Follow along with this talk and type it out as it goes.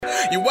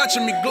You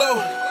watching me glow,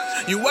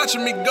 you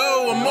watching me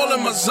go. I'm all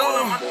in my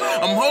zone,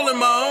 I'm holding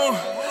my own.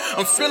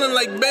 I'm feeling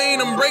like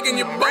Bane, I'm breaking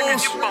your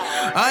bones.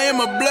 I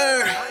am a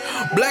blur,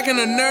 black and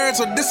a nerd,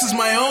 so this is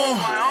my own.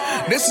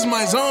 This is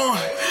my zone,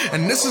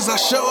 and this is our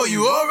show.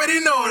 You already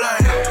know,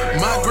 like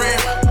my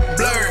gram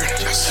blurred,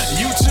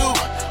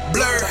 YouTube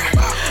blurred.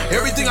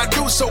 Everything I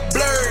do so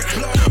blurred.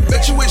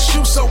 Bet you wish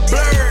you so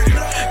blurred.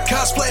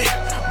 Cosplay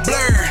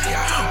blurred,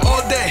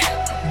 all day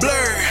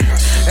blurred.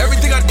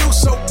 Everything I do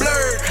so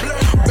blurred.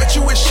 Bet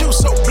you wish you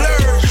so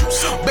blurred.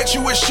 Bet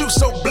you wish you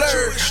so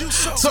blurred.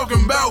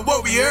 Talking about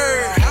what we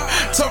heard,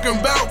 talking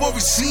about what we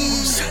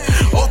seen,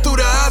 all through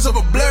the eyes of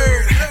a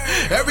blur.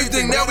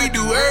 Everything that we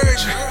do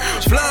urge,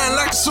 flying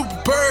like a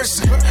super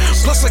person.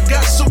 Plus I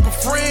got super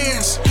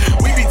friends,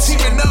 we be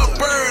teaming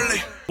up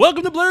early.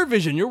 Welcome to Blur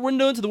Vision, your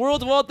window into the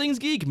world of all things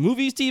geek,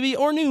 movies, TV,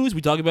 or news we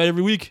talk about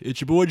every week.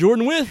 It's your boy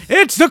Jordan with...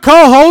 It's the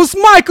co-host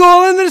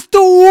Michael, and it's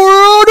the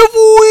world of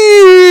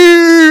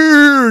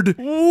weird.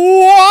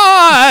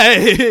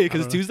 Why?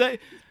 Because it's Tuesday?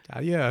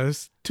 Yeah,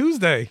 it's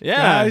Tuesday.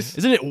 Yeah. Guys.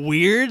 Isn't it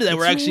weird that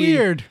we're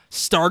actually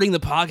starting the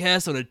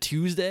podcast on a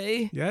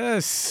Tuesday?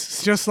 Yes.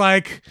 It's just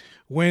like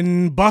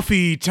when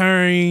Buffy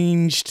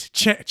changed.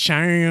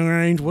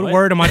 What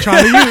word am I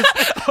trying to use?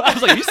 I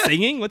was like, are you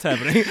singing? What's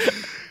happening?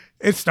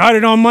 It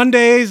started on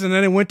Mondays, and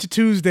then it went to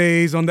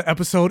Tuesdays on the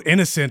episode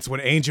Innocence when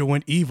Angel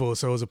went evil,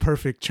 so it was a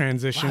perfect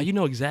transition. Wow, you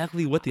know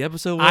exactly what the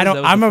episode was? I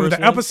remember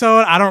the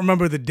episode. I don't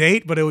remember the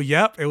date, but it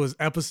was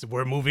episode.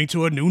 We're moving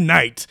to a new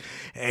night.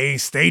 Hey,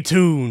 stay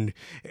tuned.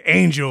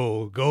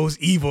 Angel goes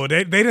evil.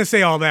 They didn't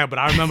say all that, but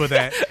I remember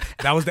that.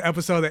 That was the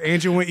episode that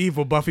Angel went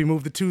evil. Buffy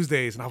moved to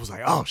Tuesdays, and I was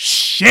like, oh,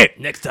 shit.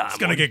 Next time. It's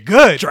going to get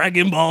good.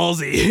 Dragon Ball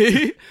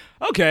Z.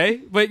 Okay,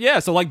 but yeah,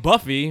 so like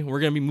Buffy, we're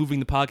going to be moving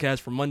the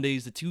podcast from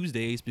Mondays to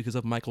Tuesdays because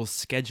of Michael's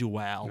schedule.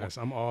 Yes,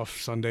 I'm off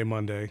Sunday,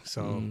 Monday,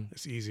 so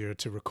it's easier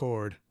to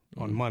record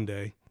on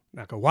Monday.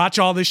 I can watch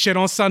all this shit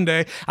on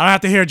Sunday. I don't have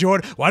to hear,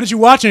 Jordan, why didn't you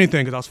watch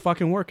anything? Because I was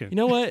fucking working. You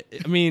know what?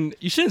 I mean,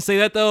 you shouldn't say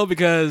that, though,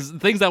 because the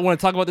things that I want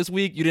to talk about this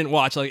week, you didn't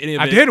watch like any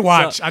of it. I did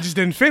watch. So, I just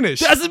didn't finish.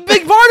 that's a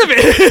big part of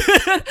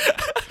it.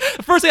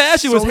 The first thing I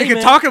asked you was, so we hey, can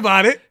man, talk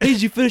about it. Hey,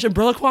 did you finish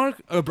Umbrella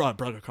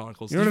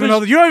Chronicles? You don't even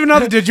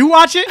know. Did you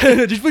watch it?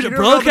 Did you finish You don't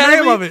Umbrella know the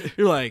name Academy? of it.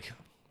 You're like,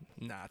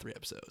 nah, 3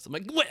 episodes. I'm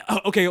like, wait,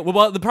 okay, what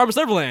about The Promised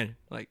Neverland?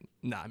 Like,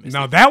 nah, I missed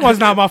No, it. that was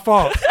not my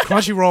fault.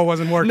 Crunchyroll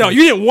wasn't working. No,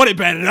 you didn't want it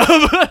bad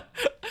enough.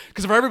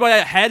 Because for everybody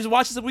that had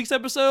watched this week's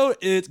episode,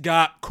 it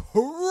got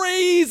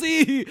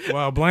crazy.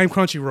 Well, blame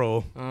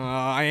Crunchyroll.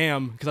 I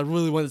am, because I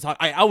really wanted to talk.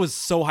 I was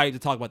so hyped to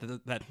talk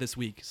about that this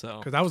week. So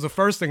Because that was the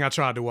first thing I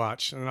tried to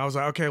watch. And I was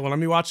like, okay, well, let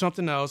me watch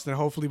something else. Then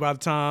hopefully by the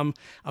time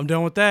I'm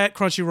done with that,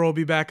 Crunchyroll will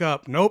be back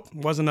up. Nope,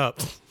 wasn't up.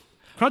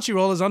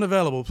 Crunchyroll is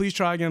unavailable. Please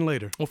try again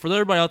later. Well, for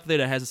everybody out there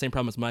that has the same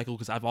problem as Michael,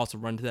 because I've also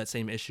run into that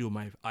same issue with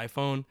my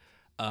iPhone,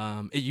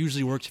 it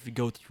usually works if you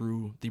go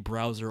through the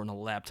browser on a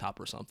laptop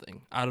or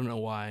something. I don't know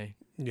why.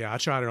 Yeah, I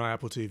tried it on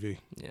Apple TV.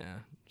 Yeah.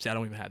 See, I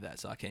don't even have that,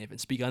 so I can't even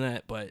speak on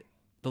that. But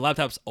the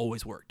laptop's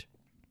always worked,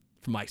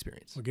 from my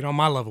experience. Well, get on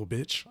my level,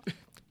 bitch.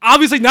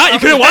 Obviously not. You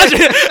couldn't watch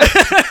it.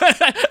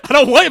 I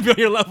don't want to be on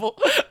your level.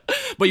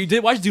 But you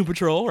did watch Doom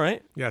Patrol,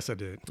 right? Yes, I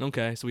did.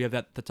 Okay, so we have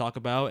that to talk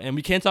about. And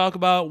we can talk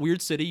about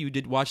Weird City. You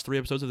did watch 3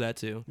 episodes of that,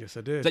 too. Yes,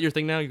 I did. Is that your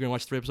thing now? You're going to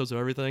watch 3 episodes of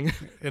everything?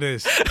 It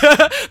is.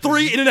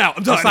 3 in and out.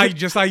 I'm done.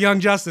 Just like Young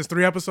Justice.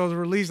 3 episodes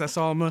released. I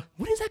saw him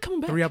When is that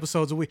coming back? 3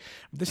 episodes a week.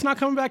 It's not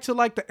coming back to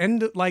like the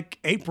end of like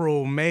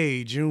April,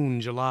 May,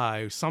 June,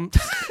 July.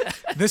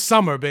 This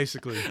summer,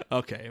 basically.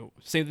 Okay.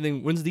 Same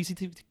thing. When's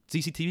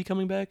DCTV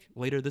coming back?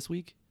 Later this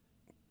week?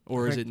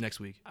 Or is it next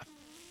week? I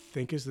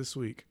think it's this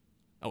week.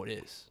 Oh, it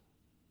is.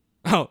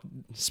 Oh,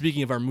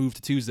 speaking of our move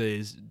to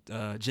Tuesdays,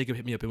 Jacob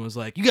hit me up and was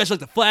like, you guys like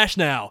The Flash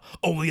now,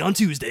 only on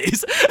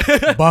Tuesdays.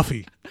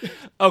 Buffy.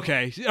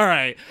 Okay, all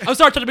right. I'm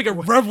sorry trying to make a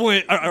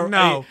relevant...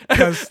 No,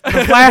 because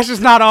The Flash is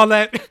not all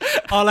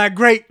that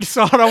great,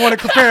 so I don't want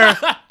to compare.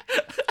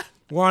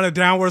 We're on a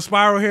downward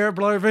spiral here,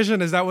 Blur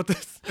Vision. Is that what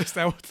this? That's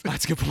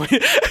a good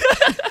point.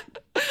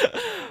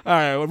 All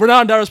right, we're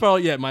not on downward spiral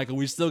yet, Michael.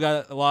 We still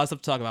got a lot of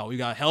stuff to talk about. We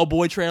got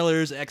Hellboy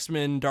trailers,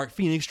 X-Men Dark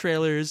Phoenix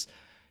trailers.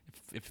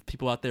 If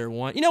people out there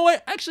want... You know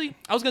what? Actually,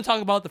 I was going to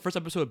talk about the first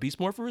episode of Beast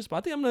Morphers, but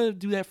I think I'm going to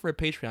do that for a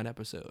Patreon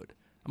episode.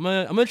 I'm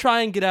gonna try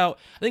and get out...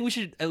 I think we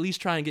should at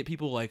least try and get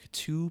people like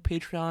 2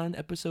 Patreon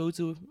episodes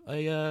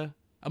a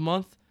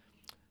month.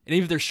 And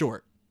even if they're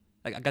short.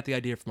 Like, I got the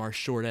idea from our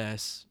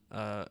short-ass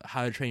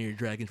How to Train Your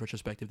Dragons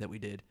retrospective that we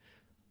did.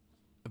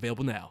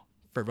 Available now.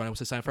 For everyone who wants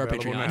to sign up for our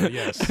Available Patreon. now,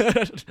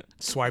 yes.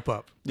 Swipe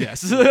up.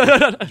 Yes.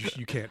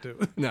 You can't do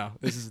it. No,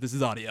 this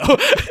is audio.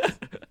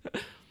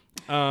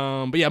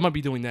 But yeah, I might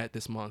be doing that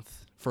this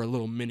month for a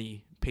little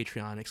mini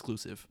Patreon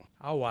exclusive.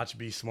 I'll watch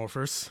Beast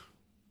Morphers.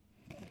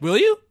 Will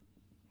you?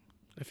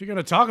 If you're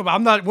gonna talk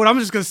about, I'm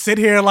just gonna sit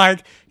here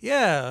like,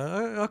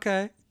 yeah,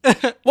 okay.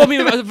 Well, I mean,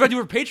 if I do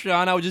it for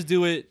Patreon, I would just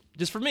do it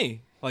just for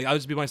me. Like, I would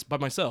just be by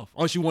myself.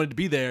 Unless you wanted to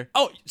be there.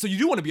 Oh, so you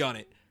do want to be on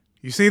it?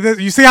 You see this?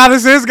 You see how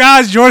this is,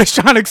 guys? Jordan's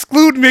trying to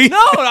exclude me. No,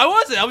 I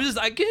wasn't. I was just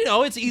like,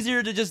 it's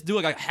easier to just do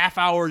like a half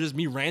hour, just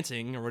me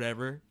ranting or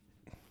whatever.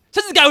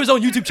 Says this guy with his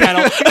own YouTube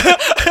channel.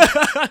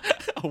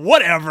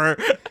 Whatever.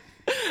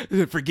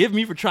 Forgive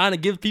me for trying to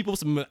give people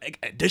some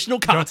additional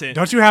content.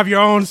 Don't you have your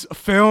own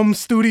film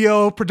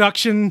studio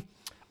production?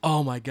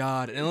 Oh my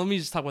God. And let me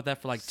just talk about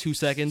that for like 2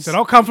 seconds. So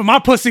don't come for my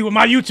pussy with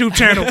my YouTube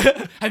channel.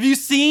 Have you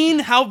seen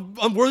how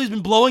Unworthy's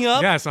been blowing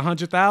up? Yeah, it's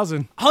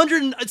 100,000.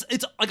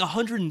 It's like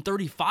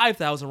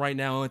 135,000 right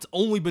now. It's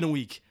only been a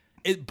week.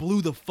 It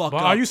blew the fuck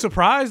Well, up. are you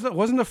surprised?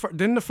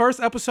 Didn't the first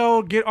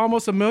episode get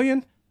almost 1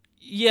 million?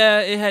 Yeah,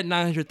 it had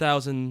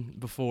 900,000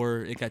 before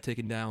it got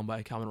taken down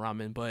by Common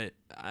Ramen, but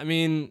I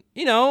mean,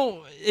 you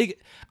know,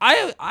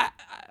 I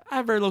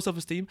have very low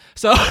self-esteem,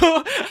 so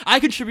I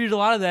contributed a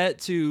lot of that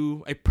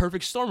to a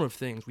perfect storm of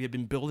things. We had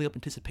been building up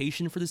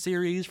anticipation for the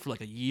series for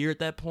like a year at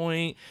that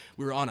point.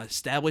 We were on an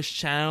established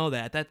channel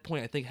that at that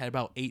point I think had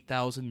about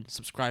 8,000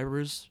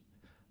 subscribers.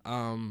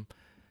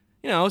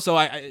 You know,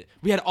 so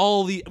we had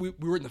all we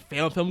were in the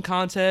fan film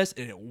contest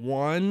and it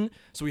won.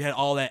 So we had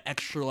all that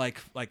extra like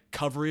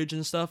coverage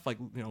and stuff, like,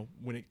 you know,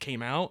 when it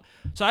came out.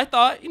 So I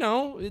thought, you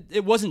know,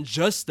 it wasn't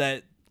just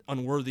that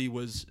Unworthy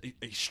was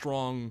a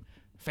strong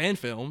fan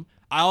film.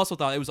 I also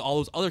thought it was all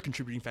those other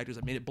contributing factors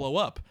that made it blow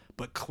up.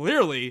 But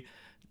clearly,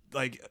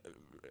 like,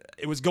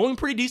 it was going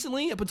pretty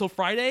decently up until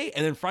Friday,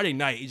 and then Friday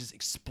night it just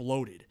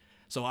exploded.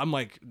 So I'm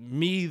like,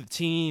 me, the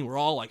team, we're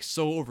all like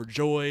so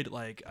overjoyed.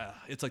 Like,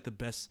 it's like the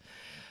best.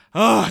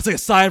 Oh, it's like a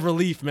sigh of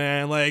relief,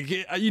 man. Like,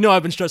 you know,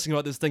 I've been stressing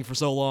about this thing for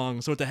so long.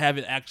 So to have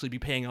it actually be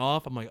paying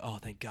off, I'm like, oh,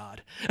 thank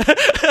God.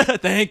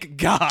 Thank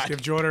God. Give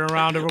Jordan a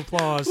round of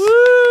applause.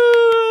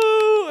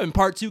 Woo! And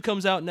part 2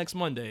 comes out next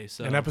Monday.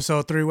 So In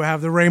episode 3, we'll have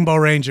the Rainbow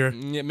Ranger.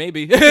 yeah,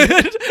 maybe.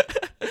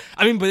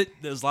 I mean, but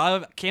there's a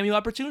lot of cameo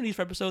opportunities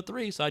for episode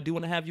 3, so I do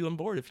want to have you on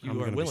board if you I'm are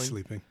gonna be willing.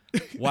 sleeping.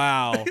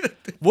 Wow.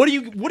 What are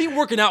you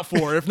working out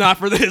for if not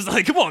for this?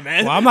 Like, come on,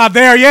 man. Well, I'm not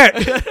there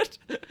yet.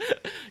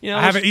 You know,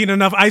 I haven't eaten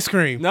enough ice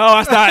cream. No,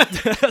 that's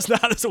not. That's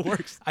not how this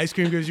works. Ice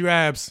cream gives you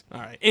abs.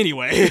 All right.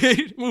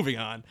 Anyway, moving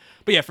on.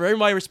 But yeah, for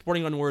everybody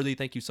supporting Unworthy,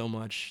 thank you so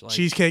much. Like,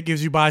 Cheesecake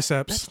gives you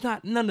biceps. that's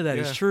not. None of that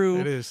is Yeah, true.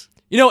 It is.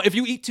 You know, if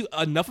you eat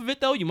enough of it,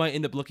 though, you might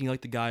end up looking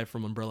like the guy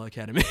from Umbrella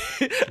Academy.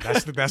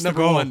 That's the Number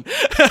goal. one.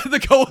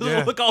 The goal is Yeah,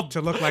 to look all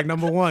to look like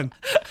number one.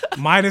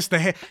 Minus the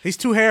hair. He's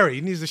too hairy.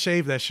 He needs to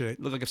shave that shit.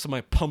 look like if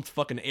somebody pumped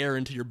fucking air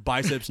into your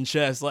biceps and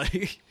chest. Like,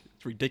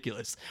 it's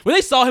ridiculous. When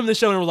they saw him in the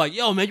show and were like,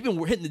 yo, man, you've been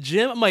hitting the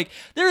gym. I'm like,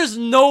 there is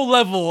no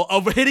level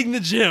of hitting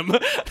the gym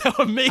that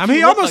would make I mean,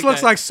 you he look almost like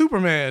looks that. like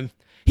Superman.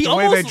 He the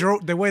way they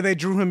almost-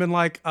 drew him in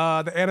like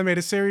the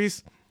animated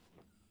series.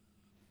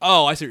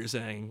 Oh, I see what you're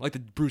saying. Like the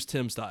Bruce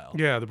Timm style.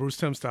 Yeah, the Bruce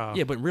Timm style.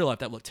 Yeah, but in real life,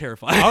 that looked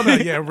terrifying. Oh no,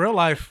 yeah, real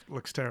life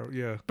looks terrible.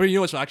 Yeah. But you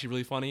know what's actually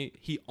really funny?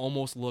 He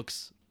almost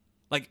looks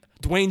like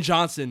Dwayne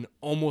Johnson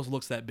almost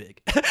looks that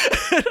big.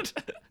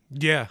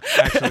 Yeah,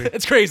 actually.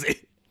 It's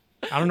crazy.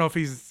 I don't know if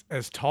he's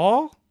as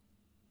tall.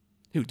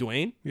 Who,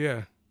 Dwayne?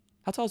 Yeah.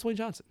 How tall is Dwayne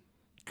Johnson?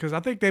 Because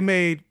I think they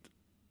made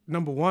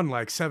number one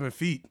like 7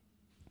 feet.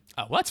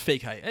 Oh, well, that's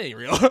fake height. That ain't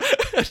real.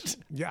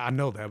 Yeah, I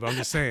know that, but I'm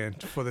just saying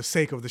for the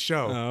sake of the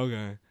show. Oh,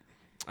 okay.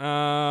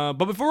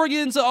 But before we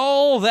get into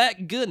all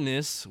that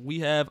goodness, we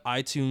have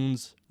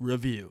iTunes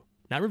review.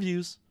 Not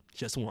reviews,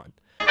 just one.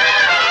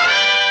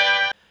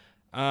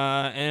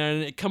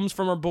 And it comes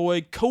from our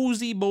boy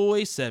Cozy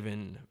Boy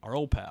 7, our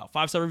old pal.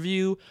 5-star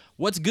review.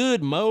 What's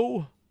good,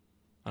 Mo?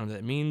 I don't know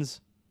what that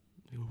means.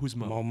 Who's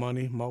Mo? More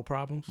money, more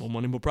problems. More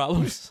money, more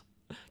problems.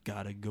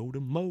 Gotta go to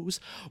Mo's.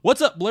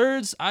 What's up,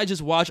 blurs? I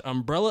just watched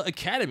Umbrella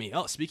Academy.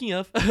 Oh, speaking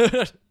of.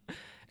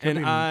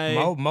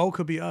 Mo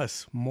could be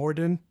us.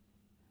 Morden.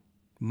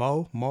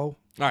 Mo. All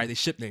right, they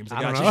ship names. I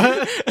I got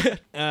don't you.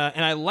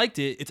 And I liked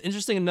it. It's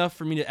interesting enough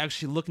for me to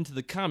actually look into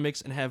the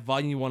comics and have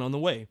Volume 1 on the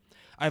way.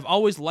 I've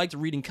always liked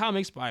reading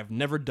comics, but I've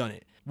never done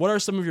it. What are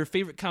some of your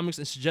favorite comics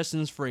and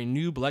suggestions for a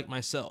noob like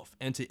myself?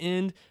 And to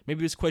end,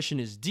 maybe this question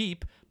is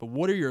deep, but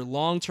what are your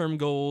long-term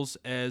goals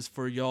as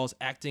for y'all's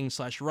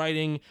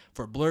acting/writing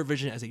for Blurred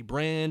Vision as a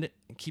brand?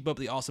 And keep up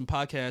the awesome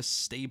podcast.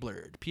 Stay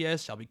blurred.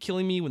 P.S. Y'all be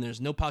killing me when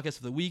there's no podcast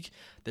of the week.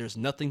 There's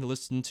nothing to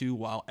listen to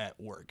while at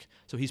work.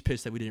 So he's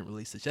pissed that we didn't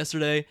release this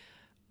yesterday.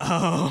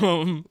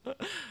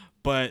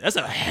 But that's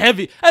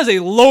a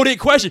loaded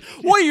question.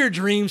 What are your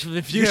dreams for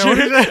the future?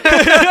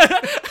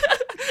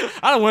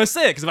 I don't want to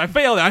say it because if I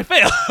fail, then I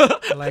fail.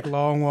 I like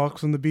long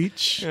walks on the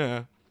beach.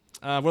 Yeah.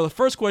 Well, the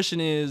first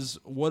question is,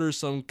 what are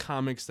some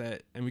comics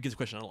that, and we get this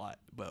question a lot,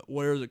 but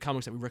what are the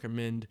comics that we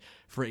recommend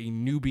for a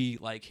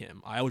newbie like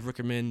him? I always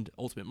recommend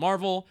Ultimate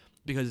Marvel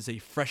because it's a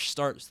fresh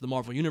start to the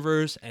Marvel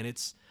universe, and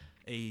it's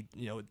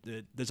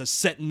there's a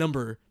set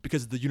number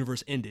because the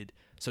universe ended.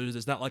 So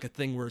there's not like a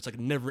thing where it's like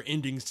a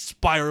never-ending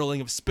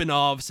spiraling of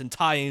spin-offs and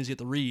tie-ins you have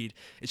to read.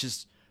 It's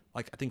just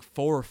like I think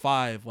 4 or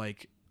 5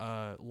 like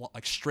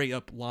straight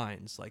up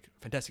lines, like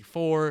Fantastic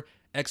Four,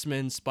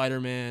 X-Men,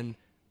 Spider-Man,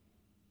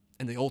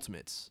 and the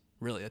Ultimates.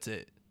 Really, that's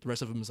it. The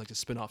rest of them is like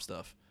just spin-off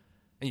stuff.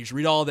 And you just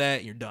read all that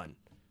and you're done.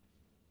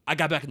 I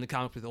got back in the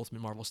comic with the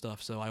Ultimate Marvel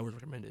stuff, so I always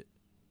recommend it.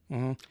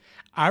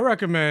 I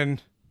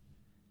recommend,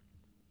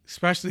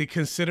 especially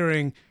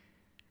considering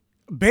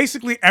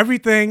basically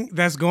everything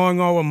that's going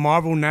on with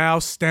Marvel now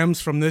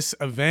stems from this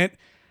event,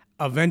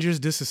 Avengers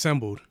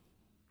Disassembled.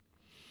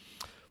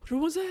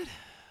 What was that?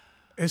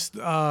 It's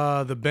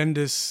the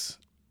Bendis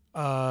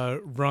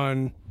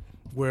run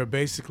where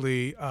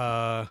basically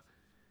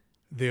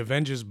the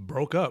Avengers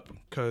broke up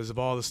because of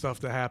all the stuff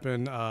that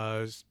happened.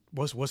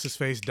 What's his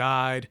face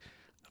died.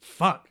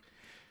 Fuck.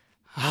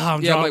 Why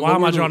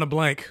am I drawing a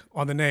blank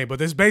on the name? But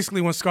there's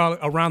basically when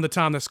around the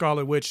time that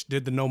Scarlet Witch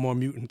did the No More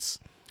Mutants.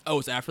 Oh,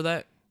 it's after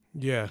that?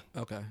 Yeah.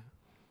 Okay.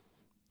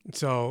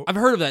 So I've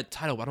heard of that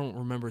title, but I don't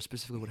remember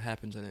specifically what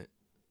happens in it.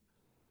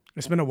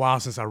 It's been a while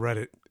since I read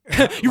it.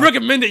 You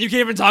recommend it? You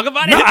can't even talk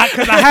about it? No,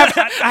 because I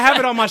have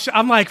it on my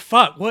I'm like,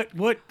 fuck,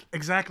 what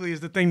exactly is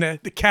the thing the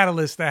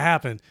catalyst that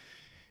happened?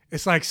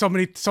 It's like so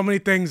many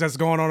things that's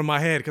going on in my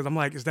head because I'm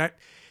like,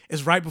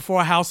 is right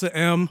before House of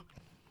M.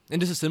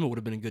 And Disassemble would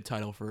have been a good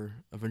title for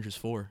Avengers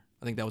 4.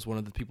 I think that was one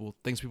of the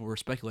things people were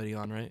speculating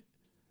on, right?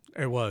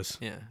 It was.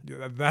 Yeah.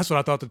 That's what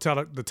I thought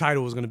the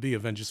title was going to be,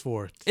 Avengers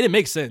 4. And it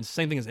makes sense.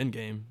 Same thing as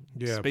Endgame.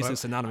 Yeah, it's basically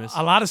synonymous.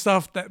 A lot of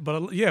stuff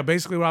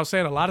basically what I was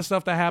saying, a lot of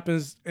stuff that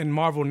happens in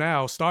Marvel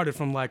now started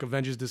from like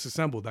Avengers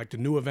Disassembled. Like the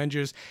new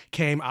Avengers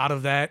came out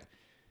of that.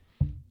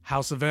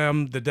 House of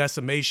M, the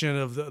decimation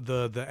of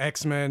the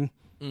X-Men.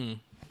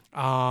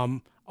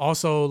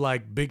 Also,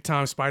 like big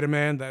time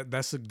Spider-Man.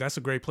 That's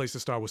a great place to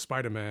start with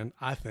Spider-Man,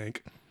 I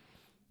think.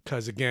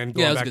 Because again,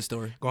 that's a good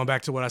story. Going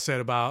back to what I said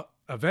about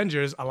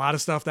Avengers, a lot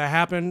of stuff that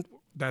happened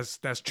that's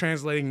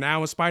translating now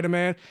in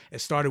Spider-Man, it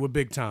started with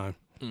big time.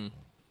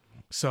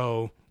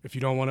 So if you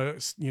don't want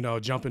to,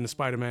 jump into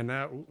Spider-Man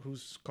now,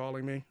 who's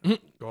calling me?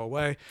 Go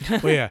away.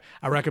 But yeah,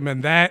 I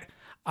recommend that.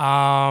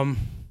 What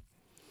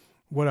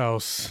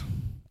else?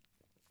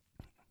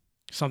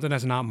 Something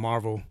that's not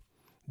Marvel,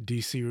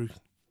 DC.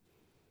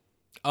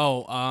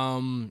 Oh,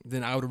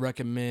 then I would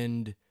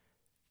recommend.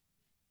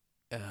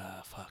 I'm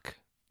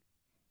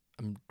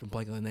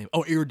blanking on the name.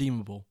 Oh,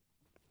 Irredeemable.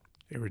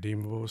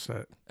 Irredeemable. What's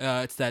that?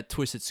 It's that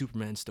twisted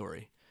Superman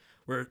story,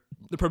 where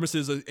the premise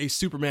is a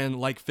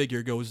Superman-like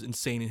figure goes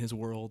insane in his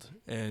world,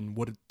 and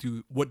what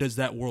does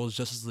that world's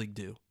Justice League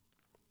do?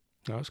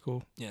 Oh, that's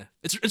cool. Yeah,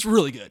 it's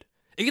really good.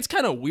 It gets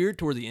kind of weird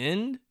toward the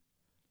end,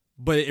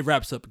 but it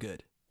wraps up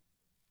good.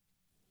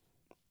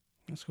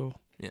 That's cool.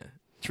 Yeah,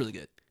 it's really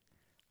good.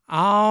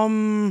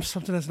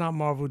 Something that's not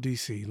Marvel,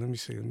 DC. Let me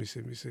see.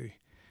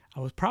 I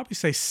would probably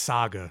say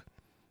Saga.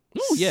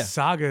 Oh yeah,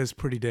 Saga is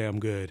pretty damn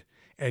good,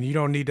 and you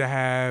don't need to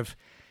have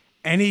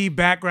any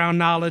background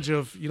knowledge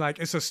of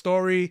it's a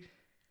story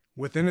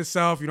within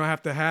itself. You don't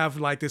have to have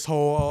like this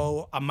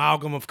whole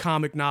amalgam of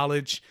comic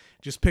knowledge.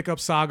 Just pick up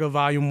Saga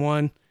Volume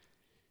 1,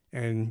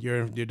 and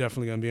you're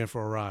definitely gonna be in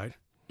for a ride.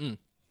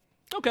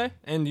 Okay,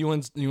 and you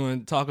want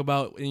to talk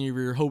about any of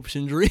your hopes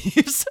and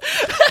dreams?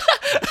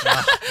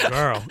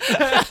 Girl.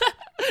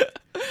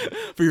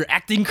 For your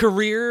acting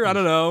career? I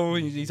don't know.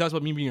 He talks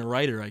about me being a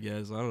writer, I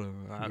guess. I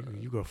don't know.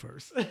 You go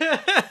first.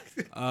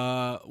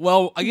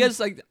 Well, I guess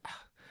I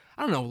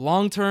don't know.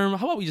 Long term,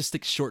 how about we just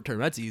stick short term?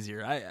 That's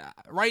easier.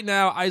 Right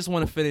now, I just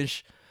want to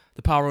finish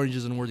the Power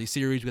Rangers Unworthy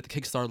series. We got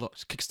the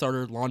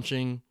Kickstarter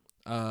launching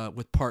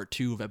with part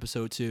 2 of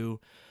episode 2.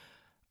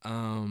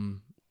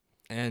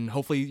 And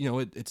hopefully,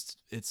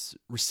 it's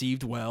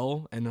received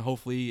well, and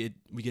hopefully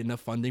we get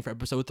enough funding for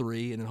episode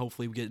 3, and then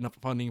hopefully we get enough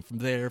funding from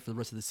there for the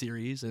rest of the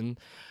series. And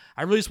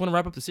I really just want to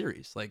wrap up the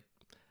series.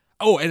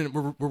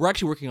 And we're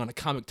actually working on a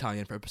comic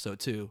tie-in for episode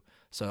 2.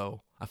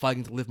 So I feel like I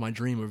get to live my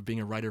dream of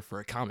being a writer for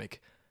a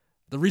comic.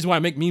 The reason why I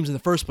make memes in the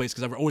first place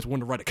because I've always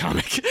wanted to write a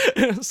comic.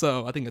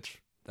 So I think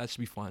that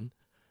should be fun.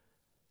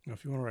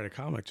 If you want to write a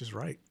comic, just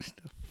write.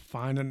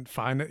 Find it.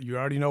 You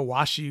already know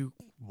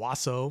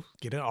Wasso.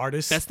 Get an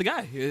artist. That's the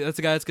guy. That's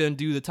the guy that's going to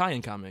do the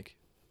tie-in comic.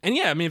 And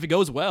yeah, if it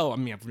goes well,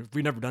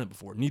 we've never done it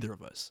before, neither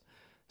of us.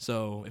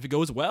 So if it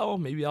goes well,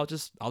 maybe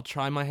I'll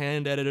try my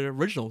hand at an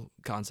original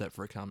concept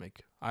for a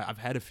comic. I've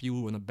had a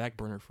few in the back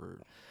burner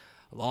for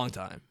a long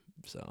time,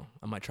 so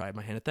I might try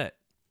my hand at that.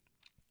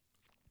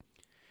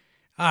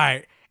 All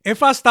right.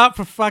 If I stop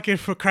for fucking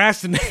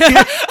procrastinating,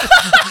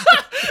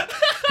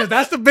 because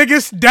that's the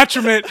biggest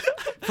detriment,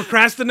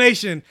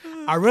 procrastination.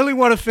 I really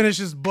want to finish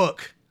this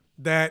book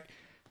that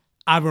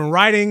I've been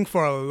writing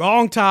for a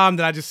long time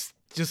that I just.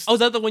 Oh, is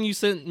that the one you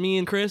sent me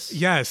and Chris?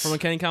 Yes. From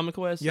Uncanny Comic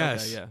Quest?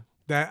 Yes. Okay, yeah.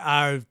 That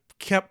I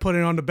kept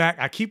putting on the back.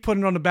 I keep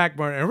putting it on the back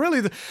burner. And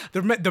really,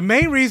 the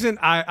main reason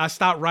I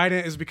stopped writing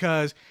it is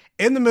because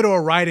in the middle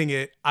of writing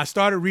it, I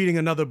started reading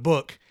another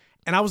book.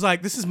 And I was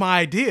like, this is my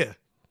idea.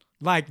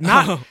 Like,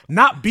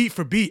 not beat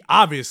for beat,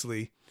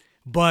 obviously.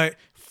 But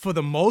for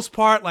the most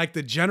part, like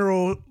the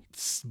general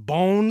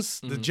bones,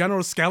 the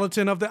general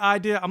skeleton of the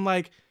idea, I'm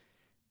like,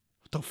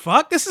 what the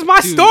fuck? This is my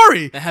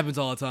story. That happens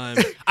all the time.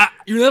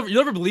 You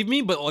never believe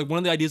me, but like one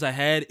of the ideas I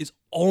had is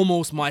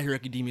almost My Hero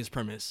Academia's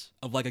premise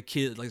of like a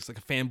kid, like it's like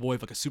a fanboy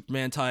of like a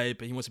Superman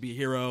type, and he wants to be a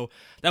hero.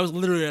 That was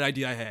literally an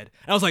idea I had.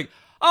 And I was like,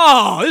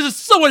 oh, this is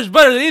so much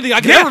better than anything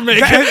I could ever make.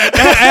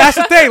 That's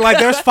the thing. Like,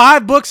 there's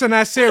 5 books in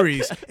that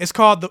series. It's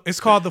called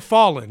The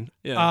Fallen,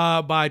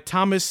 by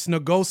Thomas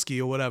Nagolsky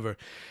or whatever.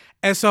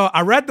 And so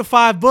I read the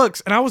 5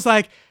 books and I was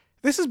like,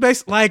 this is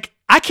basically like,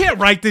 I can't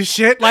write this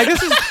shit. Like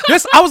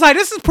I was like,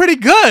 this is pretty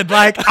good.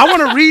 Like, I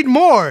want to read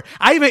more.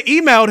 I even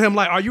emailed him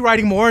like, are you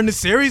writing more in the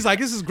series? Like,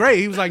 this is great.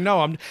 He was like,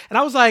 no, and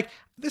I was like,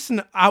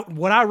 listen,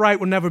 what I write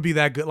will never be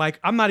that good. Like,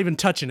 I'm not even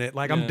touching it.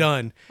 Like, I'm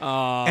done.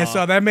 And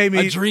so that made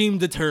me a dream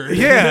deterred.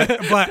 Yeah.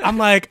 But I'm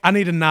like, I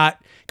need to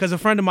not, because a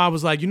friend of mine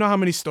was like, you know how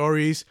many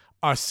stories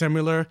are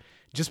similar?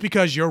 Just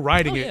because you're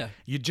writing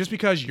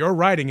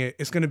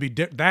it's going to be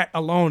that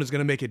alone is going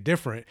to make it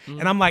different.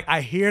 And I'm like,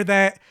 I hear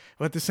that,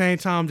 but at the same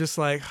time, I'm just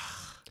like,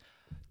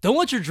 don't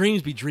let your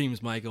dreams be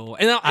dreams, Michael.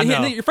 And I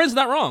know. your friend's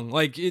not wrong.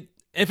 Like, if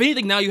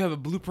anything, now you have a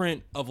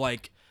blueprint of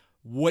like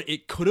what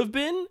it could have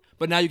been,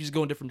 but now you can just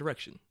go in a different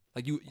direction.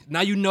 Like now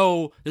you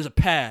know there's a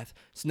path,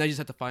 so now you just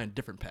have to find a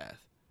different path.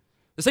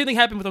 The same thing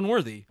happened with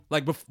Unworthy.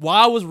 Like,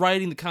 while I was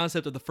writing the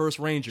concept of the first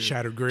Ranger,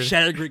 Shattered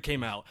Grid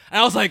came out. And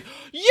I was like,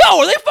 yo,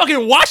 are they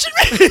fucking watching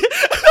me?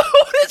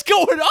 What is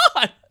going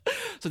on?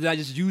 So then I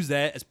just used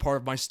that as part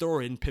of my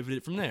story and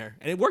pivoted from there.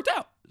 And it worked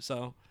out.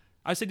 So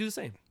I say do the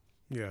same.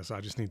 Yeah, so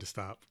I just need to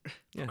stop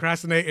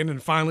procrastinating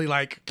and finally,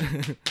 like,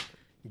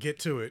 get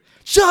to it.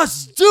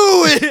 Just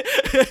do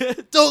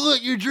it! Don't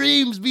let your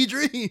dreams be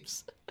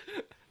dreams.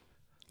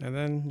 And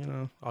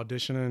then,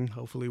 auditioning.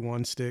 Hopefully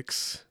one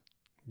sticks.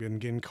 Been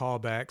getting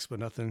callbacks, but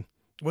nothing.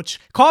 Which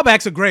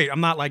callbacks are great. I'm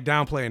not like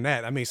downplaying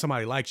that. I mean,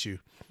 somebody likes you.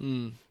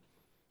 And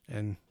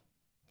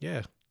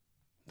yeah,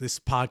 this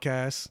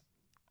podcast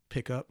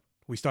pickup.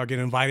 We start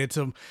getting invited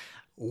to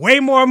way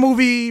more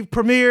movie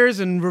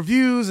premieres and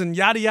reviews and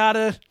yada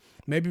yada.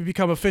 Maybe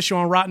become official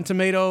on Rotten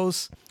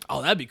Tomatoes.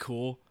 Oh, that'd be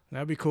cool.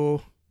 That'd be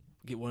cool.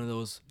 Get one of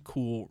those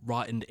cool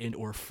rotten and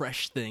or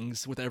fresh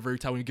things with every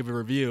time we give a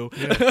review.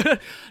 Yeah.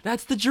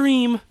 That's the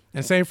dream.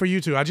 And same for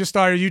YouTube. I just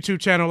started a YouTube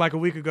channel like a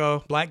week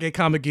ago. Black Gay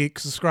Comic Geek.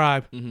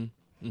 Subscribe. I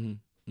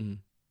don't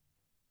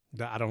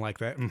like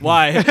that.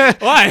 Why?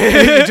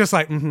 Why? Just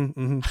like,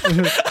 Moving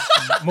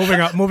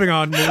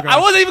on. I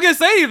wasn't even going to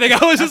say anything.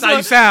 I was just how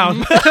you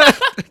sound.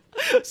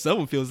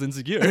 Someone feels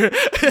insecure.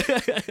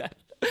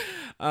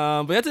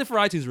 But that's it for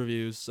iTunes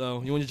reviews.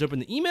 So you want to jump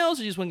into emails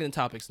or you just want to get into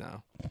topics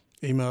now?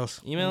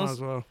 Emails. Emails? Might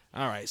as well.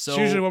 All right. So it's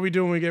usually what we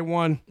do when we get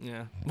one.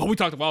 Yeah. Well, we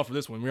talked about for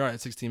this one. We are at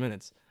 16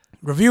 minutes.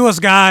 Review us,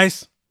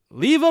 guys.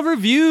 Leave a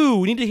review.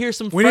 We need to hear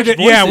some fresh voices.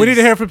 Yeah, we need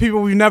to hear from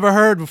people we've never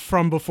heard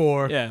from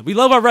before. Yeah, we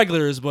love our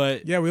regulars,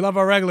 but... Yeah, we love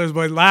our regulars,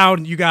 but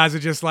loud, you guys are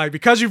just like,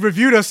 because you've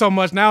reviewed us so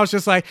much, now it's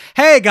just like,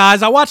 hey,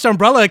 guys, I watched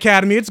Umbrella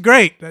Academy. It's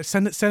great.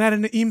 Send that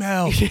in an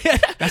email.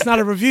 That's not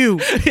a review.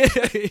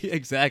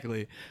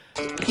 Exactly.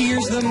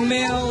 Here's the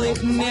mail,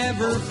 it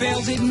never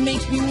fails. It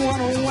makes me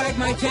want to wag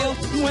my tail.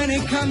 When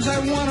it comes, I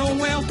want to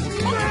wail.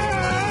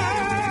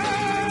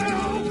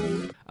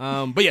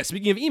 But yeah,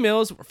 speaking of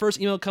emails, our first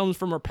email comes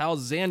from our pal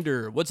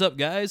Xander. What's up,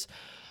 guys?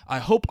 I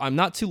hope I'm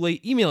not too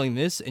late emailing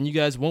this, and you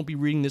guys won't be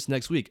reading this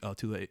next week. Oh,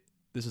 too late.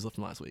 This is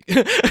from last week.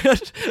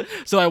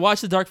 So I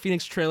watched the Dark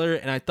Phoenix trailer,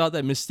 and I thought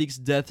that Mystique's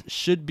death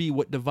should be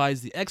what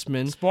divides the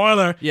X-Men.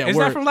 Spoiler. Yeah, is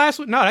that from last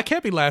week? No, that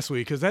can't be last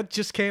week, because that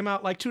just came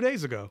out like 2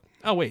 days ago.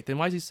 Oh, wait. Then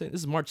why is he saying...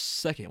 This is March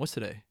 2nd. What's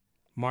today?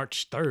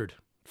 March 3rd,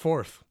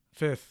 4th,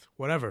 5th,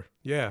 whatever.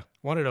 Yeah,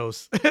 one of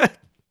those.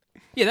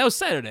 Yeah, that was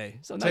Saturday.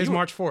 So today's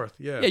March 4th.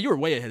 Yeah. Yeah, you were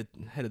way ahead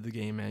of the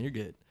game, man. You're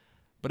good.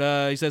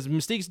 But he says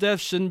Mystique's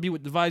death shouldn't be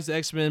what divides the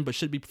X-Men, but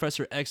should be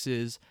Professor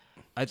X's.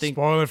 I think.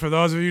 Spoiler for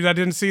those of you that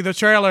didn't see the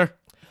trailer.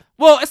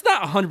 Well, it's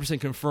not 100%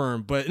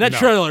 confirmed, but in that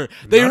trailer,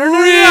 they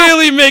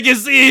really make it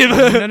seem.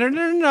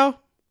 No.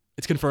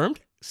 It's confirmed?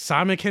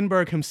 Simon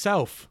Kinberg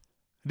himself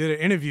did an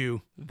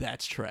interview.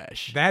 That's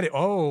trash.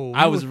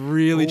 I was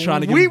really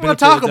trying to get We will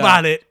talk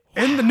about it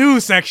in the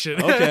news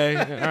section. Okay.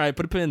 All right,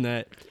 put a pin in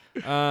that.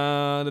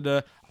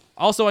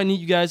 Also, I need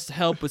you guys to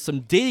help with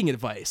some dating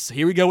advice.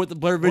 Here we go with the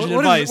Blur Vision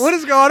advice. What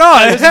is going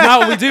on? This is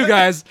not what we do,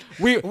 guys.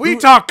 We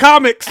talk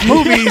comics,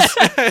 movies.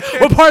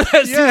 What part of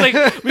that seems like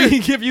we can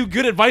give you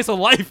good advice on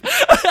life?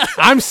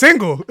 I'm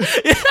single.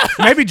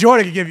 Maybe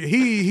Jordan can give you.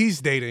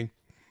 He's dating.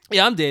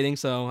 Yeah, I'm dating,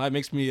 so that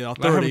makes me an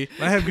authority.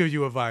 Let him give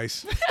you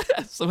advice.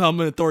 Somehow I'm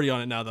an authority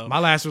on it now, though. My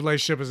last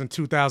relationship was in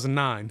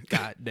 2009.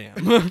 God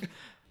damn.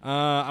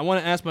 I want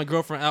to ask my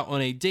girlfriend out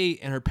on a date,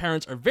 and her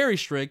parents are very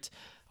strict.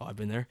 Oh, I've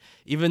been there.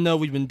 Even though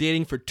we've been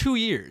dating for 2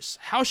 years.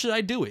 How should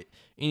I do it?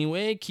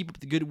 Anyway, keep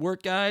up the good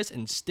work, guys,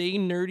 and stay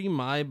nerdy,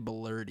 my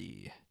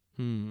blurdy.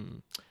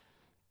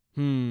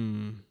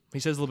 He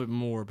says a little bit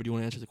more, but do you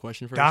want to answer the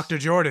question first? Dr.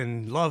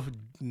 Jordan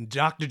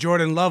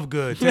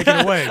Lovegood. Take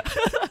it away.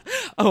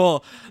 Oh,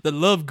 well, the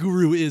love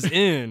guru is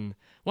in.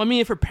 Well, I mean,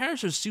 if her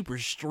parents are super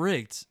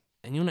strict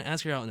and you want to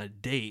ask her out on a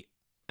date,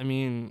 I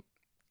mean,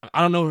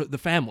 I don't know the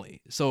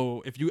family.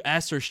 So if you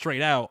ask her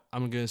straight out,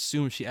 I'm going to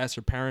assume if she asks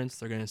her parents,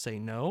 they're going to say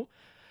no.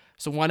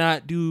 So why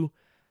not do,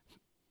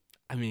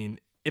 I mean,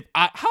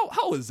 how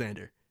old is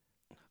Xander?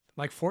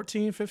 Like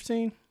 14,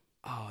 15?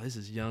 Oh, this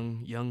is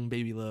young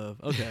baby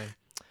love. Okay.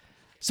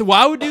 So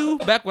what I would do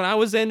back when I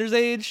was Xander's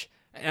age,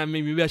 I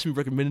mean, maybe I shouldn't be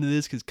recommending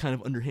this because it's kind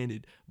of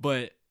underhanded,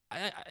 but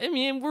I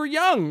mean, we're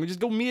young. We just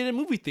go meet at a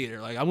movie theater.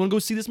 Like, I want to go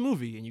see this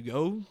movie, and you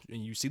go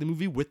and you see the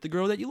movie with the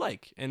girl that you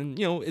like, and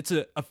it's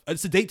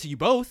a date to you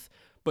both.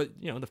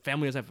 But the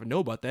family doesn't have to know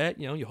about that.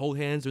 You hold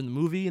hands during the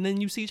movie, and then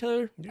you see each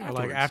other. Yeah,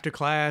 afterwards. like after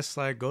class,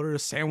 like go to the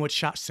sandwich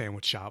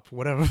shop,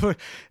 whatever,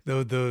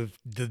 the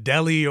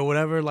deli or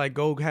whatever. Like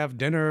go have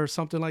dinner or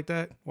something like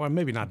that, or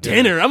maybe not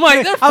dinner. I'm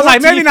like, I was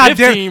like, maybe not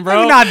 15, dinner, bro.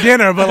 maybe not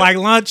dinner, but like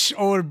lunch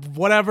or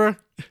whatever.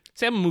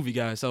 See, I'm a movie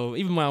guy, so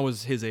even when I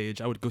was his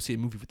age, I would go see a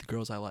movie with the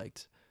girls I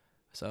liked.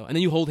 So, and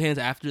then you hold hands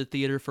after the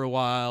theater for a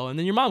while, and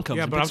then your mom comes.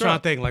 Yeah, and but I'm picks her trying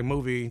up. to think, like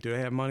movie. Do they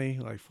have money?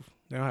 Like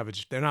they don't have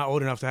they're not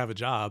old enough to have a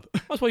job.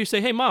 That's why you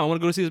say, "Hey, mom, I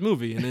want to go see this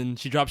movie," and then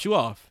she drops you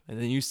off,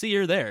 and then you see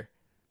her there,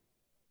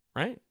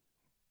 right?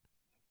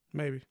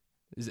 Maybe.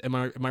 Am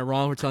I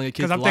wrong for telling a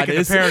kid Because to I'm lie to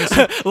thinking the his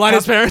parents, lie to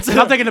his parents?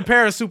 I'm thinking the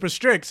parents super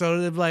strict,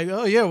 so they're like,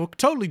 oh yeah, we'll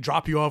totally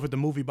drop you off at the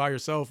movie by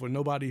yourself with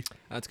nobody.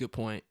 That's a good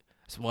point.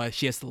 That's why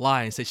she has to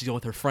lie and say she's going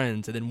with her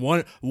friends, and then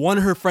one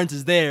of her friends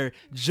is there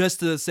just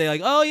to say like,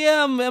 "Oh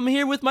yeah, I'm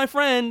here with my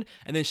friend,"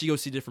 and then she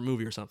goes see a different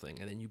movie or something,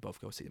 and then you both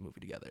go see the movie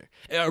together.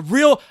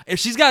 If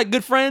she's got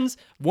good friends,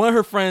 one of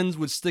her friends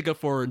would stick up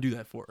for her and do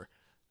that for her.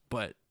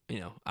 But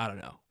I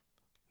don't know.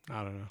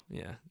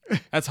 Yeah,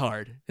 that's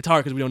hard. It's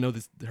hard because we don't know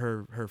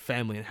her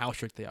family and how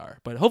strict they are.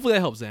 But hopefully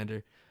that helps,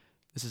 Xander.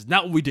 This is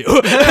not what we do.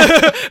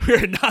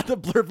 We're not the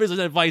Blur Business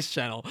Advice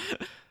channel.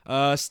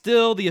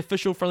 Still the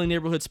official Friendly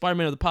Neighborhood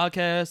Spider-Man of the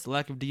podcast. The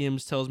lack of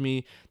DMs tells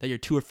me that you're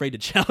too afraid to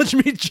challenge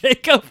me,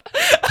 Jacob.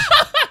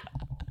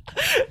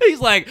 He's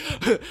like,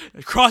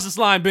 cross this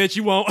line, bitch.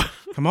 You won't.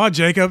 Come on,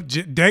 Jacob.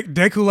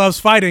 Deku loves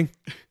fighting.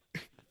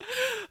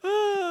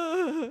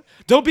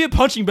 Don't be a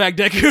punching bag,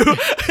 Deku.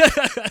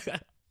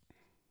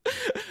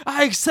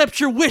 I accept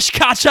your wish,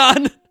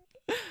 Kachan.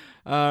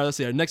 Let's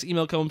see. Our next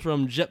email comes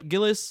from Jep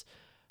Gillis.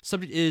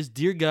 Subject is,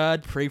 Dear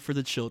God, pray for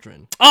the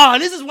children.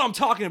 This is what I'm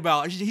talking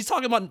about. He's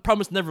talking about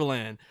Promised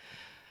Neverland.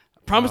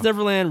 Promised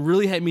Neverland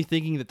really had me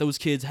thinking that those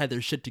kids had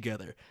their shit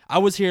together. I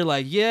was here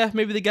like, yeah,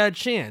 maybe they got a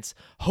chance.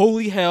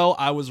 Holy hell,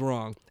 I was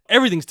wrong.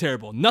 Everything's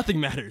terrible.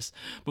 Nothing matters.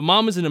 But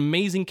Mom is an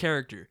amazing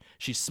character.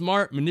 She's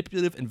smart,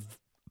 manipulative, and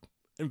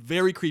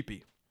very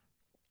creepy.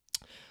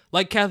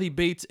 Like Kathy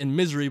Bates in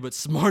Misery, but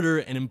smarter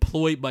and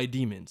employed by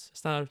demons.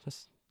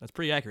 That's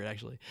pretty accurate,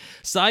 actually.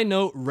 Side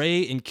note,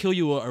 Ray and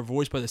Killua are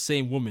voiced by the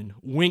same woman.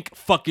 Wink,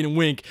 fucking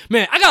wink.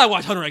 Man, I gotta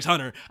watch Hunter x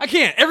Hunter. I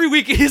can't. Every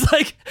week he's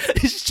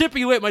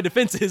chipping away at my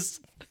defenses.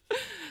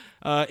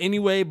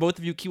 Anyway, both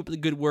of you keep up the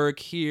good work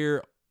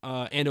here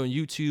and on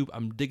YouTube.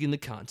 I'm digging the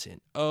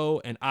content.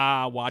 Oh, and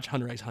I watch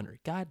Hunter x Hunter.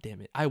 God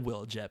damn it. I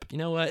will, Jep. You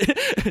know what?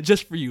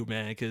 Just for you,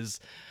 man, because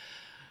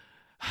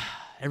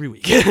every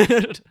week. I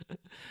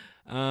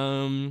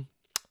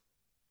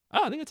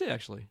think that's it,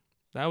 actually.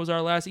 That was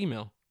our last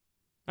email.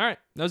 All right,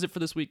 that was it for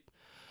this week.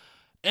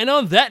 And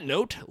on that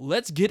note,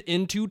 let's get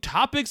into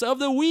topics of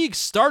the week,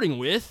 starting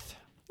with,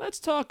 let's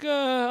talk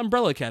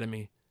Umbrella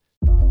Academy.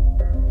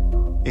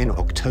 In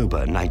October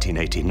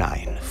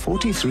 1989,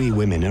 43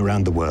 women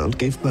around the world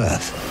gave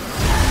birth.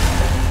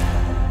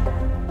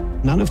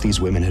 None of these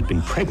women had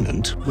been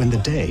pregnant when the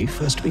day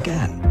first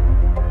began.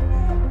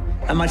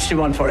 How much do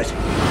you want for it?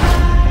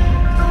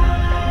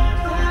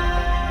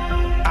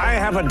 I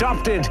have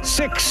adopted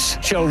 6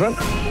 children,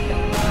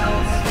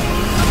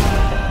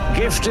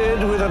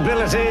 gifted with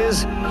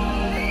abilities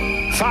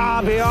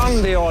far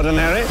beyond the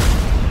ordinary.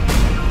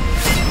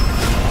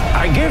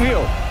 I give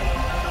you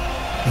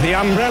the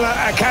Umbrella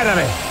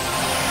Academy.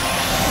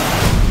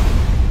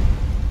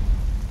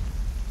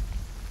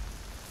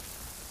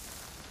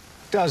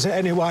 Does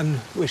anyone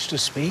wish to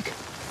speak?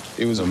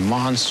 He was a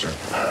monster.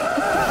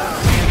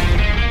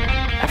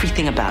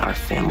 Everything about our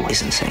family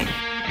is insane.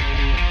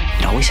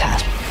 It always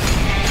has been.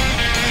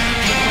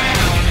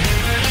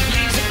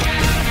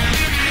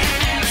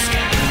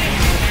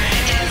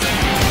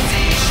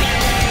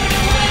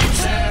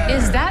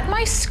 Is that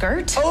my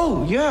skirt?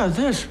 Oh, yeah,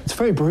 this. It's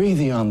very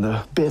breathy on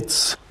the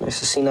bits. Nice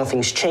to see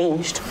nothing's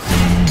changed.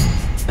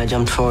 I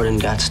jumped forward and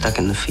got stuck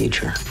in the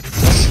future.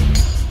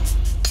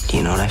 Do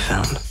you know what I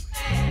found?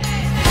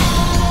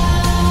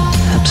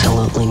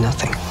 Absolutely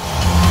nothing.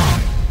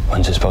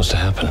 When's it supposed to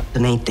happen?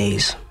 In 8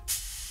 days.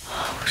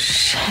 Oh,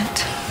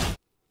 shit.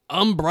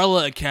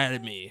 Umbrella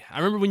Academy. I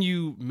remember when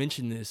you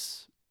mentioned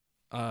this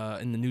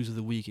in the news of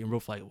the week, and we're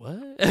both like,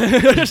 what?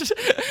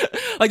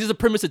 Like, just the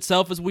premise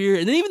itself is weird.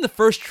 And then even the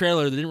first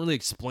trailer, they didn't really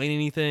explain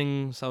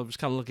anything. So I was just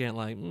kind of looking at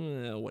like,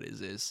 what is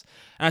this?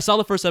 And I saw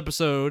the first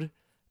episode,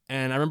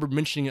 and I remember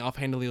mentioning it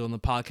offhandedly on the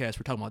podcast.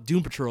 We're talking about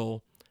Doom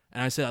Patrol.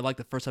 And I said I liked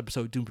the first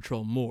episode of Doom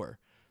Patrol more.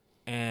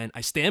 And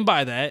I stand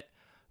by that.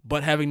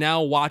 But having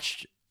now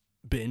binged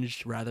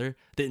the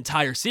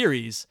entire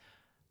series,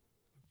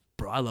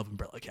 bro, I love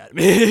Umbrella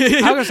Academy. I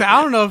was gonna say,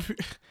 I don't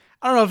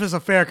know if it's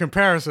a fair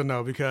comparison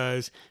though,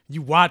 because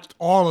you watched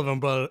all of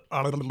Umbrella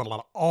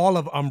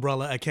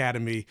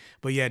Academy,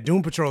 but yeah,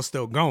 Doom Patrol's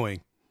still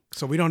going,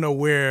 so we don't know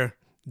where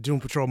Doom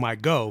Patrol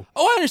might go.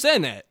 Oh, I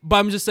understand that, but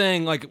I'm just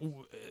saying, like,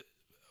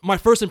 my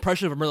first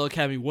impression of Umbrella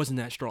Academy wasn't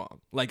that strong.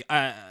 Like,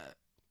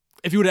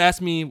 if you would have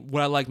asked me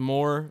what I liked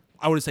more,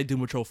 I would say Doom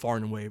Patrol far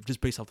and away,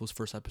 just based off those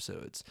first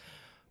episodes.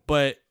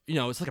 But, you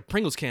know, it's like a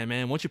Pringles can,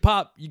 man. Once you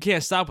pop, you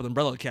can't stop with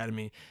Umbrella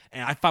Academy.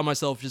 And I find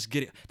myself just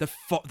getting,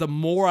 the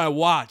more I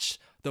watch,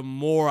 the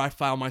more I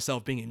found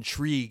myself being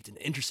intrigued and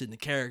interested in the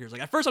characters.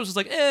 Like, at first I was just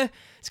like,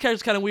 this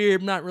character's kind of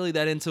weird, I'm not really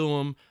that into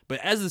him. But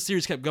as the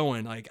series kept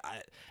going, like,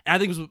 I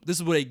think this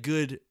is what a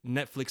good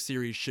Netflix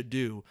series should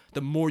do.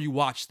 The more you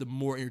watch, the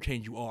more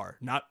entertained you are.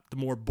 Not the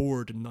more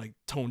bored and, like,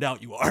 toned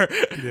out you are.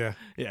 Yeah.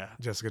 Yeah.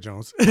 Jessica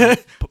Jones.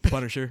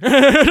 Punisher.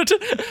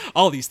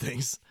 All these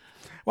things.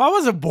 Well, I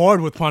wasn't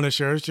bored with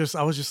Punisher.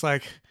 I was just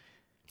like,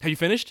 have you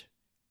finished?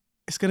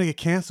 It's gonna get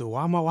canceled.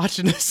 Why am I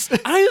watching this? I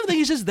don't even think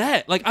it's just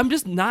that. Like, I'm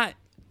just not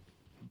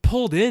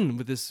pulled in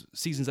with this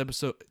season's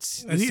episode.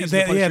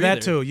 That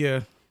too.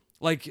 Yeah.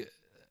 Like,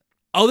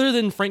 other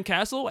than Frank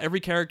Castle, every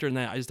character in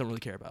that I just don't really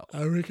care about.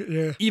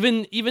 Yeah.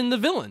 Even the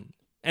villain.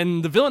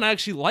 And the villain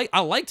I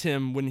liked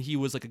him when he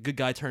was like a good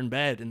guy turned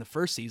bad in the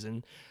first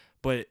season.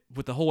 But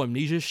with the whole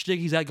amnesia shtick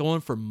he's got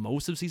going for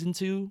most of season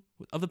 2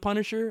 of The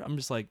Punisher, I'm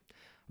just like,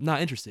 I'm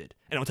not interested.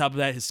 And on top of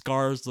that, his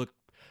scars look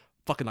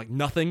fucking like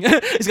nothing.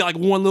 He's got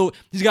like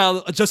he's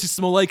got a Jussie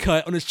Smollett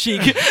cut on his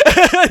cheek.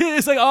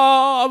 It's like,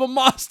 oh, I'm a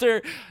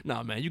monster.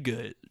 Nah, man, you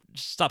good.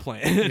 Just stop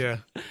playing. Yeah.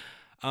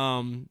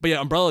 But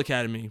yeah, Umbrella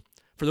Academy.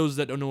 For those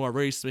that don't know our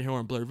race, we're here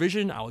on Blurred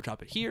Vision. I will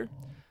drop it here.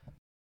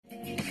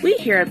 We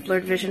here at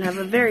Blurred Vision have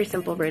a very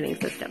simple rating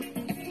system.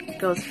 It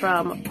goes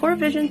from poor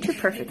vision to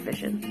perfect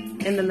vision.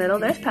 In the middle,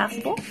 there's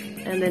passable,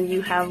 and then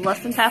you have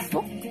less than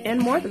passable and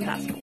more than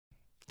passable.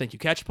 Thank you,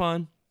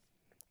 Catchupon.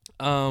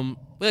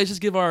 Let's just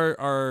give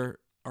our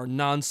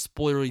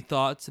non-spoilery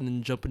thoughts and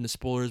then jump into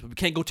spoilers. But we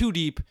can't go too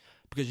deep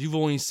because you've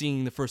only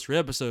seen the first 3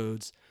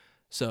 episodes.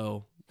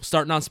 So we'll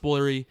start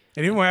non-spoilery.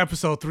 And even when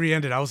episode 3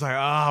 ended, I was like,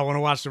 I want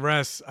to watch the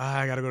rest.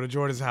 I got to go to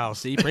Jordan's house.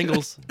 See,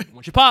 Pringles.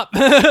 Once you pop,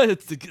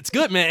 it's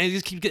good, man. It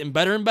just keeps getting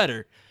better and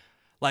better.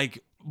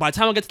 Like, by the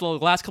time I get to the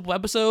last couple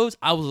episodes,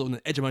 I was on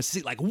the edge of my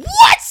seat like,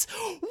 what?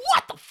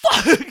 What the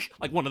fuck?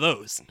 Like one of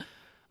those.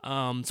 So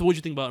what did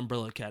you think about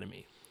Umbrella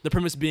Academy? The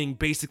premise being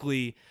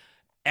basically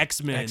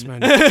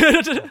X-Men.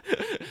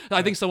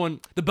 I think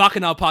the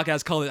Bacchanal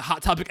podcast called it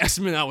Hot Topic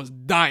X-Men. I was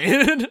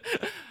dying.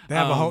 They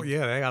have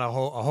they got a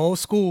whole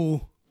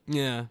school.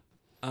 Yeah.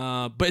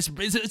 But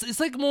it's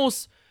like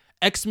almost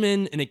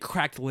X-Men in a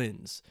cracked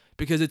lens.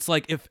 Because it's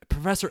like if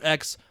Professor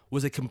X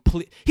was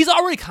he's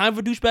already kind of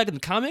a douchebag in the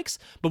comics,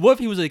 but what if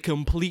he was a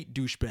complete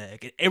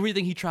douchebag and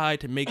everything he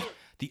tried to make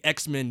the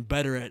X-Men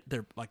better at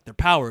their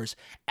powers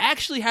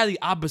actually had the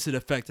opposite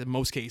effect in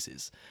most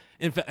cases.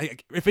 In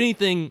fact, if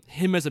anything,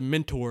 him as a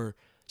mentor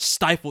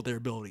stifled their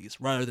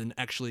abilities rather than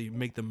actually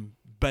make them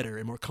better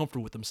and more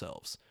comfortable with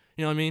themselves.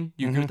 You know what I mean?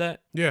 You agree with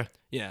that? Yeah.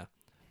 Yeah.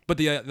 But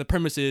the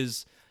premise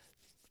is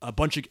a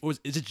bunch of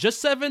is it just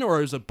 7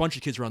 or is it a bunch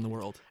of kids around the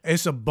world?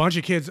 It's a bunch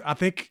of kids. I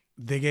think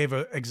they gave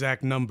an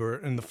exact number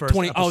in the first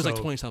 20. episode. Oh, it was like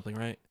 20 something,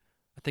 right?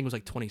 I think it was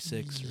like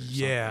 26 or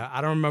yeah, something.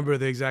 I don't remember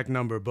the exact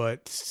number,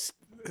 but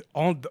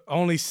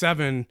only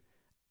 7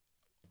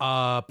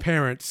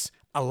 parents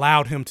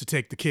allowed him to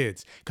take the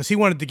kids because he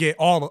wanted to get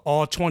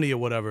all 20 or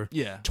whatever.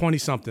 Yeah. 20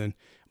 something,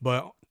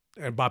 but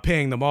by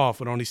paying them off,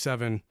 with only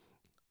 7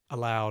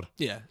 allowed.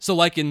 Yeah. So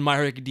like in My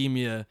Hero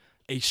Academia,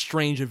 a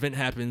strange event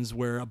happens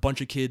where a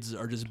bunch of kids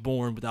are just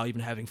born without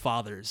even having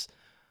fathers.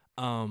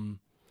 And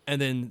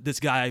then this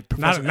guy,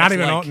 Professor not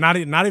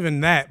X,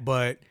 even that,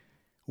 but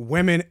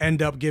women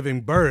end up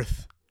giving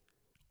birth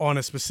on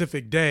a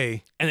specific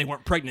day, and they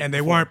weren't pregnant. And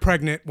they weren't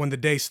pregnant when the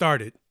day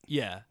started.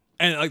 Yeah,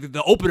 and like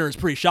the opener is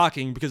pretty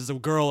shocking because it's a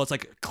girl that's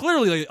like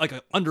clearly like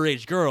an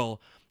underage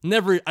girl.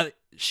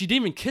 She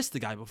didn't even kiss the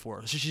guy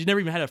before. She never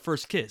even had a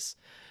first kiss,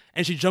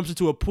 and she jumps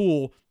into a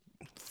pool,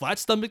 flat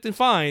stomached and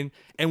fine.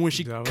 And when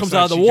she comes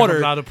out of the water,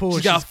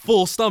 she's got a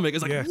full stomach.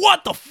 It's like,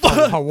 what the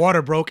fuck? Her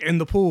water broke in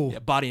the pool. Yeah,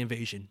 body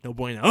invasion. No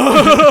bueno.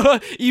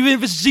 Even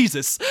if it's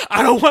Jesus,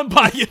 I don't want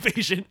body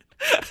invasion.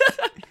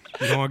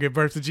 You don't want to give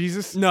birth to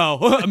Jesus?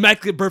 No.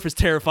 Immaculate birth is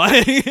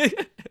terrifying. Isn't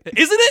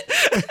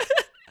it?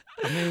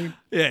 I mean,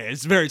 yeah,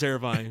 it's very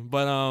terrifying.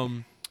 But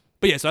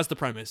yeah, so that's the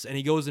premise. And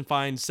he goes and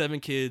finds 7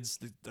 kids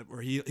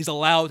where he's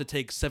allowed to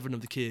take 7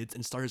 of the kids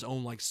and start his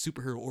own like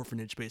superhero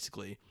orphanage,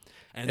 basically.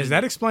 And is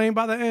that explained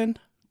by the end?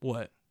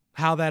 What?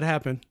 How that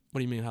happened? What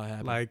do you mean how it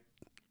happened? Like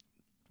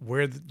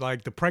where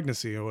the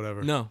pregnancy or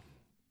whatever? No,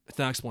 it's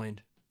not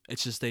explained.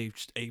 It's just a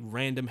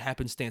random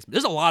happenstance.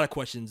 There's a lot of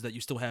questions that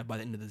you still have by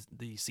the end of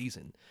the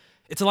season.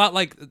 It's a lot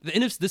like the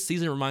end of this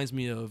season reminds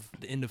me of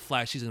the end of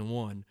Flash season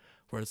 1,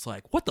 where it's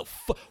like, what the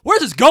fuck?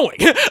 Where's this going?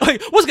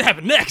 Like, what's gonna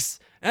happen next?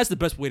 And that's the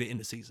best way to end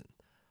the season.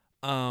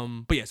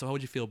 But yeah, so how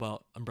would you feel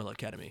about Umbrella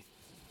Academy?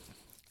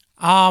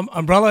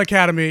 Umbrella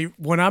Academy,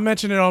 when I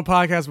mentioned it on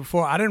podcast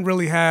before, I didn't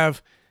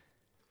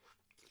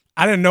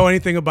know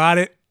anything about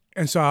it.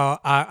 And so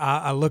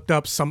I looked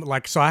up so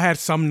I had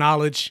some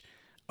knowledge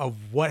of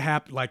what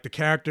happened, like the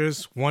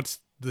characters once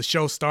the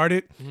show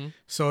started. Mm-hmm.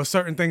 So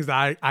certain things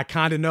that I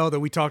kind of know that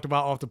we talked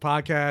about off the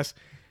podcast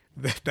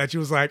that you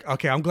was like,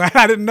 okay, I'm glad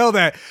I didn't know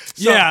that.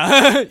 So,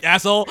 yeah,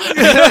 asshole.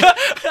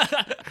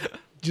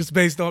 just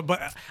based on.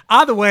 But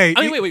either way,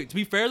 I mean, wait. To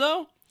be fair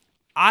though,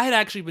 I had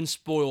actually been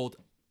spoiled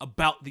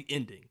about the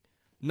ending,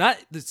 not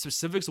the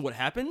specifics of what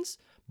happens,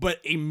 but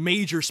a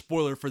major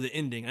spoiler for the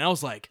ending, and I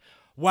was like,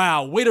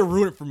 wow, way to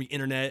ruin it for me,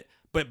 internet.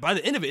 But by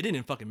the end of it, it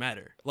didn't fucking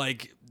matter.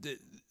 Like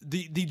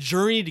the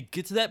journey to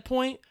get to that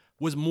point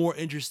was more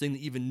interesting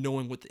than even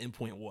knowing what the end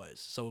point was.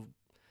 So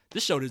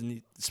this show doesn't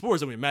need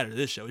spoilers. Don't even matter to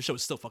this show. This show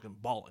is still fucking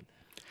balling.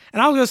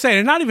 And I was gonna say,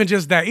 and not even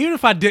just that. Even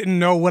if I didn't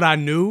know what I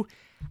knew,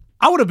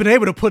 I would have been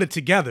able to put it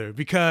together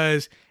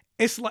because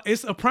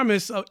it's a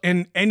premise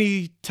in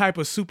any type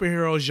of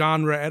superhero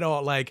genre at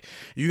all. Like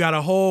you got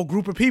a whole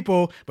group of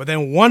people, but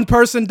then one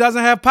person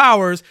doesn't have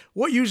powers.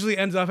 What usually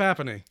ends up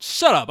happening?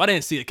 Shut up! I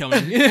didn't see it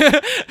coming.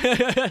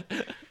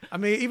 I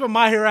mean, even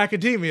My Hero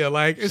Academia,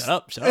 like it's,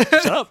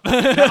 shut up.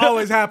 That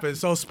always happens.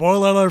 So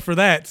spoiler alert for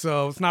that.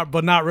 So it's not,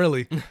 but not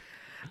really.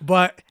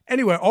 But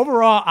anyway,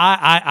 overall,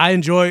 I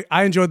enjoyed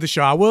the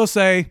show. I will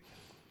say,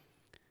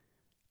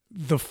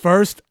 the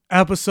first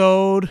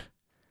episode,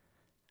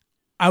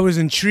 I was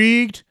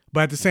intrigued,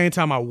 but at the same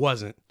time, I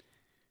wasn't.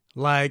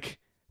 Like,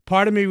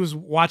 part of me was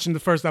watching the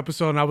first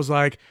episode, and I was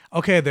like,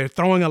 okay, they're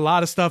throwing a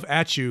lot of stuff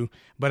at you,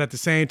 but at the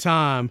same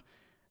time,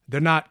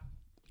 they're not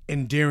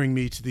endearing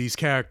me to these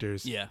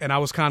characters. Yeah. And I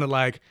was kind of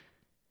like,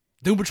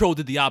 Doom Patrol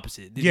did the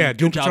opposite.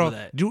 Doom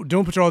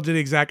Patrol did the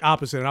exact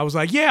opposite. And I was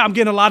like, yeah, I'm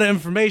getting a lot of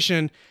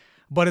information,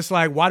 but it's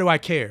like, why do I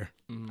care?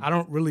 I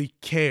don't really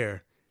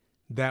care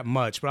that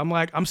much. But I'm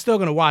like, I'm still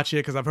going to watch it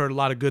because I've heard a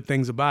lot of good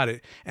things about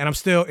it. And I'm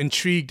still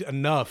intrigued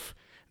enough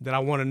that I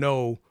want to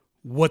know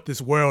what this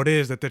world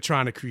is that they're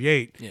trying to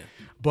create. Yeah.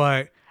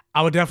 But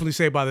I would definitely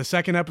say by the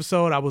second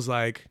episode, I was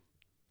like,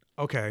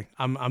 okay,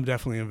 I'm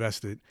definitely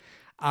invested.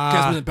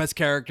 Guess when the best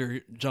character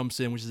jumps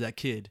in, which is that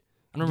kid.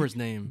 I don't remember his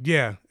name.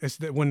 Yeah, it's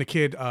when the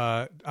kid,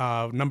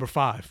 number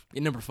 5.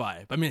 Yeah, number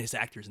 5. I mean, his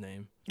actor's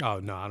name. Oh,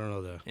 no, I don't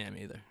know that. Yeah,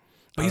 me either.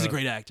 But he's a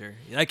great actor.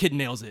 Yeah, that kid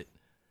nails it.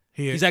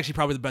 He's actually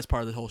probably the best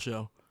part of the whole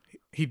show.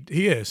 He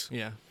is.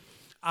 Yeah.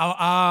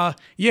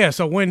 Yeah,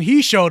 so when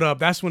he showed up,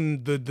 that's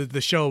when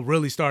the show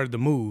really started to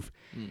move.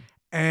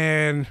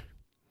 And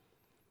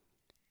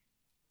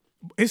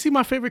is he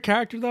my favorite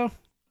character, though?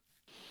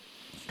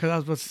 Because I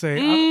was about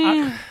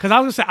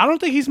to say, I don't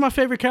think he's my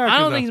favorite character. I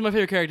don't think he's my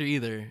favorite character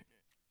either.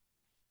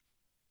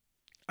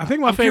 I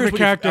think my favorite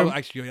character. I'm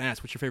actually going to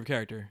ask, what's your favorite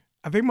character?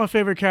 I think my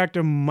favorite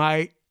character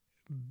might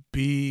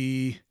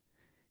be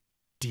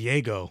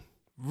Diego.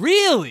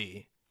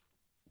 Really?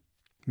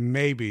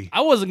 Maybe.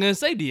 I wasn't going to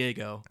say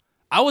Diego.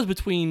 I was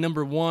between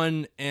number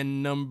 1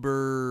 and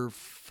number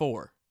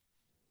 4.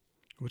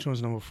 Which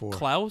one's number 4?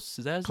 Klaus?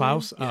 Is that his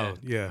Klaus? name? Oh,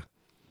 yeah.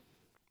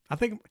 I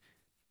think.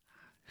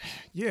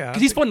 Yeah.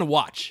 Because he's fun to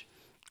watch.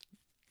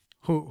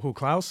 Who,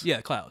 Klaus? Yeah,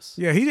 Klaus.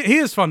 Yeah, he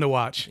is fun to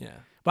watch. Yeah.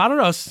 But I don't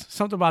know,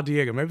 something about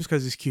Diego. Maybe it's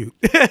because he's cute.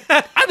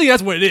 I think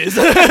that's what it is.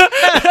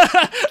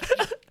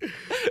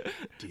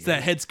 It's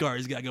that head scar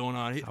he's got going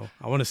on.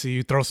 I want to see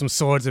you throw some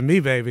swords at me,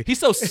 baby. He's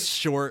so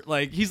short.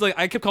 Like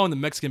I kept calling him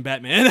the Mexican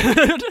Batman.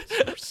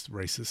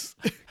 Racist.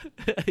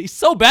 He's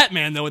so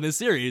Batman though in this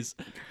series.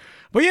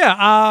 But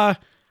yeah,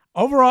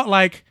 overall,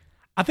 like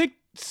I think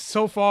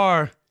so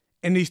far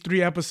in these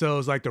 3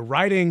 episodes, like the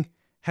writing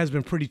has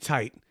been pretty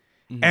tight.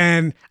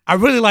 And I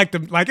really like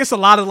it's a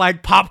lot of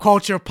like pop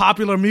culture,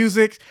 popular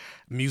music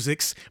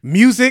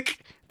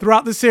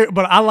throughout the series.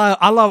 But I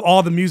love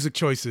all the music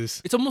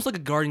choices. It's almost like a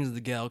Guardians of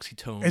the Galaxy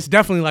tone. It's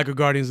definitely like a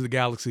Guardians of the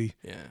Galaxy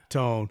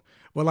tone.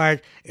 But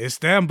like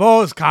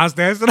Istanbul is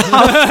Constance.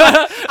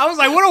 I was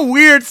like, what a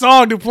weird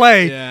song to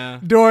play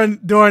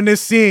during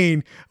this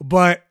scene.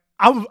 But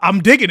I'm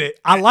digging it.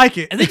 I like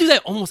it. And they do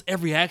that almost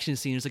every action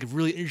scene. It's like a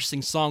really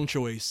interesting song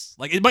choice.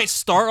 Like it might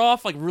start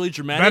off like really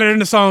dramatic. Better than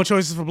the song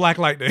choices for Black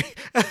Lightning.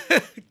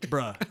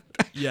 Bruh.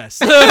 Yes.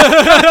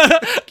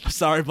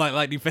 Sorry, Black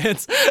Lightning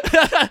fans.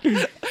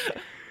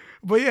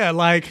 But yeah,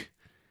 like,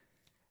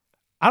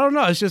 I don't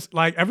know. It's just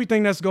like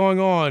everything that's going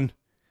on.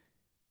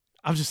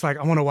 I'm just like,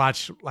 I want to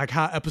watch like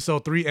how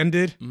episode 3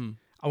 ended.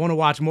 I want to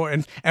watch more.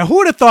 And who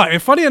would have thought?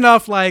 And funny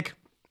enough, like,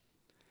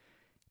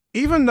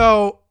 even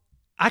though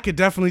I could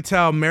definitely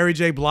tell Mary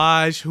J.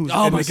 Blige, who's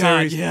in the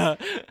series, yeah,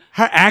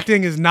 her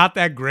acting is not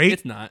that great.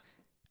 It's not.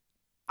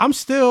 I'm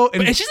still,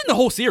 and she's in the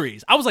whole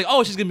series. I was like,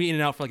 oh, she's gonna be in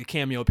and out for like a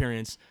cameo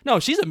appearance. No,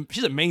 she's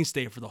a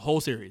mainstay for the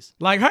whole series.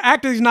 Like her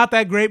acting is not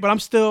that great, but I'm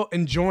still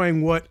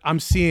enjoying what I'm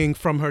seeing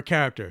from her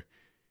character.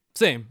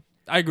 Same,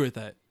 I agree with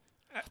that.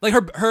 Like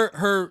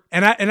her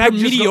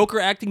mediocre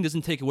acting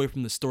doesn't take away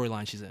from the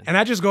storyline she's in. And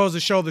that just goes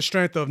to show the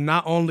strength of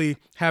not only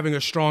having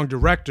a strong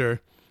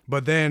director,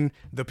 but then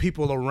the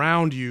people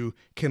around you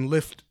can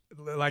lift.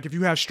 Like if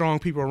you have strong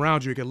people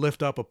around you, it can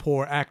lift up a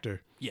poor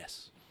actor.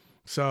 Yes.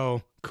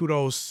 So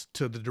kudos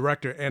to the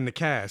director and the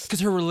cast.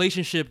 Because her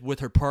relationship with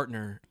her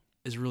partner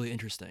is really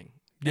interesting.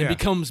 And Yeah.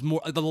 becomes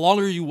more, the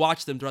longer you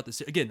watch them throughout the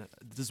series, again,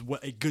 this is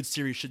what a good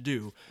series should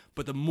do,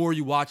 but the more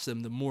you watch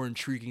them, the more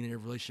intriguing their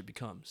relationship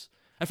becomes.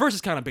 At first,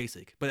 it's kind of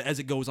basic, but as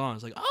it goes on,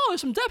 it's like, oh,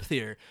 there's some depth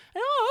here.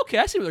 And, oh, okay,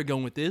 I see where they're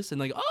going with this. And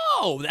like,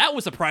 oh, that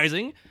was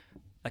surprising.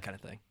 That kind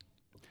of thing.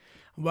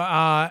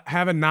 But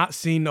having not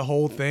seen the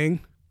whole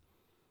thing,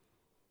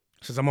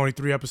 since I'm only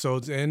 3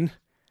 episodes in,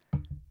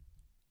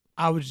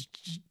 I would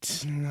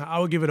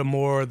give it a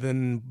more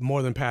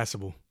than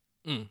passable.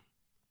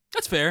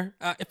 That's fair.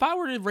 If I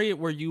were to rate it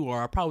where you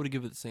are, I probably would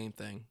give it the same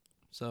thing.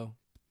 So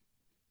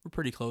we're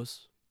pretty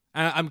close.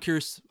 I'm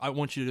curious. I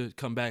want you to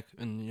come back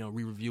and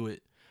re-review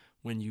it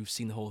when you've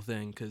seen the whole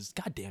thing, because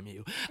goddamn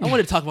you, I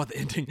wanted to talk about the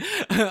ending.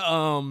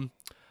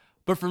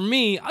 But for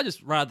me, I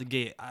just right out the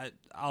gate,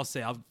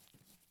 I'll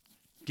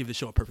give the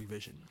show a perfect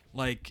vision.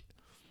 Like,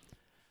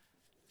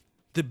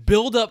 the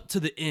build up to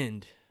the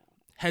end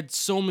had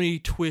so many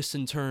twists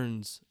and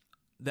turns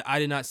that I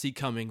did not see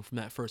coming from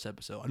that first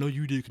episode. I know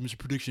you did, because Mr.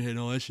 Prediction Head and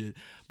all that shit.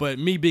 But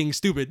me being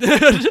stupid,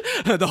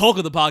 the Hulk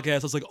of the podcast,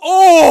 I was like,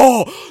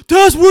 oh,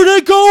 that's where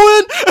they're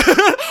going?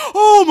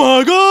 Oh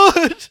my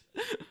God.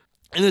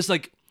 And it's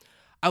like,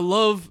 I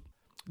love,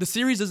 the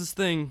series is this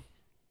thing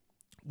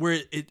where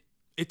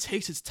it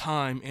takes its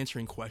time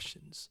answering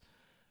questions.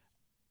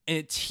 And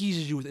it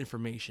teases you with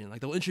information.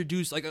 Like, they'll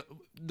introduce, like,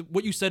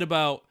 what you said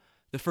about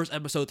the first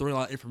episode throwing a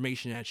lot of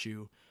information at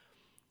you.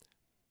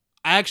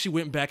 I actually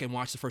went back and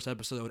watched the first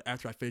episode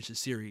after I finished the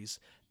series,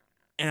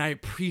 and I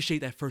appreciate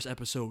that first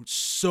episode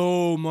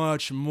so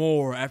much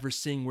more after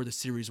seeing where the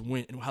series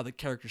went and how the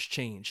characters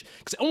change.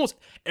 Because almost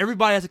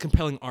everybody has a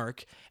compelling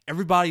arc.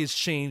 Everybody has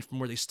changed from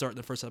where they start in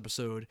the first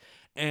episode,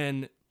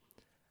 and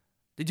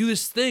they do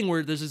this thing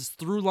where there's this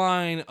through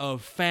line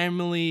of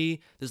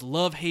family, this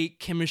love-hate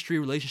chemistry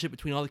relationship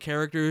between all the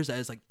characters that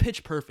is like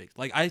pitch perfect.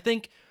 Like, I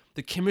think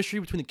the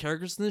chemistry between the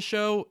characters in this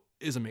show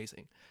is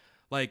amazing.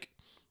 Like,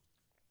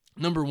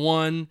 number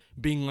one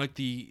being like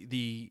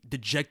the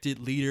dejected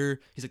leader.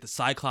 He's like the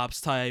Cyclops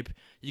type.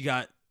 You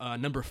got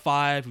number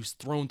 5 who's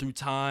thrown through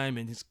time,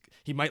 and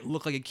he might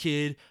look like a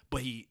kid,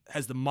 but he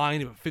has the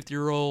mind of a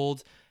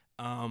 50-year-old.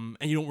 And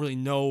you don't really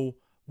know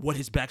what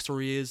his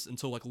backstory is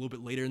until like a little bit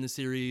later in the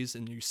series,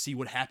 and you see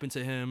what happened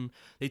to him.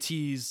 They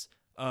tease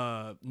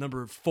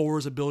number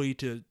 4's ability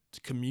to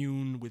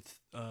commune with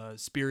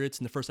spirits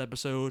in the first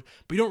episode,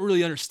 but you don't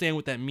really understand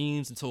what that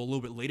means until a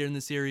little bit later in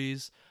the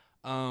series.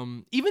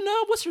 Even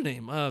what's her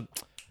name? Is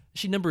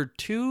she number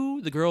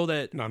 2? The girl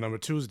that No, number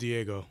 2 is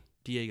Diego.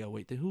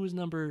 Wait, then who was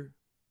number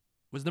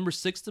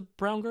 6 the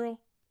brown girl?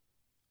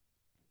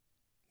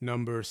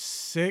 Number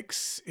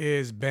 6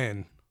 is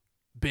Ben.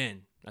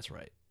 Ben, that's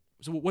right.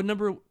 So what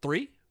number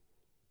 3?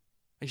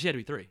 She had to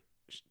be 3.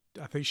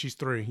 I think she's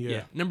 3.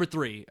 Yeah. Number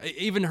 3.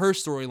 Even her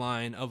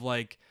storyline of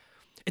like,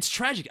 it's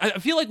tragic. I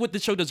feel like what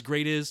this show does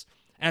great is,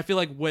 and I feel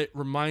like what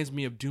reminds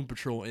me of Doom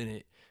Patrol in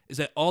it, is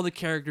that all the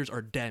characters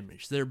are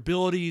damaged. Their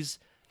abilities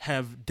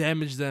have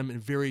damaged them in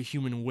very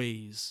human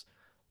ways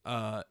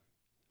over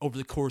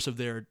the course of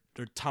their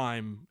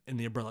time in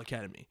the Umbrella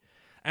Academy.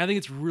 And I think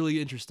it's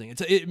really interesting.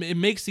 It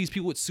makes these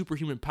people with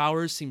superhuman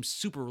powers seem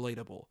super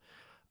relatable.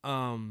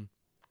 And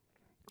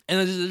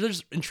they're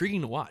just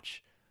intriguing to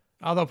watch.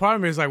 Although part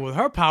of me is like, with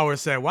her power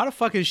set, why the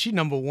fuck is she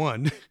number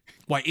 1?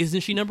 Why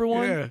isn't she number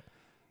 1? Yeah.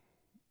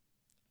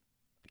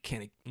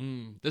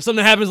 There's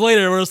something that happens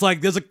later where it's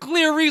like there's a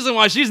clear reason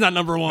why she's not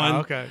number 1. Oh,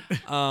 okay.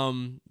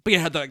 But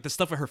yeah, the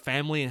stuff with her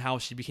family and how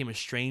she became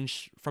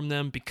estranged from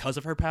them because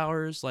of her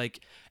powers.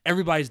 Like,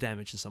 everybody's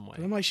damaged in some way.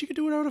 I'm like, she can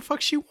do whatever the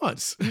fuck she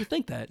wants. You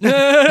think that?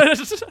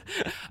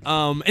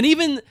 And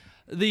even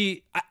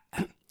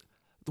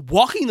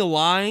walking the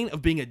line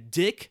of being a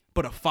dick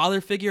but a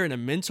father figure and a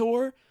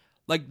mentor,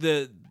 like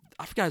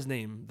I forgot his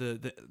name,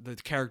 the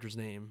character's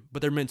name,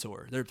 but their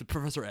mentor, they're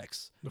Professor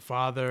X. The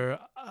father,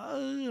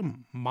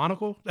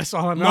 Monocle? That's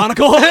all I know.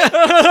 Monocle?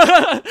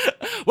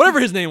 Whatever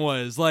his name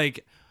was.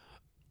 Like,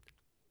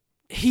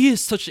 he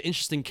is such an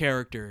interesting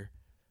character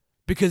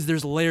because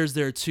there's layers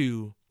there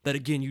too that,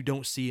 again, you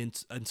don't see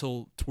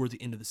until towards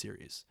the end of the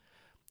series.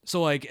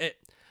 So, like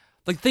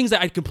things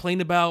that I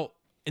complained about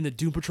in the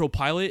Doom Patrol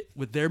pilot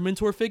with their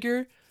mentor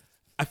figure,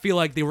 I feel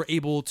like they were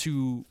able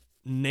to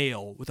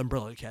nail with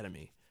Umbrella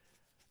Academy.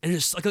 And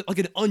it's like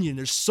an onion.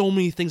 There's so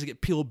many things that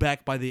get peeled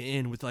back by the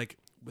end with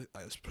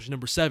especially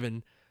number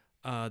 7,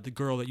 the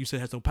girl that you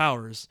said has no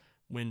powers.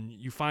 When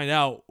you find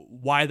out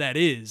why that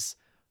is,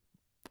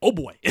 oh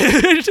boy.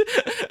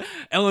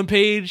 Ellen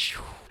Page,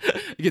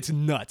 it gets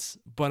nuts.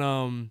 But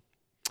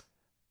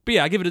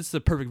yeah, I give it the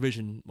perfect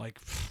vision, like,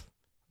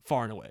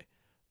 far and away.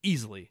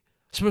 Easily.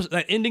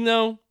 That ending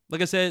though,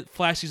 like I said,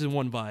 Flash season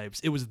 1 vibes.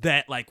 It was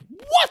that, like,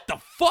 what the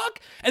fuck?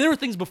 And there were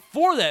things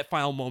before that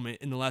final moment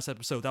in the last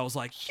episode that was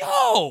like,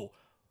 yo,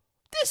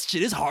 this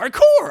shit is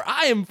hardcore.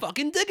 I am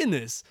fucking digging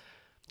this.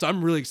 So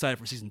I'm really excited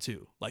for season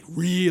 2. Like,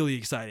 really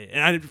excited.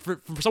 And for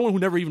someone who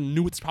never even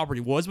knew what this property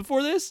was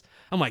before this,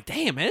 I'm like,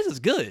 damn, man, this is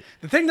good.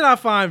 The thing that I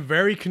find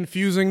very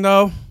confusing,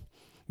 though,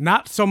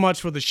 not so much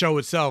for the show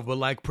itself, but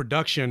like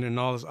production and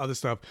all this other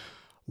stuff,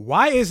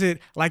 why is it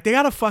like they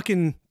got a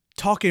fucking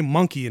talking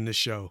monkey in this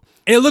show?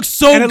 And it looks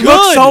so good. It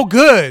looks so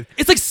good.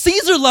 It's like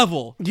Caesar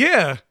level.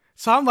 Yeah.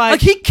 So I'm like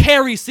he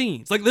carries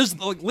scenes. Like, there's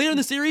later in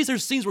the series,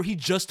 there's scenes where he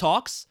just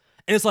talks,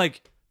 and it's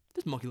like,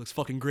 this monkey looks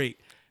fucking great.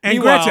 And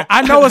Meanwhile- granted,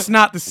 I know it's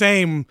not the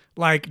same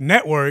like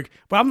network,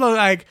 but I'm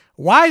like,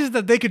 why is it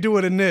that they could do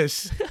it in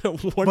this?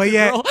 Wonder But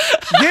yeah, Girl.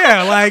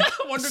 yeah, like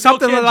Wonder Girl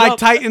something can't like jump.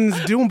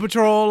 Titans, Doom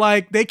Patrol,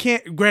 like they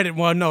can't. Granted,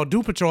 well, no,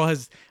 Doom Patrol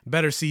has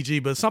better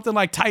CG, but something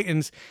like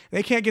Titans,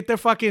 they can't get their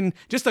fucking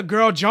just a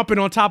girl jumping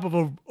on top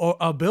of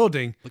a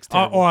building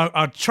or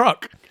a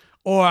truck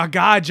or a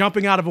guy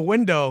jumping out of a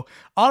window.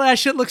 All that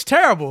shit looks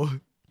terrible.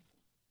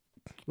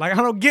 Like, I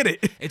don't get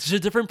it. It's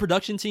just different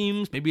production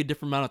teams, maybe a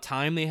different amount of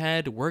time they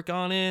had to work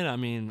on it. I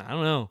mean, I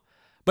don't know.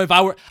 But if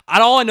I were,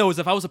 all I know is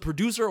if I was a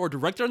producer or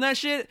director on that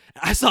shit,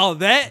 I saw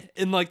that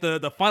in like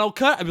the final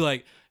cut, I'd be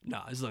like,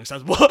 nah, this is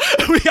unacceptable.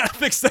 We gotta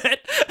fix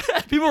that.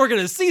 People were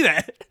gonna see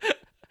that.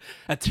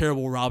 That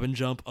terrible Robin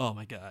jump. Oh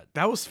my god.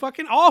 That was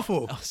fucking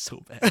awful. That was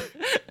so bad.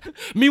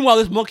 Meanwhile,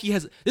 this monkey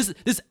has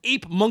this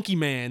ape monkey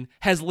man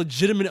has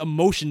legitimate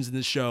emotions in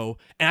this show,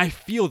 and I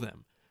feel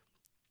them.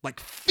 Like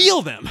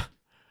feel them.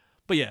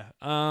 But yeah,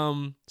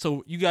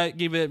 so you guys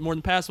gave it more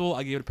than passable.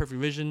 I gave it a perfect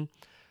vision.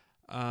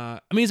 I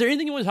mean, is there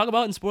anything you want to talk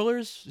about in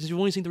spoilers? Since you've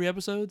only seen 3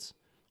 episodes?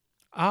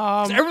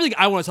 'Cause everything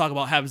I want to talk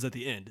about happens at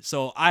the end.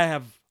 So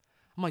I'm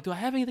like, do I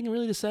have anything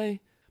really to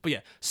say? But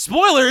yeah,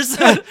 spoilers.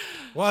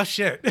 Well,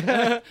 shit.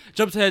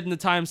 Jump ahead in the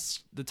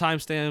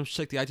timestamps.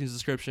 Check the iTunes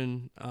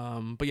description.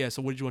 But yeah,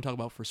 so what did you want to talk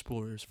about for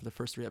spoilers for the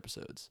first 3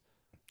 episodes?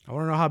 I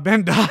want to know how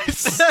Ben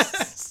dies.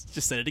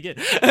 Just said it again.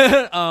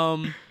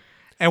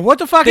 And what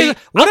the fuck is?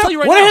 I'll tell you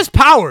right what now. are his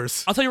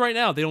powers? I'll tell you right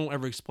now. They don't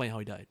ever explain how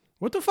he died.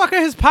 What the fuck are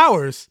his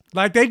powers?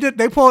 Like they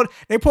pulled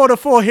the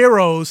 4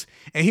 heroes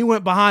and he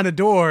went behind the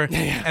door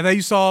and then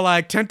you saw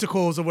like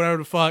tentacles or whatever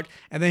the fuck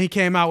and then he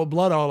came out with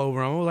blood all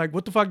over him. I was like,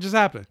 what the fuck just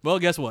happened? Well,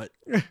 guess what?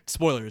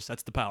 Spoilers.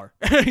 That's the power.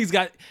 He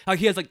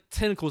has like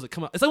tentacles that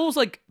come out. It's almost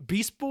like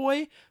Beast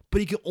Boy, but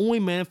he can only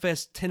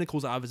manifest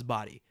tentacles out of his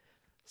body.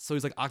 So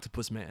he's like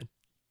Octopus Man.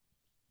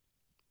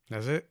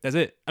 That's it. That's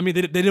it. I mean,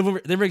 they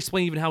never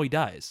explain even how he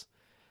dies.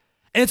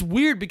 And it's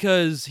weird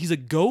because he's a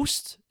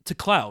ghost to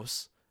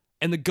Klaus,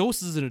 and the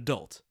ghost is an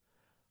adult.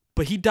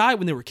 But he died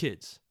when they were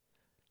kids.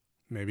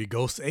 Maybe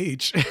ghost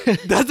age.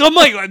 I'm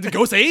like, the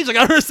ghost age? Like,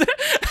 I don't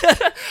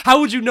understand.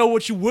 How would you know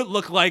what you would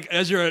look like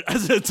as an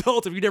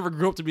adult if you never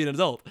grew up to be an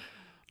adult? But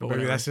Maybe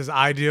whatever. that's his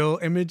ideal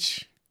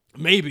image.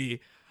 Maybe.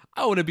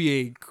 I want to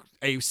be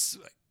a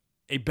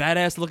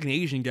badass looking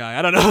Asian guy.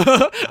 I don't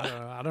know.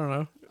 I don't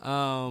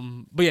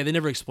know. But yeah, they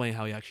never explain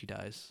how he actually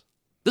dies.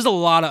 There's a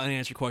lot of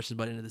unanswered questions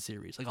by the end of the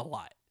series, like a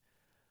lot.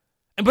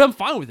 But I'm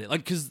fine with it,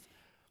 like because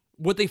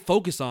what they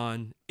focus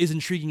on is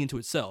intriguing into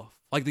itself.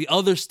 Like the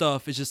other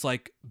stuff is just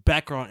like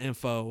background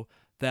info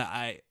that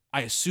I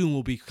assume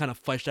will be kind of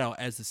fleshed out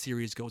as the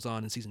series goes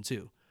on in season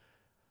 2.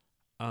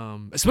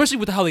 Especially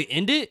with how they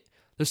end it,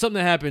 there's something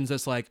that happens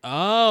that's like,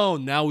 oh,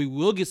 now we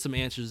will get some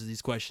answers to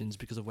these questions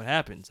because of what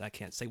happens. I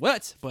can't say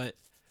what, but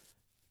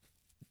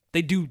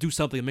they do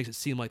something that makes it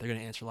seem like they're going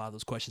to answer a lot of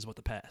those questions about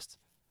the past.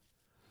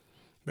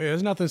 But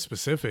there's nothing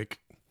specific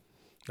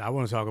I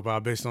want to talk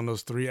about based on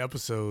those 3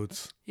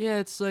 episodes. Yeah,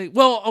 it's like,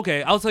 well,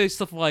 okay, I'll tell you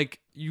stuff like,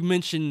 you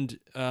mentioned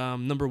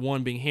number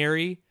 1 being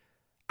Harry.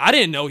 I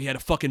didn't know he had a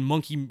fucking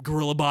monkey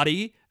gorilla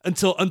body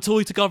until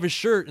he took off his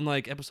shirt in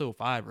like episode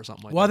 5 or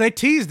something like that. Well, they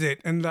teased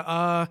it, and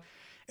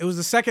it was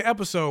the second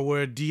episode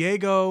where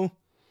Diego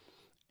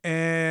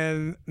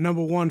and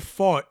number 1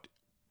 fought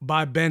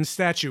by Ben's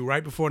statue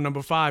right before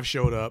number 5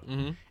 showed up,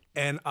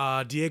 and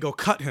Diego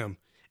cut him,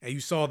 and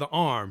you saw the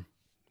arm.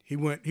 He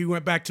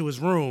went back to his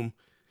room.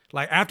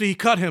 Like after he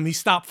cut him, he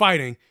stopped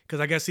fighting because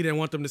I guess he didn't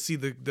want them to see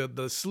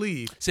the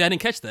sleeve. See, I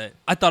didn't catch that.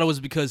 I thought it was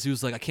because he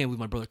was like, I can't believe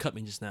my brother cut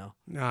me just now.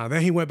 Nah,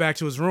 then he went back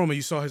to his room and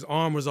you saw his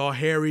arm was all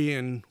hairy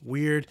and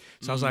weird.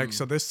 So I was like,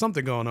 so there's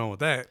something going on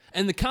with that.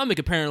 And the comic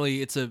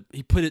apparently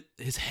he put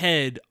his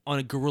head on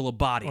a gorilla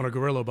body. On a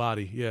gorilla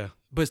body, yeah.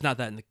 But it's not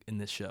that in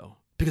this show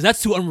because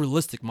that's too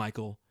unrealistic,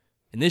 Michael.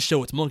 In this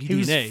show, it's monkey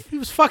DNA. He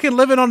was fucking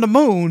living on the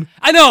moon.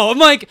 I know. I'm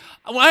like,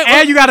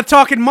 and you got a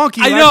talking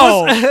monkey. I like,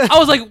 know. I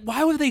was like,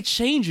 why would they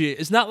change it?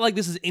 It's not like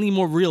this is any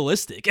more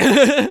realistic.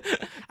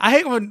 I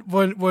hate when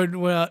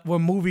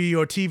movie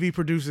or TV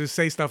producers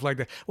say stuff like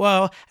that.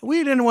 Well, we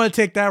didn't want to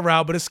take that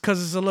route, but it's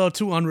because it's a little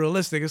too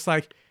unrealistic. It's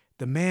like,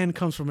 the man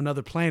comes from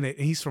another planet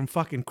and he's from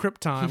fucking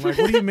Krypton. Like,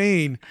 what do you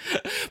mean?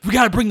 We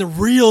got to bring the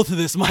real to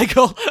this,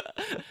 Michael.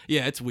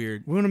 Yeah, it's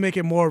weird. We want to make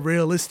it more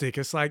realistic.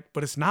 It's like,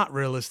 but it's not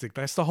realistic.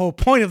 That's the whole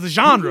point of the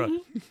genre.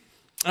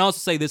 I also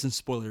say this in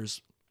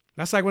spoilers.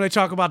 That's like when they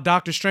talk about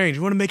Doctor Strange.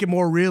 We want to make it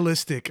more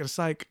realistic. It's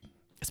like,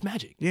 it's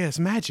magic. Yeah, it's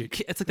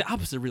magic. It's like the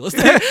opposite of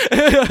realistic.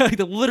 Like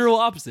the literal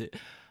opposite.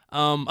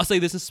 I'll say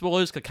this in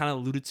spoilers because I kind of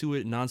alluded to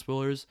it in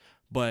non-spoilers.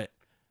 But,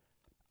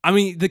 I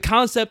mean, the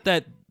concept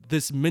that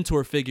this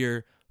mentor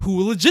figure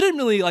who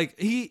legitimately, like,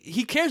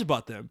 he cares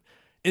about them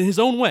in his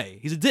own way.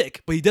 He's a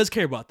dick, but he does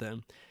care about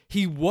them.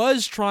 He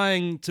was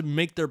trying to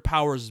make their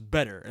powers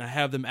better and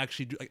have them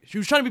actually do, like, he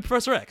was trying to be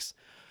Professor X.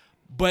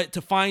 But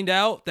to find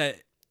out that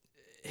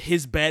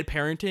his bad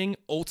parenting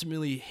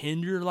ultimately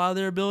hindered a lot of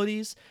their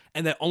abilities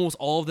and that almost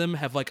all of them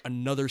have like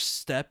another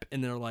step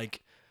in their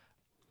like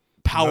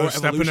power Another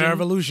step in evolution. their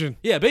evolution.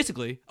 Yeah,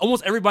 basically.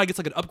 Almost everybody gets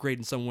like an upgrade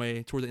in some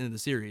way toward the end of the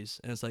series.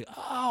 And it's like,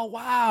 oh,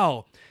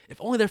 wow. If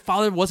only their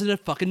father wasn't a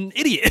fucking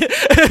idiot.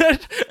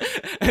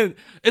 And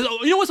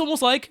you know what's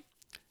almost like?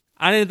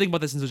 I didn't think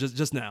about this until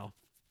just now.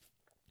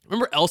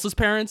 Remember Elsa's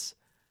parents?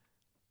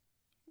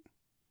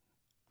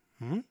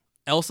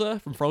 Elsa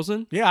from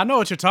Frozen? Yeah, I know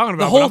what you're talking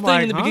about. The whole but thing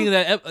I'm in the like,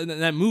 beginning of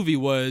that movie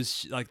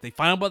was like they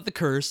find out about the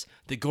curse,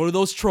 they go to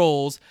those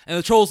trolls, and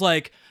the trolls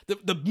like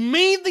the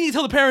main thing you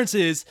tell the parents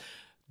is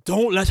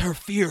don't let her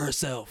fear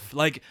herself.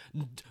 Like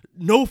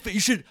you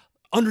should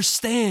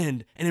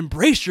understand and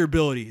embrace your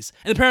abilities.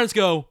 And the parents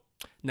go,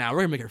 nah,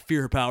 we're gonna make her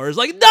fear her powers.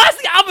 Like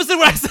that's the opposite of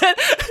what I said.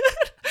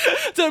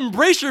 To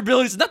embrace your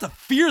abilities, not to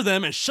fear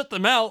them and shut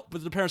them out.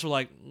 But the parents were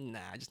like, nah,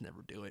 just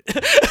never do it.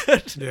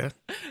 Yeah.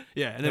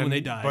 Yeah, and then when they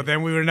die. But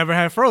then we would have never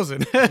had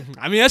Frozen.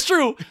 I mean, that's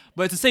true.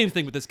 But it's the same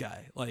thing with this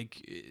guy. Like,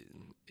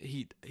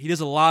 he does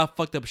a lot of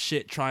fucked up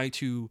shit trying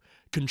to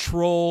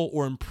control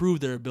or improve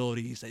their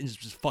abilities and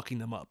just fucking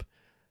them up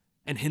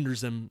and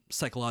hinders them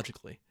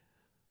psychologically.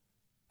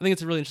 I think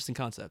it's a really interesting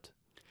concept.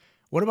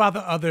 What about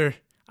the other...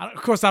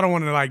 Of course, I don't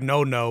want to like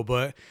no,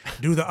 but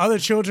do the other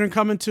children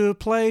come into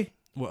play?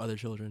 What other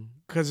children?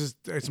 Because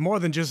it's more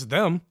than just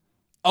them.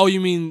 Oh, you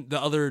mean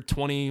the other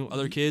 20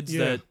 other kids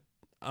that...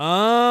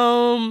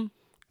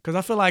 Because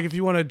I feel like if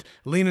you want to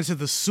lean into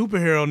the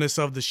superhero-ness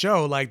of the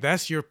show, like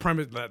that's your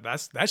premise.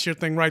 That's your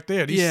thing right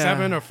there. These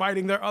 7 are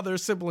fighting their other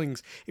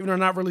siblings, even though they're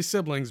not really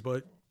siblings,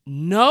 but...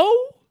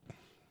 No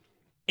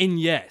and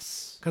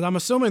yes. Because I'm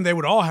assuming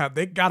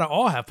they gotta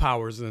all have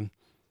powers then.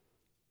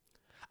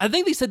 I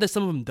think they said that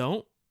some of them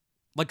don't.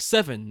 Like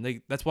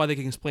 7. That's why they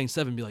can explain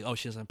 7 and be like, oh,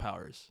 she doesn't have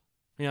powers.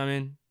 You know what I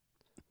mean?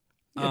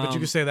 Yeah, but you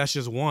could say that's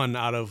just one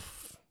out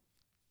of...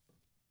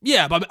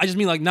 Yeah, but I just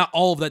mean like not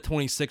all of that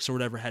 26 or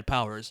whatever had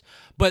powers.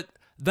 But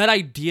that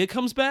idea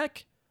comes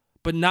back,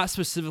 but not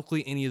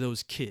specifically any of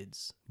those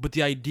kids. But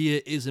the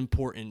idea is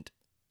important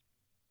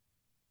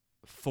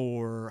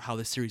for how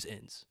the series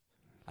ends.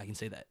 I can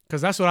say that.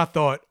 Because that's what I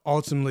thought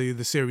ultimately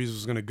the series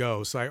was going to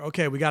go. It's like,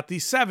 okay, we got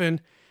these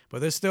 7,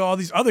 but there's still all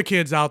these other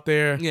kids out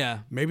there. Yeah.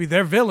 Maybe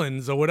they're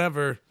villains or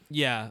whatever.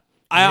 Yeah.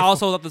 I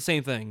also thought the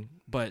same thing,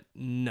 but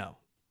no.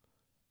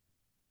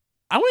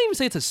 I wouldn't even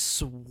say it's a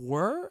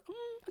swerve.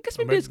 I guess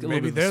maybe it's a little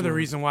maybe bit of a they're the swerve.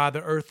 reason why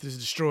the Earth is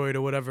destroyed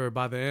or whatever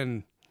by the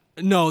end.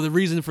 No, the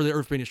reason for the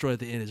Earth being destroyed at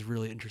the end is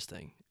really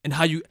interesting, and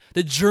how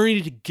the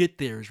journey to get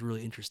there is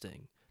really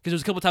interesting. Because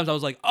there's a couple times I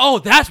was like, "Oh,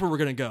 that's where we're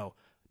gonna go."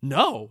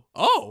 No.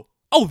 Oh,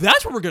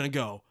 that's where we're gonna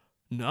go.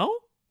 No.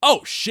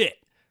 Oh shit.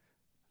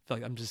 I feel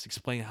like I'm just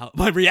explaining how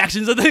my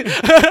reactions are.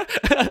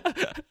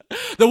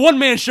 The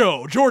one-man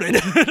show, Jordan.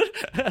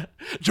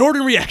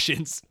 Jordan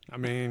reactions. I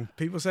mean,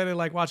 people say they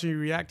like watching you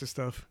react to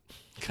stuff.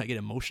 Can I get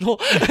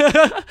emotional?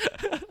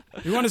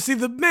 You want to see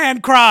the man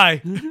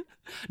cry.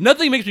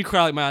 Nothing makes me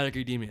cry like My Hero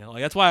Academia.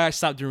 Like that's why I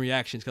stopped doing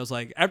reactions. Because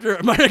like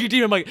after My Hero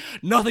Academia, I'm like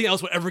nothing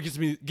else will ever get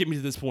me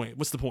to this point.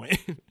 What's the point?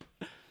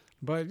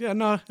 But yeah,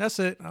 no, that's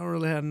it. I don't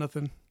really have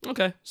nothing.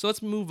 Okay, so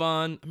let's move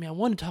on. I mean, I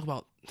wanted to talk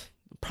about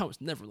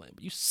Promised Neverland,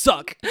 but you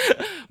suck.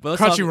 But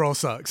Crunchyroll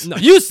sucks. No,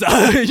 you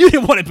suck. You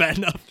didn't want it bad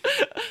enough.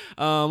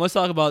 Let's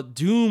talk about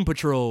Doom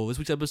Patrol. This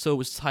week's episode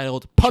was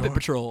titled Puppet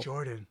Patrol.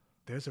 Jordan,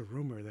 there's a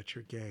rumor that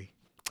you're gay.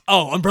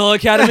 Oh, Umbrella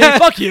Academy.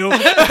 Fuck you.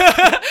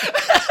 I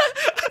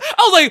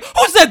was like,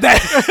 who said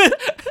that?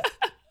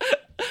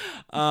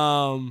 You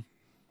know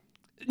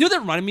what that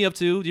reminded me of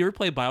too? Do you ever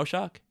play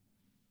BioShock?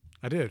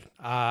 I did.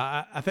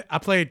 I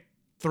played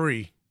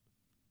 3.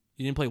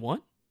 You didn't play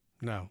 1?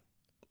 No.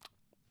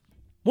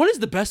 1 is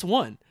the best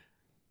one.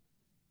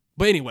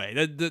 But anyway,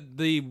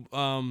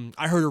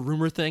 I heard a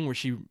rumor thing where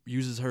she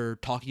uses her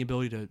talking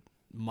ability to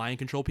mind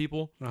control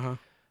people. Uh-huh.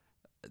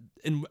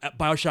 In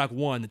BioShock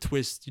 1, the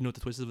twist, you know what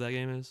the twist of that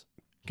game is?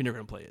 You're never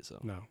going to play it, so.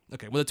 No.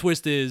 Okay, well, the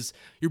twist is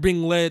you're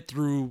being led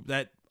through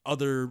that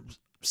other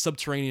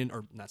subterranean,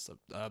 or not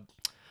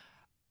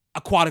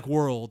aquatic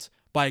world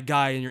by a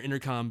guy in your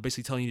intercom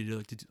basically telling you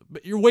to do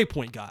your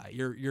waypoint guy,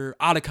 your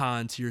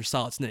Otacon to your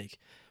Solid Snake.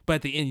 But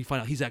at the end, you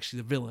find out he's actually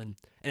the villain.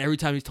 And every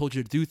time he's told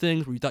you to do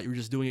things where you thought you were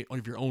just doing it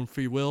of your own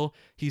free will,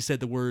 he said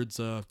the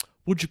words,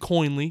 would you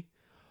kindly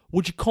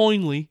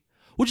open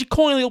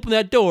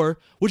that door?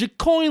 Would you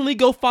kindly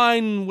go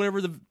find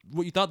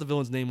what you thought the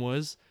villain's name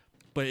was?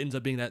 But it ends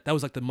up being that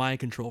was like the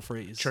mind control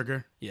phrase.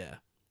 Trigger. Yeah.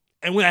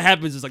 And when that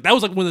happens, it's like, that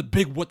was like one of the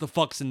big what the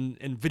fucks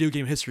in video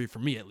game history for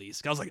me, at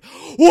least. I was like,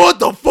 what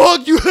the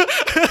fuck?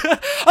 I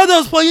thought I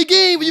was playing a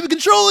game, but you've been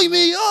controlling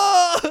me.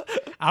 Ah!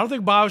 I don't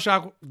think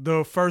BioShock,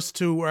 the first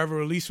 2 were ever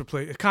released for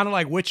play. It's kind of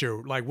like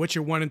Witcher. Like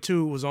Witcher 1 and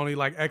 2 was only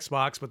like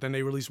Xbox, but then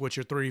they released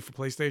Witcher 3 for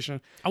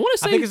PlayStation. I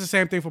think it's the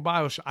same thing for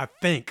BioShock. I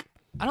think.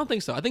 I don't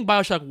think so. I think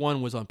BioShock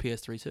 1 was on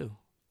PS3 too.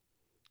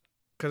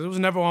 Because it was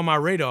never on my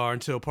radar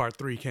until Part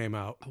 3 came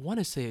out. I want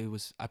to say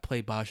I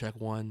played BioShock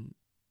 1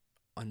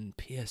 on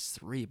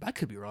PS3, but I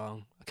could be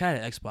wrong. I kind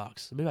of had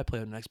Xbox. Maybe I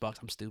played on an Xbox.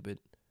 I'm stupid.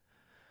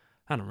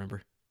 I don't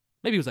remember.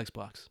 Maybe it was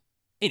Xbox.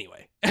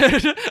 Anyway.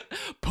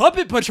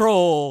 Puppet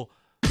Patrol.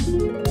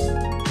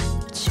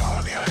 It's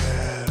all your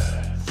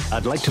head.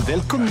 I'd like to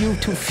welcome you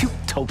to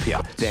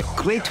Futopia, where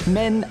great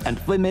men and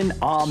women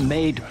are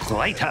made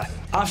greater.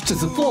 After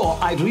the war,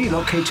 I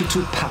relocated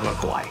to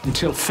Paraguay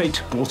until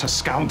fate brought a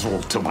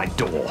scoundrel to my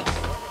door.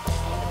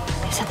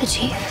 Is that the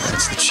chief?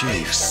 That's the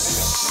chief.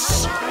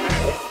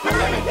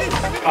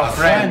 A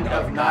friend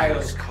of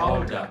Niles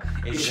Calder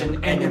is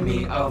an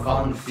enemy of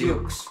Von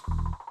Fuchs.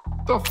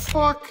 The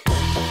fuck?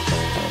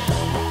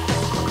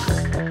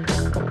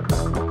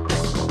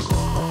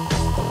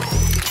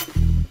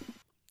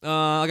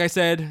 Like I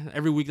said,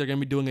 every week they're going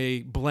to be doing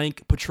a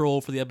blank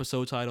patrol for the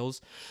episode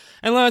titles.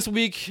 And last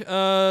week,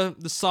 the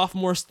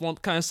sophomore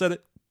slump kind of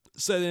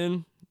set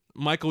in.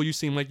 Michael, you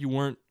seem like you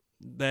weren't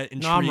that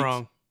intrigued. No, I'm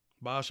wrong.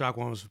 BioShock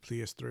 1 was for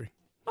PS3.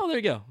 Oh, there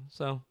you go.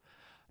 So,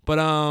 but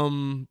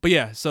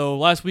yeah. So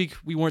last week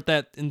we weren't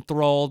that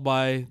enthralled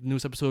by the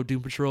newest episode of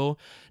Doom Patrol.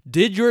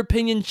 Did your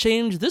opinion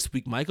change this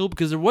week, Michael?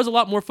 Because there was a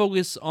lot more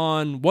focus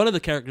on one of the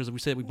characters that we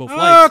said we both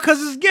liked. Oh,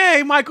 because it's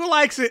gay. Michael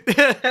likes it.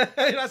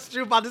 That's what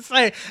you're about to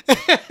say.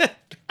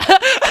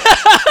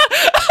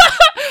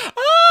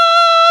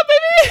 Oh,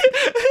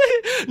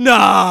 baby. No,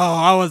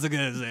 I wasn't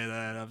gonna say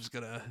that. I'm just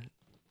gonna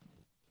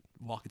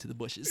walk into the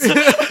bushes. So, what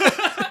you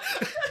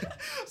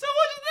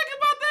think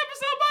about the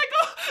episode,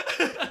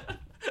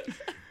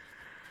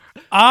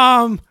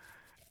 Michael?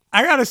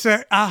 I gotta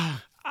say, I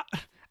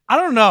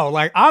don't know.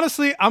 Like,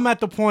 honestly, I'm at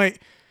the point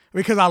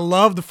because I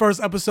love the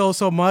first episode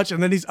so much,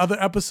 and then these other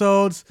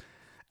episodes,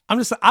 I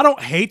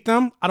don't hate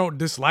them. I don't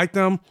dislike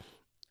them.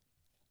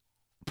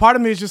 Part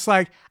of me is just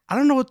like, I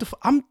don't know what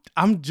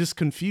I'm just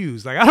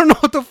confused. Like, I don't know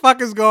what the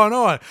fuck is going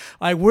on.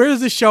 Like, where is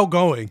this show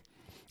going?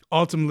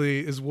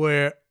 Ultimately, is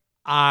where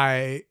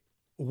I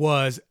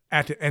was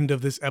at the end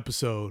of this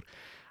episode.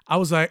 I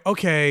was like,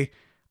 okay,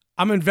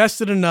 I'm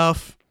invested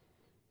enough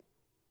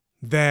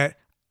that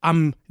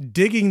I'm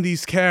digging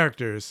these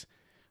characters,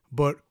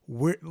 but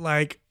we're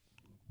like,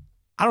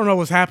 I don't know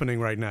what's happening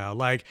right now.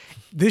 Like,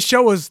 this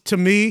show is, to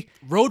me,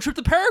 road trip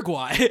to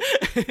Paraguay.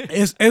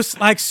 it's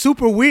like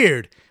super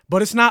weird,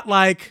 but it's not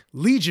like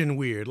Legion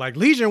weird. Like,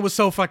 Legion was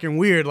so fucking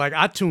weird. Like,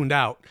 I tuned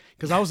out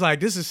because I was like,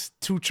 this is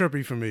too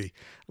trippy for me.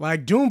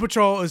 Like, Doom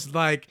Patrol is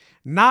like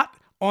not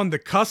on the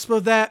cusp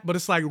of that, but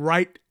it's like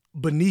right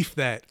beneath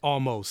that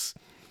almost.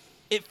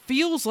 It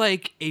feels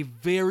like a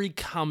very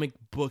comic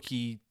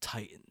booky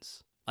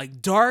Titans.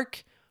 Like,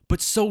 dark,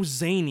 but so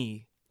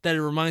zany that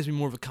it reminds me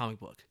more of a comic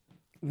book.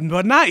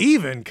 But not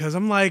even, because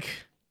I'm like...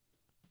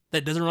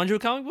 That doesn't remind you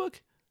of a comic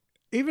book?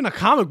 Even a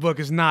comic book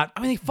is not.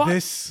 I mean,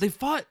 they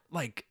fought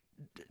like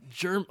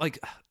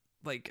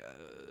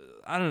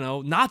I don't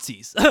know,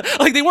 Nazis.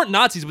 Like, they weren't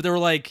Nazis, but they were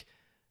like,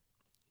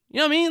 you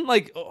know what I mean?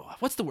 Like,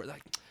 what's the word?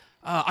 Like,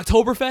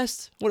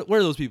 Oktoberfest? What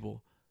are those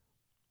people?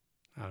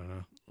 I don't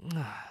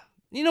know.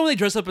 You know when they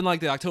dress up in like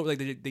the October, like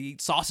they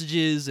eat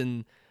sausages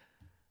and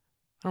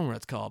I don't know what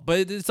it's called,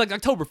 but it's like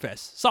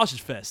Oktoberfest,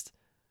 Sausage Fest.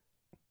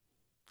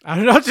 I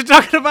don't know what you're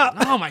talking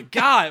about. Oh my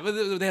god!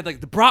 They had like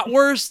the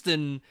bratwurst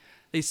and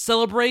they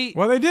celebrate.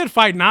 Well, they did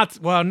fight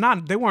Nazis. Well,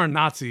 they weren't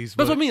Nazis.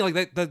 That's what I mean.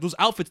 Like those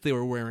outfits they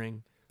were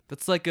wearing.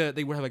 That's like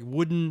they would have like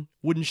wooden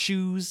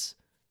shoes.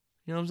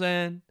 You know what I'm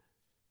saying?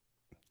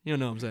 You don't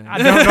know what I'm saying. I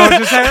don't know what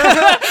you're saying.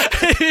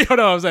 You don't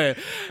know what I'm saying.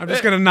 I'm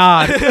just gonna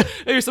nod.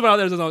 Maybe someone out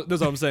there knows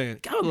what I'm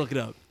saying. Gotta look it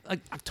up.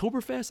 Like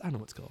Oktoberfest. I don't know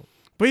what it's called.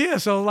 But yeah,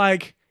 so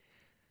like,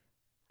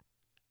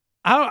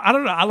 I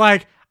don't know.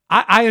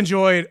 I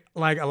enjoyed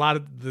like a lot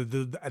of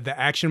the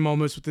action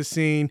moments with this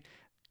scene,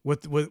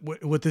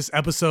 with this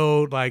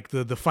episode, like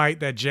the fight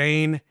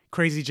that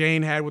Crazy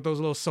Jane had with those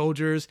little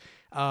soldiers,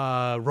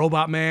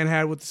 Robot Man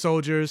had with the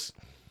soldiers.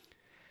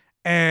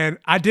 And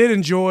I did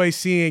enjoy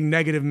seeing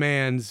Negative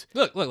Man's...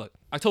 Look.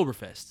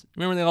 Oktoberfest.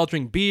 Remember they all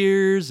drink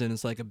beers and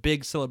it's like a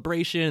big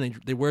celebration.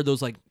 They wear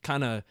those like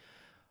kind of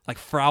like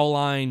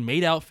Fraulein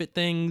maid outfit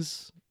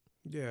things.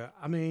 Yeah,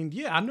 I mean,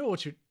 yeah, I know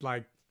what you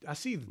like. I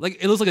see. Like,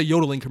 it looks like a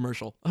yodeling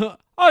commercial. I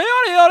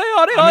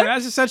mean,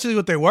 that's essentially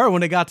what they were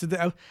when they got to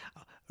the...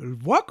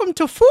 welcome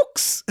to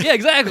Fuchs. Yeah,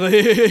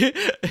 exactly.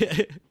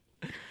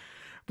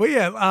 But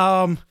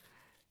yeah,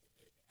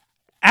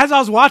 as I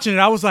was watching it,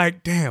 I was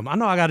like, damn, I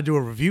know I got to do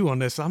a review on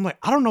this. So I'm like,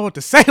 I don't know what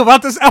to say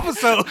about this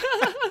episode.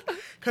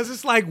 Because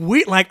it's like,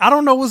 I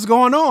don't know what's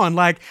going on.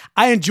 Like,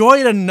 I enjoy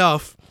it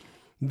enough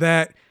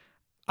that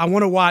I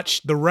want to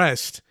watch the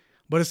rest.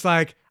 But it's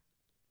like,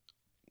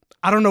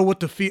 I don't know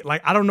what to feel.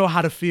 Like, I don't know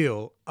how to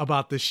feel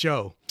about this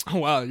show. Oh,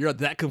 wow. You're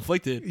that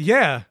conflicted.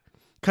 Yeah.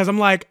 Because I'm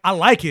like, I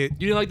like it.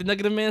 You didn't like the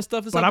Negative Man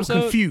stuff this but episode?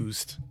 I'm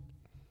confused.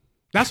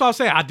 That's what I'll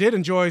say. I did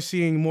enjoy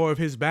seeing more of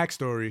his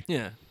backstory.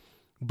 Yeah.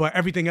 But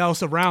everything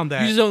else around that.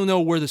 You just don't know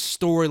where the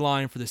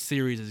storyline for the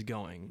series is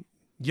going.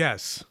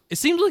 Yes. It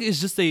seems like it's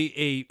just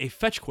a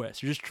fetch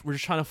quest. We're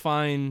just trying to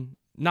find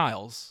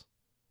Niles,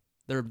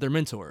 their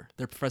mentor,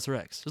 their Professor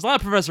X. There's a lot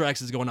of Professor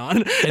X's going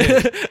on.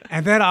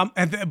 And then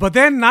but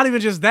then not even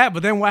just that,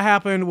 but then what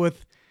happened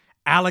with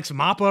Alex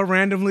Mappa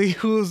randomly,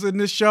 who's in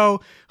this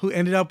show, who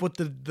ended up with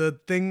the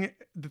thing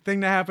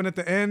that happened at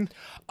the end.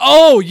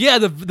 Oh yeah,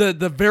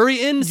 the very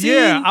end scene.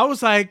 Yeah, I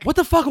was like, what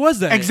the fuck was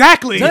that?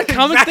 Exactly. Is that a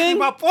comic thing?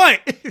 My point.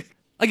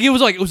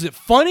 Like, was it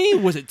funny?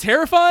 Was it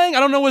terrifying? I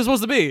don't know what it's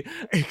supposed to be.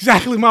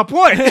 Exactly my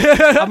point.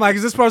 I'm like,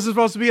 is this person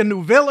supposed to be a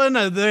new villain?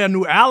 Are they a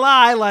new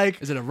ally?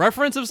 Like, is it a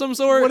reference of some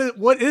sort?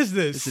 What is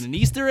this? Is it an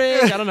Easter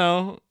egg? I don't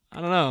know.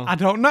 I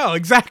don't know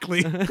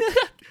exactly.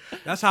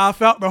 That's how I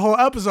felt the whole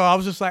episode. I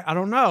was just like, I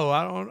don't know.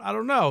 I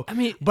don't know. I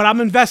mean, but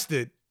I'm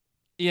invested.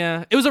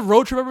 Yeah, it was a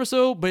road trip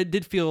episode, but it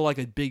did feel like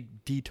a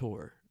big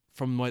detour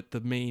from what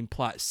the main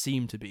plot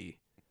seemed to be.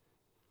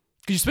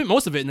 Because you spent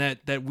most of it in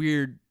that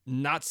weird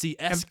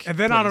Nazi-esque and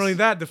then place. not only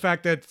that, the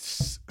fact that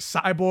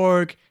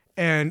Cyborg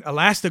and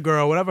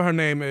Elastigirl, whatever her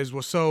name is,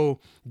 was so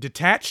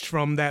detached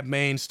from that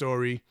main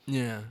story.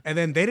 Yeah. And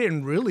then they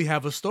didn't really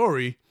have a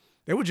story.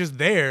 They were just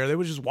there. They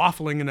were just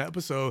waffling in the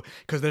episode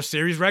because they're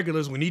series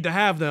regulars. We need to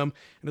have them.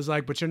 And it's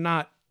like, but you're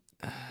not.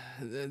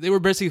 They were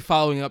basically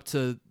following up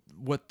to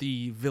what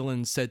the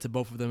villain said to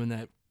both of them in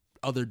that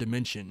other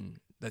dimension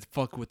that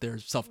fuck with their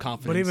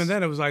self-confidence. But even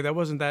then, it was like, that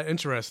wasn't that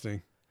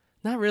interesting.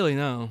 Not really,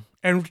 no.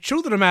 And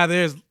truth of the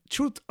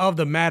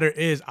matter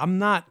is, I'm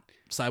not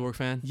Cyborg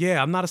fan.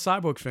 Yeah, I'm not a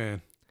Cyborg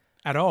fan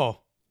at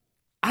all.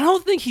 I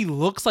don't think he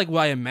looks like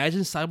what I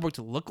imagine Cyborg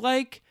to look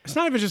like. It's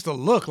not even just a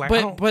look,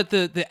 like, but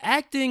the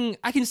acting,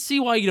 I can see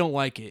why you don't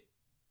like it.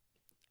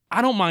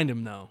 I don't mind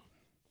him though.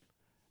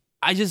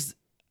 It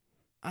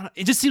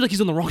just seems like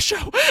he's on the wrong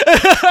show.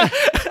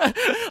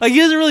 Like, he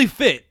doesn't really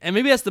fit. And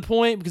maybe that's the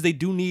point, because they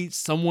do need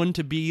someone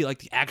to be like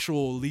the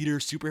actual leader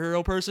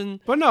superhero person.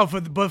 But no,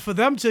 for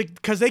them to,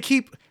 because they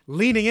keep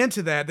leaning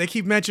into that. They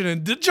keep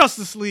mentioning the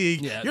Justice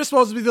League. Yeah. You're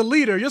supposed to be the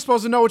leader. You're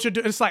supposed to know what you're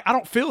doing. It's like, I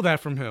don't feel that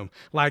from him.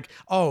 Like,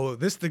 oh,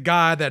 this the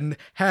guy that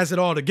has it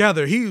all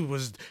together. He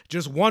was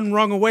just one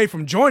rung away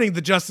from joining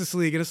the Justice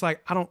League. And it's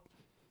like, I don't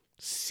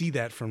see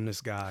that from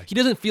this guy. He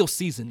doesn't feel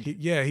seasoned. He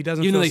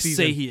doesn't even feel though they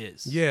seasoned. say he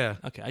is. Yeah.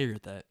 Okay, I agree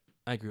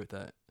with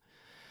that.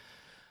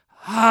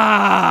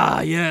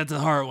 Yeah, it's a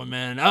hard one,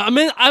 man. I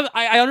mean,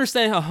 I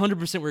understand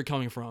 100% where you're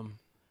coming from,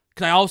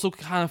 because I also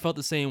kind of felt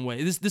the same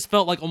way. This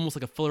felt like almost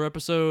like a filler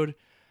episode.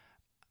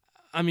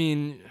 I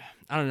mean,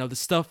 I don't know, the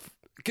stuff,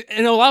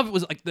 and a lot of it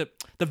was like the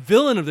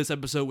villain of this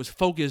episode was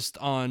focused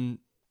on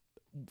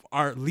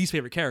our least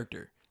favorite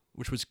character,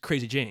 which was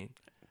Crazy Jane.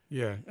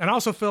 Yeah, and I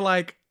also feel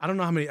like, I don't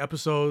know how many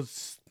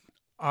episodes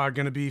are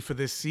going to be for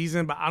this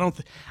season, but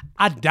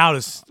I doubt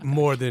it's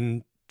more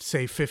than,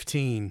 say,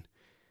 15.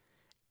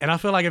 And I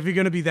feel like if you're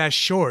going to be that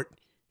short,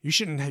 you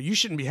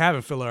shouldn't be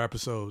having filler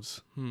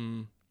episodes.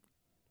 I'm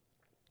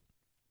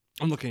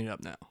looking it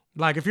up now.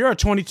 Like, if you're a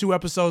 22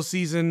 episode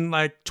season,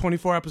 like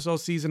 24 episode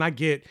season, I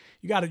get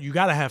you got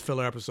to have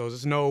filler episodes.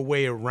 There's no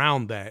way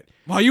around that.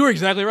 Well, you were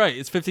exactly right.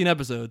 It's 15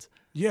 episodes.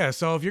 Yeah,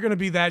 so if you're going to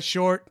be that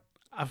short,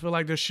 I feel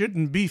like there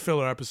shouldn't be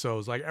filler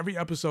episodes. Like, every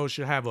episode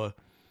should have a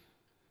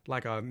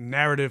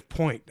narrative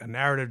point, a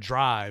narrative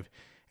drive.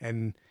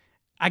 And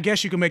I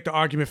guess you can make the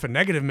argument for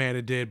Negative Man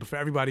it did, but for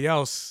everybody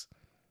else.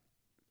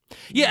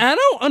 Yeah, I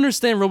don't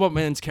understand Robot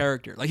Man's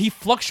character. Like, he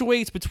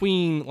fluctuates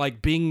between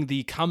like being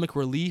the comic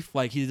relief,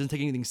 like he doesn't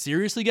take anything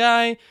seriously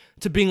guy,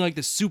 to being like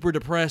the super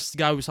depressed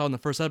guy we saw in the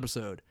first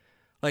episode.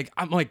 Like,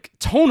 I'm like,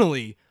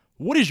 tonally,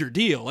 what is your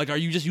deal? Like, are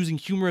you just using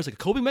humor as like a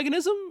coping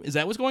mechanism? Is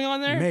that what's going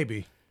on there?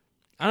 Maybe.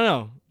 I don't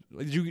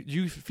know. Did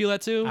you feel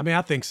that too? I mean,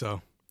 I think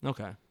so.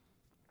 Okay.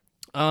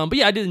 But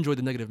yeah, I did enjoy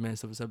the Negative Man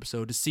stuff this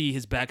episode, to see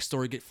his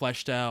backstory get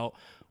fleshed out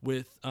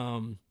with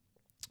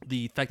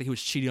the fact that he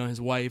was cheating on his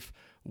wife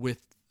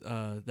with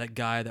that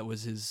guy that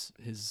was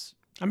his.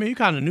 I mean, you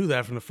kind of knew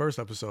that from the first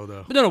episode,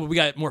 though. But no, we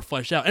got more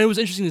fleshed out, and it was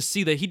interesting to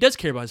see that he does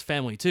care about his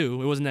family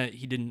too. It wasn't that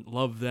he didn't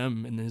love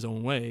them in his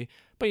own way,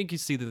 but you can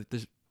see that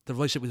the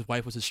relationship with his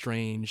wife was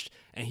estranged,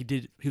 and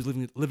he was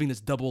living this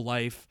double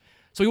life.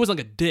 So he wasn't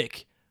like a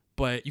dick,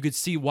 but you could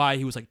see why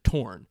he was like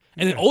torn,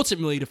 and then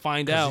ultimately to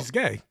find out he's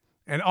gay.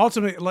 And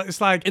ultimately, it's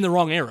like in the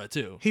wrong era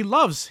too. He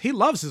loves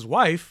his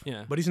wife,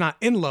 yeah, but he's not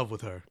in love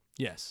with her.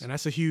 Yes, and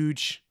that's a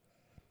huge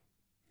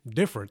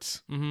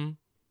difference. Mm-hmm.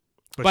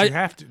 But you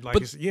have to, like,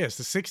 it's the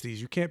 '60s.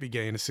 You can't be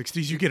gay in the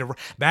 '60s. You get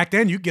back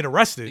then, you get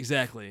arrested.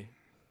 Exactly.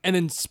 And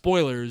then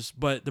spoilers,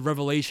 but the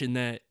revelation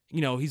that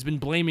he's been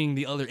blaming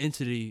the other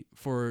entity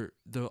for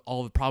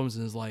all the problems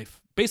in his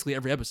life, basically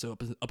every episode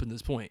up in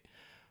this point.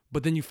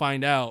 But then you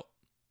find out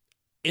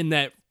in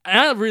that, and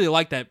I really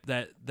like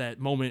that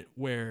moment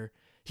where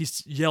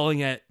he's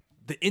yelling at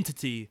the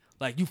entity,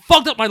 like, you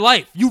fucked up my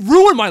life. You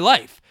ruined my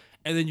life.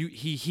 And then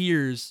he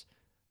hears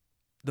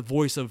the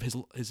voice of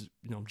his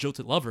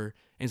jilted lover, and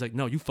he's like,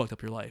 no, you fucked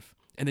up your life.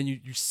 And then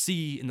you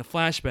see in the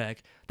flashback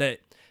that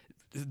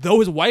though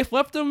his wife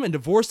left him and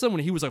divorced him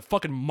when he was a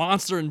fucking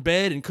monster in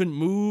bed and couldn't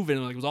move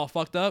and like was all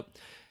fucked up,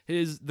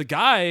 the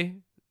guy,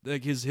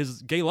 like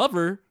his gay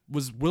lover,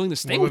 was willing to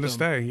stay with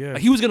him. Yeah.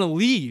 Like, he was gonna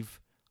leave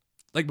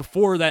like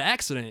before that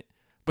accident,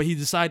 but he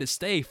decided to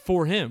stay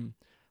for him.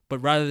 But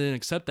rather than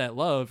accept that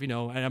love, and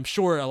I'm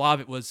sure a lot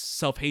of it was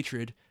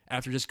self-hatred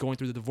after just going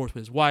through the divorce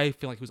with his wife,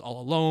 feeling like he was all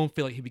alone,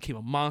 feeling like he became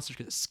a monster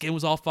because his skin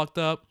was all fucked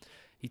up.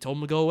 He told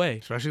him to go away.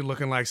 Especially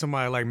looking like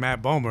somebody like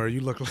Matt Bomer.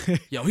 You look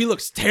like Yo, he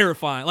looks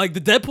terrifying. Like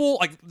the Deadpool,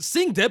 like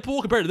seeing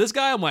Deadpool compared to this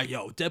guy, I'm like,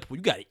 yo, Deadpool,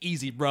 you got it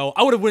easy, bro.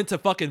 I would have went to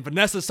fucking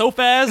Vanessa so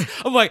fast.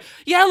 I'm like,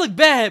 yeah, I look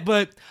bad,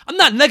 but I'm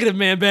not Negative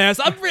Man bad.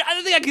 So I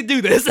don't think I can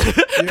do this.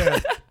 Yeah.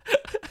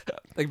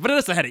 Like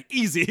Vanessa had it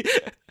easy.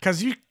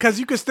 Cause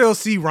you could still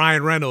see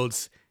Ryan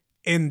Reynolds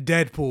in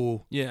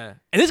Deadpool. Yeah.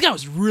 And this guy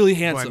was really But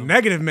handsome.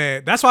 Negative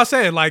Man. That's why I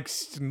said like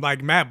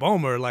Matt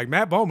Bomer. Like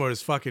Matt Bomer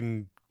is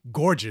fucking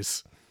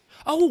gorgeous.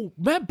 Oh,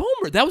 Matt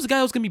Bomer. That was the guy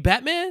who was gonna be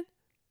Batman?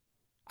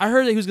 I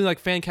heard that he was gonna like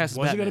fan cast as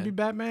Was he Batman. gonna be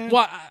Batman?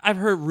 Well, I've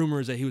heard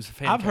rumors that he was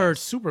fan I've cast. heard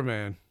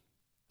Superman.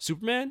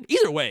 Superman?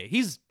 Either way,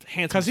 he's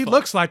handsome. Because as he fuck.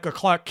 looks like a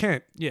Clark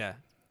Kent. Yeah.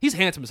 He's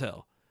handsome as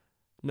hell.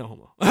 No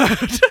homo.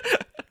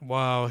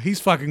 Wow, he's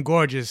fucking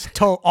gorgeous.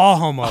 All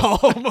homo. All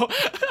homo.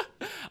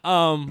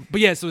 But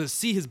yeah, so to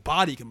see his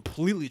body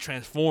completely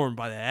transformed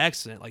by that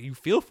accident, like you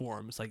feel for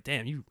him. It's like,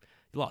 damn, you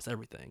lost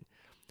everything.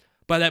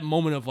 By that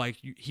moment of like,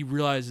 he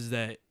realizes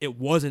that it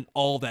wasn't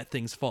all that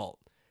thing's fault.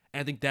 And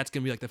I think that's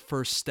going to be like the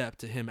first step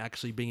to him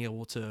actually being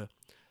able to,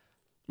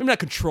 maybe not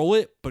control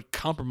it, but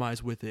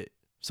compromise with it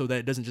so that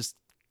it doesn't just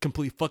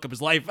completely fuck up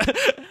his life.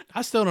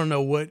 I still don't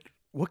know what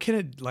can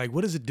it, like,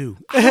 what does it do?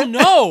 I don't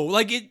know.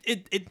 Like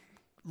it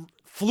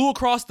flew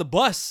across the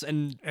bus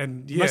and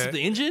messed up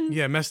the engine?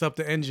 Yeah, messed up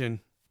the engine.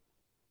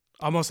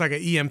 Almost like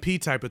an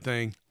EMP type of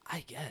thing.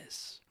 I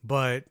guess.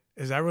 But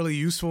is that really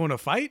useful in a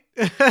fight?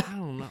 I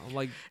don't know.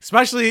 Like,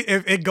 especially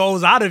if it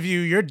goes out of you,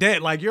 you're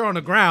dead. Like you're on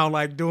the ground,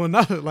 like doing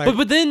nothing. Like,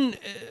 but then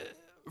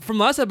from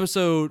last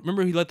episode,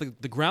 remember he let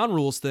the ground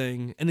rules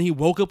thing, and then he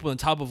woke up on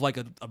top of like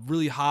a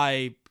really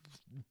high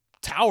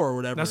tower or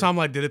whatever. that's how I'm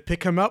like, did it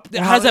pick him up?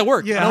 How does that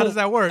work? Yeah, how does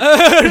that work?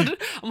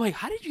 I'm like,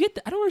 how did you get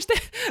that? I don't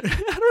understand.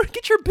 I don't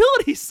get your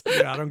abilities.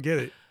 Yeah, I don't get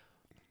it.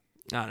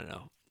 I don't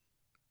know.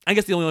 I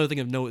guess the only other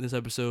thing of note in this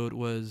episode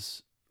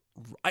was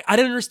I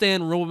didn't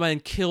understand Robot Man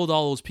killed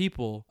all those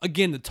people.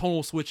 Again, the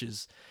tonal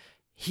switches.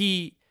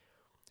 He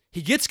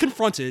gets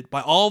confronted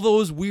by all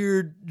those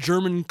weird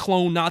German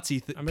clone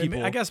Nazi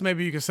people. I guess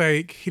maybe you could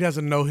say he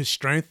doesn't know his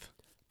strength.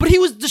 But he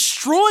was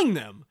destroying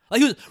them.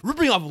 Like he was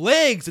ripping off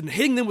legs and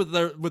hitting them with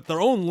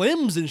their own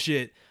limbs and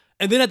shit.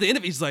 And then at the end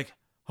of it, he's like,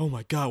 "Oh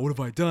my god, what have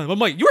I done?" I'm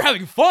like, "You were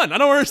having fun. I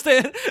don't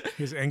understand."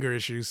 His anger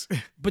issues.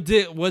 But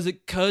was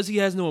it because he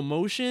has no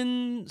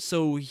emotion,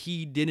 so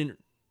he didn't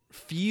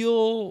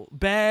feel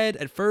bad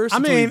at first? I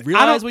until mean, he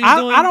realized what he's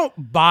doing? I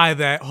don't buy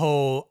that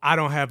whole "I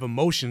don't have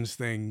emotions"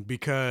 thing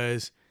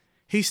because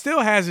he still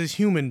has his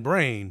human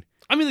brain.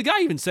 I mean, the guy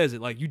even says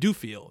it. Like, you do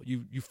feel.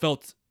 You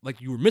felt like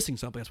you were missing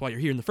something. That's why you're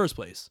here in the first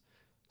place.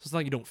 So it's not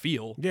like you don't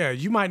feel. Yeah,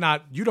 you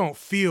don't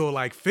feel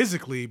like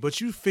physically, but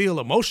you feel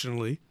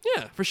emotionally.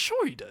 Yeah, for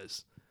sure he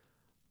does.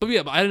 But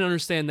yeah, but I didn't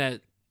understand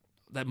that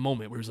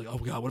moment where he was like, "Oh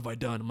god, what have I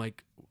done?" I'm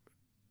like,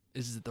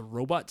 is it the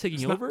robot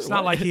taking over? It's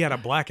not like he had a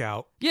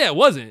blackout. Yeah, it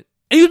wasn't.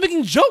 And he was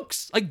making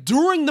jokes like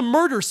during the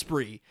murder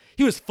spree.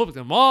 He was flipping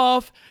them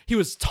off. He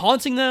was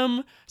taunting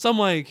them. So I'm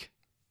like,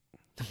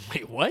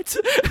 wait, what?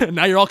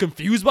 Now you're all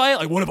confused by it?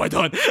 Like, what have I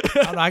done?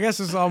 I guess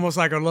it's almost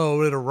like a little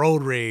bit of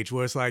road rage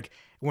where it's like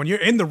when you're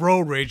in the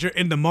road rage, you're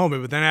in the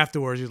moment, but then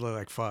afterwards you're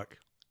like, fuck.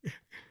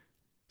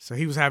 So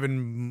he was having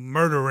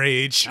murder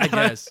rage. I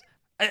guess.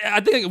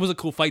 I think it was a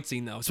cool fight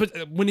scene though. So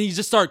when he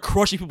just started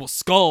crushing people's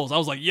skulls, I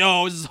was like,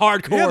 "Yo, this is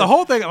hardcore." Yeah, the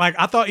whole thing. Like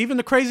I thought, even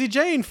the Crazy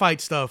Jane fight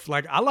stuff.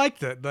 Like I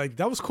liked it. Like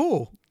that was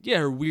cool. Yeah,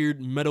 her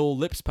weird metal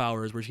lips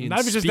powers where she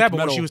not even just that, but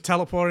when she was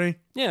teleporting.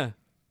 Yeah,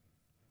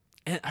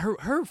 and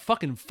her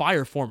fucking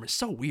fire form is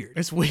so weird.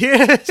 It's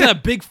weird. She's got a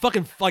big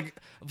fucking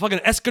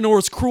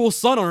Escanor's cruel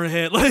sun on her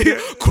head, like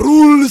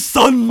cruel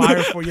sun.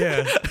 Fire form,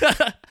 yeah.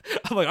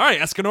 I'm like, all right,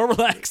 Escanor,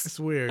 relax. It's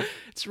weird.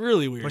 It's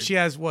really weird. But she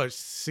has what,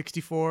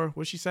 64?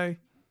 What'd she say?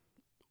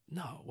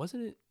 No,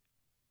 wasn't it?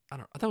 I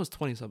thought it was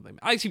 20 something.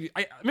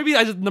 Maybe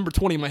I just number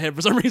 20 in my head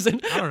for some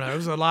reason. I don't know.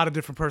 There's a lot of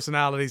different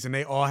personalities, and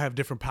they all have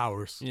different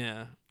powers.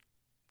 Yeah.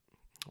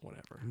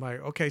 Whatever. I'm like,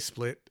 okay,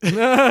 Split. Wait,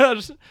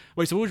 so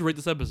what would you rate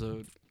this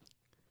episode?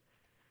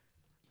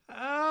 A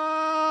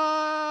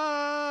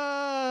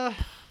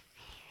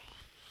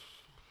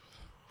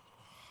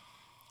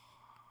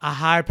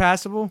high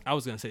passable? I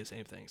was gonna say the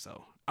same thing.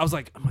 So I was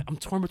like, I'm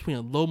torn between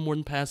a low more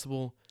than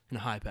passable and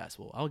a high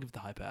passable. I'll give it the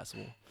high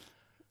passable.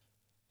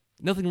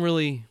 Nothing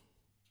really.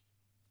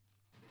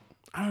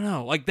 I don't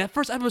know. Like that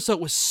first episode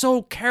was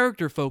so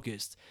character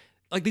focused.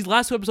 Like these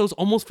last two episodes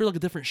almost feel like a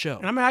different show.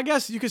 And I mean, I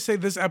guess you could say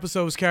this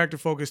episode was character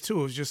focused too.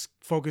 It was just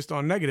focused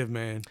on Negative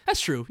Man. That's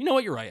true. You know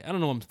what? You're right. I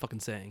don't know what I'm fucking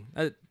saying.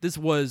 This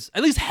was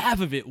at least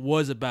half of it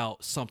was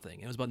about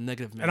something. It was about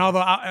Negative Man. And although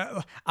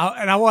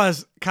I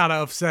was kind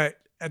of upset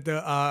at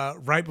the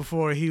right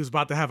before he was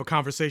about to have a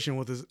conversation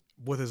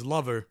with his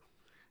lover,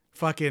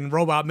 fucking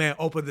Robot Man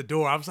opened the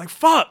door. I was like,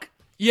 fuck.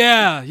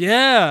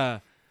 Yeah.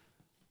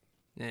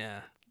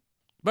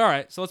 But all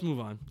right, so let's move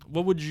on.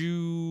 What would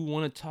you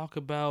want to talk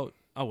about?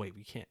 Oh wait,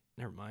 we can't.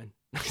 Never mind.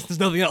 There's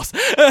nothing else.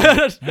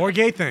 More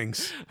gay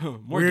things.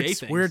 Gay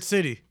things. Weird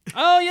City.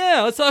 Oh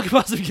yeah, let's talk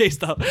about some gay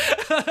stuff.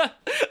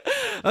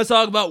 Let's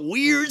talk about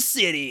Weird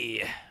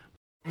City.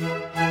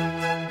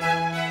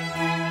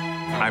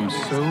 I'm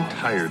so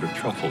tired of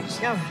truffles.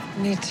 Oh,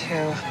 me too.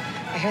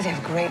 I hear they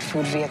have great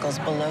food vehicles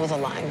below the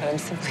line, but I'm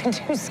simply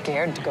too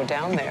scared to go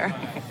down there.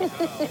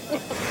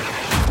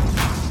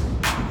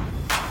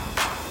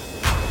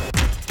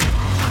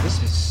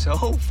 This is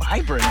so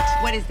vibrant.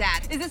 What is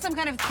that? Is this some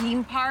kind of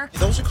theme park?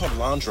 Those are called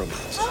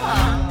laundromats.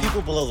 Oh.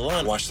 People below the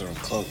line wash their own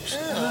clothes.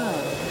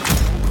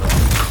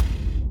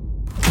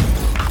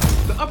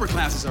 The upper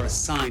classes are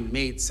assigned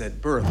mates at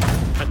birth.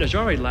 At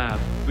Najari Lab,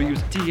 we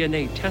use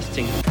DNA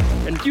testing,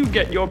 and you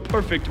get your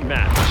perfect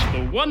match.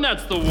 The one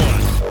that's the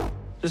one.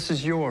 This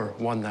is your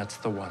one that's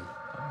the one.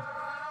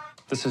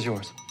 This is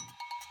yours.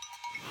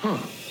 Huh.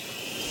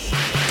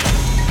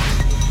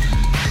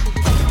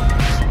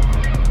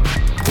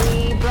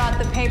 We brought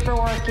the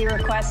paperwork you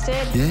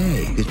requested.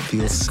 Yay, it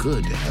feels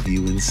good to have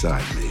you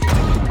inside me.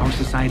 Our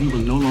society will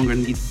no longer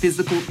need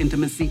physical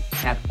intimacy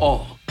at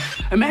all.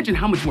 Imagine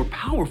how much more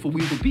powerful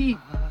we will be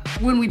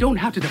when we don't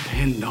have to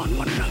depend on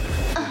one another.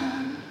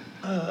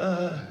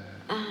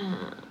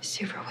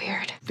 Super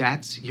weird.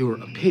 That's your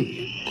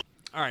opinion.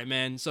 All right,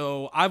 man.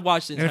 So I've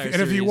watched the entire series.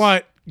 And if you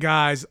want,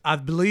 guys, I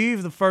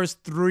believe the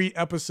first 3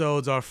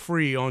 episodes are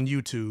free on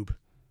YouTube.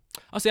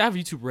 Oh, see, I have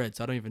YouTube Red,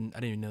 so I didn't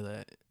even know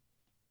that.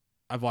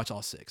 I've watched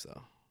all 6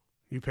 though.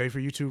 You pay for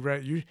YouTube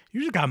Red? You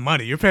just got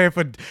money. You're paying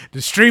for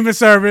the streaming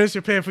service.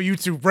 You're paying for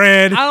YouTube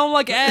Red. I don't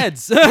like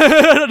ads.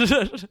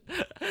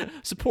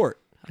 Support.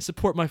 I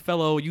support my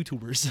fellow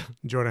YouTubers.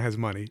 Jordan has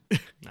money.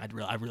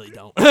 I really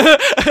don't.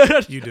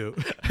 You do.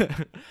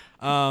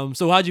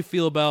 So how'd you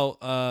feel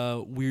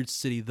about Weird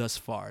City thus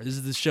far? This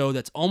is the show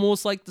that's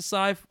almost like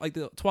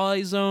the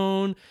Twilight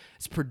Zone.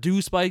 It's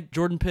produced by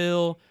Jordan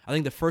Peele. I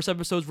think the first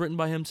episode's written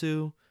by him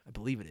too. I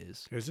believe it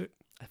is. Is it?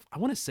 I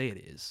want to say it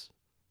is.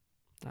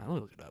 Let me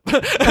look it up.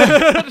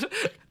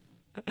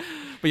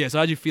 But yeah, so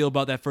how'd you feel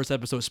about that first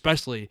episode,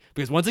 especially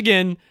because once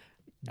again,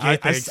 gay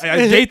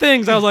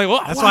things. I was like,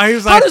 well, that's why he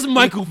was how like, does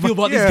Michael feel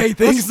about these gay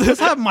things? Let's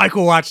have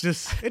Michael watch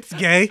this. It's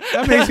gay.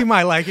 That means he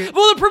might like it.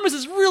 Well, the premise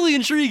is really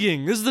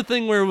intriguing. This is the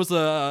thing where it was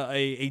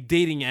a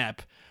dating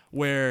app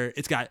where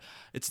it's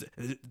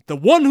the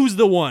one who's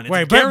the one. It's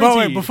wait,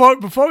 guaranteed.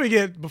 before we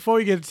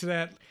get to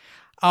that,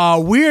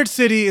 Weird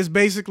City is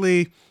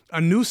basically a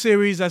new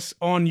series that's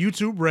on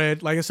YouTube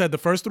Red. Like I said, the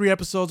first 3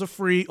 episodes are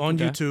free on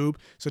YouTube,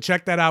 so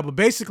check that out. But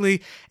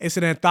basically, it's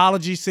an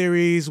anthology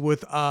series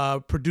with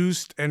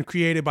produced and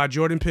created by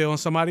Jordan Peele and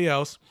somebody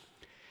else.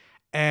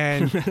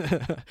 And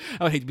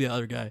I would hate to be the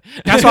other guy.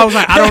 That's why I was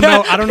like,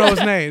 I don't know his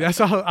name. That's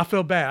why I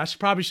feel bad.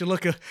 Probably should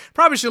look it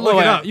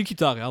up. You keep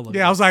talking. I'll look.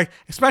 Yeah, I was like,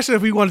 especially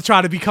if we want to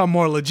try to become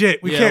more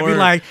legit, we can't be or-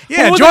 like,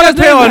 Well, Jordan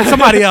Peele and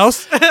somebody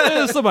else.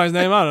 Somebody's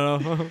name. I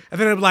don't know. And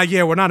then it'd be like,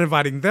 yeah, we're not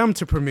inviting them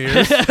to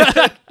premieres.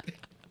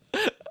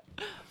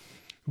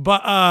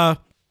 But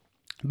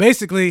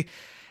basically,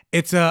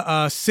 it's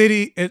a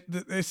city.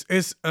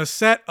 It's a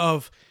set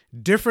of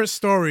different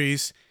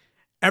stories.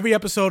 Every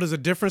episode is a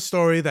different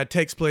story that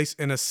takes place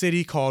in a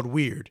city called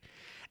Weird.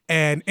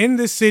 And in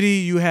this city,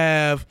 you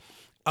have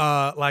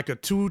like a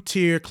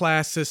 2-tier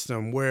class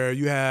system where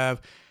you have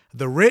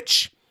the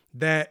rich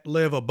that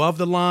live above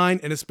the line,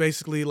 and it's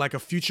basically like a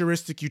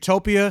futuristic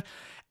utopia.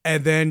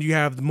 And then you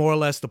have more or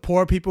less the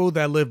poor people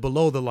that live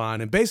below the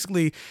line. And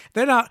basically,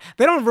 they don't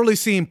really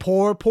seem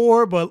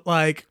poor, but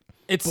like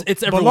it's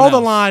everyone below else. the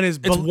line is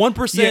It's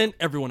 1%.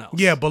 Everyone else.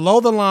 Yeah,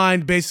 below the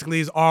line basically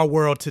is our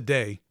world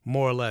today,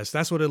 more or less.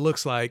 That's what it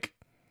looks like,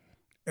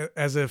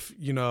 as if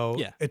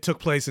it took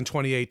place in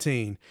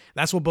 2018.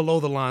 That's what below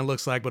the line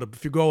looks like. But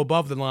if you go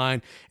above the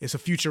line, it's a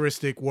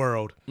futuristic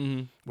world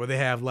where they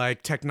have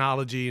like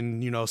technology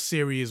and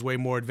Siri is way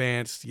more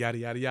advanced. Yada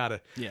yada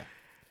yada. Yeah.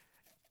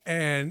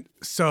 And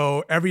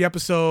so every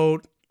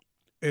episode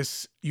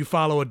is you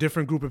follow a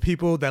different group of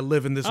people that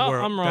live in this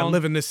world, I'm that wrong.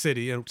 live in this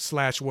city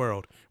 /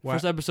 world.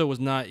 First episode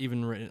was not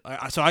even written.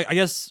 So I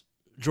guess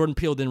Jordan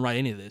Peele didn't write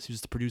any of this. He was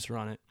just the producer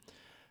on it.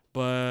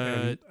 But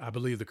And I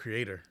believe the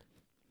creator.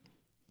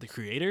 The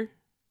creator?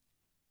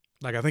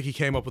 Like, I think he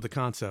came up with the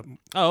concept.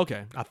 Oh,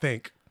 okay. I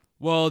think.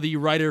 Well, the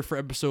writer for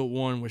episode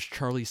 1 was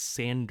Charlie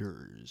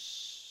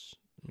Sanders.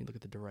 Let me look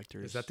at the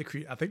directors. Is that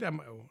the I think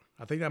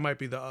that might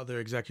be the other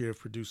executive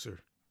producer.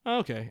 Oh,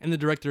 okay. And the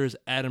director is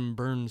Adam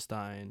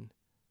Bernstein.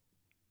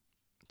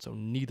 So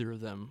neither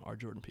of them are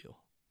Jordan Peele.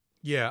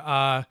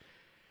 Yeah.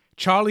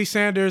 Charlie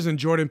Sanders and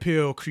Jordan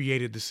Peele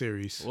created the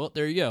series. Well,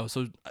 there you go.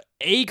 So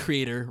a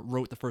creator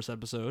wrote the first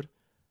episode,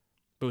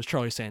 but it was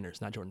Charlie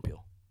Sanders, not Jordan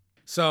Peele.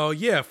 So,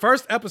 yeah,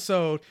 first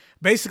episode,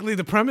 basically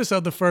the premise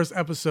of the first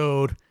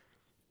episode,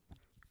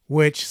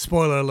 which,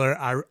 spoiler alert,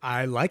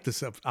 I like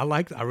this. I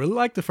really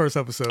liked the first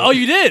episode. Oh,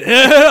 you did?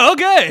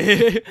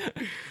 Okay.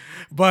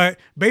 But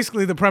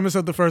basically, the premise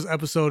of the first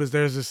episode is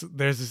there's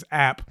this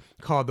app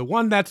called The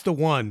One That's the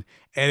One,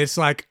 and it's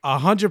like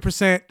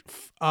 100%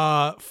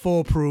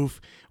 foolproof,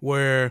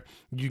 where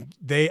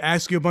they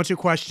ask you a bunch of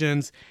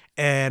questions,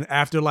 and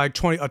after like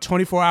a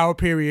 24-hour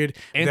period,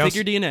 and take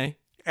your DNA.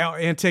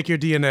 And take your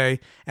DNA,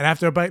 and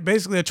after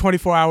basically a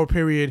 24-hour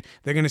period,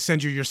 they're gonna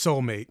send you your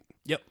soulmate.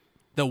 Yep.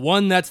 The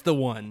one that's the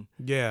one.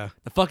 Yeah.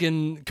 The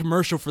fucking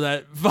commercial for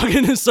that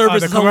fucking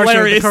service is commercial,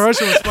 hilarious. The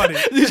commercial was funny.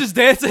 He's just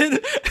dancing.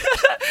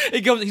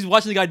 He's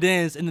watching the guy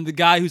dance, and then the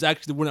guy who's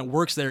actually the one that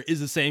works there is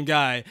the same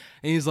guy.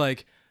 And he's like,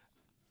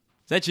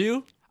 "Is that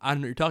you? I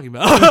don't know what you're talking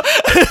about."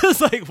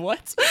 It's like,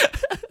 what?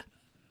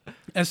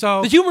 And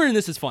so the humor in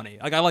this is funny.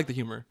 Like, I like the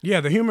humor.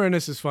 Yeah, the humor in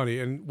this is funny,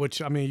 and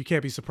which, I mean, you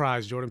can't be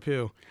surprised, Jordan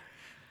Peele.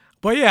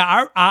 But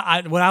yeah,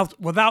 I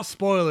without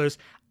spoilers,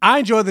 I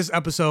enjoyed this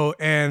episode,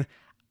 and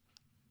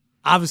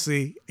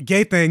obviously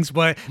gay things.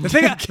 But the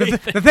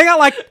thing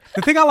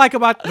I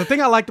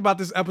liked about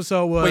this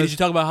episode was, Wait, did you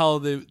talk about how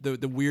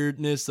the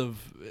weirdness of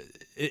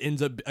it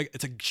ends up?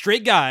 It's a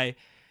straight guy,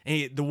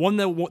 and the one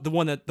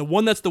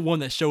that's the one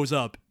that shows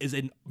up is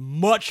a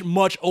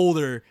much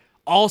older,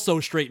 also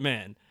straight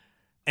man.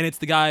 And it's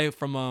the guy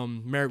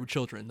from Married with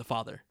Children, the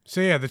father.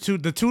 So yeah, the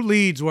two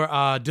leads were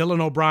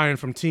Dylan O'Brien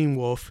from Teen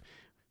Wolf,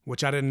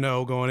 which I didn't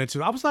know going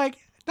into. I was like,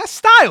 that's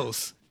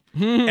Styles.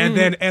 And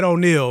then Ed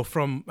O'Neill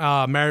from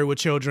Married with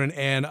Children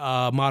and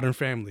Modern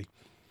Family.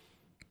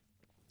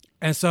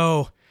 And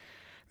so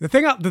the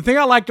thing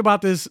I liked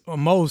about this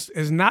most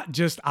is not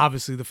just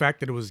obviously the fact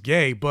that it was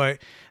gay, but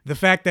the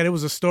fact that it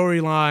was a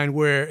storyline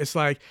where it's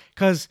like,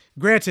 because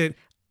granted,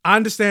 I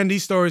understand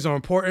these stories are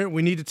important.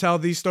 We need to tell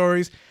these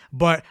stories,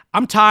 but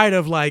I'm tired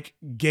of like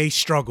gay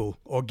struggle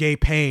or gay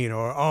pain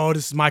or, oh,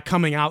 this is my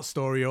coming out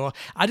story. Or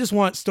I just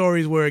want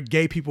stories where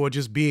gay people are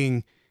just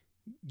being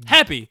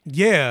happy.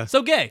 Yeah.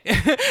 So gay.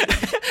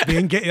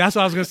 Being gay. That's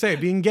what I was going to say.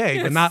 Being gay,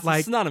 Yeah, but not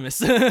like synonymous.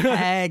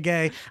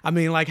 Gay. I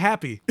mean, like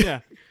happy. Yeah.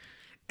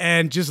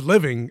 And just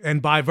living.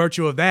 And by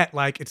virtue of that,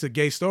 like it's a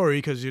gay story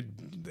because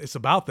it's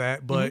about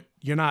that, but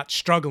you're not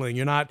struggling.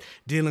 You're not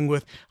dealing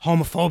with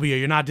homophobia.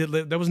 You're not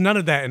there was none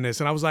of that in this.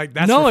 And I was like,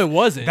 it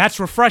wasn't. That's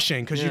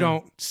refreshing because you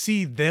don't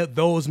see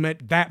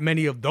that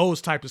many of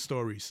those type of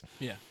stories.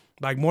 Yeah.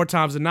 Like more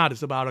times than not,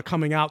 it's about a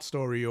coming out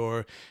story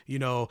or, you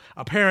know,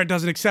 a parent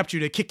doesn't accept you,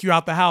 they kick you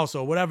out the house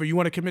or whatever. You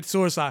want to commit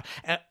suicide.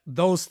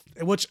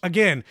 Which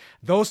again,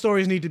 those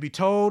stories need to be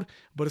told,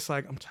 but it's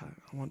like, I'm tired.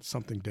 I want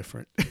something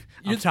different.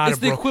 I'm tired of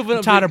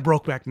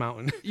Brokeback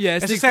Mountain. Yeah.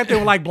 It's the same thing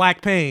with like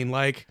Black Pain.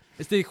 Like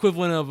it's the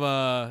equivalent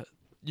of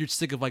you're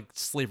sick of like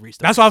slavery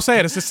stuff. That's what I'm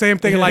saying. It's the same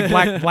thing like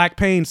Black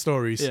Pain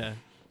stories. Yeah.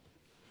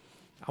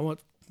 I want,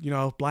 you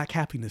know, black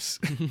happiness.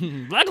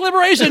 Black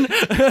liberation.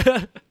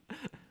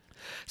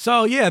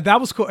 So yeah,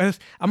 that was cool.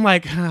 I'm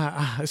like,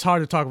 it's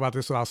hard to talk about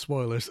this without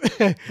spoilers.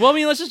 Well, I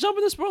mean, let's just jump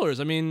into spoilers.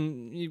 I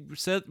mean,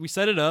 we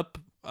set it up.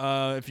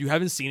 If you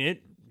haven't seen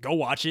it, go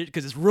watch it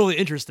because it's really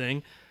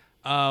interesting.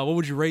 What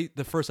would you rate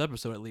the first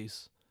episode at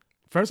least?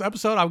 First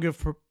episode, I would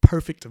give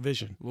Perfect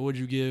Vision. What would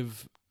you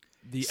give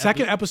the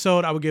second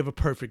episode? I would give a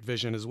Perfect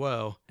Vision as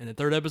well. And the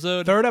third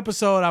episode? Third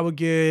episode, I would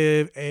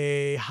give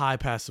a High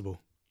Passable.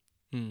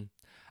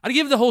 I'd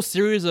give the whole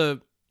series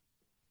a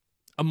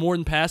more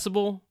than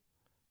passable.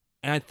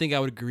 And I think I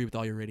would agree with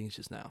all your ratings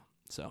just now.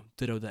 So,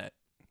 ditto that.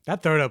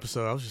 That third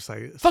episode, I was just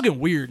like, fucking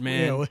weird,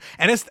 man. You know,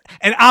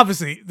 and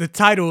obviously the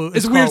title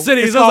is Weird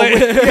City. It's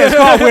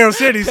called Weird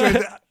City.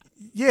 So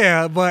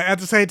yeah, but at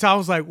the same time, I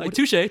was like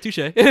touche.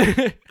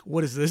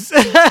 What is this?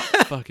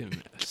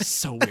 Fucking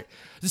so weird.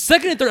 The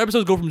second and third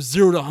episodes go from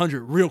 0 to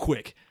 100 real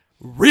quick.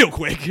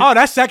 Oh,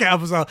 that second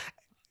episode,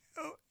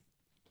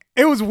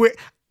 it was weird.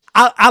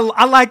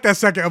 I like that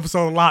second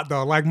episode a lot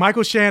though. Like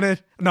Michael Cera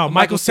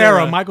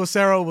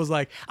was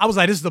like, I was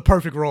like, this is the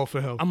perfect role for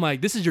him. I'm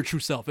like, this is your true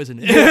self, isn't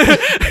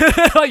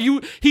it? Like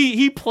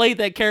he played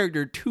that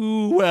character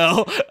too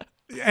well.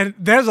 And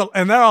there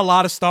are a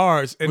lot of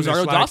stars in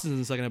Rosario this, Dawson's in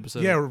the second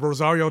episode. Yeah,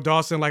 Rosario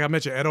Dawson, like I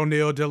mentioned, Ed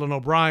O'Neill, Dylan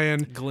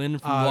O'Brien, Glenn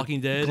from Walking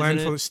Dead, Glenn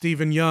from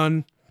Stephen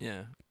Yeun.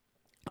 Yeah.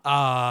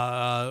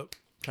 Trying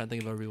to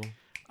think of other people.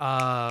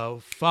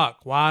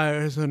 Why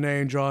is her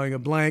name drawing a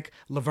blank?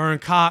 Laverne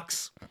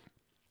Cox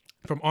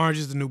from Orange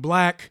is the New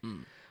Black.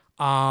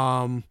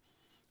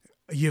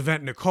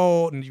 Yvette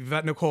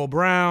Nicole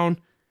Brown.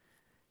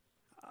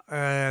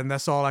 And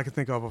that's all I can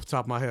think of off the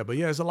top of my head. But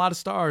yeah, there's a lot of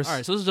stars. All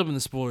right, so let's jump into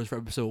spoilers for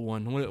episode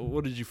 1.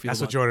 What did you feel? That's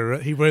about what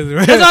Jordan. He really.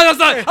 That's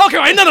not. Okay,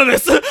 right, none of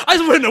this. I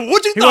just want to know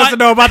what you thought. He wants to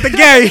know about the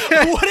gay.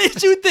 What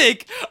did you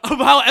think of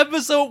how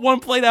episode 1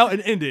 played out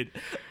and ended?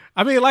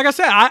 I mean, like I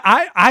said,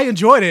 I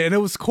enjoyed it, and it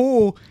was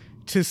cool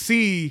to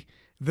see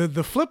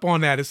the flip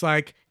on that. It's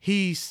like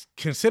he's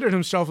considered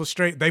himself a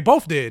straight. They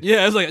both did.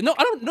 Yeah, it's like no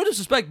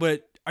disrespect,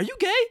 but are you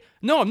gay?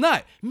 No, I'm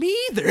not. Me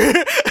either.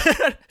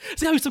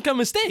 It's gotta be some kind of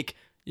mistake.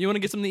 You want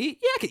to get something to eat?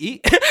 Yeah, I can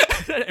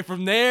eat. And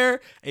from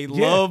there,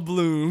 love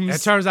blooms.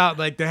 It turns out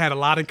like they had a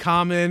lot in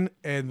common,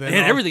 and then they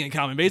had everything in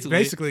common, basically.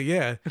 Basically,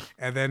 yeah.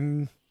 And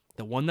then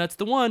the one that's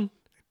the one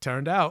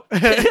turned out.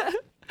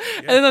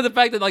 And then the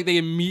fact that like they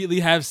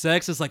immediately have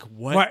sex is like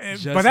what?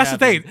 But that's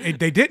happened? The thing;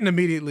 they didn't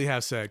immediately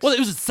have sex. Well, it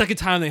was the second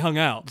time they hung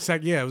out.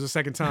 Yeah, it was the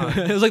second time.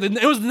 It was like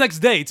it was the next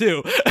day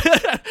too.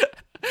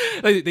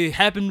 Like, they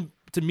happened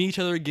to meet each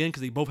other again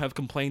because they both have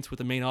complaints with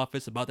the main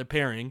office about their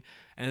pairing,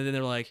 and then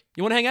they're like,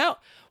 "You want to hang out?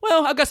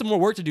 Well, I've got some more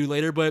work to do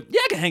later, but yeah,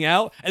 I can hang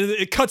out." And then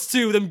it cuts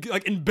to them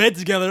like in bed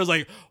together. I was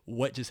like,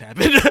 "What just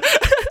happened?"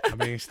 I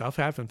mean, stuff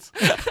happens.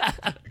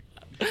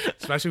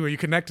 Especially when you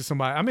connect to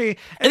somebody. I mean,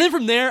 and then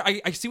from there,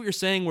 I see what you're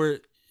saying where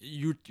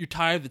you're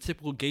tired of the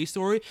typical gay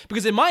story,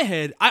 because in my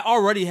head, I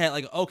already had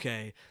like,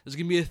 okay, there's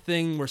gonna be a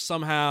thing where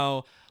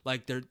somehow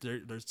like they're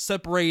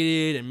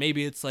separated, and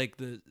maybe it's like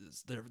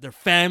their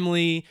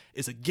family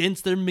is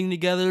against them being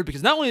together,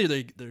 because not only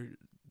are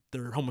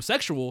they're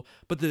homosexual,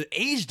 but the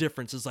age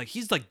difference is like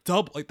he's like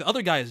double, like the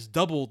other guy is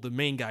double the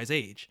main guy's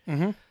age.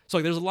 Mm-hmm. So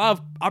like there's a lot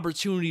of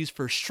opportunities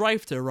for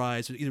strife to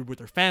arise, either with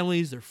their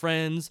families, their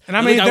friends. And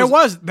I mean, there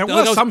was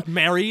some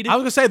married. I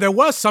was gonna say there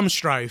was some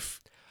strife,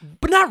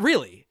 but not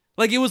really.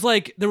 Like it was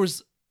like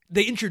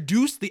they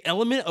introduced the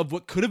element of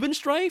what could have been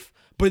strife,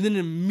 but then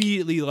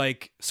immediately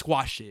like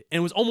squashed it, and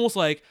it was almost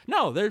like,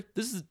 no, this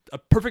is a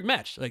perfect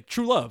match, like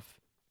true love.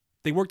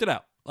 They worked it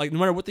out. Like no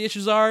matter what the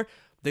issues are,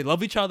 they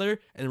love each other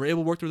and they were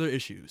able to work through their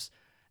issues.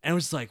 And it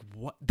was like,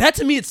 what? That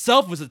to me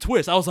itself was a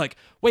twist. I was like,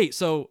 wait,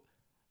 so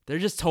they're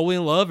just totally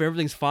in love,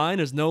 everything's fine,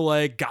 there's no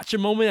like gotcha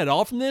moment at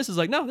all from this? It's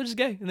like, no, they're just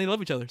gay and they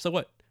love each other. So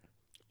what?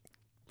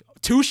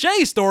 Touche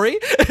story.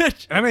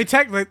 I mean,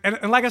 technically,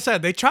 and like I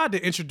said, they tried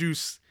to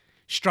introduce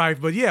strife,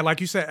 but yeah,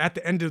 like you said, at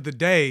the end of the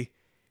day,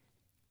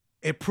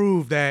 it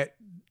proved that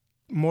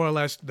more or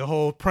less the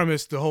whole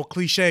premise, the whole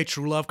cliche,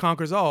 true love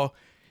conquers all.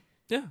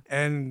 Yeah.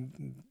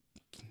 And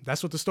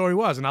that's what the story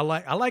was. And I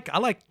like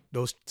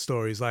those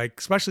stories, like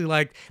especially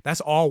like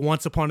that's all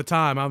Once Upon a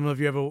Time. I don't know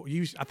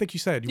if I think you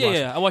said you watched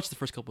it. I watched the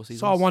first couple of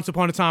seasons. That's all Once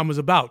Upon a Time was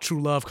about, true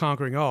love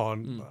conquering all.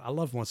 And I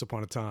love Once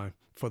Upon a Time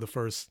for the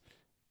first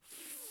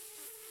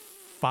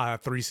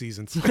 3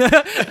 seasons.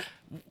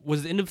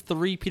 Was it the end of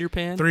 3 Peter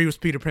Pan? 3 was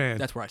Peter Pan.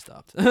 That's where I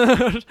stopped.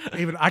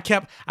 Even I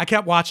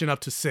kept watching up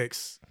to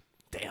 6.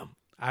 Damn.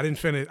 I didn't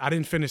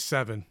finish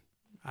 7.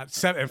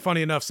 And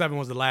funny enough, 7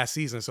 was the last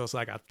season, so it's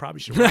like I probably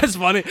should watch. That's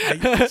funny.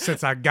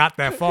 Since I got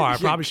that far, I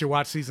probably should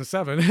watch season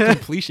 7.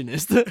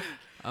 Completionist.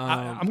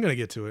 I'm gonna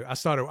get to it. I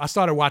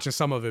started watching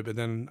some of it, but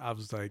then I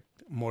was like,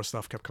 more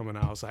stuff kept coming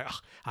out. I was like,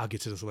 I'll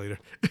get to this later.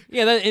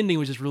 Yeah, that ending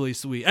was just really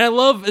sweet, and I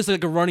love it's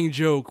like a running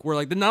joke where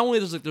like not only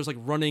there's like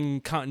running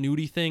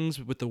continuity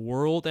things with the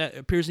world that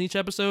appears in each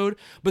episode,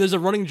 but there's a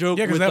running joke.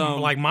 Yeah, because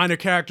with like minor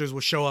characters will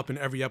show up in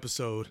every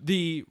episode.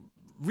 The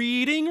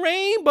Reading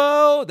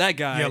Rainbow, that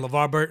guy. Yeah,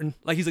 LeVar Burton.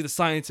 Like he's like the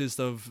scientist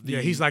of the.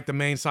 Yeah, he's like the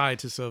main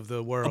scientist of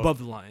the world. Above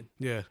the line.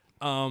 Yeah.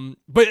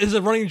 But it's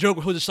a running joke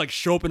where he'll just like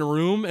show up in a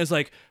room and it's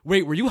like,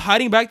 wait, were you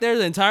hiding back there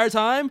the entire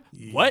time?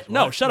 What?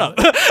 No, shut up.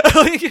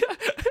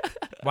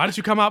 Why didn't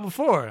you come out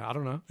before? I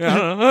don't know. Yeah, I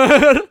don't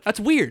know. That's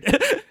weird.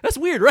 That's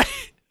weird,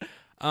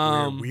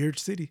 right? Weird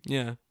city.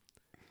 Yeah.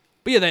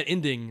 But yeah, that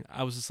ending,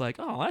 I was just like,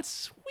 oh, that's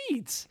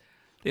sweet.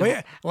 But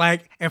yeah,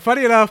 like, and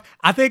funny enough,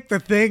 I think the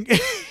thing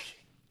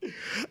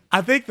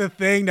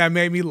that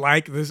made me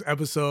like this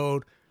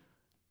episode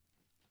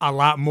a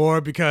lot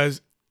more,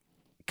 because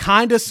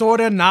kind of,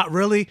 sort of, not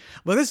really,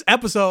 but this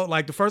episode,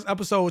 like the first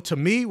episode to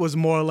me was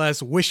more or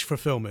less wish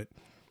fulfillment.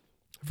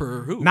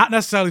 For who? Not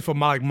necessarily for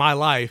my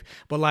life,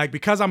 but like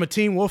because I'm a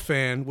Teen Wolf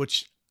fan,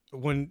 which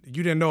when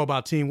you didn't know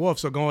about Teen Wolf,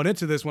 so going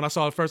into this, when I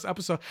saw the first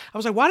episode, I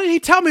was like, why didn't he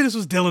tell me this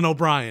was Dylan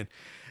O'Brien?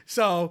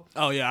 So,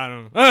 oh yeah, I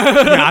don't know.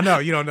 Yeah, I know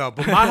you don't know,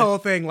 but my whole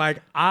thing,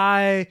 like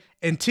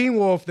in Teen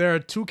Wolf, there are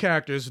 2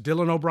 characters.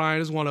 Dylan O'Brien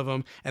is one of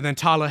them, and then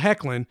Tyler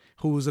Hoechlin,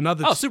 who's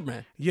another. Oh,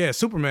 Superman. Yeah,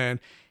 Superman.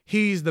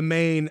 He's the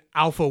main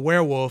alpha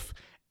werewolf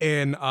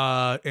in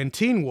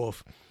Teen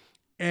Wolf,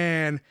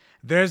 and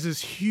there's this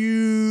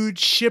huge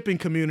shipping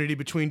community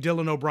between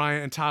Dylan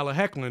O'Brien and Tyler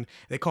Hoechlin.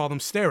 They call them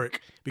Steric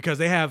because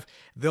they have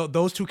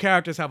those 2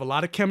 characters have a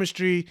lot of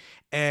chemistry,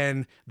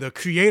 and the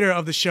creator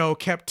of the show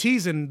kept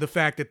teasing the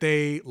fact that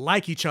they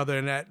like each other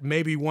and that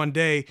maybe one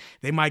day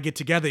they might get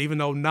together, even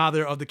though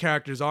neither of the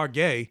characters are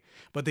gay.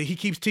 But he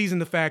keeps teasing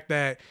the fact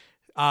that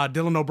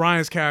Dylan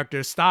O'Brien's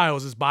character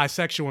Styles is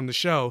bisexual in the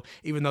show,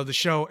 even though the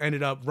show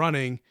ended up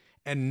running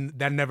and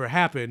that never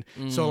happened.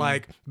 So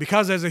like,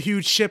 because there's a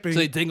huge shipping, so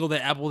they dangled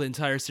that apple the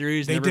entire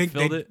series, never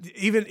filled it.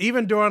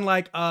 Even during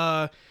like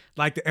the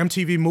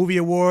MTV Movie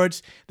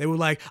Awards, they were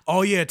like,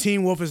 oh yeah,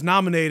 Teen Wolf is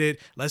nominated.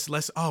 Let's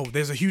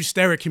there's a huge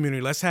Steric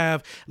community. Let's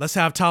have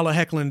Tyler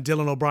Hoechlin and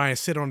Dylan O'Brien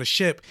sit on the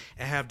ship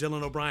and have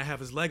Dylan O'Brien have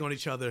his leg on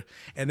each other.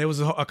 And there was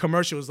a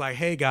commercial. It was like,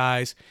 hey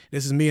guys,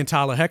 this is me and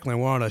Tyler Hoechlin.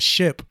 We're on a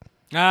ship.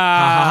 Ha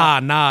ha ha,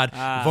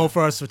 nod. Vote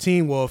for us for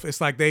Teen Wolf. It's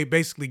like they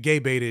basically gay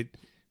baited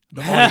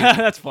the audience.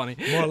 That's funny.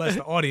 More or less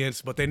the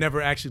audience, but they never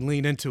actually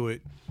leaned into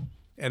it.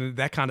 And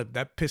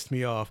that pissed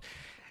me off.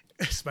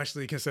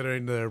 Especially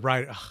considering the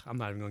writer. I'm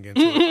not even going to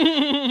get into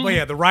it. But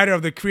yeah,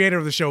 the creator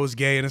of the show is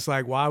gay, and it's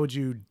like, why would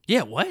you?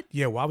 Yeah, what?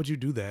 Yeah, why would you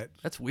do that?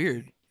 That's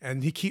weird.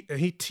 And he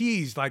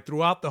teased like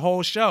throughout the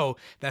whole show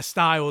that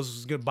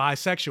Styles was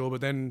bisexual, but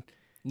then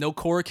no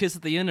core kiss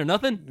at the end or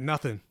nothing.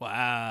 Nothing.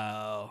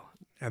 Wow.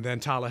 And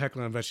then Tyler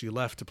Hoechlin eventually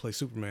left to play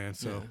Superman.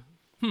 So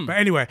But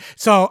anyway,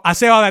 so I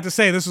say all that to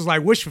say this was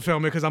like wish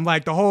fulfillment because I'm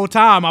like the whole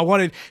time I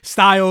wanted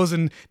Styles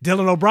and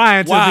Dylan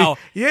O'Brien to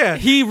be. Yeah.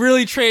 He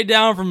really traded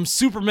down from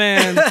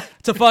Superman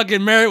to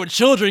fucking Married with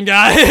Children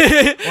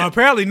guy. Well,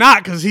 apparently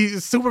not because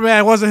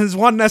Superman wasn't his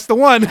one. That's the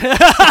one.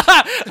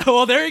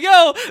 Well, there you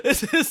go.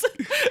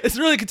 It's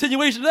really a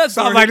continuation of that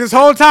story. So I'm like this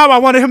whole time I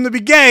wanted him to be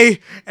gay,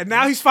 and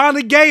now he's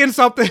finally gay in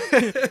something.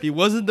 He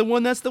wasn't the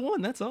one. That's the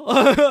one. That's all.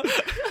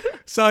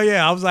 So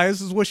yeah, I was like, this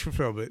is wish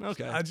fulfillment.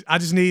 Okay. I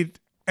just need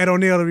Ed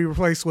O'Neill to be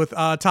replaced with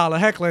Tyler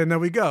Heckler, and there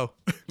we go.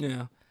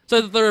 Yeah. So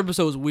the third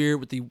episode was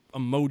weird with the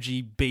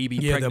emoji baby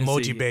pregnancy. The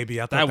emoji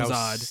baby. I thought that was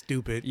odd.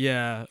 Stupid.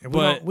 Yeah. And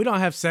we don't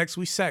have sex.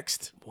 We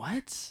sexed.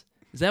 What?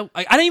 Is that?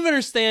 I didn't even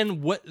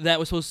understand what that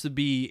was supposed to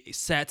be a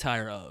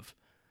satire of.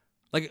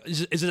 Like,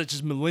 is it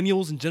just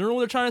millennials in general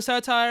they're trying to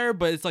satire?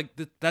 But it's like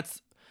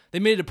they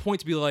made it a point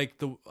to be like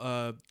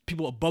the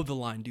people above the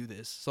line do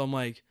this. So I'm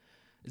like,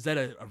 is that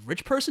a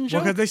rich person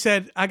joke? Well,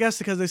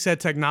 because they said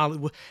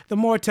technology. The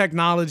more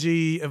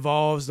technology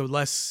evolves, the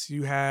less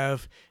you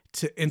have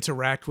to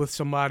interact with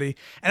somebody,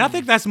 and I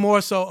think that's more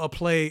so a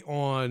play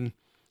on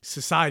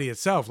society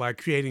itself, like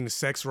creating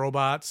sex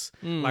robots.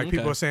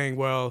 People are saying,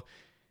 well,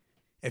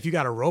 if you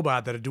got a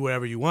robot that'll do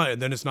whatever you want,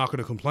 and then it's not going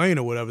to complain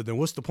or whatever, then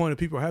what's the point of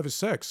people having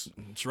sex?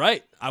 That's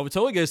right. I would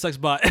totally get a sex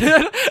bot.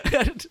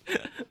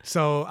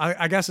 So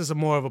I guess it's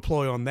more of a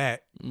ploy on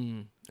that.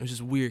 It was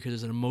just weird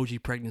because there's an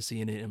emoji pregnancy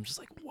in it. And I'm just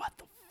like, what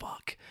the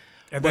fuck?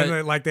 And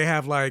then they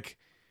have like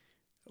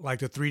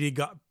the 3D,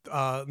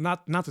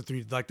 not the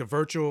 3D, like the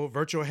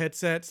virtual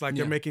headsets. Like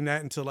they're making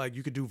that into like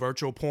you could do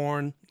virtual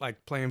porn,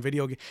 like playing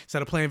video games.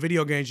 Instead of playing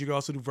video games, you can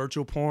also do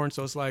virtual porn.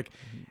 So it's like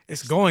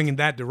it's going in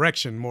that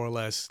direction more or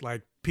less.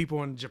 Like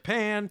people in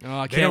Japan. Oh,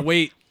 I can't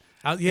wait.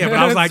 But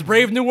I was like,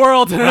 Brave New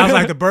World. I was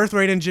like, the birth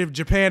rate in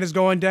Japan is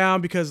going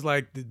down because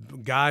like the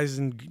guys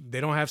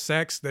they don't have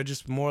sex. They're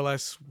just more or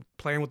less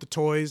playing with the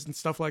toys and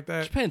stuff like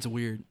that. Japan's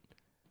weird.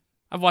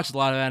 I've watched a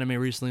lot of anime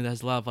recently that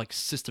has a lot of like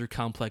sister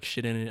complex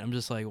shit in it. I'm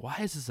just like, why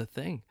is this a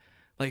thing?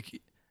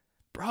 Like,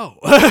 bro.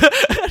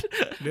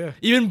 Yeah.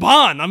 Even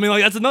Bond. I mean,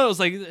 like that's another. It's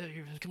like,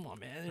 come on,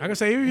 man. I gotta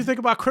say, even if you think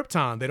about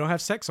Krypton, they don't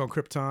have sex on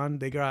Krypton.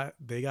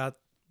 They got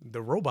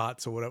the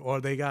robots or whatever,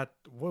 or they got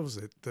what was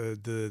it?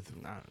 The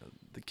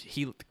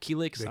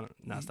Helix. No,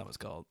 that's not what it's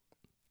called.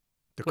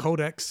 The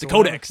Codex. The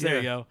Codex. There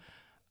you go.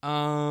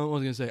 What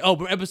was I gonna say? Oh,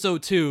 but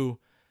episode 2,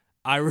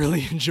 I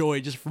really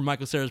enjoyed just for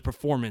Michael Cera's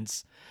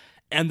performance.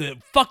 And the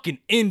fucking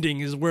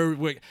ending is where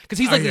because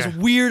he's like this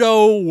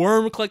weirdo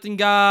worm collecting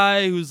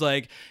guy who's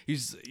like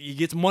he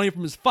gets money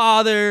from his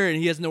father and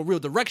he has no real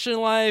direction in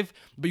life.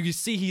 But you can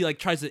see he like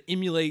tries to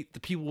emulate the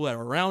people that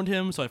are around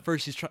him. So at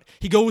first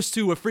he goes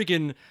to a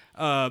freaking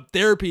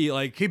therapy.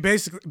 Like he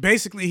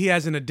basically he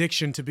has an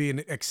addiction to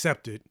being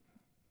accepted.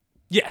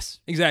 Yes,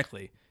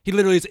 exactly. He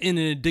literally is in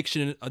an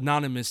addiction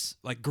anonymous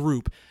like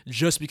group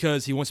just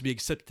because he wants to be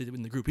accepted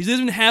in the group. He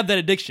doesn't even have that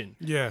addiction.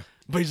 Yeah,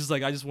 but he's just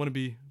like, I just want to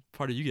be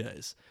part of you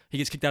guys. He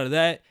gets kicked out of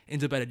that,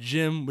 ends up at a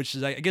gym, which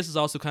is I guess is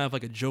also kind of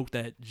like a joke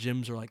that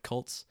gyms are like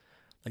cults,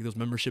 like those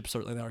memberships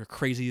are like that are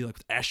crazy, like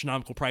with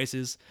astronomical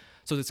prices.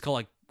 So it's called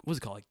like what's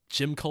it called, like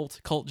gym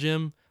cult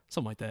gym,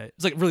 something like that.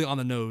 It's like really on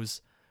the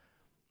nose.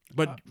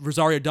 But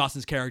Rosario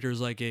Dawson's character is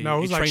like a it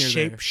was like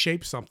trainer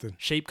shape something.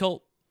 Shape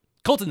cult.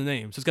 Cult in the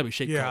name, so it's gotta be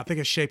shape cult. Yeah, I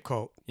think it's shape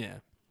cult. Yeah,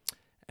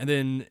 and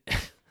then.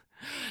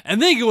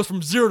 And then it goes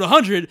from 0 to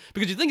 100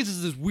 because you think it's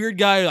just this weird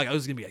guy like, oh,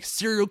 he's going to be like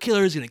serial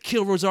killer. He's going to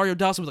kill Rosario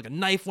Dawson with like a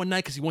knife one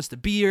night because he wants to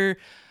be her.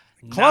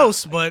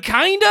 Close, but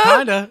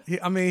kinda.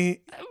 I mean,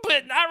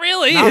 but not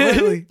really. Not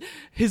really.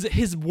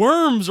 His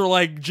worms are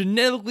like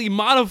genetically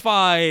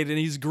modified, and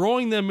he's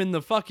growing them in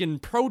the fucking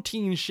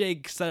protein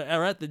shakes that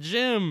are at the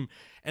gym.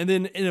 And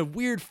then in a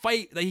weird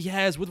fight that he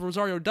has with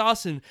Rosario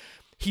Dawson,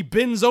 he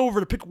bends over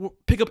to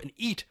pick up and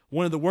eat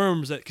one of the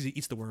worms because he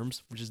eats the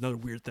worms, which is another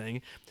weird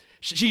thing.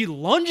 She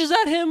lunges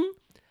at him,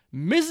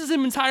 misses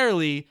him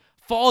entirely,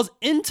 falls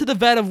into the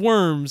vat of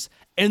worms,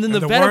 and then the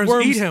vat of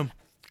worms eat him.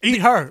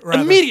 Eat her,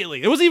 rather.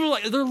 Immediately. It wasn't even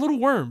like they're little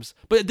worms,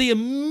 but they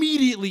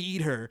immediately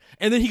eat her.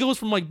 And then he goes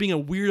from like being a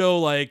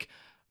weirdo, like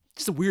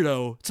just a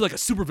weirdo, to like a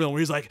supervillain where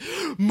he's like,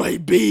 my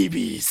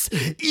babies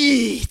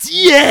eat,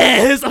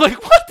 yes. I'm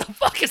like, what the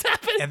fuck is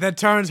happening? And then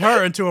turns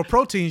her into a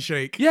protein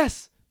shake.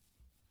 Yes.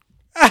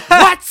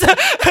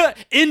 What?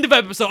 End of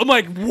episode. I'm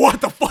like, what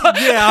the fuck?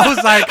 Yeah, I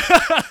was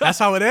like, that's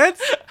how it ends?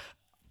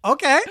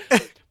 Okay.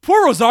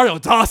 Poor Rosario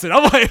Dawson.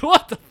 I'm like,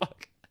 what the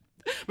fuck?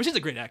 But she's a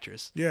great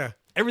actress. Yeah.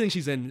 Everything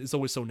she's in is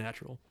always so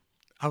natural.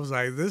 I was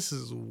like, this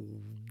is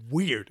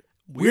weird.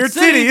 Weird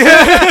city.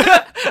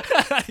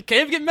 Can't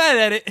even get mad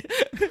at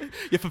it.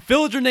 You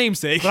fulfilled your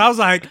namesake. But I was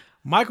like,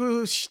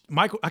 Michael,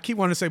 I keep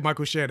wanting to say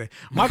Michael Shannon.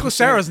 Michael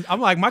Cera's,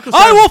 I'm like, Michael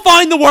Cera. I will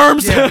find the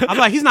worms. Yeah, I'm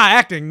like, he's not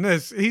acting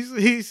this.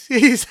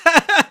 He's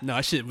No,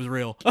 that shit was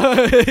real.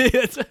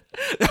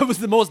 That was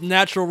the most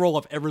natural role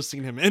I've ever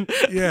seen him in.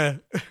 Yeah.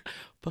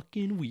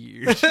 Fucking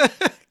weird.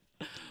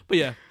 But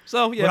yeah.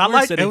 So yeah, but I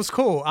liked it. It was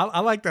cool. I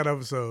liked that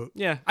episode.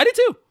 Yeah, I did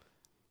too.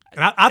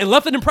 And it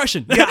left an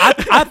impression. Yeah,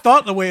 I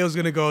thought the way it was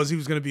gonna go is he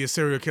was gonna be a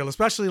serial killer,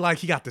 especially like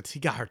he got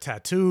her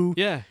tattoo.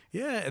 Yeah.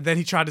 And then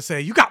he tried to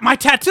say, "You got my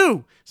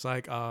tattoo." It's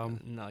like,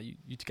 no, you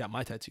got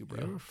my tattoo,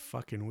 bro. You're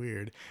fucking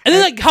weird. And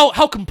then like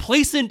how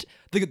complacent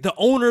the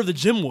owner of the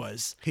gym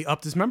was. He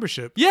upped his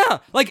membership. Yeah,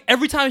 like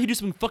every time he do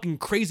some fucking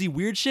crazy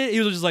weird shit, he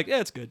was just like, "Yeah,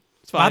 it's good,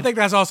 it's fine." Well, I think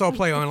that's also a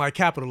play on like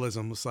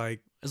capitalism. It's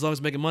like as long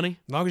as making money,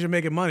 as long as you're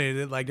making money,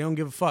 they don't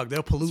give a fuck.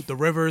 They'll pollute the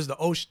rivers, the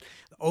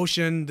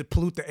ocean, they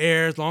pollute the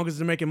air as long as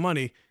they're making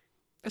money.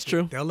 That's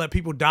true. They'll let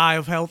people die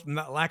of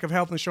lack of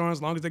health insurance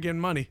as long as they're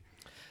getting money.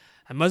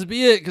 That must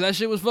be it, because that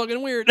shit was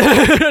fucking weird. All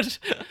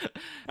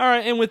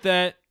right, and with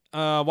that,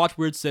 watch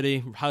Weird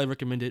City. Highly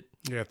recommend it.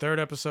 Yeah, third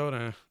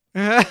episode.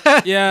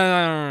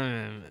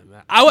 Yeah,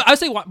 I would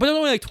say, but they're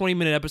only like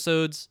 20-minute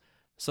episodes.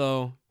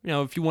 So,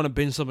 if you want to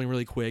binge something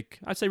really quick,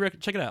 I'd say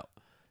check it out.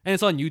 And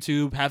it's on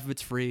YouTube. Half of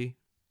it's free.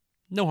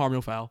 No harm,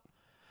 no foul.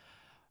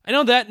 And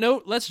on that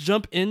note, let's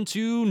jump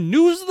into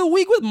News of the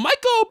Week with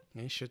Michael.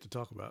 Ain't shit to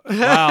talk about.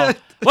 Wow.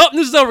 Well,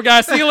 news is over,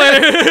 guys. See you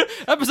later.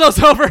 Episode's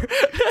over.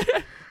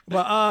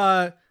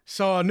 But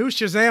so a new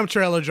Shazam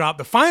trailer dropped.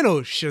 The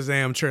final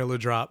Shazam trailer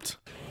dropped.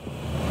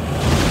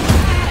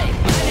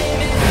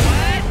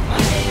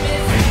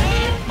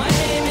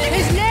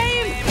 His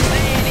name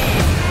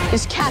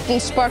is Captain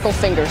Sparkle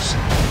Fingers.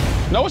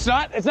 No, it's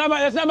not. That's not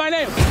my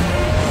name.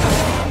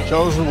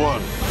 Chosen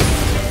one.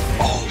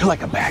 Oh, you're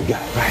like a bad guy,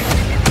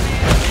 right?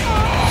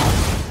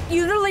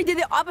 You literally did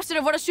the opposite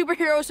of what a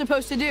superhero is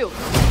supposed to do.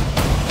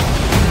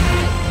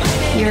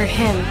 You're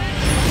him.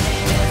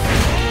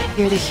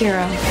 You're the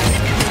hero.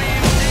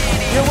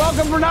 You're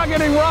welcome for not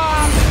getting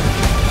robbed.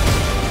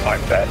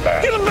 I'm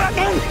Batman. Get him,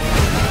 Batman!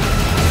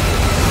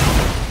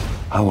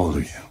 How old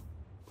are you?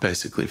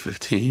 Basically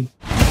 15.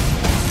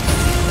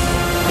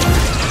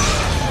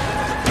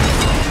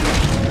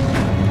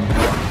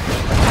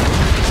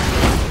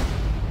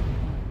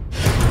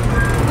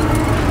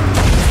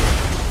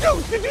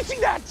 Did you see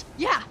that?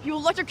 Yeah, you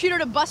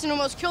electrocuted a bus and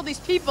almost killed these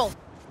people.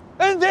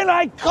 And then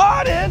I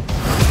caught it!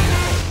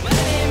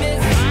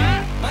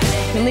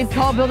 You can leave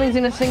tall buildings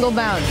in a single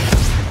bound.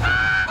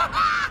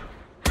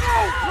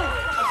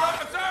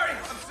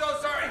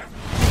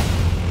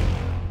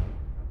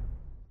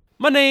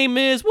 My name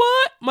is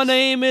what? My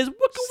name is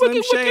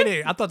Slim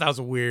Shady. I thought that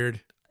was weird.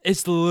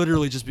 It's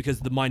literally just because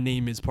the "my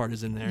name is" part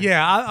is in there.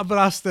 Yeah, but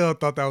I still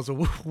thought that was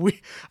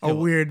a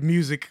weird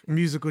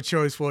musical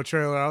choice for a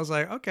trailer. I was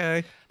like,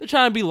 okay. They're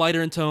trying to be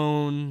lighter in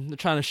tone. They're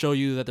trying to show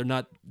you that they're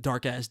not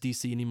dark ass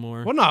DC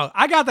anymore. Well, no,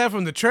 I got that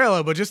from the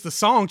trailer, but just the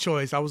song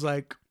choice, I was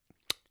like,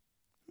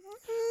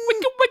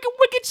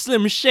 wicked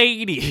Slim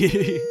Shady.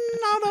 I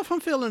don't know if I'm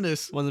feeling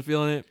this. Wasn't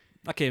feeling it.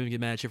 I can't even get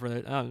mad at you for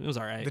that. It was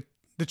all right.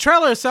 The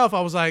trailer itself,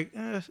 I was like,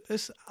 I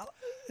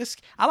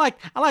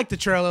like the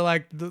trailer,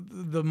 like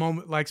the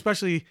moment, like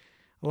especially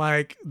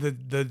like the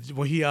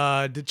when he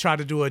tried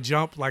to do a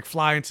jump, like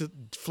fly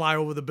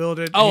over the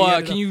building.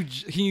 Oh, can you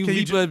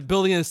leap a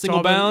building in a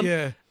single bound?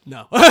 Yeah.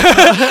 No.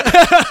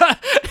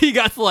 He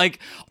got to like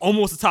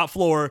almost the top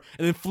floor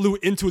and then flew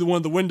into one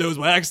of the windows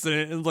by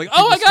accident and was like,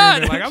 oh my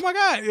god! Like, oh my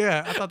god!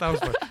 Yeah, I thought that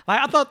was funny. Like,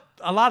 I thought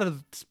a lot of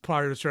the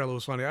part of the trailer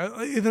was funny,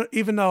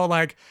 even though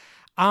like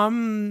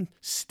I'm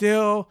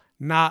still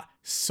not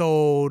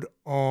sold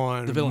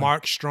on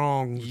Mark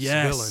Strong's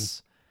villain.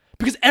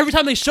 Because every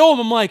time they show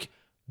him, I'm like,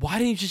 why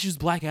didn't you just use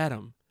Black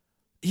Adam?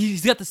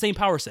 He's got the same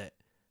power set.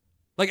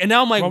 Like, and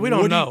now I'm like, well, we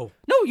don't know.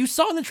 No, you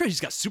saw in the trailer. He's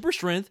got super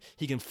strength.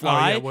 He can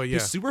fly.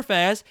 He's super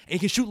fast, and he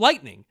can shoot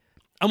lightning.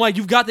 I'm like,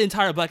 you've got the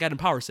entire Black Adam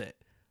power set.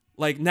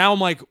 Like, now I'm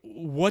like,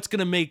 what's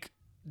gonna make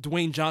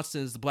Dwayne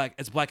Johnson as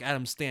Black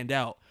Adam stand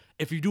out?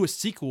 If you do a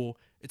sequel,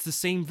 it's the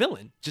same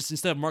villain. Just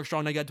instead of Mark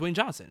Strong, now you got Dwayne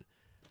Johnson.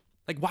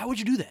 Like, why would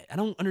you do that? I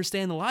don't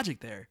understand the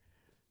logic there.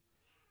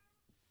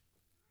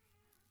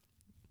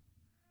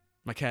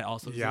 My cat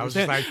also. Yeah, I was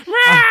just like,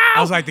 I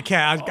was like the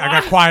cat. I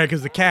got quiet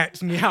because the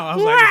cat's meow. I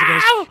was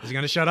like, is he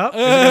gonna shut up?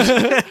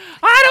 I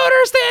don't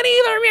understand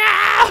either.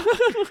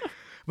 Meow.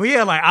 But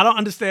yeah, like I don't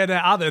understand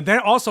that either.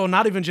 They're also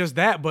not even just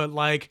that, but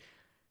like,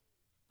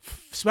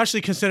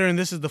 especially considering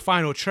this is the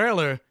final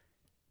trailer,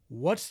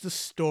 what's the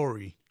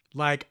story?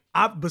 Like,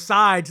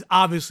 besides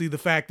obviously the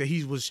fact that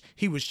he was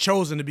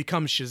chosen to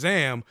become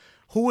Shazam,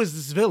 who is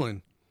this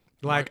villain?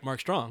 Like Mark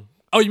Strong.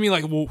 Oh, you mean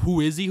like, well, who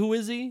is he? Who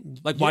is he?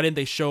 Like, why didn't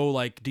they show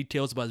like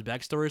details about his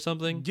backstory or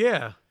something?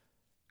 Yeah.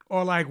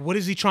 Or like, what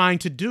is he trying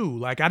to do?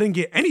 Like, I didn't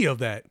get any of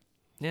that.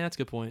 Yeah, that's a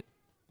good point.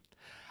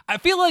 I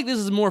feel like this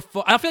is more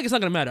I feel like it's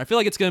not gonna matter. I feel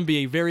like it's gonna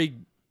be a very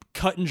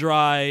cut and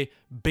dry,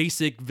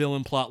 basic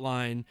villain plot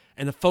line,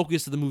 and the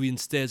focus of the movie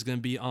instead is gonna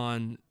be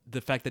on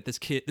the fact that this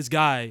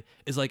guy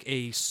is like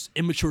a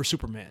immature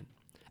Superman.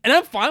 And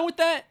I'm fine with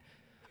that.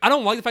 I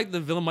don't like the fact that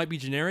the villain might be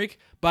generic,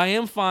 but I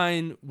am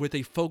fine with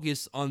a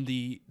focus on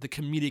the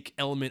comedic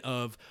element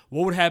of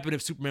what would happen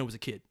if Superman was a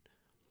kid.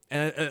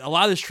 And a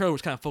lot of this trailer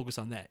was kind of focused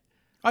on that.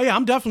 Oh yeah,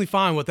 I'm definitely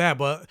fine with that.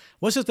 But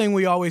what's the thing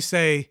we always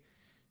say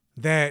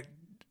that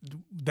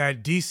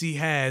DC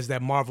has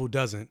that Marvel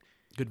doesn't?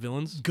 Good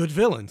villains? Good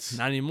villains.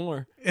 Not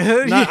anymore.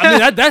 Yeah.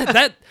 I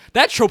mean,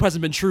 that trope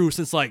hasn't been true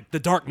since, like, The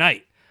Dark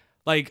Knight.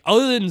 Like,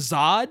 other than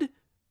Zod,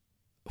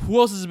 who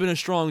else has been a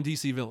strong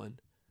DC villain?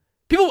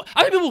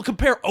 I think people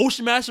compare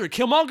Ocean Master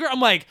to Killmonger. I'm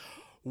like,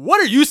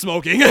 what are you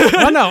smoking?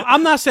 No,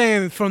 I'm not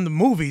saying from the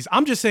movies.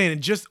 I'm just saying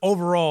just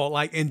overall,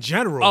 like, in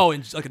general. Oh,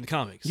 like in the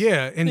comics.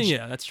 Yeah.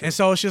 Yeah, that's true. And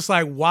so it's just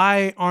like,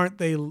 why aren't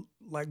they,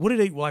 like,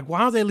 why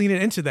aren't they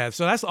leaning into that?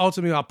 So that's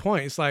ultimately my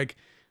point. It's like,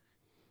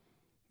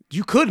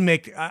 you could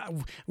make,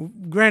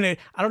 granted,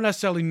 I don't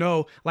necessarily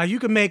know, like, you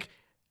could make,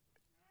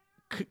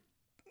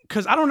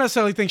 because I don't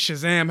necessarily think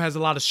Shazam has a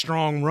lot of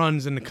strong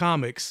runs in the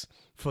comics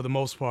for the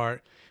most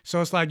part.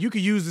 So it's like, you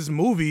could use this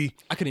movie.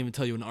 I couldn't even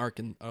tell you an arc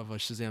of a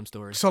Shazam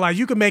story. So, like,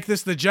 you could make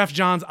this the Jeff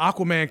Johns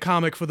Aquaman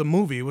comic for the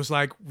movie. It was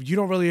like, you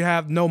don't really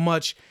know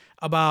much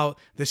about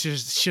the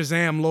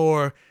Shazam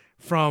lore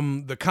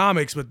from the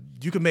comics, but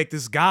you could make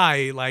this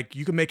guy, like,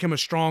 you could make him a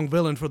strong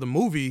villain for the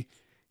movie,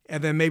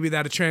 and then maybe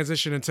that'll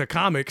transition into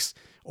comics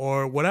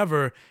or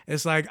whatever.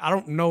 It's like, I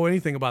don't know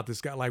anything about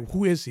this guy. Like,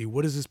 who is he?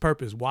 What is his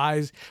purpose? Why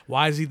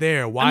is he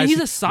there? Why is he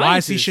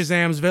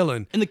Shazam's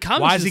villain? In the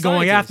comics, why is he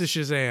going after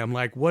Shazam?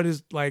 Like, what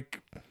is,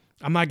 like,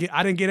 I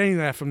didn't get any of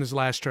that from this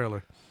last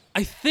trailer.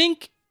 I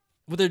think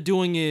what they're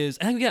doing is,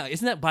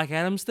 isn't that Black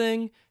Adam's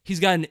thing? He's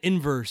got an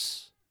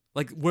inverse.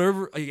 Like,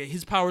 wherever, like,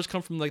 his powers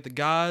come from, like, the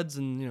gods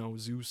and, you know,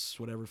 Zeus,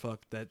 whatever fuck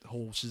that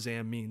whole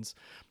Shazam means.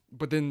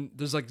 But then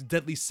there's, like,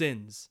 deadly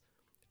sins.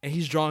 And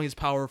he's drawing his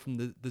power from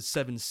the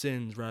 7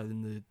 sins rather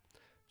than the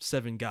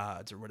 7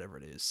 gods or whatever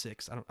it is.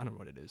 6. I don't know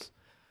what it is.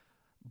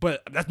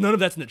 But none of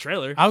that's in the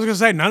trailer. I was gonna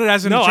say none of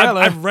that's in the trailer.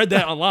 I've read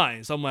that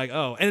online, so I'm like,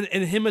 oh. And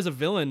him as a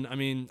villain, I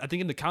mean, I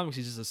think in the comics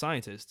he's just a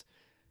scientist.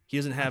 He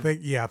doesn't have.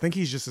 I think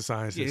he's just a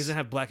scientist. Yeah, he doesn't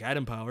have Black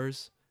Adam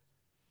powers.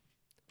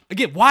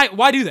 Again,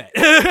 why do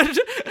that?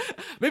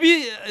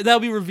 Maybe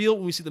that'll be revealed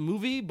when we see the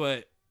movie,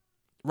 but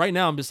right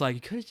now I'm just like,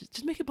 you could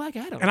just make it Black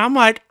Adam. And I'm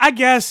like, I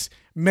guess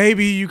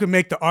maybe you could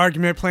make the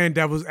argument, playing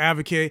devil's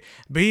advocate,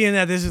 being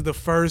that this is the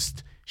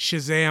first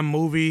Shazam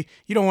movie,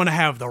 you don't want to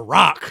have The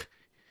Rock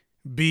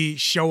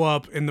show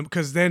up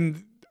because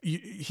then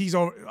he's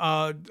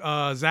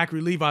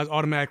Zachary Levi's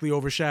automatically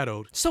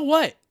overshadowed. So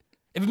what?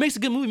 If it makes a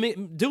good movie,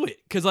 do it.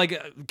 Because, like,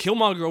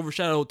 Killmonger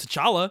overshadowed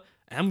T'Challa,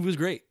 and that movie was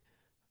great.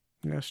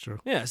 Yeah, that's true.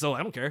 Yeah, so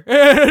I don't care.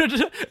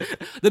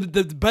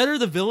 the better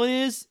the villain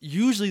is,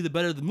 usually the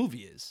better the movie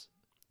is.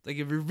 Like,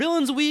 if your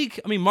villain's weak,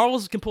 I mean,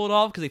 Marvels can pull it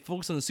off because they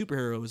focus on the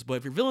superheroes, but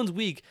if your villain's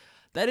weak,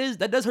 that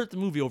does hurt the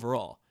movie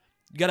overall.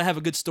 You got to have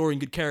a good story and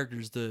good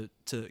characters to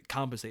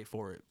compensate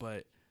for it,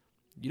 but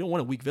you don't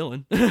want a weak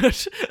villain.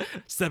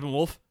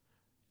 Steppenwolf,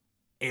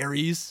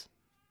 Ares,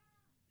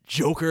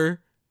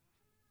 Joker.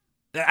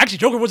 Actually,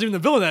 Joker wasn't even the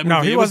villain of that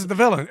movie. No, he wasn't the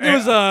villain. It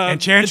was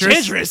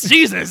Enchantress.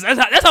 Jesus,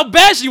 that's how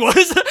bad she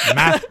was.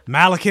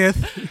 Malekith.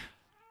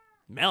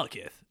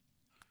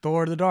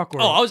 Thor: The Dark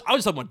World. Oh, I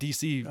was talking about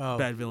DC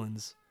bad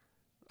villains.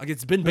 Like,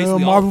 it's been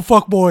basically Marvel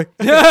fuckboy.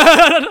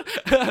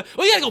 Well,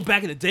 you gotta go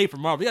back in the day for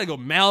Marvel. You gotta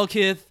go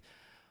Malekith.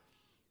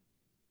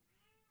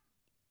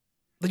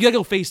 Like, you gotta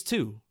go Phase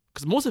 2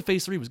 because most of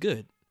Phase 3 was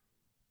good.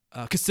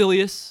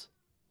 Caecilius,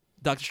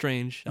 Doctor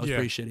Strange, that was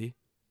pretty shitty.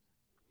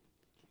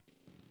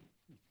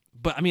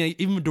 But I mean,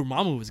 even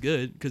Dormammu was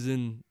good because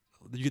then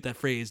you get that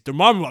phrase,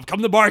 Dormammu, I've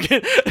come to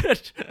bargain.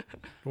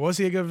 Was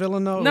he a good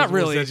villain though? Not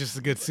really. Was that just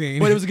a good scene?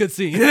 But it was a good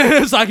scene,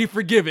 so I can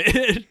forgive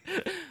it.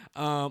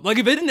 Like,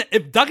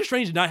 if Doctor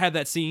Strange did not have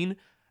that scene,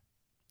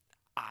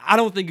 I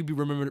don't think it'd be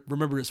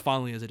remembered as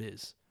fondly as it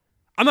is.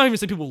 I'm not even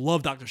saying people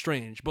love Doctor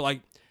Strange, but,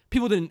 like,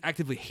 people didn't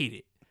actively hate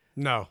it.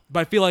 No.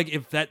 But I feel like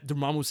if that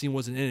Dormammu scene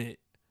wasn't in it,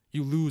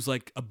 you lose,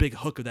 like, a big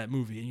hook of that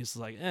movie, and you're just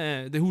like,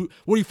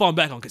 what are you falling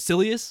back on?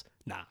 Caecilius?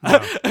 Nah. No.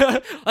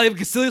 Like, if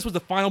Caecilius was the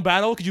final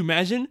battle, could you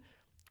imagine?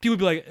 People would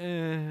be like,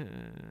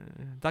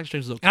 Doctor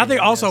Strange is okay. And I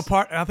think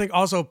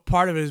also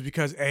part of it is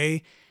because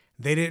they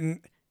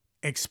didn't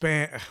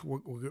expand.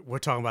 We're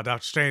talking about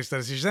Doctor Strange instead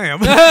of Shazam,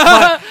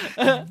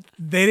 but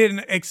they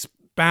didn't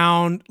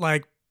expound,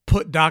 like,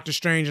 put Doctor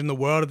Strange in the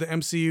world of the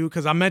MCU.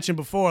 Because I mentioned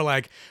before,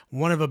 like,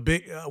 one of the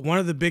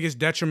biggest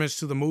detriments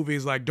to the movie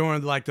is, like,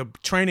 during, like, the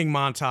training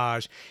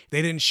montage,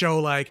 they didn't show,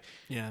 like,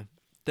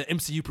 the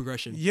MCU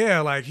progression. Yeah,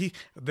 like,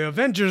 the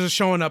Avengers are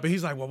showing up and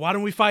he's like, well, why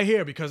don't we fight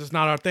here? Because it's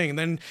not our thing. And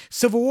then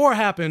Civil War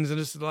happens and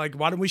it's like,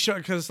 why don't we show?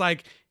 Because it's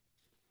like,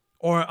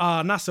 or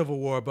not Civil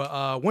War,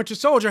 but Winter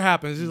Soldier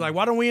happens. He's like,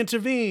 why don't we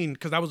intervene?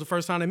 Because that was the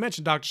first time they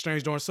mentioned Doctor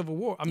Strange during Civil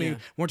War. I mean,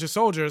 Winter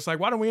Soldier. It's like,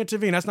 why don't we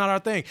intervene? That's not our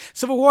thing.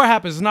 Civil War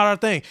happens. It's not our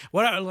thing.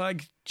 What,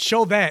 like,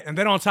 show that. And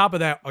then on top of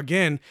that,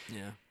 again,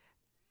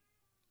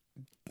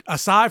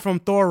 aside from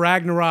Thor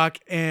Ragnarok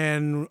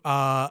and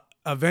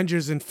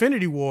Avengers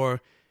Infinity War,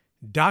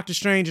 Doctor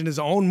Strange in his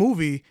own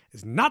movie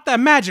is not that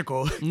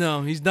magical.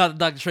 No, he's not the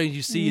Doctor Strange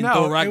you see in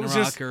Thor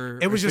Ragnarok or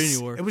Infinity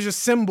War. It was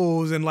just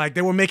symbols and, like,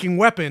 they were making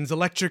weapons,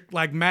 electric,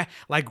 like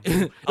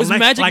it was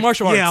magic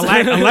martial arts. Yeah,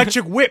 like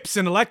electric whips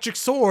and electric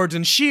swords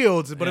and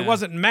shields, but it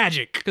wasn't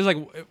magic. Because, like,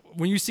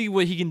 when you see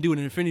what he can do in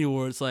Infinity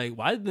War, it's like,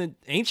 why didn't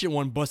the Ancient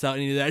One bust out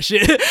any of that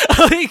shit?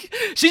 Like,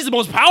 she's the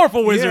most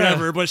powerful wizard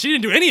ever, but she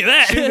didn't do any of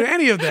that. She didn't do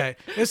any of that.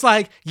 It's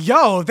like,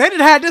 yo, if they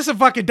didn't have this in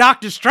fucking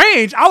Doctor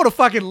Strange, I would have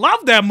fucking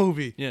loved that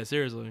movie. Yeah,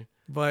 seriously.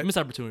 But missed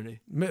opportunity.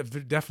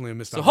 Definitely a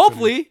missed so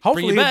opportunity.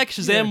 Hopefully, bring it back.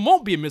 Shazam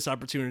won't be a missed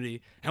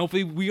opportunity, and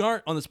hopefully we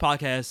aren't on this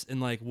podcast in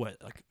like when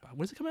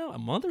does it come out? A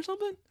month or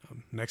something?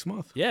 Next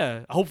month.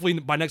 Yeah. Hopefully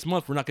by next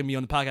month we're not going to be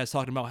on the podcast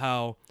talking about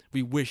how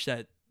we wish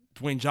that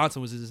Dwayne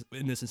Johnson was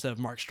in this instead of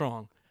Mark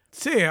Strong.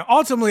 So yeah,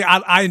 ultimately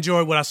I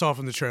enjoyed what I saw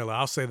from the trailer.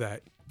 I'll say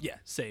that. Yeah,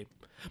 same.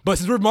 But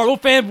since we're Marvel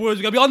fanboys,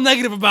 we gotta be all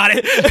negative about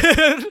it.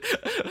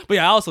 But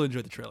yeah, I also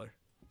enjoyed the trailer.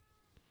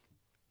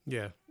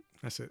 Yeah,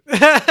 that's it.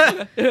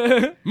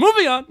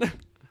 Moving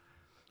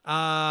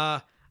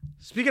on.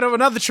 Speaking of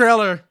another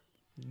trailer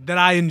that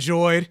I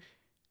enjoyed,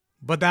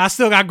 but that I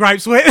still got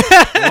gripes with.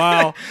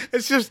 Wow.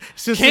 It's just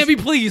can't be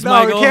pleased, no,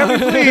 Michael. Can't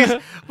be pleased.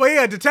 But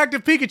yeah,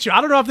 Detective Pikachu. I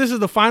don't know if this is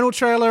the final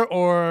trailer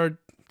or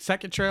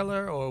second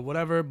trailer or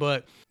whatever,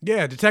 but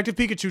yeah, Detective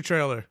Pikachu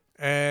trailer.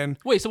 And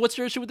wait, so what's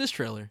your issue with this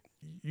trailer?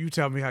 You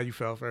tell me how you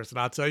felt first,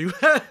 and I'll tell you.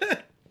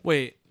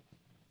 Wait,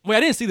 I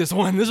didn't see this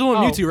one. This is one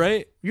Mewtwo,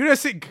 right? You didn't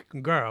see,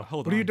 girl.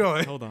 Hold what on. are you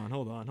doing? Hold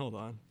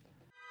on.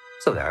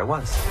 So there I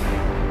was.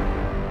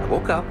 I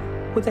woke up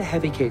with a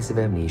heavy case of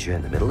amnesia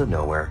in the middle of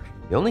nowhere.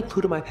 The only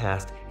clue to my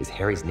past is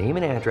Harry's name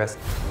and address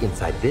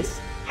inside this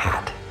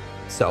hat.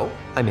 So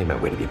I made my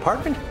way to the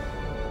apartment,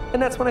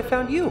 and that's when I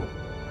found you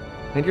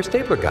and your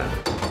stapler gun.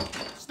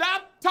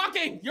 Stop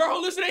talking! You're a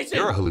hallucination!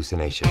 You're a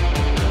hallucination.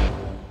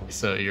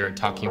 So you're a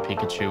talking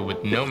Pikachu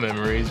with no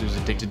memories who's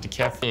addicted to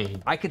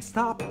caffeine. I could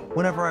stop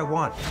whenever I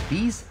want.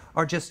 These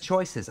are just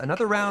choices.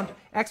 Another round,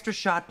 extra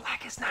shot,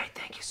 black as night.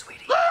 Thank you,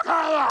 sweetie.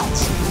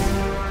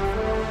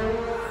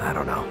 I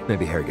don't know.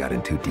 Maybe Harry got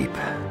in too deep.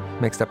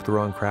 Mixed up the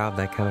wrong crowd,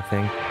 that kind of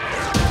thing.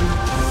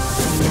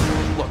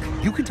 Look,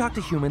 you can talk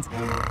to humans.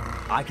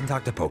 I can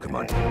talk to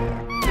Pokemon.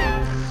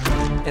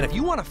 And if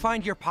you want to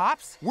find your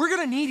pops, we're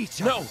gonna need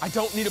each other. No, I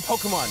don't need a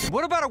Pokemon.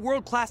 What about a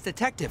world-class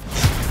detective?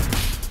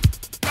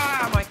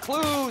 Ah, my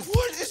clues!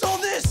 What is all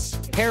this?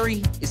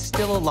 Harry is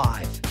still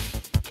alive.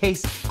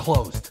 Case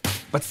closed,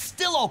 but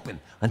still open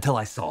until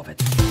I solve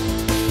it.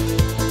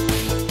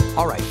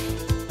 All right,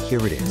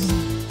 here it is.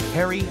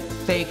 Harry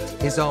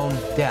faked his own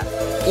death.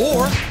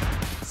 Or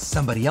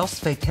somebody else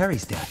faked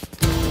Harry's death.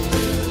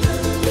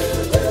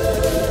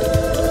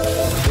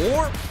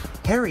 Or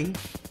Harry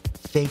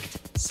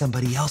faked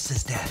somebody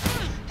else's death.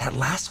 That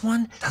last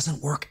one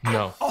doesn't work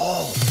at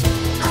all.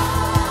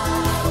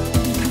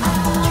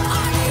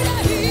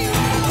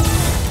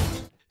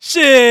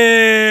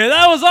 Shit,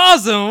 that was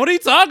awesome. What are you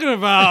talking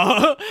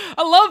about?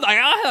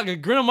 I had like a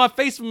grin on my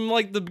face from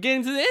like the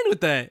beginning to the end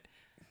with that.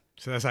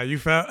 So that's how you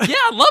felt? Yeah,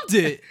 I loved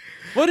it.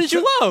 What did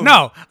you love?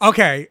 No,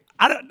 okay.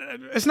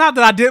 It's not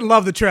that I didn't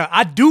love the trailer.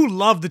 I do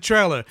love the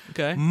trailer.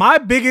 Okay. My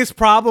biggest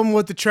problem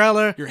with the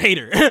trailer... You're a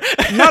hater.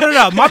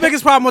 No. My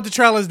biggest problem with the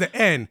trailer is the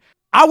end.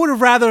 I would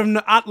have rather...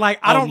 I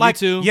don't like...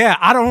 Mewtwo? Yeah,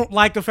 I don't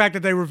like the fact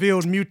that they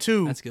revealed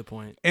Mewtwo. That's a good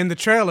point. In the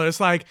trailer. It's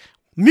like...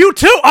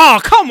 Mewtwo? Oh,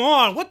 come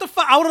on. What the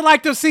fuck? I would have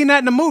liked to have seen that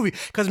in the movie.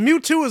 Because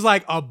Mewtwo is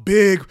like a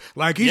big,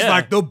 like he's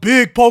like the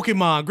big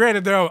Pokemon.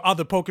 Granted, there are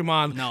other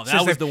Pokemon. No,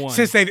 that was the one.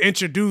 Since they've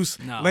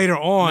introduced later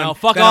on. No,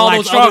 fuck all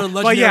those other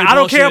legendary But yeah, I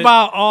don't care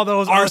about all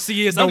those.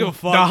 Arceus, I don't give a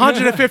fuck. The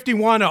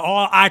 151 are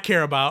all I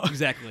care about.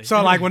 Exactly.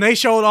 So like when they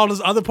showed all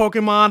those other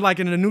Pokemon,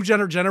 like in the new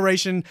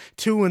generation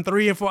 2 and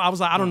 3 and 4, I was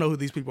like, I don't know who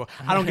these people are.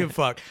 I don't give a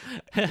fuck.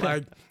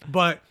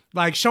 But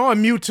showing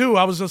Mewtwo,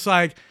 I was just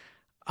like,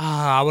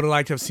 I would have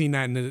liked to have seen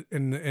that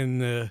in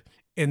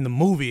the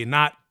movie, and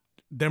not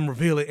them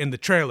reveal it in the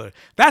trailer.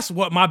 That's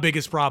what my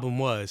biggest problem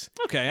was.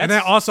 Okay, and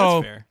then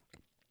also, that's fair.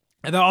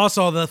 And then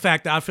also the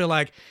fact that I feel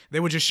like they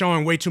were just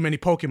showing way too many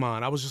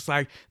Pokemon. I was just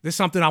like, this is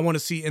something I want to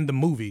see in the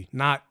movie,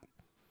 not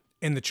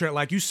in the trailer.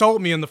 Like you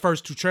sold me in the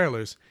first 2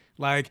 trailers.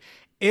 Like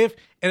if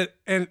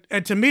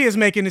and to me, it's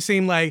making it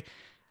seem like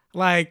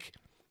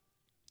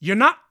you're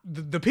not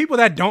the people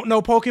that don't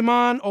know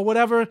Pokemon or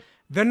whatever.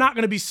 They're not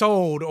going to be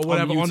sold or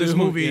whatever on this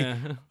movie,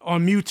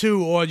 on Mewtwo,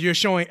 or you're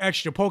showing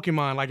extra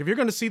Pokemon. Like, if you're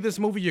going to see this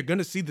movie, you're going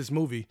to see this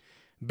movie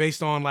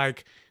based on,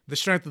 like, the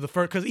strength of the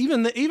first. Because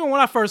even when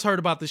I first heard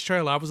about this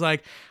trailer, I was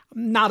like,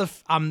 not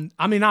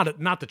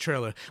the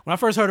trailer. When I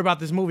first heard about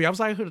this movie, I was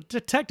like,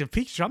 Detective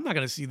Pikachu, I'm not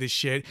going to see this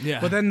shit. Yeah.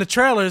 But then the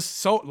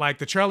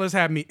trailers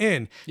had me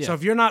in. Yeah. So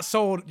if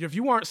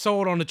you weren't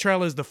sold on the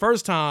trailers the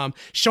first time,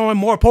 showing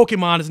more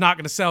Pokemon is not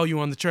going to sell you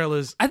on the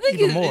trailers. I think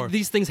even more.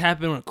 These things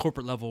happen on a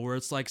corporate level where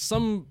it's like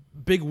some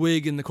big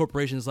wig in the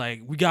corporation is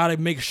like, we got to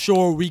make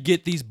sure we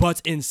get these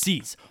butts in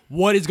seats.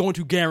 What is going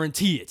to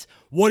guarantee it?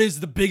 What is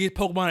the biggest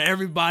Pokemon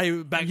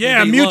everybody back then?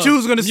 Yeah,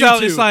 Mewtwo's going to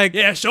sell. It's like,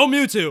 yeah, show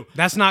Mewtwo.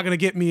 That's not going to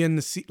get me in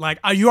the seat. Like,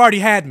 you already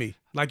had me.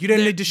 Like, you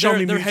didn't need to show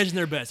me. They're hedging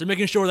their bets. They're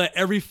making sure that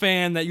every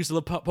fan that used to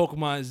love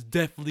Pokemon is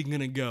definitely going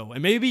to go.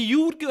 And maybe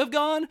you would have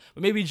gone,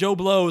 but maybe Joe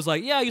Blow is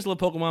like, yeah, I used to love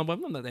Pokemon, but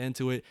I'm not that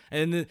into it.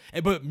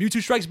 But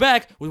Mewtwo Strikes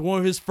Back was one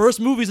of his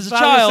first movies as a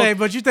child.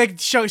 But you think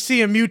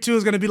seeing Mewtwo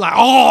is going to be like,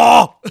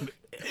 oh!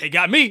 it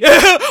got me.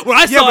 When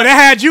I saw but it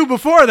had you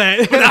before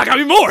that. But now it got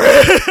me more.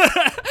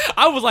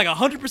 I was like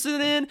 100%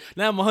 in.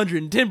 Now I'm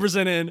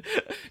 110% in.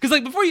 Because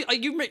like before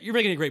you're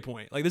making a great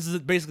point. Like this is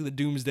basically the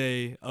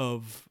doomsday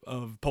of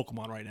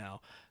Pokemon right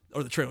now,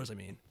 or the trailers, I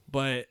mean.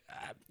 But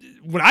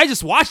when I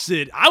just watched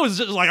it, I was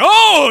just like,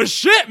 oh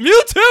shit,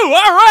 Mewtwo!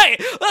 All right,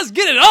 let's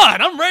get it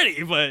on. I'm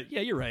ready. But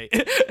yeah, you're right.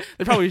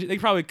 they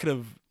probably could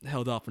have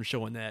held off on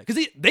showing that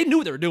because they knew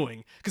what they were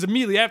doing. Because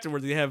immediately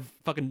afterwards, they have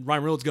fucking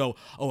Ryan Reynolds go,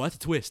 oh, that's a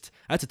twist.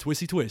 That's a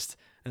twisty twist.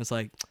 And it's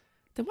like,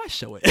 then why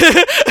show it?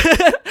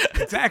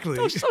 Exactly.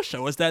 Don't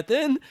show us that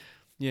then.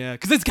 Yeah,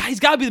 because he's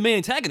got to be the main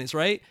antagonist,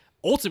 right?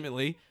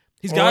 Ultimately,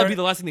 he's got to be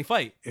the last thing they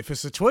fight. If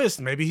it's a twist,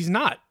 maybe he's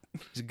not.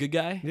 He's a good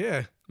guy.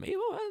 Yeah. Maybe.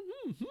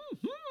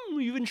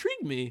 You've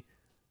intrigued me.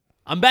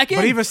 I'm back in.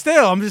 But even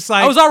still, I'm just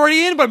like, I was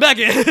already in, but I'm back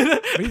in.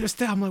 But even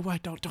still, I'm like,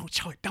 wait, don't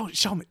show it. Don't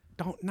show me.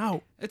 Don't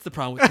know. It's the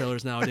problem with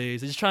trailers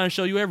nowadays. They're just trying to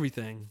show you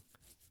everything.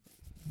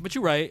 But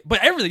you're right.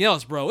 But everything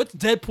else, bro, it's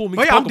Deadpool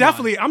meets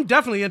Pokemon. I'm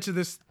definitely into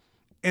this.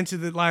 Into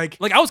the like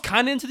I was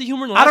kind of into the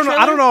humor. In the I don't know.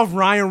 trailer. I don't know if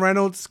Ryan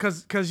Reynolds,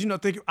 because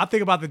I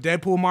think about the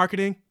Deadpool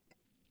marketing.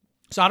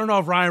 So I don't know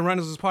if Ryan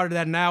Reynolds is part of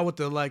that now with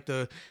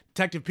the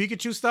Detective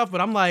Pikachu stuff,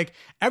 but I'm like,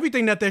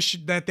 everything that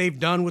they've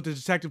done with the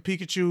Detective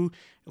Pikachu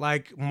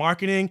like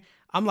marketing,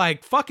 I'm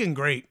like, fucking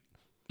great.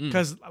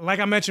 Because like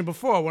I mentioned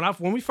before,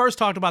 when we first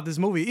talked about this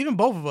movie, even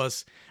both of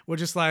us were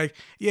just like,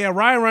 yeah,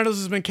 Ryan Reynolds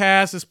has been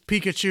cast as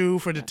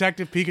Pikachu for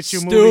Detective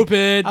Pikachu movie.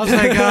 Stupid. I was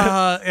like,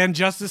 and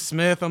Justice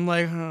Smith, I'm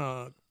like,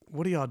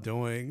 what are y'all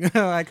doing?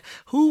 Like,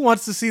 who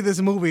wants to see this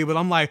movie? But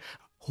I'm like,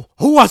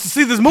 who wants to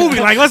see this movie?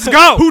 Like, let's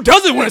go. Who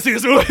doesn't want to see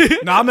this movie?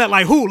 No, I meant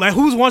like who? Like,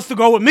 who wants to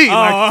go with me?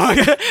 Like,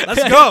 okay.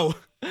 Let's go.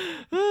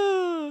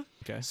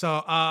 Okay.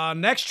 So,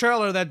 next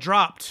trailer that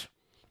dropped.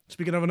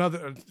 Speaking of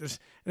another, this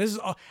is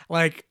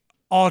like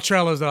all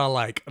trailers that I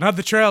like.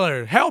 Another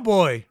trailer,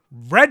 Hellboy,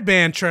 Red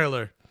Band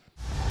trailer.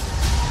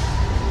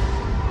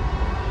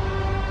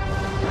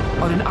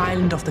 On an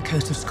island off the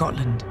coast of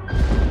Scotland,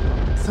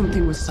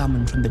 something was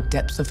summoned from the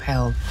depths of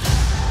hell.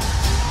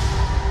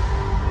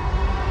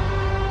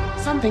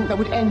 Something that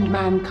would end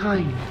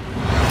mankind.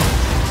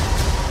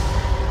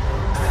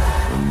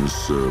 And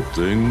this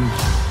thing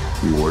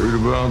you worried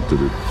about,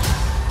 did it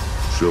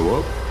show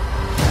up?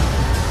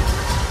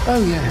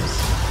 Oh, yes.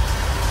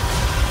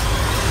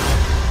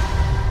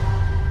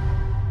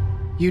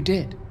 You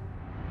did.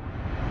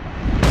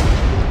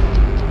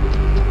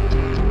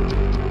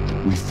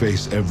 We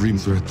face every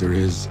threat there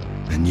is,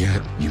 and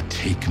yet you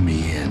take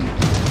me in.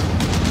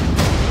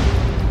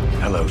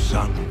 Hello,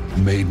 son.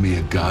 Made me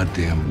a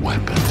goddamn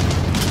weapon.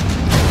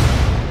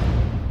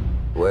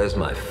 Where's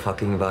my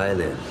fucking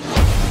violin?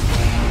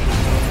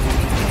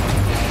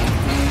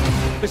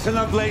 Listen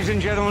up, ladies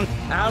and gentlemen.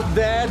 Out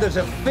there's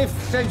a 5th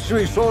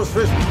century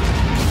sorceress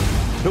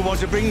who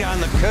wants to bring down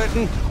the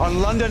curtain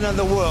on London and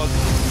the world.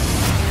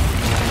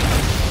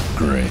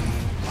 Great.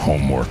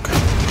 Homework.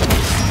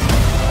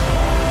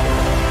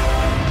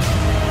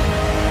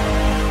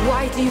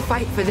 Why do you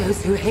fight for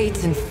those who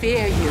hate and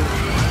fear you?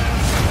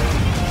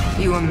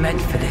 You were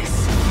meant for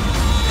this.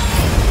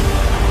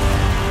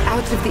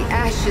 Out of the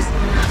ashes,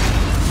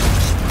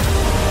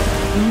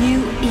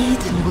 new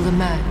Eden will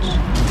emerge.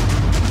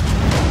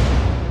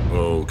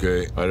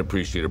 Okay, I'd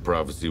appreciate a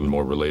prophecy with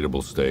more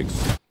relatable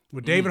stakes.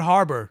 With David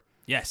Harbour.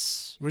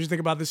 Yes. What did you think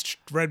about this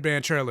Red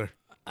Band trailer?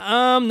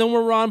 No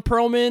more Ron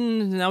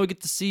Perlman. Now we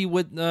get to see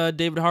what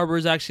David Harbour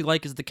is actually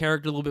like as the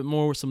character a little bit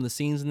more with some of the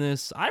scenes in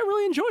this. I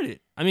really enjoyed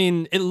it. I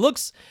mean, I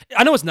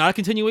know it's not a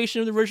continuation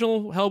of the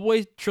original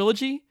Hellboy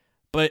trilogy,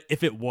 but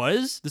if it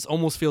was, this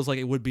almost feels like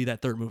it would be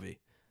that third movie.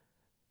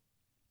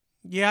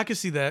 Yeah, I can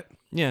see that.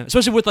 Yeah,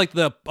 especially with like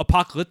the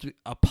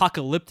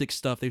apocalyptic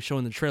stuff they've shown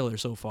in the trailer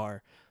so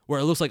far, where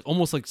it looks like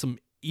almost like some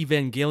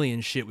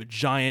Evangelion shit with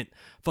giant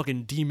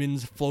fucking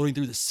demons floating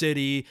through the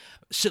city.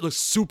 Shit looks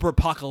super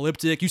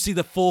apocalyptic. You see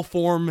the full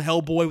form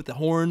Hellboy with the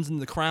horns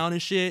and the crown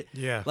and shit.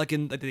 Yeah. Like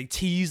they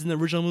teased in the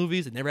original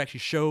movies. It never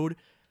actually showed.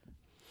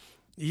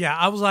 Yeah,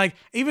 I was like,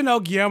 even though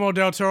Guillermo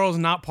del Toro is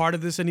not part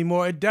of this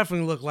anymore, it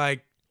definitely looked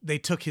like they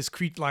took his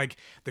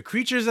the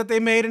creatures that they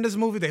made in this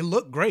movie, they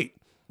look great.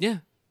 Yeah.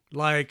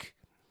 Like,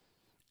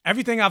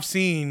 everything I've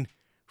seen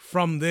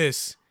from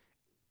this,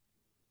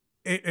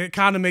 it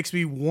kind of makes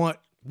me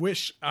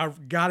wish I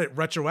got it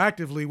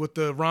retroactively with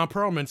the Ron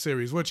Perlman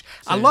series, which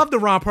I love the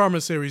Ron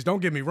Perlman series, don't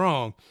get me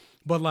wrong,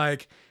 but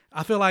like,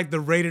 I feel like the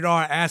rated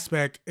R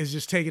aspect is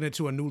just taking it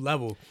to a new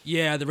level.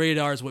 Yeah, the rated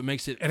R is what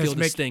makes it feel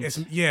distinct.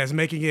 It's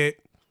making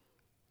it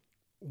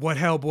what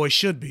Hellboy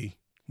should be,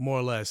 more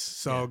or less.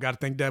 So, got to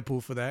thank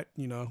Deadpool for that,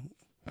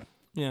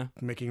 Yeah.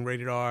 Making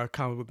rated R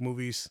comic book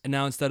movies. And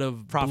now instead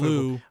of profitable.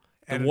 Blue,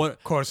 and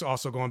of course,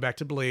 also going back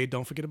to Blade.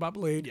 Don't forget about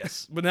Blade.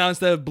 Yes. But now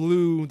instead of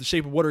Blue, the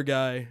Shape of Water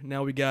guy,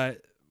 now we got,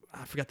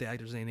 I forgot the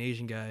actor's name,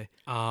 Asian guy.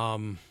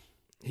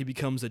 He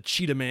becomes a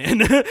cheetah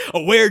man,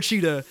 a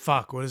were-cheetah.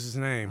 Fuck, what is his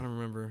name? I don't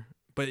remember.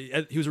 But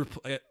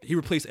he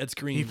replaced Ed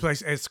Skrein. He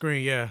replaced Ed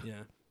Skrein, yeah.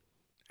 Yeah.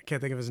 I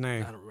can't think of his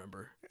name. I don't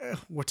remember.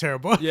 We're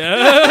terrible.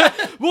 Yeah.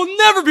 We'll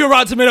never be on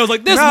Rotten Tomatoes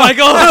like this,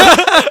 Michael.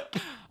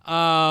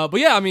 But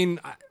yeah, I mean,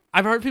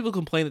 I've heard people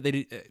complain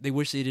that they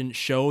wish they didn't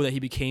show that he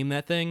became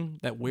that thing,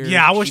 that weird.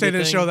 Yeah, I wish they cheetah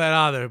didn't thing. show that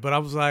either. But I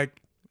was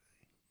like,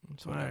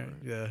 Whatever.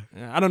 Yeah.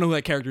 I don't know who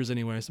that character is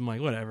anyway, so I'm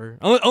like, whatever.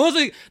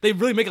 Unless they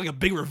really make like a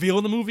big reveal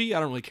in the movie, I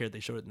don't really care if they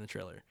showed it in the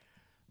trailer.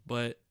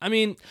 But I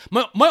mean,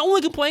 my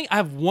only complaint, I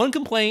have one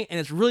complaint, and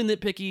it's really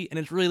nitpicky, and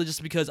it's really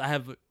just because I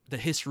have the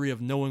history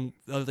of knowing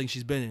the other things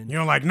she's been in. You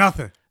don't like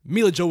nothing.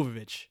 Mila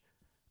Jovovich.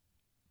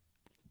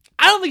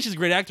 I don't think she's a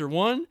great actor,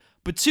 one,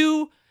 but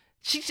two,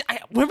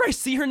 whenever I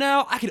see her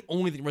now, I can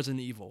only think Resident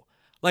Evil.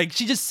 Like,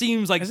 she just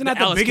seems like Isn't that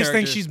the Alice biggest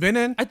thing character. she's been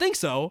in? I think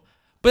so.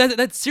 But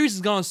that series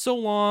has gone so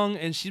long,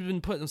 and she's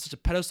been put on such a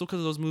pedestal because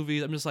of those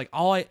movies. I'm just like,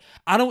 I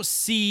don't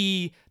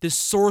see this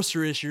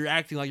sorceress you're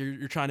acting like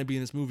you're trying to be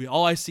in this movie.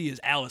 All I see is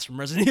Alice from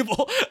Resident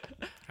Evil.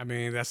 I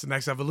mean, that's the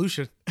next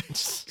evolution.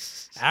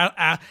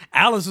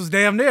 Alice was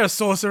damn near a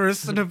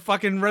sorceress in the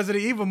fucking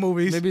Resident Evil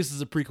movies. Maybe this is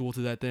a prequel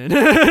to that then.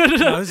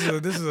 No,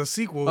 this is a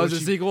sequel. Oh, it's a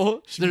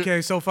sequel? She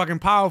became so fucking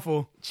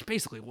powerful. She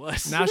basically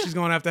was. Now she's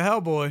going after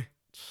Hellboy.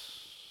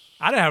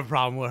 I didn't have a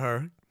problem with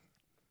her.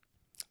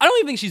 I don't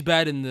even think she's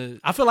bad in the.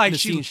 I feel like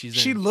scene she's in.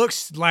 she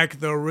looks like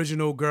the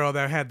original girl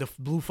that had the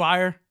blue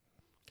fire.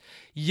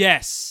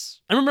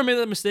 Yes, I remember I made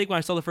that mistake when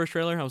I saw the first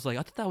trailer. I was like,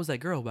 I thought that was that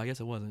girl, but I guess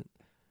it wasn't.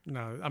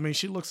 No, I mean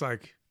she looks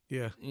like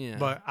yeah. Yeah.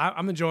 But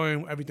I'm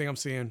enjoying everything I'm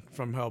seeing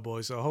from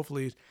Hellboy, so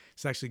hopefully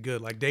it's actually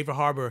good. Like David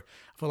Harbour,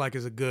 I feel like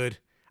is a good.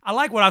 I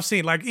like what I've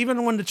seen. Like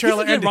even when the trailer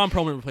He's a good ended, Ron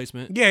Perlman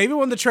replacement. Yeah, even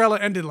when the trailer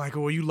ended, like,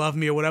 "Oh, you love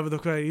me" or whatever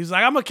he's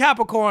like, "I'm a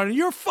Capricorn, and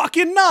you're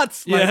fucking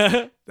nuts." Like,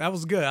 Yeah, that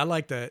was good. I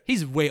like that.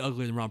 He's way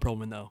uglier than Ron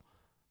Perlman though.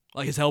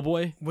 Like his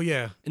Hellboy. Well,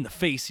 yeah. In the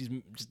face, he's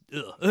just.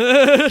 Ugh.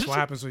 That's what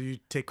happens when you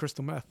take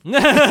crystal meth.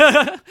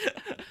 But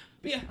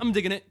yeah, I'm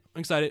digging it. I'm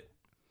excited.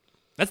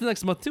 That's the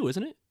next month too,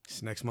 isn't it?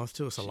 It's next month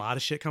too. It's a lot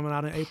of shit coming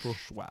out in April.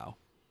 Wow.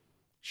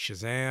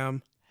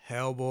 Shazam,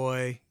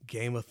 Hellboy,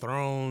 Game of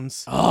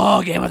Thrones.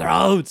 Oh, Game of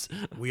Thrones.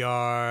 We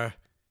are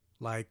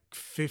like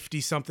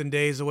 50-something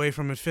days away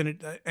from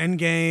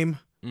Endgame.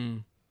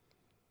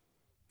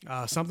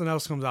 Something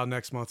else comes out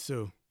next month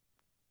too.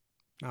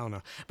 I don't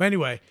know. But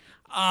anyway,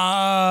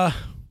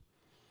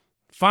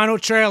 final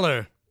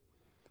trailer.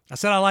 I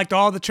said I liked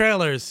all the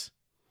trailers.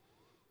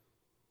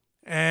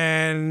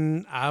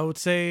 And I would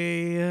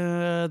say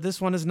this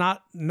one is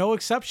no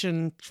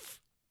exception,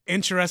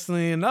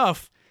 interestingly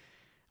enough.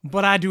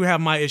 But I do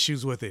have my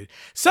issues with it.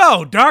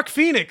 So, Dark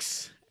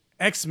Phoenix,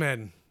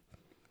 X-Men.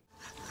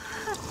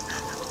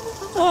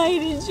 Why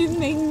did you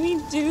make me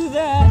do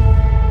that?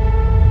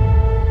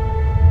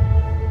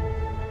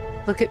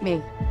 Look at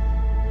me.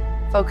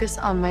 Focus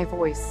on my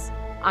voice.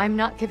 I'm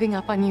not giving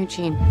up on you,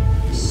 Jean.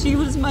 She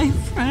was my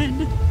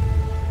friend.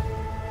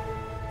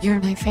 You're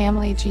my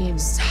family, Jean.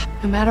 Stop.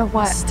 No matter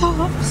what.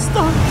 Stop.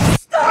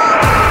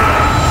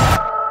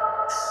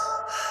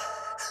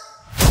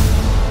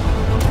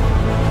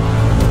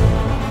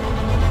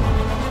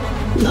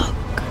 Look.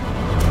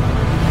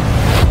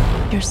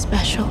 You're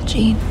special,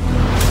 Jean.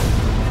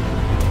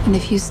 And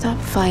if you stop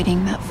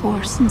fighting that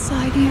force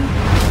inside you,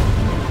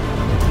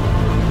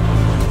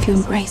 if you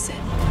embrace it,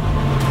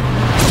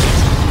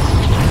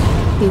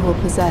 you will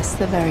possess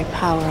the very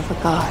power of a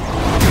god.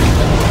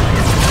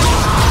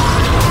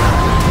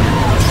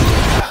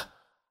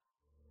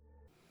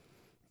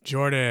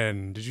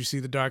 Jordan, did you see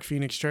the Dark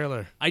Phoenix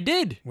trailer? I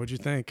did. What'd you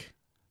think?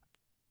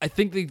 I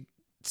think they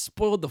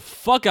spoiled the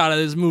fuck out of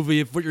this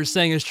movie if what you're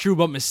saying is true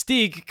about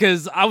Mystique,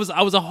 because I was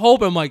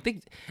hoping, I'm like,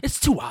 it's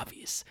too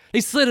obvious. They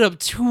slid it up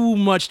too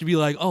much to be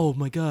like, oh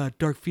my god,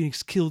 Dark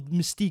Phoenix killed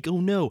Mystique, oh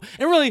no.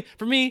 And really,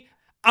 for me,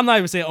 I'm not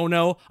even saying oh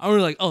no. I'm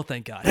really like, oh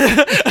thank God.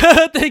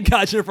 Thank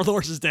God Jennifer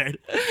Lawrence is dead.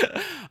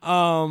 But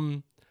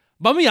I'm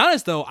being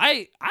honest though,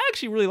 I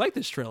actually really like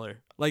this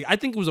trailer. Like, I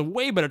think it was a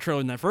way better trailer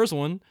than that first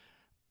one.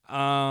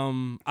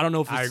 I don't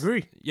know if I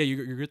agree. Yeah,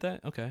 you agree with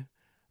that? Okay.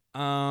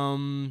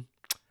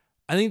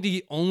 I think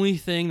the only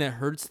thing that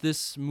hurts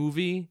this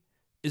movie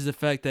is the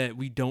fact that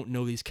we don't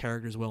know these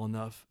characters well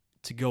enough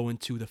to go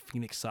into the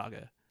Phoenix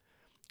Saga.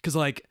 Because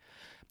like,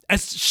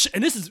 this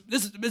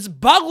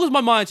boggles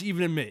my mind to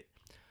even admit.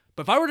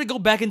 But if I were to go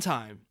back in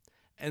time,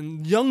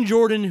 and young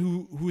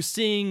Jordan who's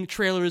seeing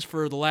trailers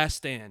for The Last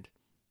Stand,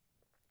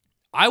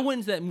 I went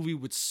into that movie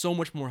with so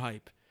much more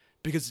hype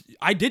because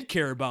I did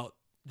care about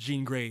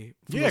Jean Grey.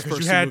 Yeah, because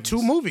you had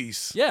two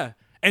movies. Yeah.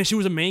 And she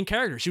was a main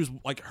character. She was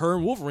like, her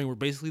and Wolverine were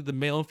basically the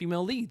male and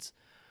female leads.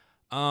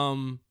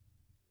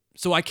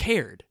 So I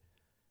cared.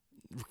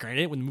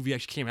 Granted, when the movie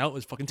actually came out, it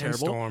was fucking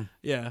terrible. And Storm.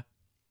 Yeah.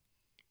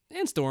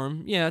 And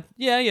Storm. Yeah,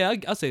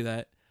 I'll say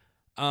that.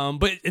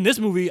 But in this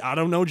movie, I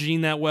don't know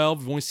Jean that well.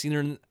 We've only seen her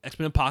in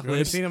X-Men Apocalypse.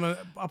 We've seen him in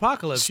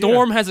Apocalypse.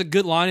 Storm has a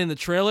good line in the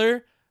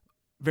trailer.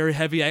 Very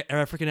heavy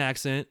African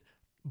accent.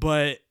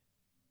 But,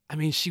 I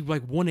mean, she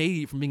like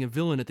 180 from being a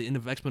villain at the end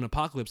of X-Men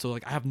Apocalypse. So,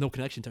 like, I have no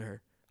connection to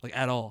her. Like,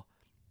 at all.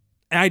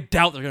 And I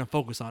doubt they're gonna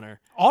focus on her.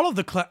 All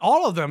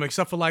of them,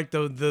 except for like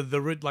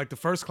the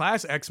first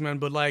class X-Men,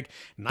 but like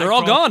they're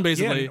all gone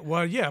basically.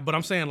 Yeah, but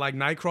I'm saying like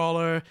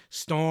Nightcrawler,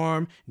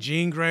 Storm,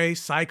 Jean Grey,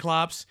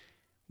 Cyclops.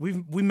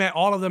 we met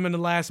all of them in the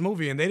last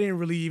movie, and they didn't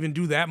really even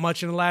do that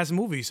much in the last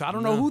movie. So I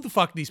don't know who the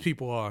fuck these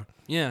people are.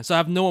 Yeah, so I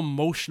have no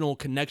emotional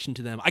connection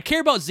to them. I care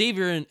about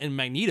Xavier and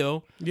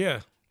Magneto.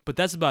 Yeah. But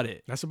that's about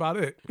it. That's about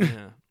it.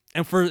 Yeah.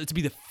 And for it to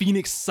be the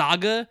Phoenix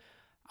Saga,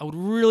 I would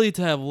really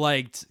to have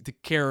liked to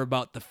care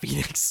about the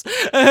Phoenix.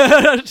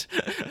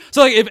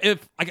 So like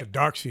if I the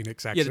Dark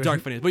Phoenix, actually. Yeah, the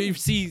Dark Phoenix. But you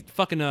see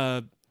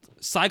fucking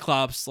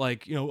Cyclops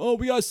like, you know, oh,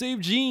 we gotta save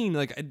Jean.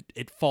 Like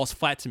it falls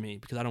flat to me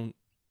because I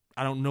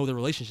don't know the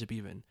relationship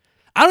even.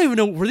 I don't even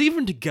know, were they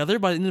even together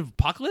by the end of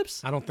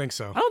Apocalypse? I don't think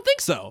so. I don't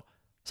think so.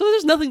 So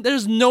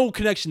there's no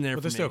connection there.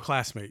 But they're still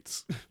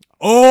classmates.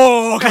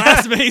 Oh,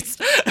 classmates.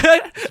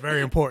 It's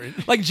very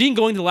important. Like Jean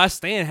going to The Last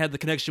Stand had the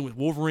connection with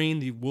Wolverine,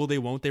 the will they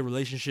won't they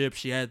relationship.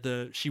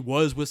 She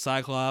was with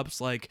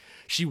Cyclops. Like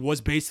she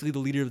was basically the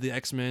leader of the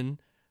X-Men.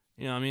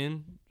 You know what I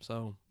mean?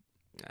 So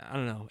I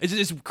don't know.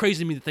 It's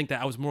crazy to me to think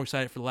that I was more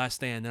excited for The Last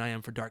Stand than I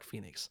am for Dark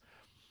Phoenix.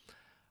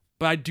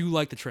 But I do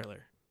like the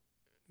trailer.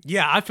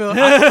 Yeah, I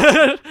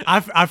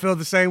feel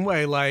the same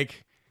way.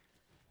 Like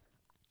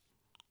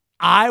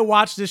I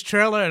watched this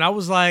trailer and I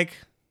was like,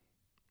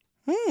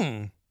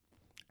 I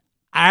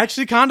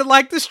actually kind of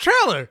like this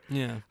trailer.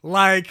 Yeah.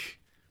 Like,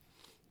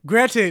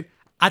 granted,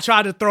 I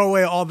tried to throw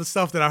away all the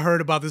stuff that I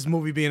heard about this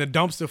movie being a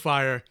dumpster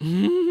fire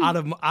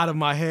out of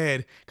my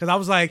head. Because I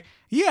was like,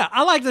 yeah,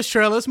 I like this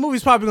trailer. This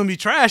movie's probably going to be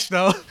trash,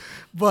 though.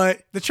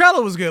 But the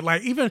trailer was good.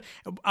 Like, even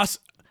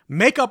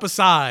makeup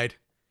aside.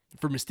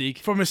 For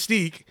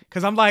Mystique.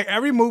 Because I'm like,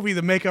 every movie,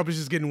 the makeup is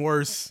just getting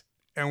worse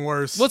and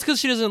worse. Well, it's because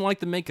she doesn't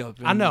like the makeup.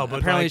 I know, but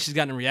apparently like, she's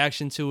gotten a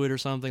reaction to it or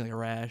something, like a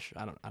rash.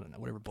 I don't know,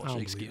 whatever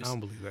bullshit excuse. I don't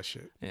believe that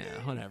shit. Yeah,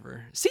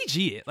 whatever.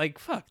 CG it, like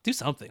fuck, do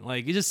something.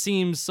 Like it just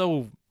seems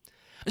so.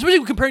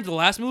 Especially compared to the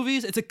last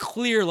movies, it's a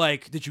clear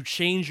like, did you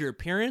change your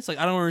appearance? Like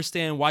I don't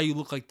understand why you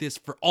look like this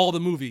for all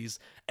the movies,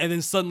 and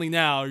then suddenly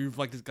now you've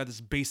like got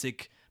this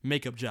basic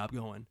makeup job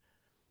going.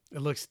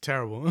 It looks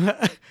terrible.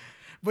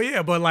 But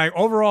yeah, but like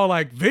overall,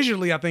 like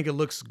visually, I think it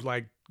looks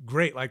like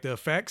great. Like the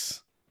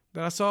effects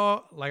that I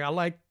saw, like I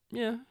like.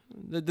 Yeah,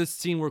 the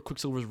scene where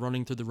Quicksilver's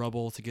running through the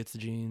rubble to get to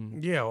Jean.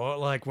 Yeah, or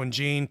like when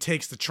Jean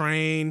takes the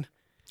train.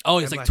 Oh,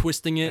 he's like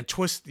twisting it.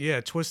 Twist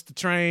the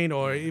train,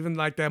 or even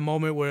like that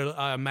moment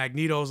where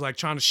Magneto's like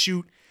trying to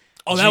shoot.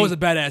 Oh, that was a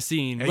badass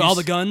scene with all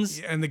the guns.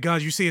 And the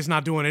guns, you see it's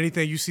not doing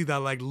anything. You see that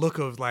like look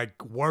of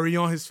like worry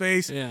on his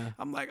face. Yeah,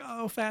 I'm like,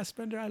 oh,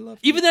 Fassbender, I love.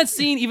 Even that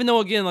scene, even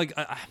though again, like.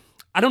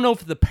 I don't know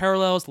if the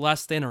parallels to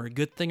Last Stand are a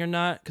good thing or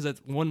not, because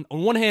on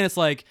one hand, it's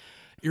like,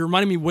 you're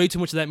reminding me way too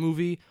much of that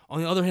movie.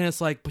 On the other hand, it's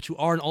like, but you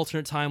are an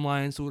alternate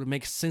timeline, so it would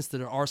make sense that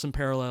there are some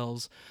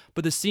parallels.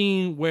 But the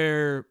scene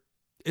where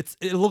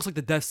it looks like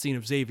the death scene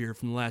of Xavier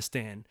from The Last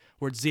Stand,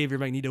 where it's Xavier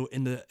Magneto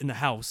in the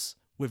house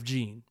with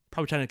Jean,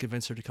 probably trying to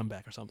convince her to come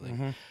back or something.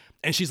 Mm-hmm.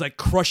 And she's like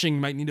crushing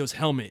Magneto's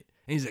helmet,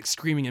 and he's like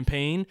screaming in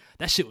pain.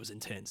 That shit was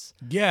intense.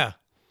 Yeah.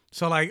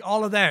 So like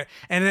all of that.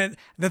 And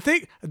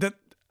then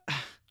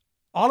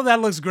all of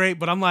that looks great,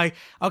 but I'm like,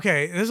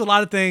 okay, there's a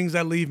lot of things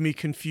that leave me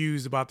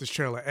confused about this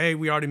trailer. A,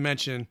 we already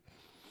mentioned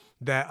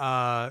that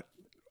I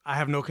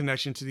have no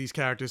connection to these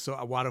characters, so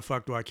why the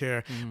fuck do I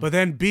care? Mm-hmm. But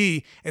then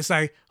B, it's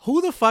like,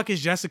 who the fuck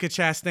is Jessica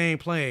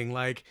Chastain playing?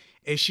 Like,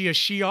 is she a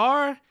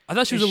Shi'ar? I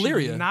thought she was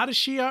Illyria. Not a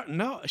Shi'ar?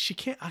 No, she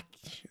can't.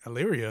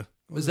 Illyria.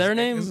 Was that her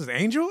name? Is this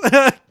Angel?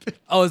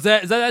 Oh, is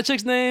that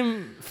chick's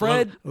name?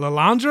 Fred?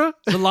 Lalandra?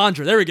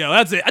 Lalandra. There we go.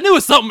 That's it. I knew it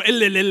was something.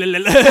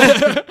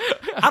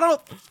 I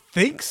don't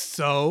think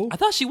so. I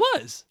thought she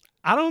was.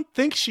 I don't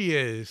think she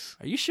is.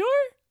 Are you sure?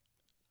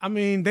 I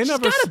mean, they She's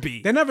gotta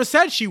be. They never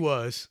said she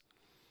was.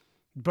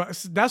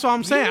 But that's what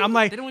I'm saying. Really? I'm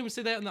like, they don't even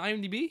say that on the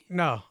IMDb?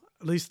 No,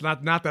 at least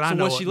not that I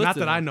know. Not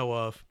that I know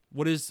of.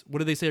 What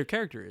do they say her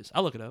character is?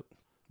 I'll look it up.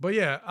 But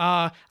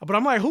yeah, but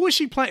I'm like, who is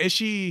she playing? Is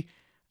she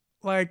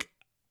like,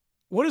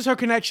 what is her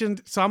connection?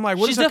 So I'm like,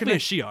 what is her connection?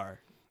 She's definitely a Shi'ar.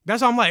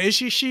 That's what I'm like. Is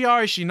she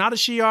Shi'ar? Is she not a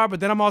Shi'ar? But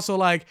then I'm also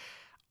like,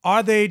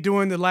 are they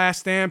doing the Last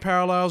Stand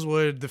parallels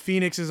where the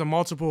Phoenix is a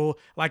multiple,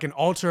 like an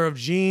alter of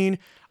Jean?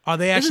 Are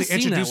they actually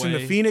introducing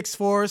the Phoenix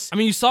Force? I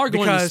mean, you saw her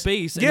going into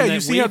space. Yeah, you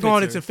see her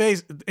going into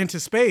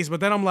space. But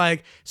then I'm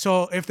like,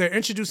 so if they're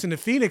introducing the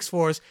Phoenix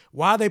Force,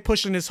 why are they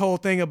pushing this whole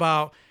thing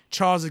about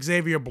Charles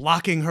Xavier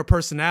blocking her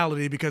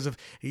personality because of,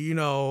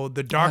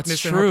 the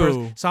darkness in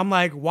her So I'm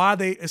like, why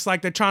they? It's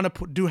like they're trying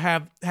to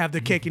have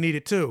their cake and eat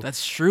it too.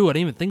 That's true. I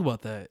didn't even think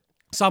about that.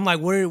 So I'm like,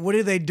 what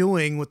are they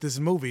doing with this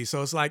movie?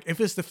 So it's like, if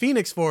it's the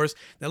Phoenix Force,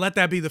 then let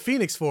that be the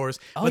Phoenix Force.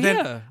 But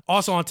then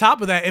also on top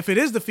of that, if it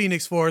is the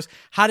Phoenix Force,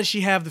 how does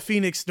she have the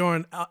Phoenix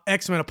during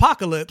X-Men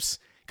Apocalypse?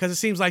 Because it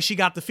seems like she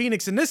got the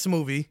Phoenix in this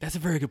movie. That's a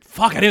very good.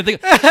 Fuck, I didn't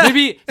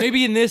think.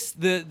 maybe in this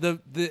the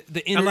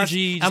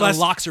energy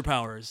unlocks her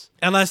powers.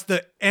 Unless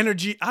the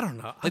energy, I don't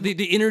know. Like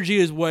the energy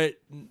is what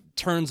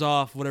turns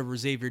off whatever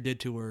Xavier did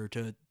to her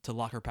to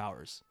lock her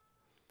powers.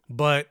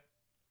 But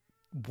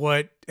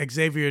what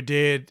Xavier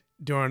did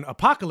during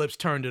Apocalypse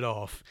turned it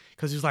off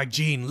because he was like,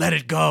 Jean, let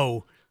it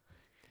go.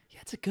 Yeah,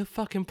 That's a good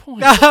fucking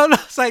point. I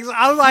was like,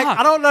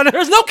 I don't know.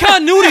 There's no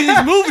continuity in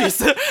these movies.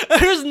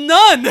 There's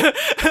none.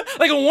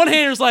 Like on one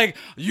hand, it's like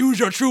use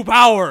your true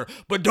power,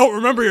 but don't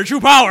remember your true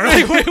power.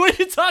 Like, what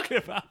are you talking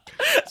about?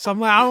 So I'm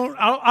like,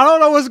 I don't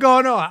know what's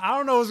going on. I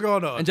don't know what's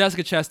going on. And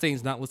Jessica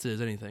Chastain's not listed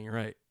as anything,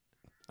 right?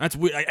 That's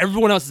weird. Like,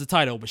 everyone else is a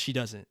title, but she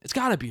doesn't. It's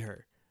got to be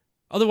her.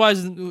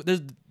 Otherwise,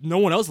 there's no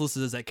one else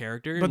listed as that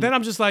character. But then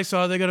I'm just like, so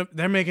are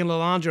they're making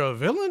Lilandra a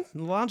villain?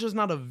 Lilandra's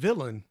not a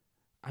villain.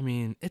 I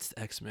mean, it's the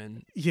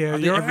X-Men. Yeah, Are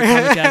they you're ever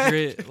comic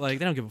accurate? Like,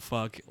 they don't give a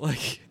fuck.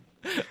 Like,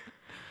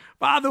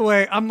 by the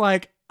way, I'm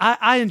like,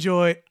 I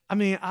enjoyed what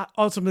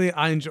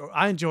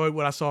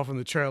I saw from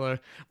the trailer.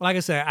 But like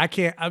I said,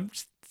 I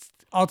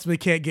ultimately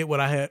can't get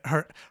what I had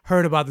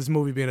heard about this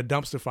movie being a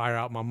dumpster fire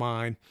out of my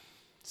mind.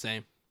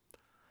 Same.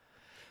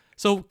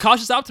 So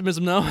cautious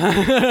optimism,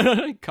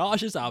 though.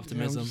 Cautious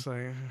optimism.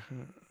 Yeah,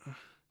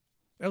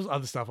 there was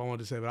other stuff I wanted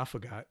to say, but I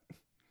forgot.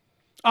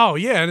 Oh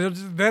yeah, and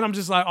then I'm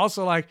just like,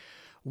 also like,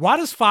 why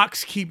does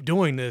Fox keep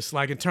doing this?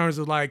 Like in terms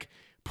of like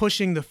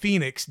pushing the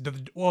Phoenix,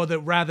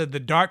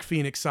 the Dark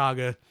Phoenix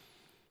saga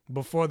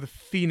before the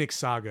Phoenix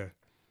saga.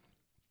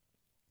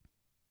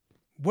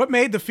 What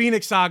made the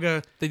Phoenix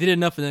saga? They did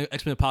enough in the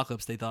X-Men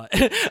Apocalypse, they thought.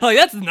 Like,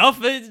 that's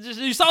enough.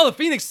 You saw the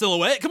Phoenix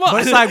silhouette. Come on.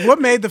 But it's like,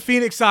 what made the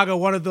Phoenix saga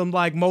one of the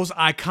like most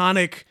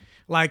iconic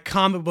like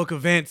comic book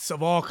events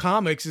of all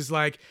comics is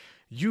like,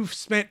 you've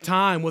spent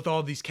time with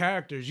all these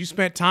characters. You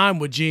spent time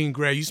with Jean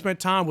Grey. You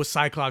spent time with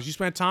Cyclops. You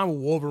spent time with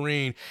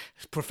Wolverine,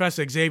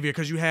 Professor Xavier,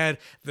 because you had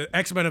the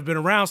X-Men have been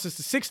around since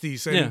the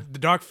 60s. And the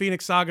Dark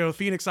Phoenix saga,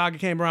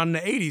 came around in the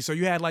 80s. So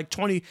you had like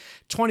 20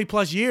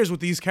 plus years with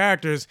these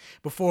characters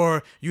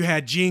before you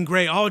had Jean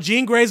Grey. Oh,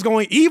 Jean Grey's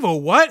going evil.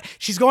 What?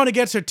 She's going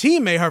against her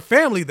teammate, her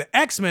family, the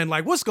X-Men.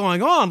 Like, what's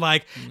going on?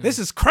 Like, this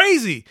is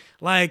crazy.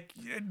 Like,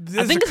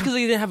 I think it's because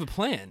they didn't have a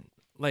plan.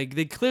 Like,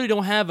 they clearly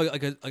don't have a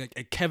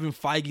Kevin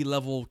Feige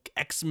level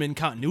X-Men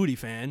continuity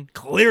fan.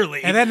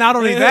 Clearly. And then not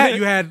only that,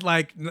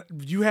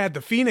 you had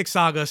the Phoenix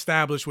saga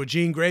established where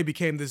Jean Grey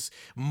became this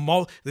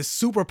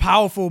super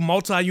powerful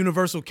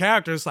multi-universal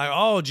character. It's like,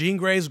 oh, Jean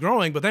Grey's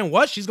growing, but then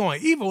what? She's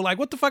going evil. Like,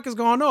 what the fuck is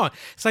going on?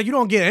 It's like, you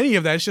don't get any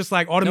of that. It's just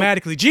like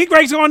automatically, Jean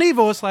Grey's going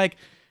evil. It's like,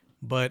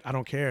 but I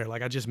don't care.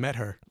 Like, I just met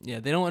her. Yeah,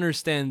 they don't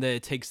understand that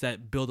it takes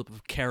that buildup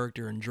of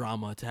character and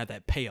drama to have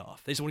that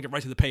payoff. They just want to get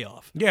right to the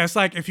payoff. Yeah, it's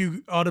like if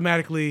you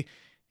automatically,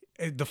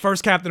 the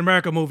first Captain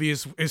America movie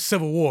is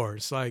Civil War.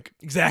 It's like,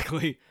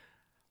 exactly.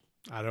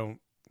 I don't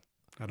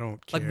care.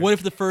 Like, what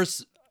if the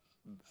first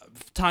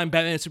time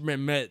Batman and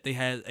Superman met, they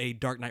had a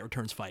Dark Knight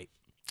Returns fight?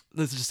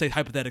 Let's just say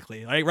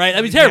hypothetically, right?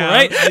 That'd be terrible,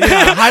 right?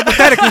 Yeah,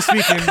 hypothetically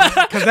speaking,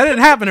 because that didn't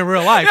happen in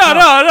real life.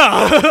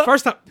 No.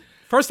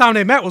 First time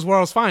they met was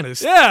World's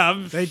Finest.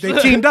 Yeah. They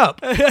teamed up.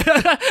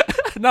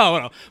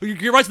 No.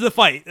 You're right to the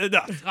fight.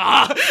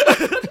 Fuck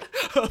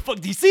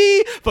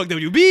DC, fuck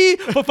WB,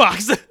 fuck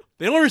Fox.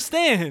 They don't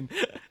understand.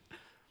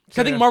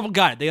 I think Marvel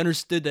got it. They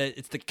understood that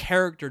it's the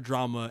character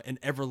drama and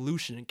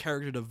evolution and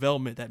character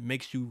development that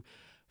makes you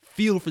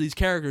feel for these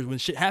characters when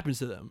shit happens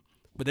to them.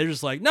 But they're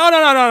just like,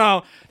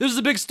 no. This is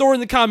a big story in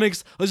the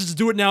comics. Let's just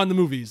do it now in the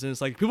movies. And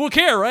it's like, people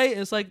care, right? And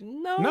it's like,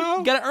 no.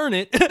 You gotta earn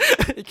it.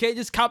 You can't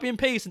just copy and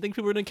paste and think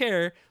people are gonna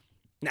care.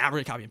 Nah, we're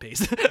gonna copy and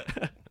paste.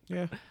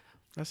 Yeah,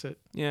 that's it.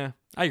 Yeah,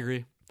 I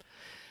agree.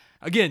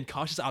 Again,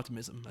 cautious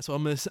optimism. That's what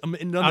I'm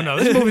in on. I know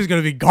this movie's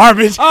gonna be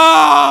garbage.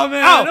 Oh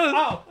man!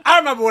 I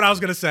remember what I was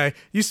gonna say.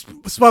 You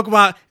spoke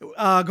about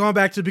going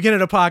back to the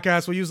beginning of the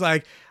podcast where you was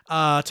like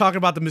talking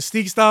about the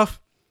Mystique stuff.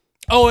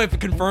 Oh, if it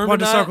confirmed. Want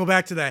to circle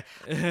back to that.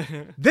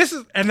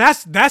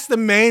 That's the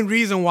main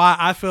reason why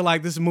I feel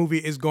like this movie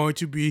is going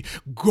to be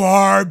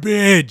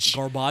garbage.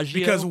 Garbage.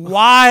 Because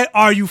why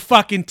are you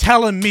fucking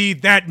telling me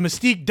that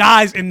Mystique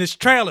dies in this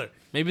trailer?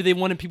 Maybe they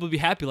wanted people to be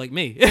happy like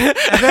me. And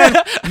then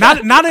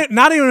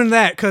not even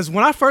that, because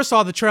when I first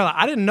saw the trailer,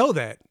 I didn't know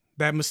that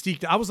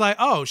Mystique. I was like,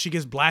 oh, she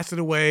gets blasted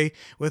away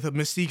with a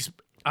Mystique's.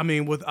 I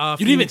mean, with you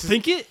didn't even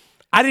think it.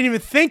 I didn't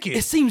even think it.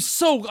 It seems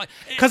so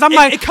because I'm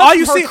like, it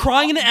comes from her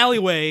crying in the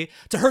alleyway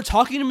to her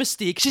talking to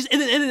Mystique. She's in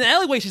the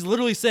alleyway. She's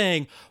literally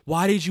saying,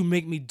 "Why did you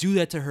make me do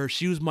that to her?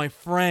 She was my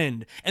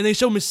friend." And they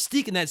show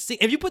Mystique in that scene.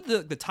 If you put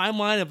the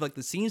timeline of like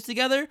the scenes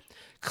together,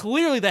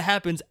 clearly that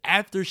happens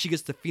after she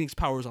gets the Phoenix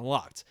powers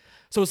unlocked.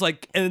 So it's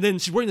like, and then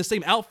she's wearing the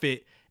same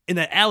outfit in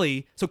that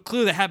alley. So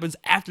clearly that happens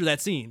after that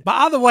scene. But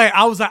either way,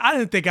 I was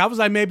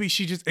like, maybe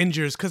she just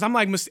injures, because I'm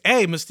like,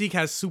 Mystique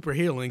has super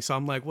healing, so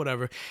I'm like,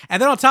 whatever.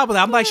 And then on top of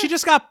that, I'm like, she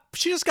just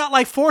got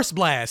like force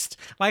blast.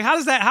 Like, how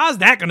is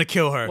that gonna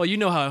kill her? Well, you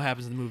know how it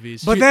happens in the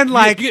movies. But then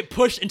like you get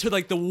pushed into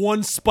like the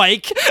one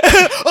spike.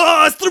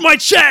 Oh, it's through my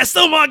chest.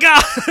 Oh my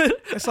god.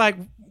 It's like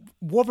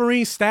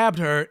Wolverine stabbed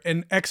her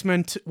in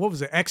X-Men. What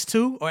was it?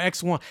 X2 or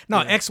X1?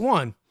 No, yeah.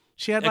 X1.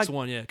 She had like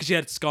X1, yeah, because she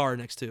had a scar in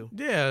X2.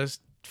 Yeah. It's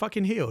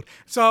fucking healed.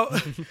 So,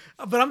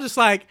 but I'm just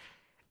like,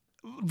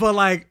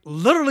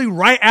 literally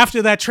right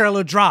after that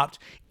trailer dropped,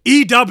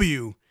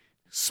 EW,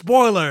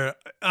 spoiler,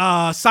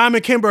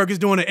 Simon Kinberg is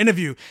doing an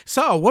interview.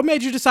 So, what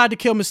made you decide to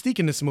kill Mystique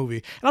in this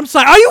movie? And I'm just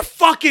like, are you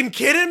fucking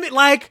kidding me?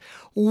 Like,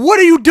 what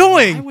are you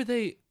doing? Why would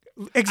they?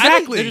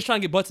 Exactly. They're just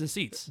trying to get butts in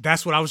seats.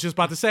 That's what I was just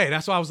about to say.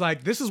 That's why I was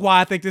like, this is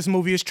why I think this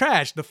movie is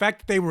trash. The fact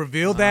that they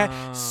revealed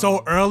that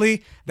so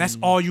early, that's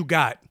all you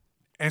got.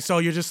 And so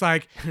you're just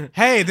like,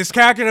 hey, this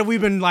character that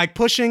we've been like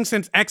pushing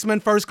since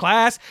X-Men First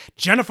Class,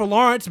 Jennifer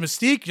Lawrence,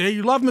 Mystique.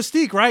 You love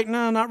Mystique, right?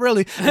 No, not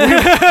really.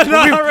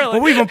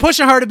 But we've been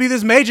pushing her to be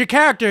this major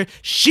character.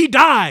 She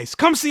dies.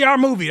 Come see our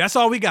movie. That's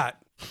all we got.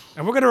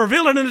 And we're going to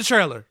reveal it in the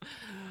trailer.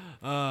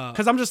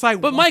 Because I'm just like,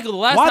 but Michael, the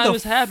last time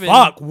this happened,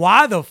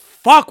 why the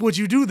fuck would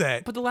you do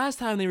that? But the last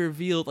time they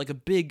revealed like a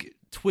big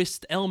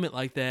twist element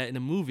like that in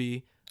a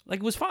movie, like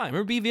it was fine.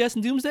 Remember BVS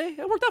and Doomsday?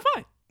 It worked out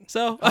fine.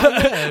 So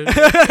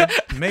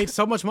it made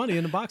so much money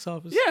in the box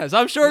office. Yeah, so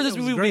I'm sure this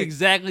movie will be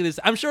exactly this.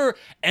 I'm sure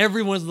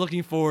everyone's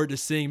looking forward to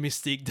seeing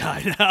Mystique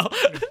die now.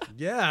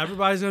 Yeah,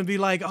 everybody's gonna be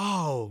like,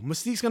 "Oh,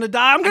 Mystique's gonna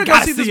die. I'm gonna go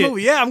see this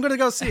movie. Yeah, I'm gonna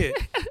go see it."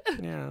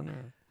 Yeah, no.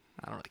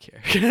 I don't really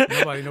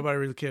care. Nobody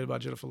really cared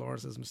about Jennifer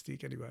Lawrence as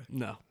Mystique anyway.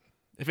 No.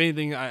 If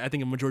anything, I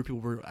think a majority of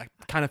people were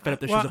kind of fed up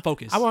that she was a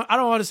focus. I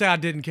don't want to say I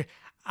didn't care.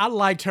 I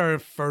liked her in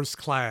First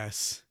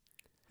Class,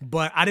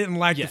 but I didn't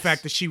like the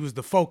fact that she was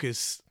the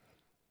focus.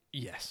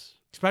 Yes.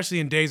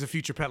 Especially in Days of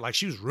Future Past. Like,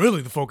 she was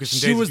really the focus in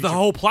Days of Future. She was the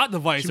whole plot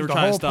device they were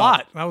trying to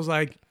stop. I was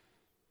like,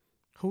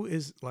 who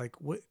is,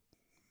 like, what?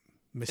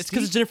 Mystique? It's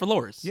because it's Jennifer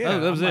Lawrence. Yeah,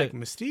 that was it. Like,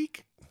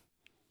 Mystique?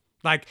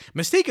 Like,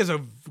 Mystique is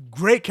a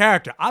great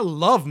character. I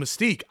love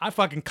Mystique. I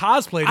fucking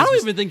cosplayed as I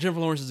don't even think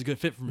Jennifer Lawrence is a good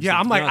fit for Mystique. Yeah,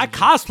 I'm like, I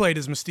cosplayed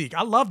as Mystique.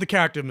 I love the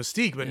character of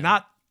Mystique, but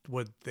not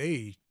what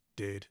they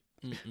did.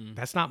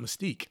 That's not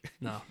Mystique.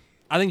 No.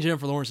 I think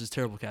Jennifer Lawrence is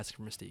terrible casting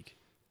for Mystique.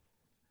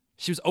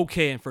 She was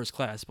okay in First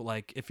Class, but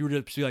like if you were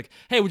to be like,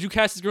 "Hey, would you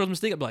cast this girl as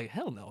Mystique?" I'd be like,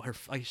 "Hell no." Her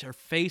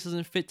face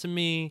doesn't fit to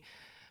me.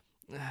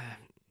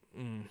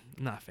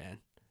 Not a fan.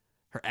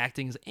 Her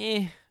acting is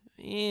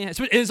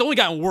It's only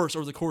gotten worse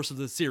over the course of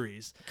the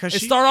series. Because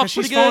it started off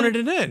pretty she's good.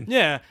 phoning it in.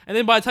 Yeah, and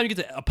then by the time you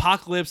get to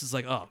Apocalypse, it's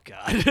like, oh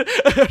god.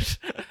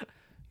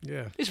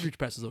 Yeah. Days of Future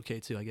Past is okay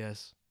too, I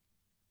guess.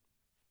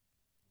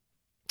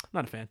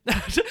 Not a fan.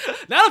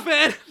 Not a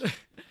fan.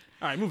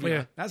 All right, moving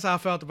on. That's how I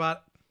felt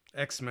about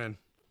X-Men.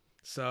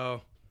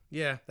 So,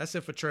 yeah, that's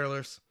it for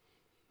trailers.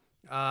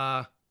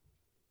 Let's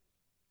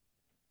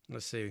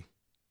see.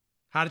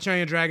 How to Train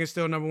Your Dragon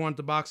still number 1 at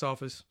the box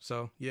office.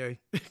 So, yay.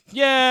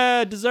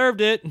 Yeah,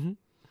 deserved it.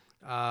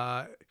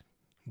 But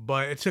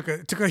it took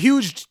a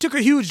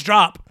huge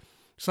drop.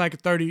 It's like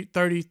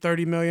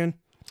 30 million.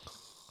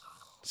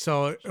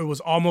 So it was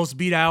almost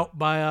beat out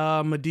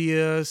by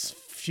Medea's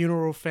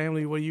Funeral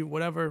Family,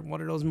 whatever, one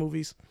of those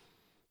movies.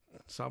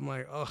 So I'm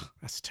like, oh,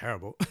 that's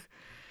terrible.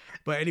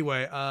 But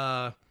anyway,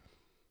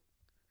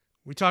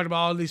 we talked about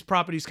all these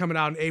properties coming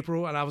out in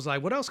April, and I was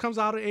like, what else comes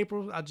out in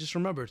April? I just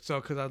remembered. So,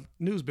 because I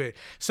news bit.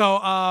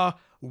 So,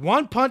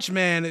 One Punch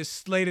Man is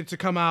slated to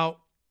come out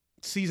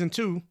season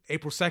 2,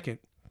 April 2nd.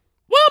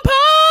 One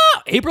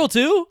Punch! April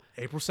 2?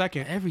 April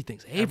 2nd.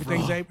 Everything's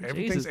April.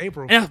 Everything's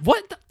April. And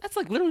what? That's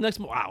like literally next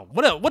month. Wow.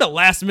 What a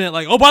last minute,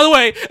 like, oh, by the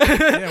way.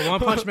 Yeah, One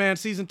Punch Man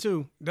season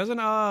 2. Doesn't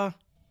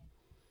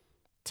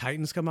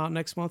Titans come out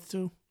next month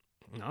too?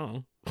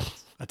 No.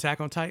 Attack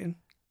on Titan?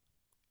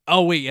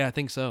 Oh, wait, yeah, I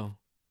think so.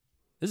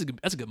 That's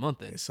a good month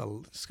then. It's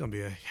gonna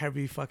be a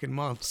heavy fucking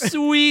month.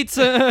 Sweet.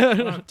 I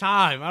don't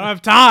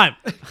have time.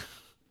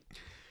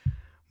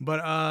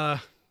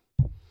 But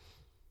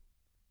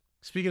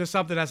speaking of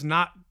something that's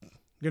not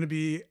gonna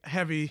be a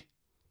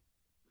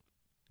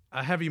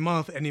heavy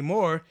month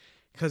anymore,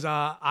 because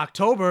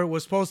October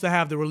was supposed to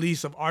have the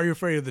release of Are You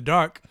Afraid of the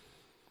Dark?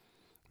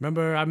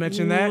 Remember I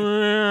mentioned that?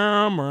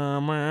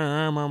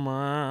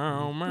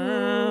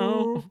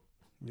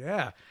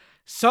 Yeah.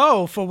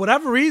 So, for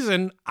whatever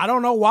reason, I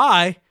don't know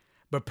why,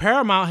 but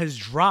Paramount has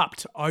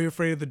dropped Are You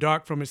Afraid of the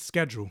Dark from its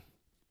schedule.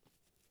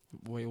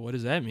 Wait, what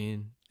does that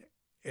mean?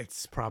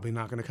 It's probably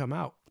not going to come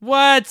out.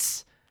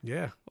 What?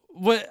 Yeah.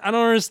 What? I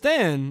don't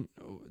understand.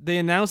 They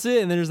announce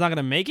it and they're just not going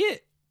to make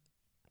it?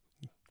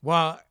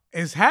 Well,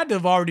 it's had to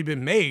have already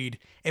been made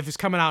if it's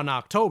coming out in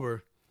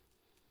October,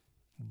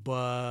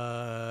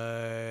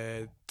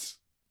 but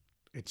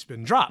it's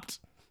been dropped.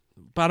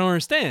 But I don't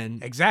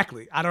understand.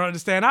 Exactly. I don't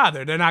understand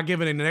either. They're not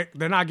giving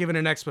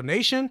an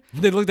explanation.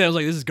 They looked at it and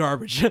was like, this is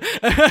garbage. We're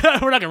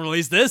not going to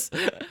release this.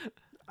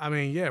 I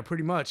mean, yeah,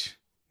 pretty much.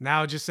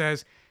 Now it just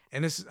says,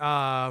 and this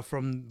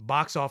from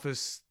Box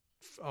Office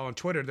on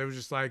Twitter, they were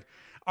just like,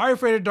 Are You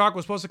Afraid of the Dark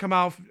was supposed to come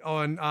out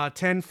on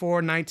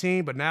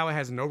 10/4/19, but now it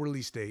has no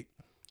release date.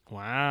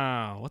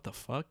 Wow. What the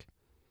fuck?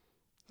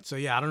 So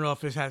yeah, I don't know if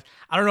this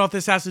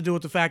has to do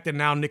with the fact that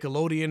now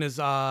Nickelodeon is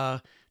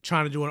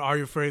trying to do an Are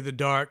You Afraid of the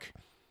Dark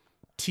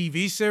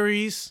TV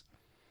series,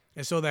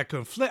 and so that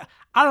conflict.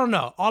 I don't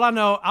know. All I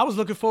know, I was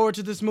looking forward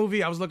to this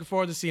movie. I was looking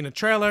forward to seeing a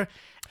trailer.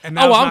 And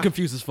I'm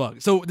confused as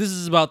fuck. So this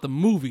is about the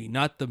movie,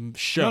 not the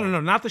show.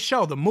 No, not the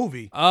show. The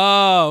movie.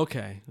 Oh,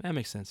 okay. That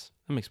makes sense.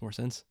 That makes more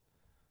sense.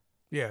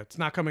 Yeah, it's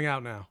not coming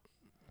out now.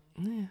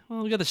 Yeah,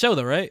 well, we got the show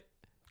though, right?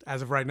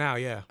 As of right now,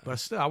 yeah. But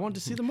still, I wanted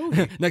to see the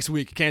movie. Next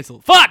week,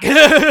 cancel. Fuck!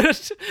 Yeah,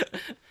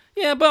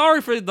 but Are You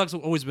Afraid of the Dark's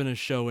always been a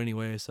show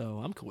anyway,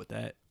 so I'm cool with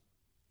that.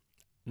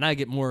 Now I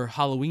get more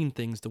Halloween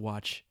things to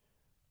watch.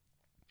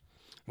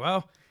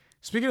 Well,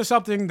 speaking of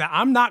something that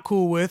I'm not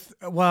cool with,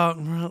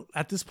 well,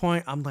 at this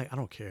point, I'm like, I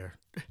don't care.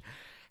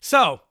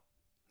 So,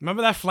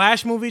 remember that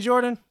Flash movie,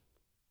 Jordan?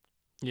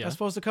 Yeah. That's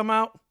supposed to come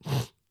out?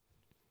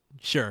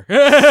 Sure.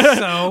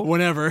 So,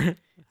 whenever.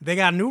 They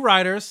got new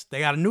writers. They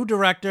got a new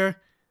director.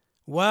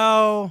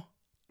 Well,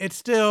 it's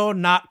still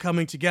not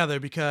coming together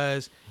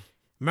because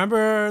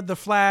remember the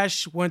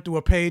Flash went through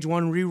a page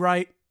 1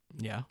 rewrite?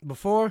 Yeah.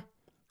 Before?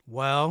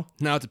 Well,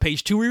 now it's a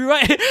page 2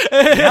 rewrite.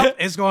 Yep,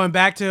 it's going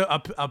back to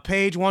a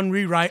page 1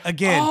 rewrite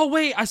again. Oh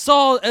wait, I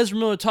saw Ezra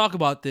Miller talk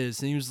about this,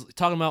 and he was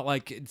talking about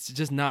like it's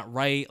just not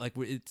right, like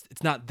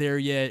it's not there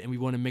yet, and we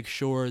want to make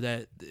sure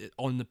that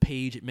on the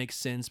page it makes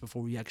sense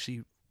before we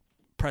actually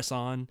press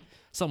on,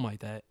 something like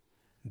that.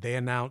 They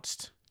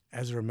announced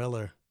Ezra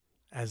Miller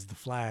as the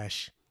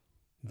Flash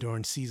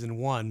during season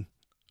 1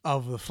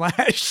 of the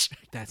Flash.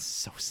 That's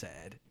so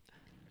sad.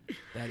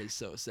 That is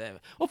so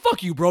sad. Well,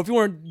 fuck you, bro. If you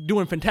weren't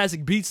doing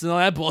Fantastic Beasts and all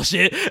that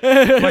bullshit.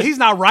 But he's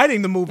not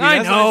writing the movie. I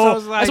know.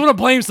 So I just want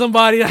to blame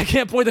somebody. I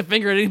can't point the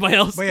finger at anybody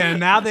else. But yeah,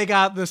 now they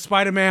got the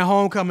Spider-Man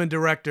Homecoming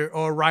director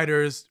or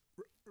writers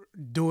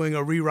doing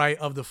a rewrite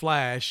of The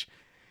Flash.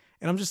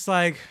 And I'm just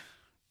like...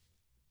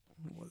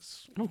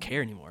 I don't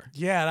care anymore.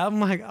 Yeah, I'm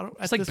like...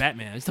 It's like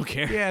Batman. I just don't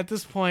care. Yeah, at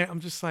this point, I'm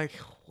just like,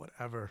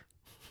 whatever.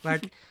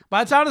 Like,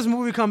 by the time this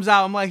movie comes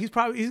out, I'm like, he's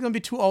gonna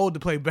be too old to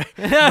play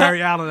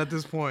Barry Allen at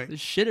this point.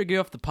 Just shit or get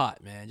off the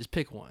pot, man. Just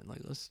pick one. Like,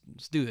 let's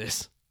do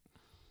this.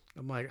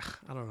 I'm like,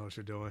 I don't know what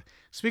you're doing.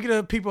 Speaking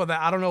of people that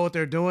I don't know what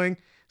they're doing,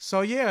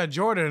 so yeah,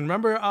 Jordan,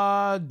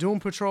 remember Doom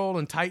Patrol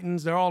and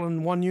Titans? They're all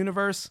in one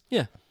universe.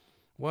 Yeah.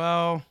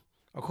 Well,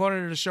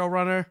 according to the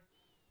showrunner,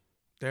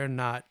 they're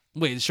not.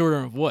 Wait, the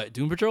showrunner of what?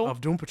 Doom Patrol? Of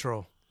Doom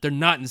Patrol. They're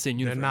not in the same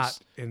universe.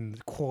 They're not in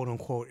quote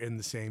unquote in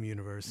the same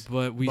universe.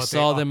 But we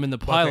saw them in the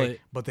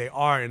pilot. But they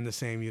are in the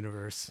same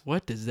universe.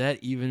 What does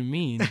that even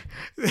mean?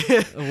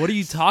 What are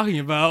you talking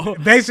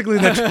about? Basically,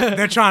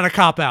 they're trying to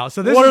cop out.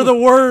 So what are the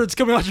words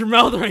coming out your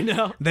mouth right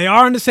now? They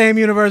are in the same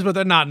universe, but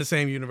they're not in the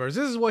same universe.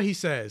 This is what he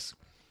says.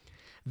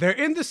 They're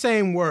in the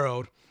same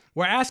world.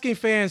 We're asking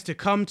fans to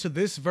come to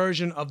this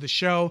version of the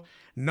show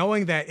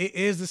knowing that it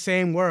is the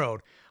same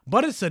world,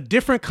 but it's a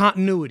different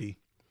continuity.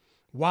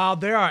 While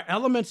there are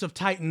elements of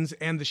Titans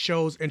and the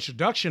show's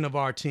introduction of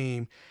our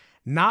team,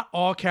 not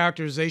all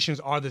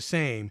characterizations are the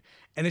same,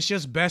 and it's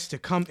just best to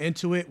come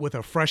into it with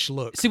a fresh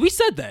look. See, we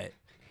said that.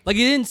 Like,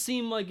 it didn't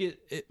seem like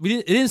it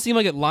didn't seem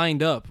like it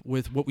lined up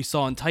with what we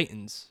saw in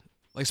Titans.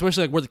 Like,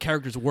 especially like where the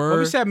characters were. Well,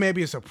 we said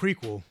maybe it's a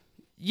prequel.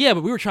 Yeah,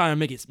 but we were trying to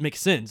make it make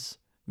sense.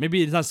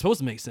 Maybe it's not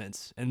supposed to make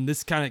sense, and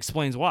this kind of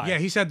explains why. Yeah,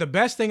 he said the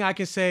best thing I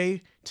can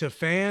say to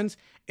fans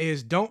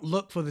is don't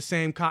look for the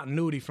same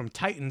continuity from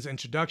Titan's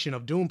introduction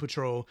of Doom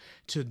Patrol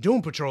to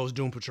Doom Patrol's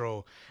Doom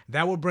Patrol.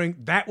 That will bring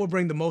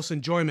the most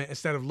enjoyment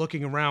instead of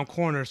looking around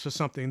corners for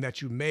something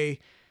that you may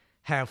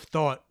have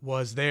thought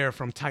was there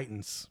from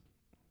Titans.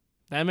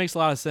 That makes a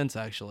lot of sense,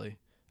 actually.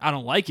 I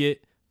don't like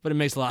it, but it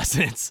makes a lot of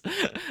sense.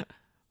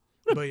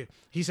 But yeah,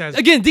 he says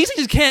again, DC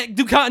just can't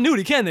do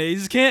continuity, can they? They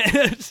just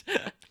can't.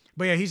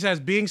 But yeah, he says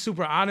being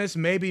super honest,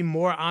 maybe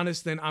more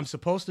honest than I'm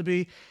supposed to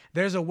be.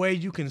 There's a way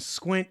you can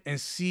squint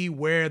and see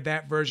where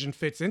that version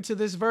fits into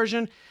this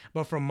version.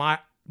 But from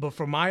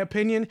my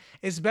opinion,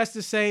 it's best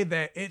to say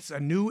that it's a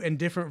new and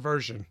different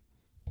version.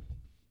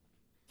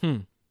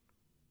 Okay,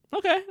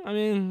 I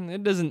mean,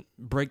 it doesn't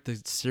break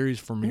the series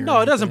for me.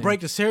 No, it doesn't break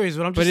the series,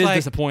 but I'm just but like,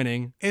 it's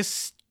disappointing. It's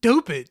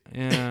stupid.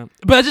 Yeah,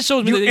 but it just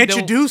shows me you that they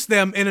introduce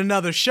them in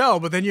another show,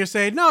 but then you're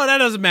saying no, that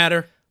doesn't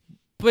matter.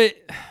 But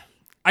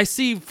I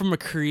see from a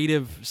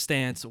creative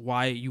stance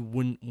why you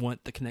wouldn't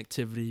want the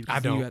connectivity.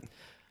 I don't.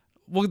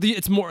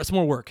 It's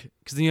more work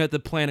because then you have to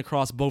plan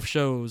across both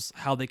shows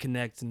how they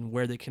connect and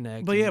where they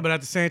connect. But yeah, but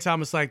at the same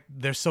time, it's like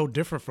they're so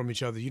different from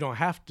each other. You don't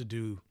have to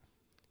do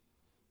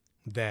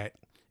that.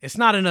 It's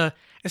not.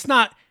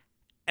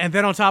 And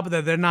then on top of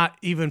that, they're not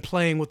even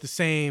playing with the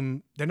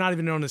same. They're not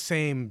even on the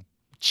same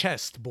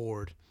chest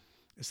board.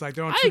 It's like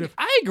they're on two different.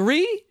 I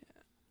agree.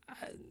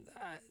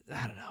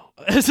 I don't know.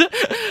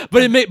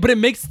 but it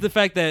makes the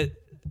fact that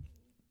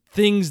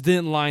things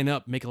didn't line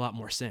up make a lot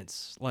more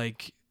sense.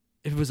 Like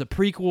if it was a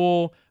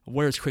prequel,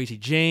 where's Crazy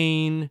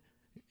Jane?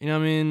 You know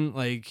what I mean?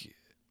 Like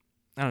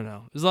I don't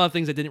know. There's a lot of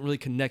things that didn't really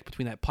connect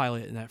between that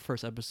pilot and that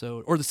first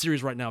episode or the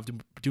series right now of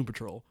Doom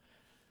Patrol.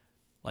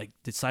 Like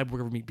did Cyborg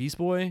ever meet Beast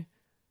Boy?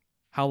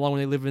 How long were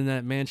they live in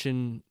that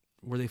mansion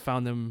where they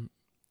found them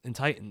in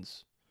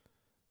Titans?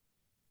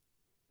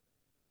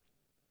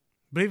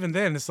 But even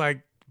then, it's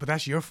like. But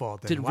that's your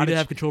fault then. Did Rita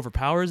have control over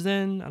powers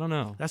then? I don't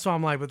know. That's why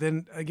I'm like, but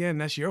then again,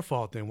 that's your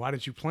fault then. Why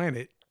did you plan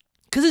it?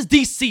 Because it's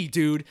DC,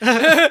 dude.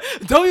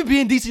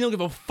 WB and DC don't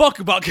give a fuck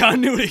about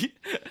continuity.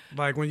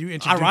 Like when you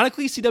introduce...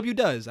 Ironically, CW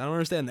does. I don't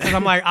understand that. Because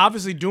I'm like,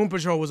 obviously Doom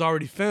Patrol was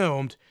already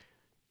filmed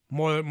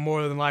more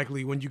than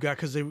likely when you got...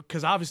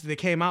 Because obviously they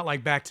came out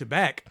like back to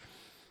back.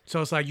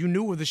 So it's like you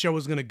knew where the show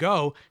was going to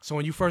go. So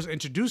when you first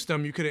introduced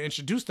them, you could have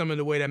introduced them in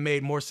a way that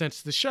made more sense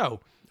to the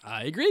show.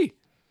 I agree.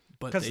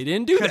 But they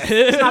didn't do that.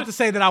 It's not to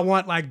say that I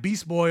want like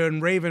Beast Boy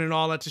and Raven and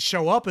all that to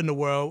show up in the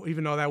world,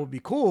 even though that would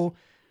be cool.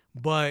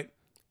 But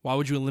Why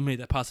would you eliminate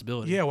that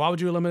possibility? Yeah, why would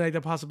you eliminate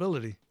that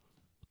possibility?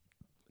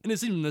 And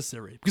it's even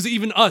necessary. Because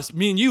even us,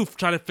 me and you,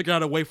 trying to figure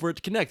out a way for it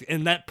to connect.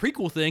 And that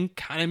prequel thing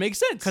kind of makes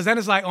sense. Because then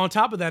it's like, on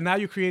top of that, now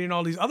you're creating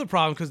all these other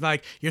problems. Because,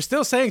 like, you're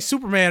still saying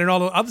Superman and all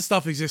the other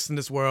stuff exists in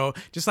this world,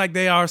 just like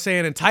they are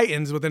saying in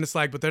Titans. But then it's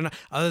like, but they're not.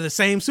 Are they the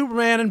same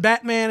Superman and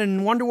Batman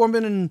and Wonder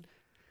Woman and...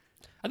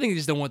 I think they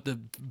just don't want the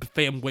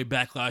fanboy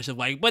backlash of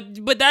like, but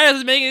that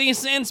doesn't make any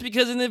sense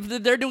because if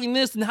they're doing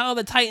this and how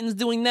the Titans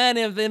doing that,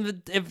 and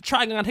if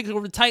Trigon takes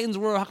over the Titans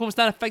world, how come it's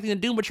not affecting the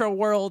Doom Patrol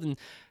world and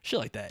shit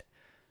like that?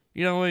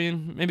 You know what I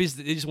mean? Maybe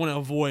they just want to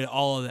avoid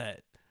all of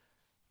that.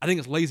 I think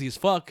it's lazy as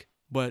fuck,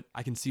 but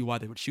I can see why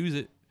they would choose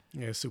it.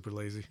 Yeah, it's super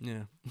lazy.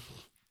 Yeah,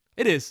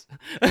 it is.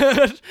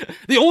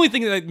 The only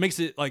thing that makes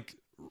it like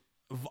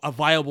a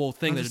viable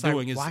thing that they're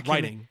doing is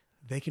writing.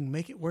 They can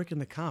make it work in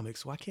the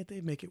comics. Why can't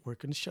they make it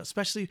work in the show?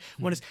 Especially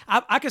when it's...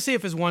 I can see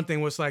if it's one thing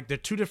where it's like they're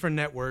two different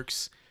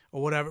networks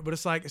or whatever, but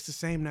it's like it's the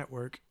same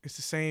network. It's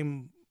the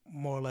same,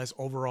 more or less,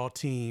 overall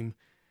team.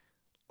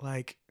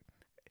 Like,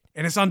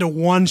 and it's under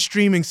one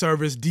streaming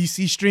service,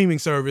 DC streaming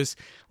service.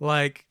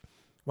 Like,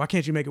 why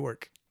can't you make it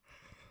work?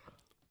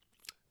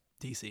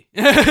 DC.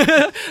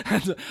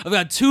 I've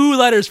got 2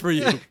 letters for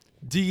you.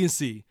 D and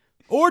C.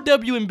 Or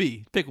W and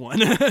B. Pick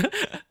one.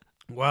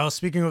 Well,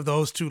 speaking of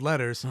those 2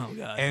 letters,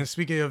 and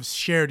speaking of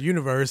shared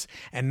universe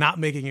and not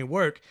making it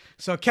work,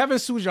 so Kevin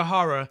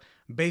Tsujihara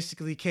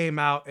basically came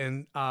out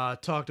and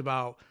talked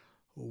about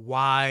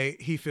why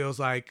he feels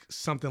like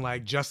something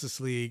like Justice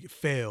League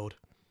failed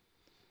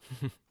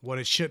when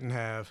it shouldn't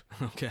have.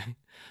 Okay.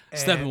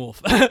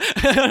 Steppenwolf.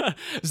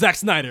 Zack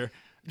Snyder.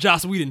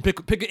 Joss Whedon.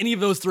 Pick any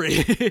of those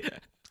 3.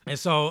 And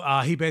so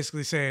he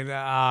basically saying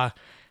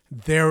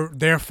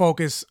their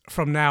focus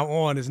from now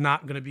on is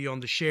not going to be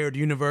on the shared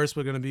universe.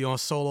 We're going to be on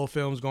solo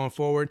films going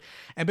forward.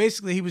 And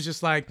basically he was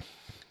just like,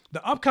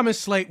 the upcoming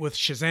slate with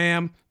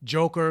Shazam,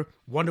 Joker,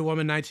 Wonder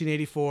Woman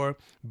 1984,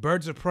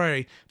 Birds of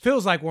Prey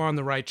feels like we're on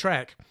the right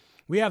track.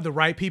 We have the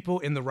right people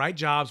in the right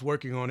jobs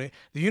working on it.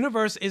 The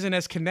universe isn't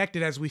as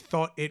connected as we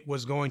thought it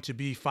was going to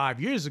be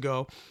 5 years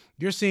ago.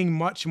 You're seeing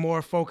much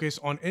more focus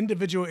on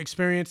individual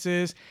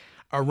experiences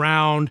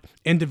around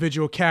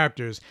individual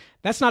characters.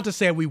 That's not to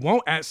say we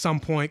won't at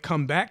some point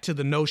come back to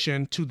that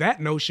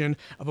notion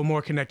of a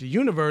more connected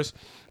universe,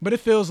 but it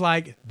feels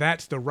like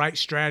that's the right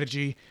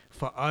strategy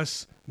for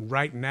us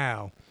right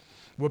now.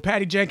 What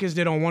Patty Jenkins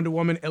did on Wonder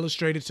Woman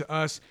illustrated to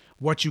us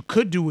what you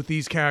could do with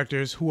these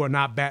characters who are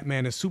not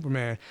Batman and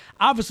Superman.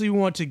 Obviously, we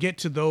want to get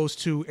to those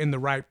 2 in the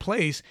right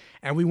place,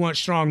 and we want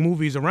strong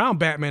movies around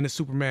Batman and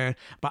Superman,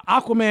 but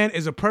Aquaman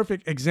is a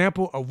perfect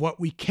example of what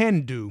we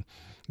can do.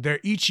 They're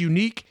each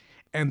unique,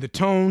 and the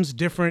tone's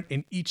different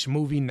in each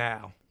movie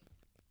now.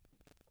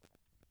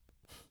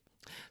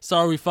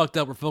 Sorry we fucked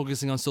up. We're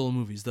focusing on solo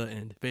movies, the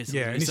end,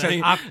 basically. Yeah, and he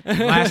says,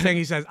 last thing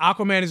he says,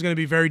 Aquaman is going to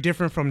be very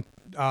different from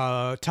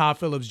Todd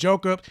Phillips'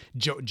 Joker,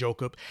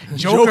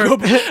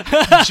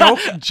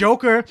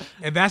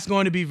 and that's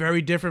going to be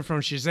very different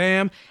from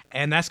Shazam,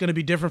 and that's going to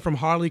be different from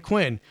Harley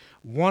Quinn.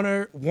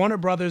 Warner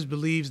Brothers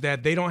believes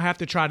that they don't have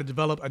to try to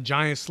develop a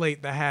giant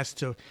slate that has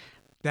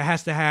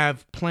to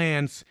have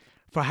plans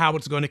for how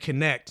it's going to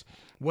connect.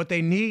 What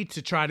they need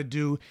to try to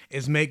do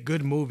is make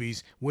good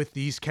movies with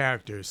these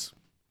characters.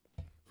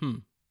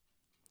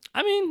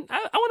 I mean,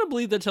 I want to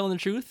believe they're telling the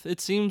truth.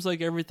 It seems like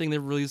everything they're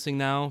releasing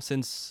now,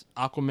 since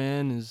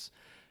Aquaman is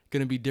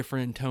going to be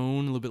different in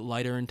tone, a little bit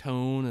lighter in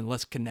tone, and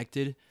less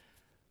connected.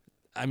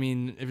 I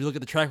mean, if you look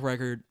at the track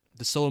record,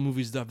 the solo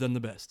movies have done the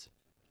best.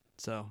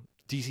 So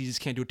DC just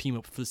can't do a team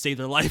up to save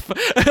their life.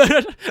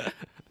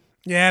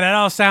 Yeah, that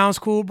all sounds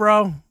cool,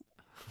 bro.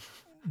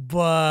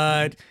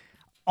 But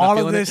all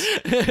of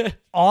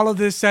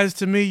this says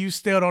to me, you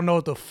still don't know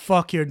what the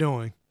fuck you're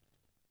doing.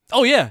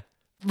 Oh yeah.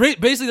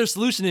 Basically, their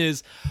solution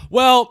is,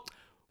 well,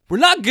 we're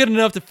not good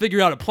enough to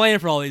figure out a plan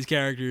for all these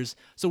characters.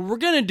 So what we're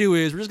going to do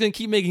is we're just going to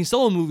keep making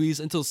solo movies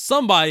until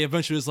somebody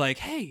eventually is like,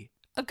 hey,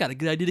 I've got a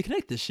good idea to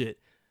connect this shit.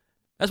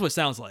 That's what it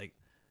sounds like.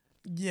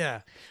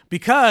 Yeah,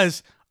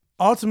 because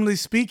ultimately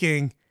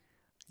speaking,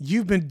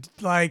 you've been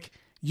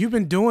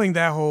doing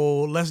that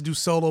whole let's do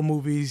solo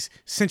movies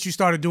since you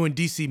started doing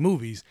DC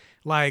movies.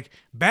 Like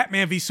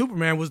Batman v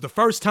Superman was the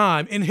first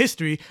time in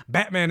history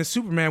Batman and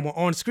Superman were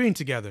on screen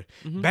together.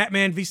 Mm-hmm.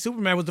 Batman v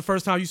Superman was the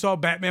first time you saw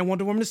Batman,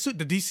 Wonder Woman, the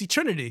DC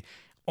Trinity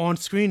on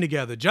screen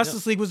together.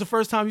 Justice League was the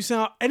first time you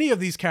saw any of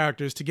these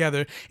characters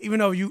together, even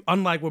though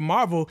unlike with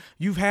Marvel,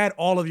 you've had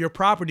all of your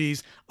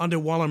properties under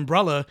one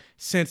umbrella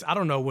since, I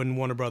don't know when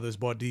Warner Brothers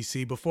bought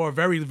DC, but for a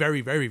very,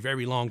 very, very,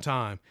 very long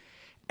time.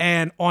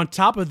 And on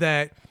top of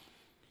that,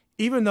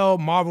 even though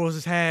Marvel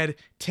has had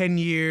 10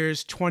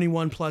 years,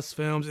 21 plus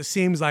films, it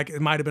seems like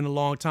it might have been a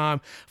long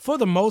time. For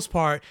the most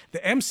part, the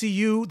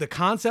MCU, the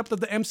concept of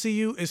the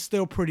MCU is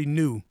still pretty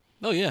new.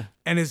 Oh, yeah.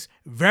 And it's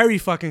very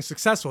fucking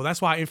successful. That's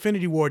why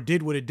Infinity War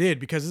did what it did,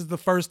 because it's the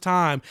first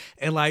time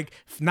in I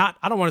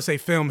don't want to say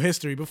film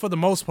history, but for the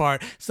most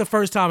part, it's the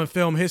first time in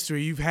film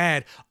history you've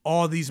had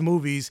all these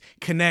movies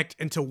connect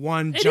into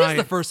one giant. It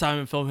is the first time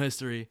in film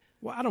history.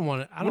 Well, I don't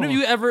want to. When have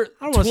you ever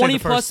 20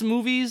 plus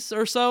movies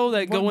or so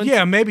that go into?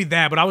 Yeah, maybe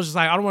that, but I was just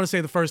like, I don't want to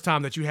say the first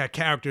time that you had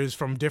characters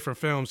from different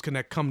films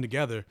come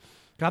together.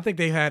 I think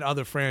they had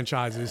other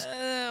franchises.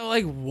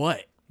 Like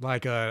what?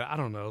 Like I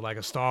don't know, like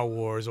a Star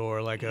Wars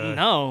or like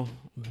a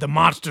the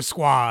Monster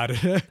Squad.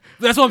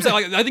 That's what I'm saying.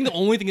 Like, I think the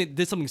only thing that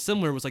did something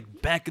similar was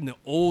like back in the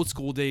old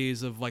school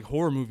days of like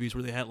horror movies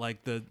where they had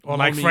like the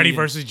like Freddy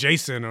versus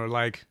Jason or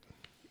like.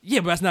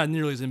 Yeah, but that's not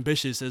nearly as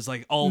ambitious as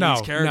like all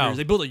these characters. No.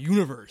 They built a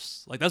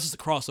universe. Like that's just a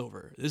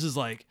crossover. This is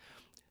like,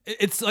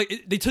 it's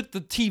like they took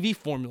the TV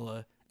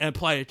formula and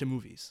applied it to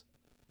movies,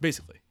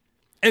 basically.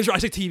 And I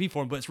say TV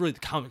form, but it's really the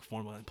comic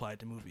formula and applied it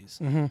to movies.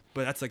 Mm-hmm.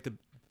 But that's like the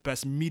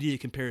best media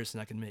comparison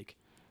I can make.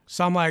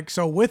 So I'm like,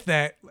 so with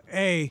that,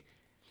 the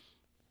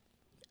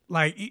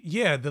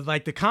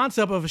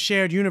concept of a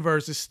shared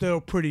universe is still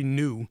pretty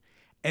new,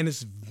 and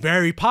it's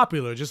very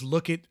popular. Just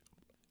look at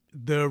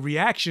the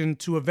reaction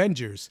to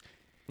Avengers.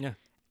 Yeah.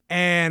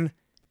 And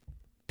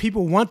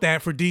people want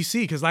that for DC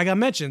because, like I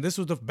mentioned, this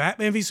was the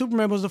Batman v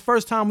Superman was the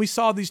first time we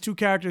saw these two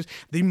characters,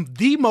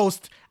 the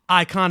most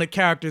iconic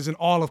characters in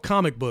all of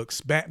comic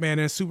books, Batman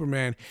and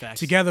Superman,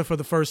 together for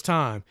the first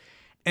time.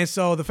 And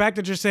so the fact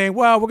that you're saying,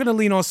 well, we're going to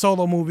lean on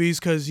solo movies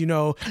because,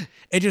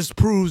 it just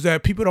proves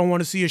that people don't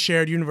want to see a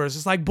shared universe.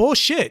 It's like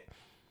bullshit.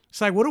 It's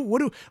like, what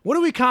do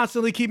we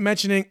constantly keep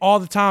mentioning all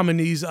the time in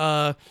these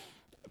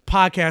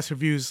podcast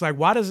reviews? It's like,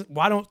 why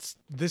don't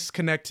this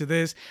connect to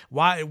this?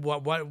 What's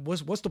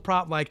the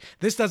problem? Like,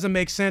 this doesn't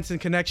make sense in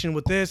connection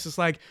with this. It's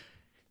like,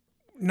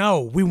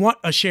 no, we want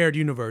a shared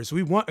universe.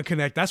 We want a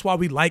connect. That's why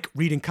we like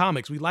reading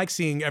comics. We like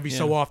seeing every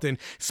so often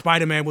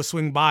Spider-Man will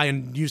swing by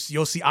and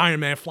you'll see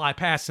Iron Man fly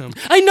past him.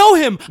 I know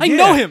him. I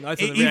know him.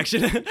 That's the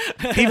reaction.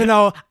 Even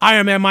though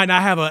Iron Man might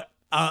not have a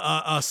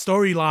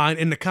storyline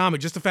in the comic,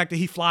 just the fact that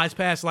he flies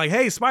past, like,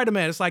 hey,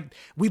 Spider-Man. It's like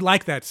we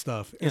like that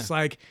stuff. Yeah. It's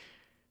like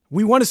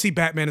we want to see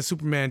Batman and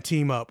Superman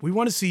team up. We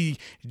want to see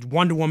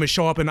Wonder Woman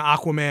show up in the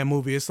Aquaman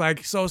movie. It's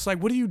like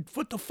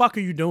what the fuck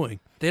are you doing?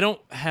 They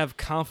don't have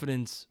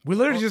confidence. We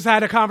literally just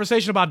had a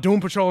conversation about Doom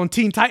Patrol and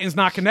Teen Titans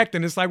not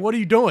connecting. It's like, what are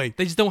you doing?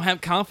 They just don't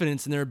have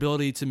confidence in their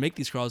ability to make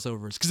these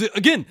crossovers. Because,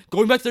 again,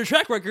 going back to their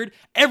track record,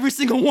 every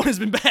single one has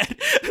been bad.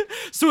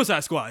 Suicide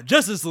Squad,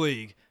 Justice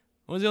League.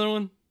 What was the other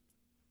one?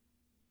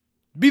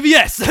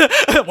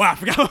 BVS. Wow, I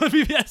forgot about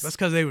BVS. That's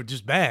because they were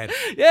just bad.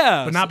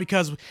 Yeah. But not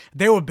because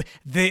they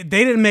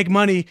didn't make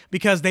money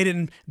because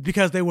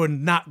they were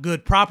not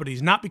good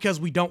properties. Not because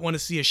we don't want to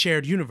see a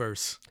shared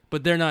universe.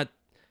 But they're not.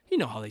 You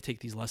know how they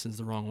take these lessons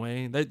the wrong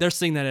way. They're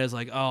seeing that as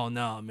like, oh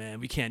no, man,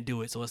 we can't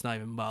do it, so let's not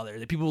even bother.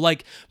 The people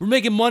like, we're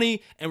making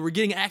money and we're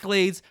getting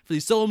accolades for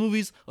these solo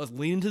movies. Let's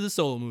lean into the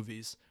solo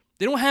movies.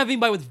 They don't have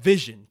anybody with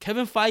vision.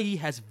 Kevin Feige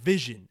has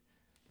vision.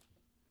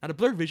 Not a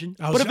blurred vision,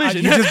 but a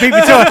vision. You just beat me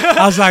to it.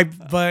 I was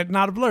like, but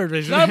not a blurred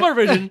vision. Not a blurred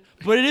vision,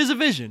 but it is a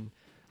vision.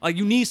 Like,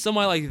 you need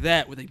somebody like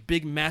that with a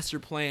big master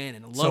plan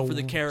and a love for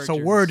the characters. So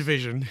word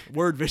vision.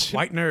 Word vision.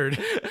 White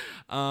nerd.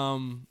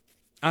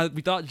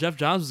 We thought Jeff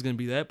Johns was going to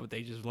be that, but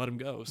they just let him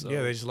go. So.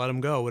 Yeah, they just let him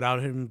go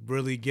without him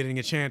really getting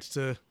a chance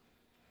to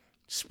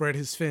spread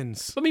his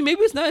fins. I mean,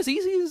 maybe it's not as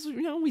easy as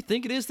we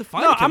think it is to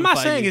find. No, I'm not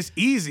saying it's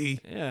easy.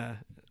 Yeah,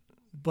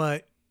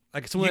 but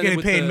like you're getting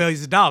paid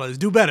millions of dollars.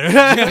 Do better.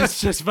 Yeah, that's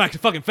just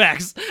fucking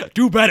facts.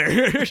 Do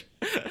better.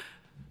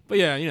 But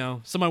yeah,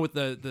 somebody with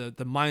the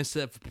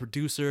mindset of a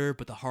producer,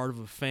 but the heart of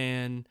a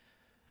fan,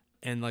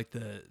 and like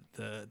the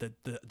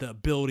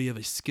ability of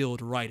a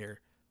skilled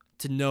writer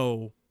to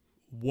know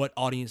what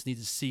audience needs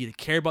to see to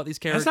care about these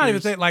characters. That's not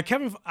even like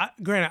Kevin.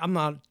 Granted,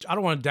 I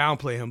don't want to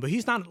downplay him, but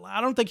he's not.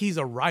 I don't think he's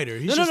a writer.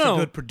 He's just a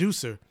good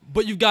producer.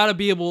 But you've got to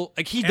be able.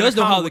 Like he does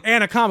know how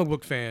and a comic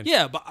book fan.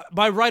 Yeah, but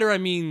by writer I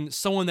mean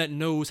someone that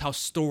knows how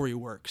story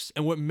works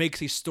and what makes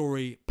a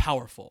story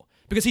powerful.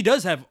 Because he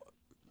does have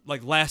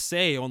like last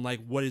say on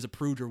like what is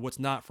approved or what's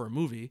not for a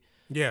movie.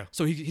 Yeah.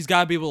 So he's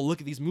got to be able to look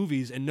at these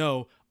movies and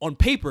know on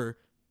paper,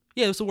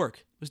 yeah, this will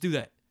work. Let's do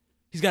that.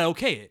 He's got to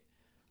okay it.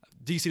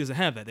 DC doesn't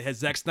have that. They had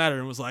Zack Snyder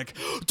and was like,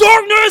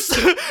 darkness!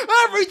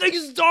 Everything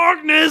is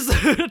darkness!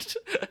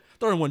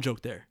 Throw in one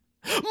joke there.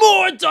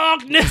 More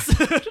darkness!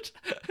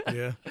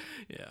 Yeah.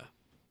 Yeah.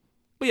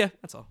 But yeah,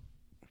 that's all.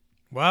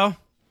 Well,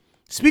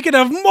 speaking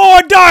of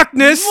more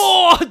darkness.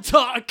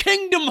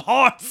 Kingdom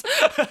Hearts!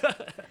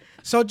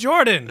 So,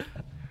 Jordan,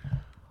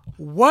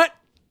 what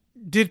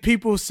did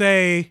people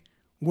say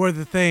were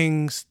the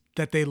things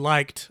that they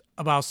liked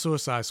about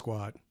Suicide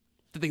Squad?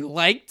 That they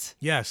liked?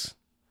 Yes.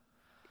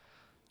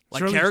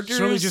 Like characters? It's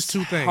really just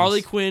two things.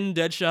 Harley Quinn,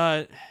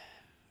 Deadshot.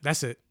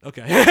 That's it.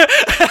 Okay.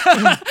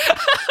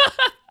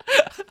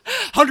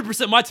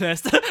 100% my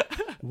test.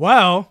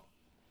 Well,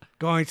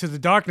 going to the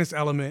darkness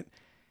element,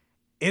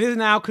 it is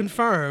now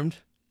confirmed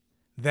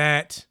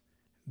that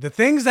the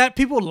things that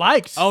people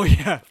liked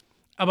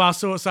about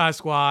Suicide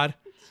Squad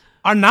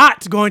are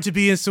not going to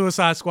be in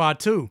Suicide Squad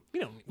 2. We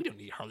don't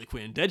need Harley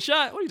Quinn,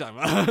 Deadshot. What are you talking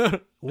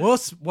about?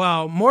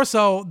 Well, more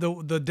so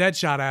the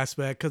Deadshot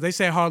aspect, because they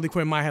say Harley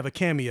Quinn might have a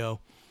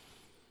cameo.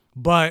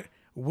 But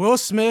Will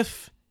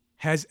Smith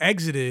has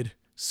exited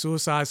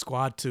Suicide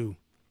Squad 2.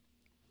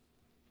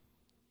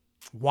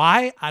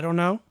 Why? I don't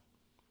know.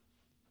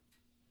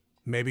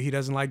 Maybe he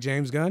doesn't like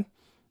James Gunn.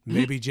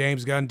 Maybe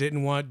James Gunn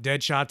didn't want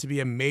Deadshot to be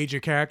a major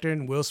character,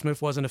 and Will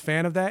Smith wasn't a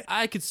fan of that.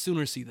 I could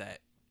sooner see that.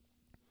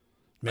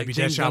 Maybe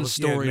James Gunn's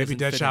story maybe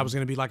doesn't fit Deadshot him. was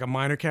going to be like a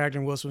minor character,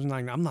 and Will Smith was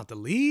like, I'm not the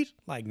lead.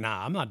 Like,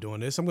 nah, I'm not doing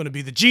this. I'm going to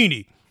be the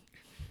genie,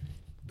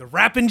 the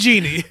rapping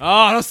genie.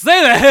 Oh, don't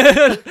say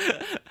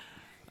that.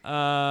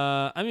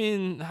 I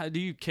mean, do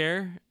you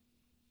care?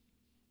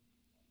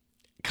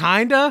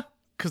 Kinda,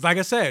 because like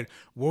I said,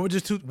 what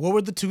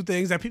were the two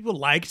things that people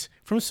liked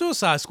from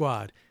Suicide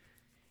Squad?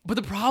 But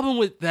the problem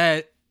with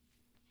that,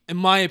 in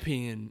my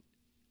opinion,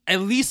 at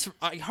least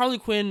Harley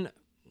Quinn,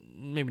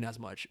 maybe not as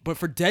much, but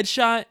for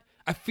Deadshot,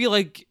 I feel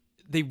like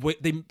they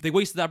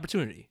wasted the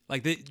opportunity.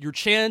 Like your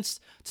chance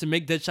to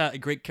make Deadshot a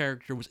great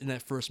character was in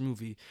that first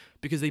movie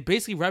because they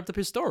basically wrapped up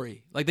his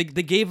story. Like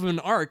they gave him an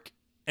arc,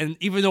 and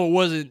even though it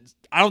wasn't,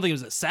 I don't think it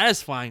was a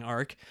satisfying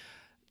arc.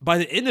 By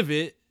the end of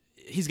it,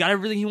 he's got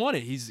everything he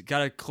wanted. He's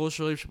got a close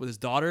relationship with his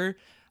daughter.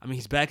 I mean,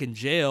 he's back in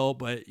jail,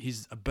 but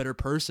he's a better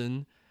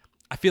person.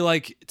 I feel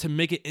like to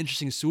make an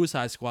interesting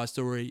Suicide Squad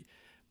story,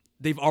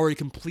 they've already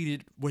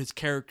completed what his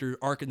character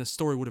arc in the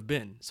story would have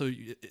been. So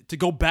to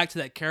go back to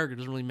that character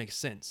doesn't really make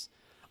sense.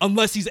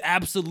 Unless he's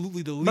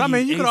absolutely the lead. But I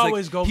mean, you could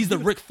always like, go. He's the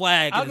Rick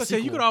Flag. I was gonna say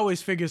you could always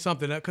figure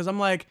something out because I'm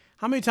like,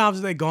 how many times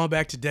have they gone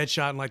back to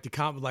Deadshot and like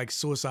like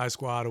Suicide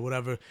Squad or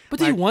whatever? But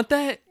do you want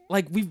that?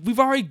 Like we've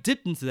already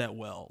dipped into that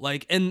well.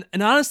 Like and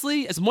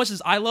honestly, as much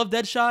as I love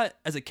Deadshot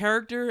as a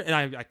character and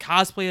I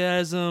cosplay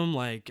as him,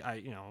 like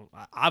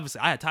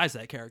obviously I had ties to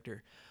that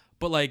character,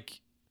 but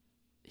like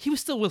he was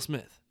still Will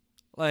Smith.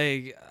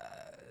 Like,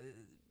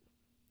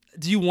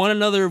 do you want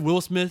another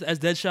Will Smith as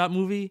Deadshot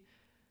movie?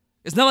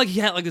 It's not like he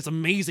had like this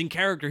amazing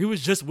character. He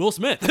was just Will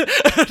Smith.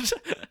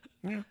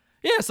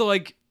 Yeah, so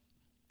like,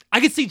 I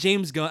could see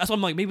James Gunn. That's why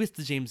I'm like, maybe it's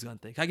the James Gunn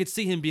thing. I could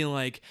see him being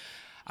like,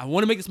 I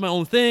want to make this my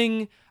own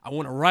thing. I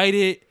want to write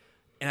it.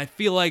 And I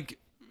feel like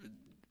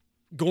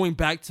going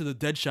back to the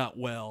Deadshot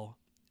well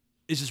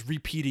is just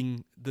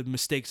repeating the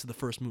mistakes of the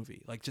first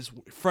movie. Like, just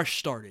fresh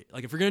start it.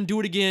 Like, if you're going to do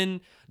it again,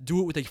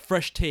 do it with a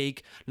fresh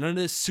take. None of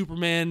this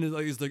Superman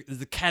is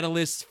the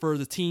catalyst for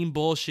the team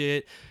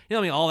bullshit. You know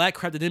what I mean? All that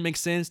crap that didn't make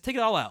sense. Take it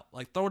all out.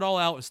 Like, throw it all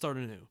out and start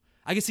anew.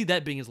 I can see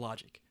that being his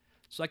logic.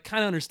 So I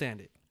kind of understand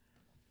it.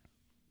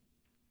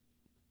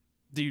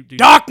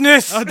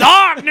 Darkness!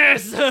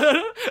 Darkness!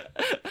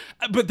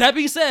 But that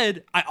being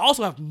said, I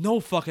also have no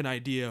fucking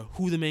idea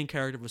who the main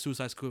character of a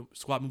Suicide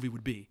Squad movie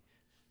would be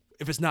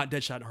if it's not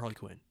Deadshot and Harley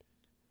Quinn.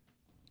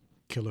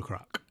 Killer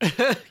Croc.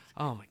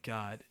 Oh my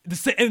god.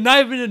 And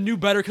not even a new,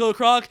 better Killer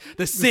Croc.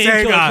 The same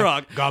Killer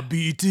Croc. Got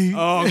BET.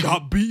 Oh,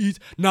 got BET.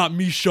 Not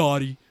me,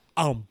 shawty.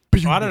 I'm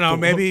beautiful. I don't know.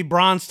 Maybe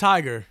Bronze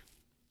Tiger.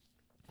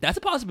 That's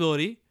a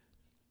possibility.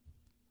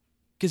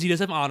 Because he does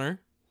have honor.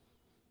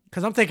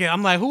 Because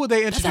I'm like, who would they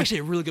introduce? That's actually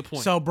a really good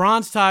point. So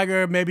Bronze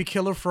Tiger, maybe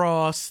Killer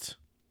Frost.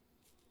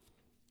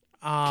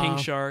 King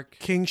Shark.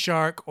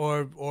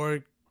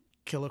 Or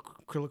Killer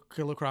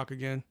Croc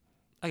again.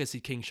 I can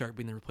see King Shark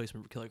being the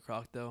replacement for Killer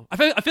Croc, though. I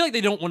feel like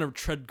they don't want to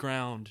tread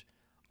ground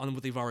on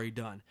what they've already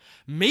done.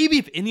 Maybe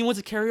if anyone's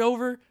a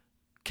carryover,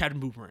 Captain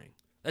Boomerang.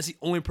 That's the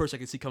only person I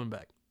can see coming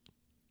back.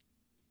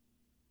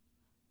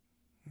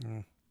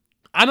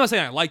 I'm not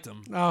saying I liked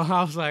him. Oh,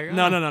 I was like...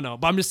 No.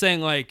 But I'm just saying,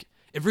 like,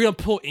 if we're going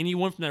to pull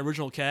anyone from that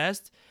original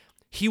cast,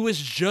 he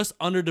was just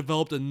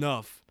underdeveloped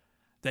enough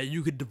that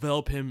you could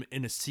develop him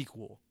in a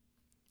sequel,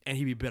 and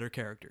he'd be a better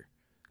character.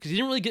 Because he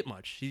didn't really get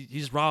much. He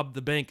just robbed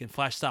the bank and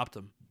Flash stopped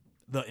him.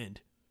 The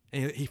end.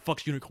 And he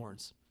fucks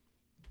unicorns.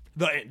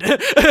 The end.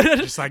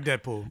 Just like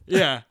Deadpool.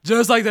 Yeah,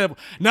 just like Deadpool.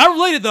 Not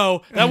related,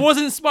 though. That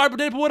wasn't inspired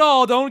by Deadpool at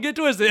all. Don't get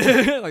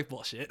twisted. Like,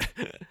 bullshit.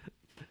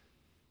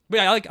 But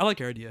yeah, I like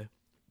your idea.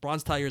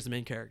 Bronze Tiger is the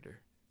main character.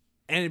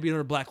 And it'd be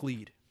another black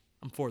lead.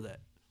 I'm for that.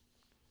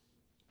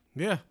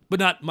 Yeah. But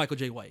not Michael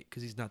J. White,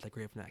 because he's not that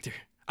great of an actor.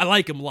 I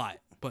like him a lot,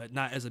 but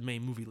not as a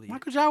main movie lead.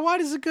 Michael J.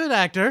 White is a good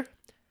actor.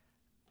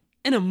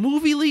 In a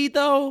movie lead,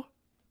 though,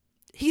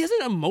 he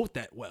doesn't emote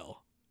that well.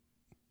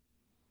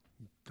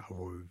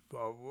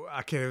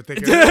 I can't even think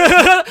of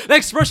it. The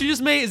expression you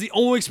just made is the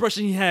only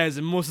expression he has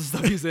in most of the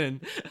stuff he's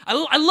in.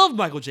 I love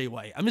Michael J.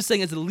 White. I'm just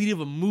saying, as the lead of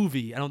a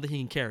movie, I don't think he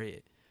can carry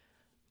it.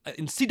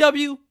 In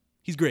CW,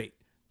 he's great.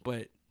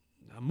 But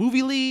a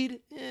movie lead,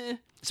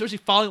 especially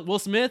following Will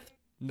Smith,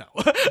 no.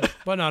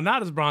 But no,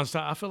 not as Bronze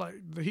Tiger. I feel like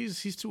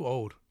he's too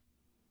old.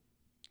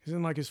 He's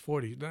in like his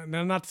 40s.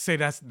 Now, not to say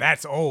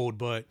that's old,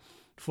 but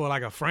for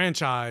like a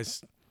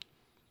franchise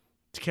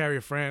to carry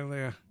a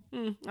franchise, I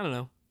don't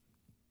know.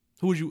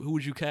 Who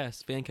would you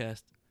cast? Fan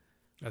cast?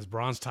 As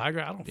Bronze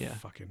Tiger? I don't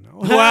fucking know.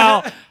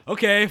 Well,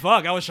 okay,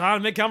 fuck. I was trying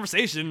to make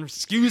conversation.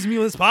 Excuse me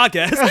on this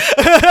podcast.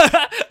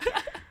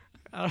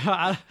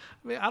 I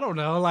don't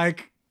know.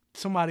 Like,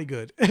 somebody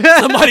good.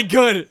 Somebody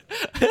good.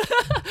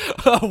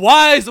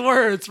 Wise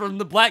words from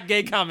the Black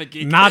Gay Comic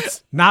Geek.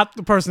 Not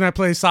the person that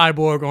plays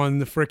Cyborg on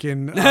the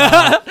freaking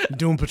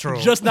Doom Patrol.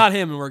 Just not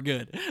him, and we're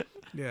good.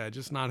 Yeah,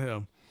 just not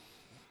him.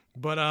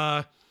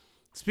 But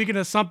speaking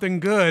of something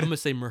good, I'm gonna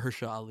say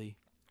Mahershala Ali.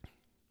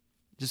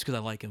 Just because I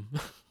like him.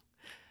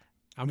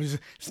 I'm just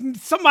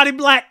somebody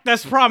black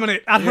that's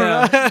prominent. I don't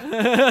know.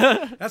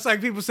 That's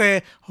like people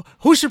saying,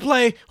 who should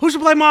play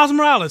Miles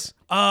Morales?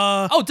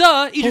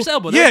 Idris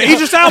Elba. Yeah,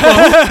 Idris Elba.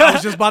 I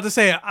was just about to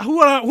say it. Who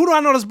do I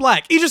know that's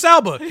black? Idris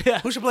Elba. Yeah.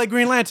 Who should play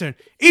Green Lantern?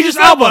 Idris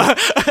Elba.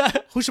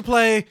 Who should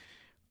play?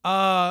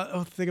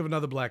 Think of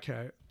another black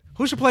guy.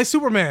 Who should play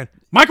Superman?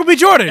 Michael B.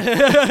 Jordan.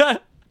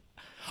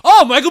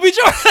 Michael B.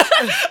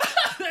 Jordan.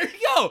 There you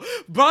go.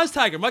 Bronze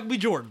Tiger, Michael B.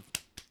 Jordan.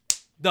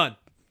 Done.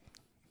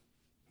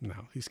 No,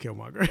 he's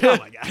Killmonger. Oh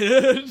my god.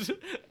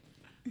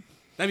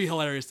 That'd be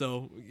hilarious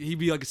though. He'd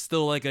be like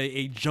still like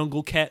a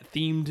jungle cat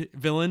themed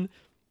villain.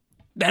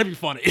 That'd be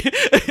funny.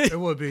 It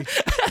would be.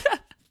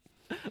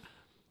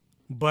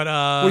 But what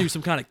are you,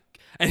 some kind of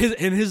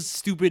and his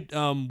stupid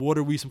what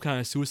are we, some kind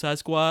of Suicide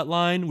Squad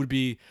line would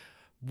be,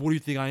 what do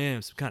you think I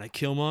am? Some kind of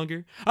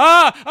Killmonger?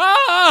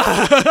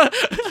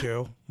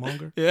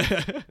 Killmonger?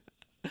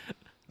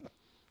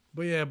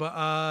 Yeah.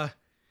 But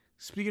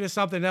speaking of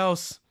something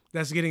else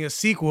that's getting a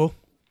sequel,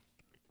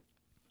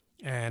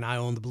 and I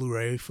own the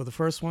Blu-ray for the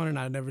first one, and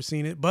I've never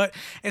seen it, but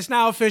it's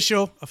now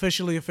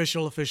officially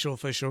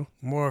official.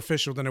 More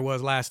official than it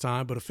was last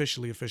time, but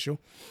officially official.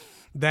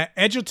 That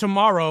Edge of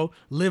Tomorrow,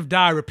 Live,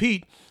 Die,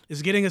 Repeat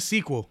is getting a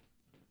sequel.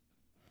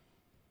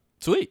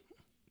 Sweet.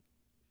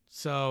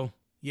 So,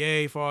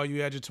 yay for all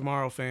you Edge of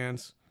Tomorrow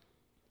fans.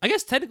 I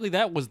guess technically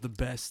that was the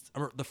best,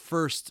 or the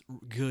first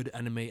good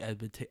anime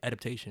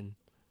adaptation.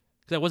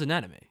 Because that was an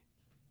anime.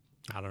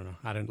 I don't know.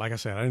 I didn't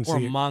see it. Or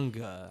a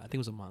manga. I think it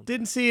was a manga.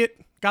 Didn't see it.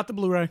 Got the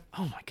Blu-ray.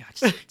 Oh my god.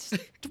 Just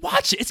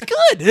watch it. It's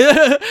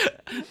good.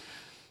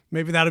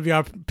 Maybe that'll be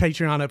our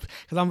Patreon up.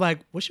 Because I'm like,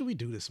 what should we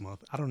do this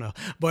month? I don't know.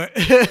 But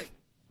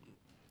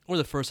or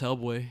the first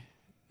Hellboy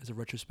as a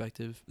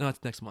retrospective. No,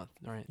 it's next month.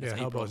 All right. Yeah,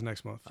 Hellboy's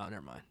next month. Oh,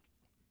 never mind.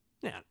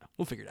 Yeah,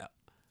 we'll figure it out.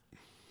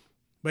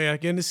 But yeah,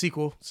 getting the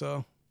sequel.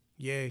 So,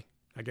 yay,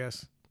 I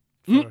guess.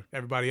 For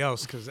everybody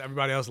else. Because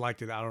everybody else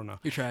liked it. I don't know.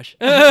 You're trash.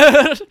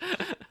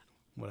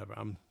 Whatever.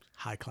 I'm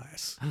high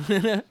class.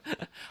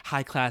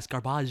 High class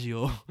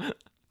Garbaggio.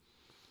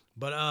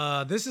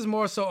 But this is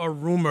more so a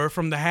rumor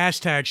from the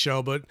hashtag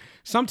show, but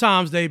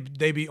sometimes they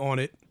be on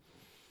it.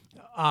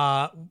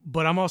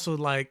 But I'm also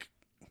like,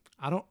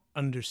 I don't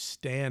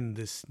understand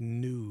this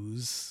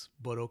news,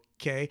 but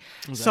okay.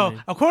 So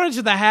according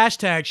to the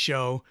hashtag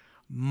show,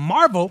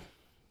 Marvel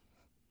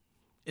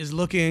is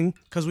looking,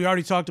 because we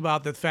already talked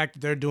about the fact that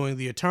they're doing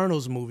the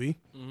Eternals movie.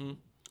 Mm-hmm.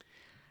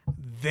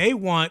 They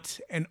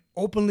want an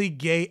openly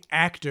gay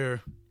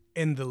actor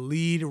in the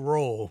lead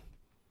role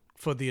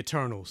for the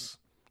Eternals.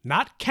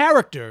 Not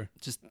character.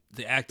 Just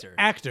the actor.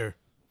 Actor.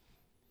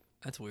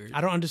 That's weird.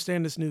 I don't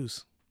understand this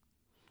news.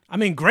 I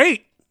mean,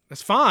 great.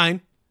 That's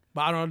fine.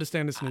 But I don't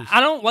understand this news. I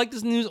don't like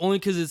this news only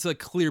because it's a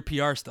clear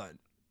PR stunt.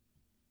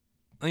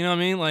 You know what I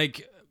mean?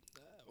 Like,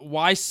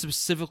 why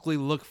specifically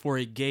look for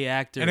a gay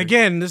actor? And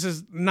again, this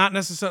is not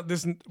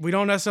necessarily. We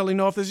don't necessarily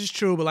know if this is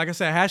true, but like I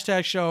said,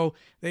 hashtag show,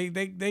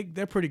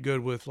 they're pretty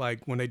good with like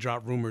when they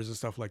drop rumors and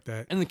stuff like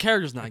that. And the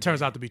character's not. It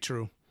turns out to be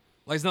true.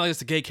 Like, it's not like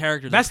it's a gay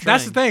character. That's the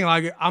thing.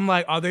 Like, I'm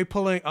like, are they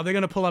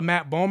gonna pull a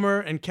Matt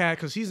Bomer and Cat,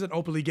 because he's an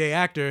openly gay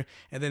actor,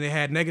 and then they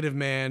had Negative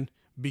Man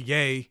be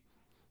gay.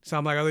 So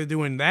I'm like, are they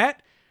doing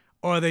that,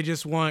 or they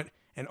just want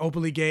an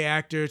openly gay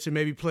actor to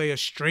maybe play a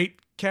straight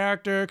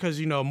character? Because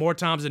more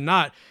times than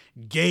not,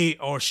 gay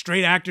or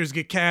straight actors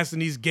get cast in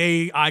these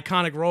gay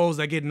iconic roles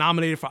that get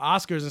nominated for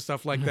Oscars and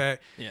stuff like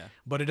that. Yeah.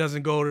 But it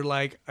doesn't go to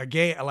like a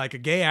gay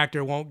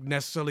actor won't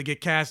necessarily get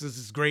cast as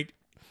this great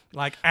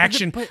like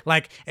action.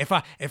 Like if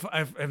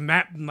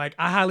Matt, like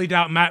I highly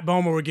doubt Matt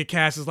Bomer would get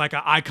cast as like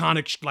an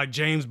iconic like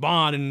James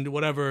Bond and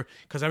whatever,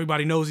 because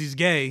everybody knows he's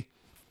gay.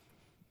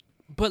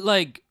 But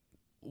like,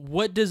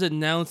 what does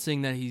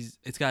announcing that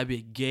it's got to be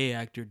a gay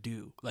actor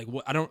do? Like,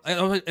 what? I don't.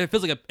 It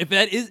feels like if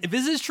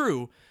this is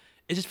true,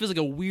 it just feels like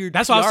a weird.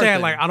 That's what I'm PR saying.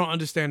 thing. Like, I don't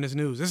understand this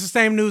news. It's the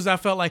same news I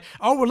felt like,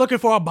 oh, we're looking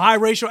for a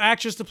biracial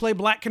actress to play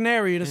Black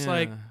Canary, and it's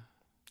like,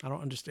 I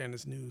don't understand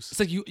this news.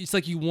 It's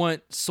like you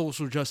want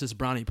social justice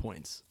brownie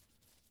points.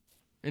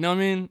 You know what I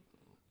mean?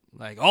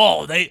 Like,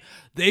 oh, they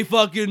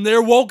fucking,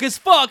 they're woke as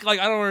fuck. Like,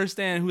 I don't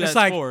understand who that's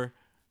like, for.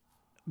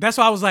 That's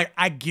why I was like,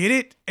 I get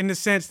it in the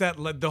sense that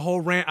like, the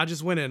whole rant I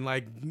just went in,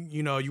 like,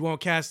 you won't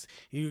cast,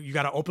 you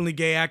got an openly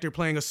gay actor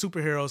playing a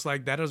superhero. It's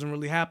like, that doesn't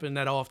really happen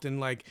that often.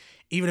 Like,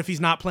 even if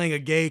he's not playing a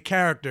gay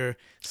character,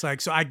 it's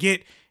like, so I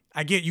get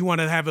you want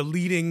to have a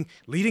leading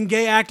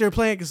gay actor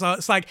playing. So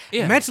it's like,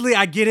 mentally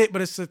I get it,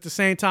 but it's at the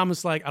same time,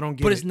 it's like, I don't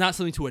get it. But it's not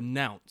something to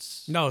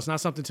announce. No, it's not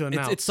something to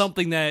announce. It's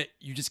something that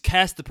you just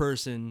cast the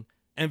person,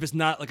 and if it's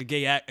not like a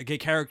gay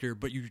character,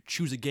 but you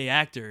choose a gay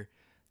actor,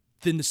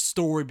 then the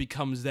story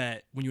becomes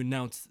that when you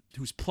announce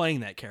who's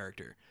playing that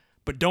character.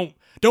 But don't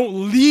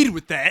lead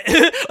with that.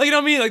 Like, you know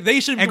what I mean? Like, they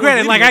should. And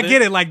granted, like, I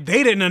get it. Like,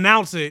 they didn't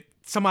announce it.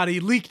 Somebody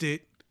leaked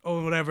it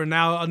or whatever.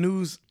 Now a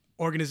news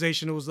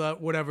organization was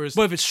whatever.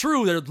 But if it's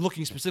true, they're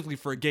looking specifically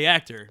for a gay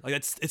actor. Like,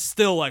 it's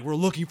still like, we're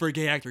looking for a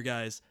gay actor,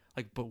 guys.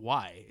 Like, but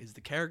why? Is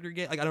the character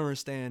gay? Like, I don't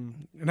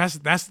understand. And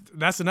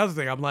that's another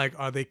thing. I'm like,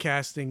 are they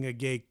casting a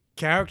gay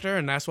character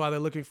and that's why they're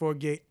looking for a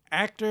gay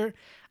actor?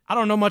 I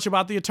don't know much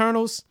about the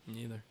Eternals.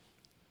 Neither.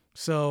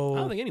 So I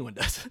don't think anyone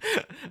does.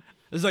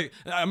 It's like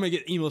I'm gonna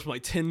get emails from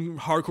like 10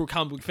 hardcore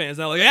comic book fans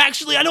now. Like,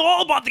 actually, I know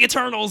all about the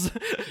Eternals.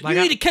 Like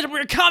you need to catch up with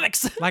your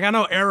comics. Like I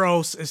know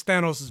Eros is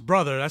Thanos'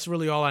 brother. That's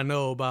really all I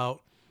know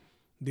about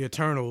the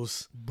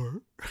Eternals.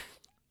 Burr.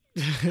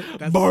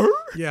 Burr?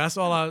 Yeah, that's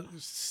all.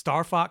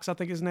 Star Fox, I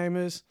think his name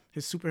is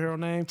his superhero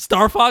name.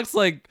 Star Fox,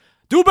 like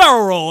do a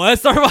barrel roll.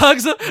 That's Star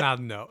Fox.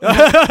 No.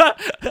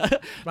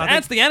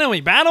 That's the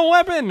enemy battle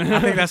weapon. I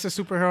think that's his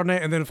superhero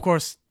name, and then of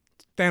course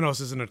Thanos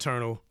is an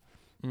Eternal.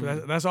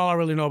 But that's all I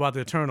really know about the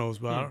Eternals.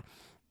 But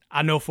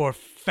I know for a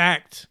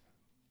fact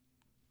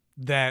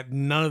that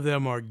none of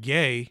them are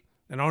gay.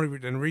 And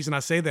the reason I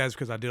say that is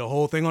because I did a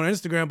whole thing on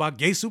Instagram about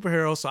gay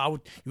superheroes. So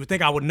you would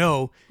think I would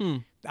know.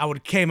 I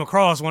would came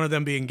across one of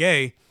them being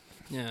gay.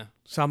 Yeah.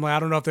 So I'm like,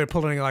 I don't know if they're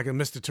pulling like a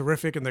Mr.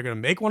 Terrific and they're gonna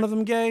make one of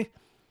them gay.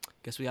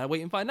 Guess we gotta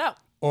wait and find out.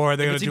 Or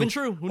they're gonna it's do, even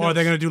true. Who or knows?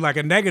 they're gonna do like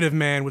a Negative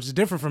Man, which is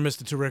different from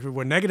Mr. Terrific,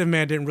 where Negative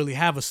Man didn't really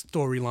have a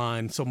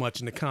storyline so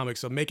much in the comics.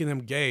 So making him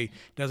gay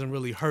doesn't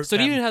really hurt. So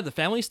do you even have the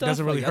family stuff?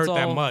 Doesn't really Like, hurt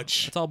that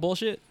much. It's all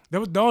bullshit.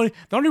 The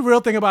only real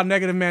thing about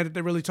Negative Man that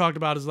they really talked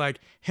about is like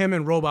him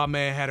and Robot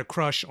Man had a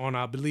crush on,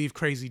 I believe,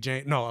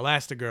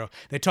 Elastigirl.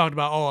 They talked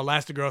about,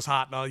 Elastigirl's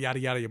hot, yada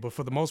yada. But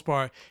for the most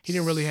part, he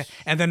didn't really have.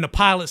 And then the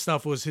pilot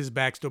stuff was his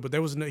backstory, but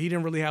he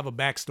didn't really have a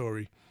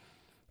backstory.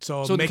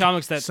 So the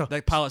comics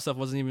that pilot stuff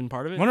wasn't even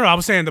part of it. Well, no, I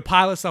was saying the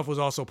pilot stuff was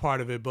also part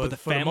of it, but the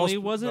for family the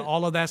most, wasn't.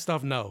 All of that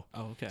stuff, no.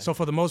 Oh, okay. So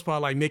for the most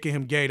part, like making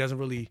him gay doesn't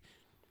really.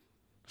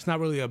 It's not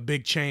really a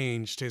big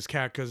change to his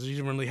character because he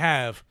didn't really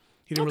have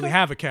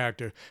a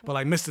character. But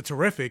like Mr.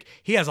 Terrific,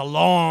 he has a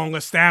long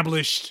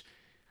established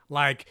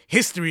like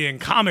history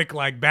and comic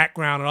like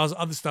background and all this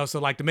other stuff. So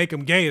like to make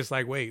him gay, it's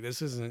like, wait,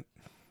 this isn't.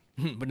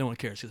 But no one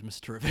cares because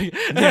Mr. Terrific.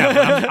 Yeah,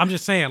 but I'm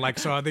just saying, like,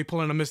 so are they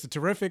pulling a Mr.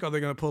 Terrific or are they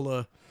gonna pull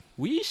a?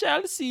 We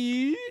shall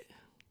see.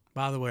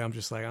 By the way, I'm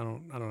just like, I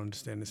don't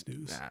understand this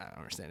news. Nah, I don't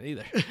understand it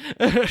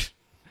either.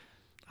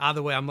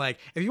 Either way, I'm like,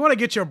 if you want to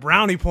get your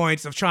brownie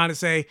points of trying to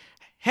say,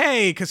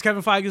 hey, because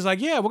Kevin Feige's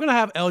like, yeah, we're going to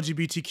have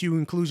LGBTQ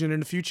inclusion in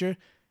the future,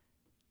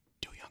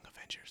 do Young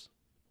Avengers.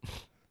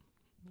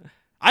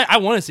 I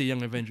want to see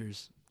Young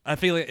Avengers. I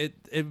feel like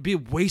it'd be a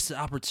wasted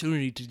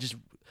opportunity to just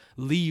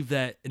leave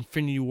that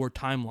Infinity War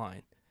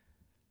timeline.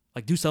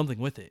 Like, do something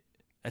with it.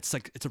 It's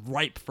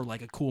ripe for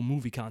like a cool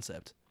movie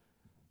concept.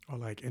 Or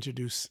like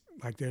introduce,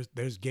 like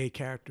there's gay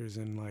characters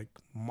in like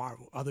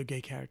Marvel, other gay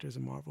characters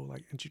in Marvel,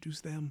 like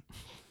introduce them.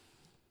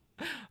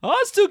 Oh,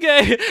 it's too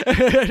gay.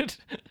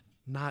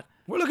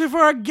 We're looking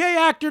for a gay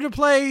actor to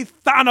play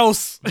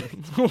Thanos.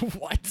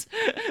 What?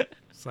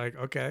 It's like,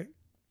 okay.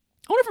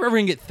 I wonder if we're ever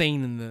gonna get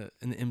Thane in the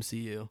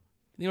MCU.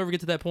 You ever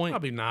get to that point?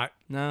 Probably not.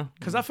 No,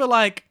 because I feel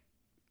like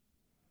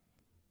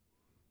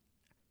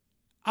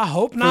I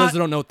hope not. For those that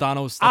don't know,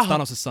 Thanos, that's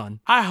Thanos' son.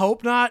 I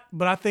hope not,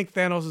 but I think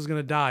Thanos is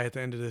gonna die at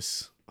the end of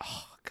this.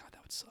 Oh God,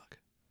 that would suck.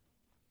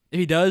 If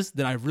he does,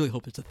 then I really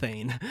hope it's a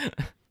Thane.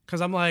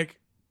 Because I'm like,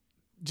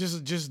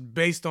 just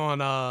based on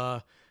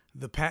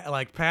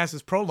past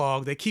his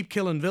prologue, they keep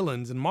killing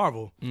villains in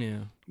Marvel.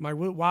 Yeah. I'm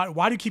like,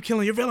 why do you keep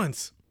killing your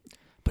villains?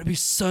 But it'd be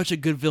such a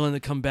good villain to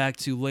come back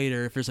to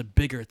later if there's a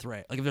bigger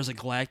threat. Like if there's a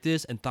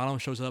Galactus and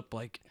Thanos shows up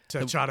like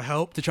to try to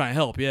help. To try and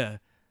help, yeah.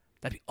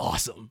 That'd be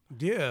awesome.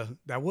 Yeah,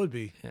 that would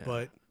be. Yeah.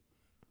 But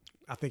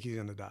I think he's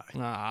gonna die.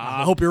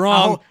 I hope you're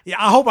wrong.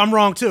 I hope I'm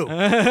wrong too.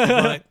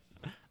 But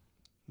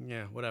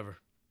yeah, whatever.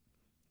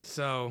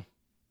 So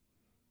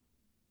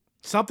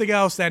something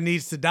else that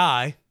needs to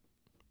die.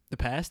 The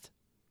past?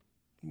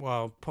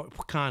 Well,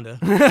 kinda.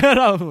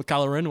 No,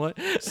 Kylo Ren, what?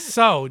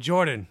 So,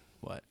 Jordan.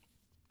 What?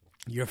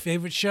 Your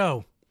favorite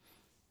show.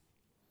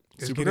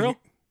 Supergirl?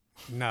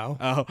 No.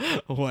 Oh,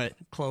 what?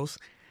 Close.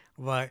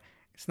 But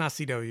it's not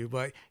CW,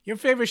 but your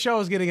favorite show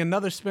is getting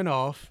another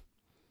spinoff.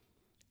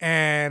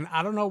 And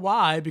I don't know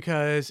why,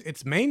 because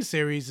its main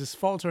series is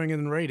faltering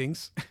in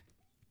ratings.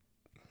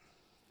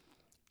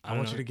 I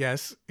want you to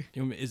guess.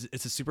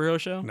 It's a superhero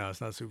show? No,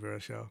 it's not a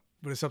superhero show.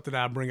 But it's something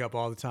that I bring up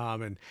all the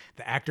time. And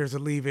the actors are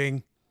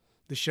leaving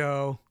the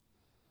show.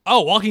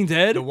 Oh, Walking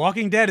Dead? The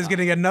Walking Dead is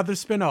getting another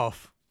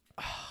spinoff.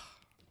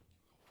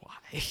 Why?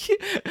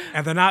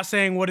 And they're not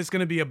saying what it's going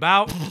to be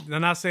about. They're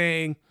not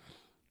saying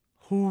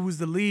who's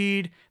the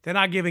lead. They're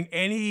not giving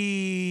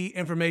any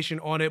information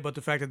on it, but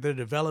the fact that they're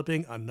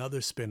developing another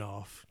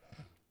spinoff.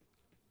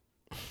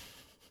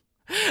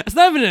 It's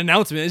not even an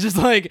announcement. It's just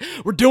like,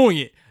 we're doing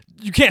it.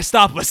 You can't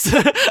stop us.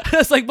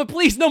 It's like, but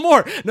please, no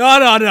more.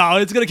 No.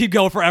 It's going to keep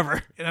going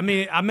forever. I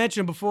mean, I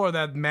mentioned before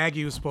that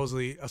Maggie was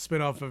supposedly a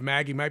spinoff of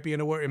Maggie. Might be in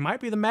the word. It might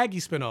be the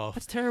Maggie spinoff.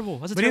 That's terrible.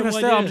 That's a but terrible even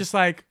still, idea. I'm just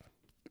like,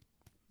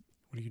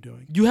 what are you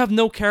doing? You have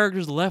no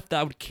characters left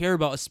that I would care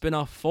about a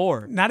spinoff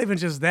for. Not even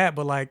just that,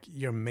 but like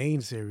your main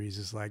series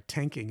is like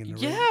tanking in the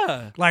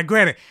Yeah. Like,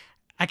 granted,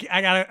 I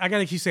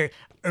gotta keep saying,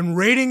 and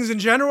ratings in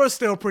general are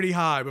still pretty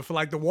high, but for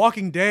like The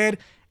Walking Dead,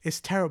 it's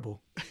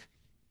terrible.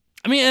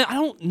 I mean, I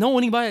don't know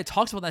anybody that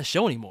talks about that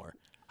show anymore.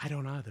 I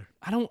don't either.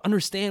 I don't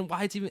understand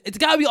why it's even. It's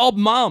got to be all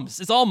moms.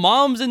 It's all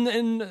moms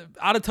and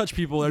out of touch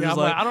people. They're just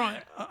like,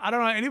 I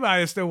don't know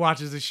anybody that still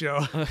watches the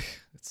show.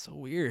 It's so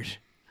weird.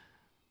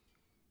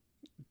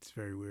 It's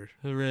very weird.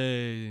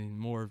 Hooray!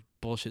 More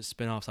bullshit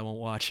spinoffs I won't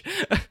watch.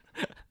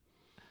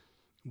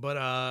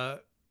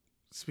 But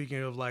speaking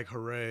of like,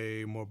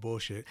 hooray, more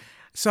bullshit.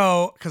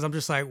 So, because I'm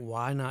just like,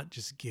 why not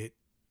just get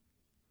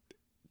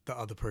the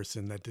other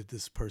person that did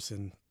this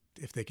person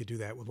if they could do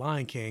that with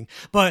Lion King?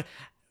 But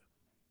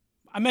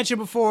I mentioned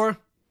before,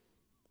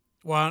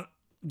 well,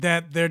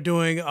 that they're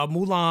doing a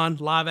Mulan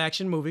live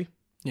action movie.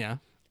 Yeah.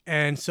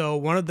 And so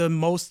one of the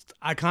most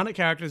iconic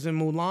characters in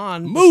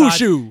Mulan,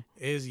 Mushu,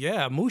 is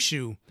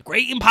Mushu, the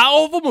great and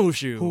powerful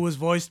Mushu, who was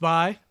voiced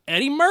by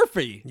Eddie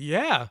Murphy.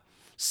 Yeah.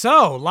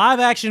 So live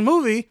action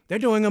movie, they're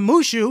doing a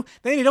Mushu.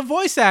 They need a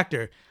voice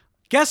actor.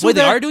 Guess what?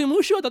 Wait, they are doing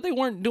Mushu? I thought they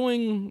weren't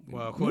doing.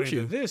 Well, according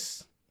Mushu. to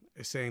this,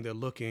 it's saying they're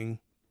looking.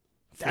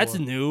 That's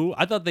new.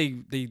 I thought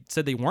they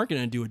said they weren't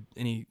going to do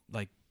any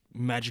like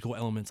magical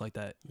elements like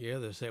that. Yeah,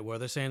 they're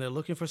saying they're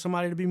looking for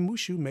somebody to be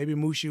Mushu. Maybe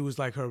Mushu was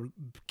like her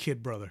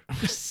kid brother.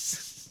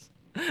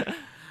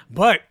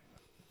 But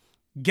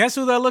guess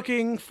who they're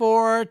looking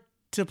for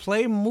to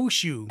play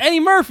Mushu?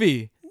 Eddie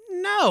Murphy.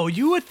 No,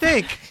 you would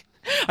think.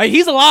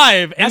 He's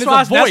alive. And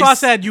That's why I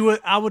said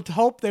I would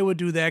hope they would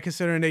do that,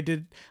 considering they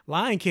did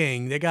Lion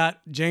King. They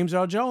got James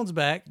Earl Jones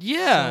back.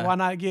 Yeah. So why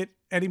not get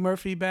Eddie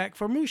Murphy back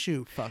for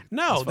Mushu? Fuck,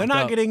 no, they're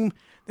not getting.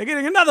 They're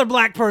getting another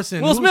black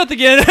person. Will Smith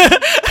again.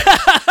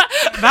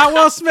 Not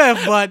Will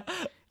Smith, but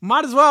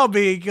might as well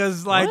be,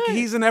 because like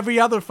he's in every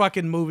other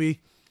fucking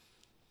movie.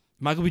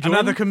 Michael B. Jordan?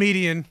 Another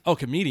comedian. Oh,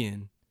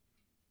 comedian.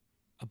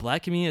 A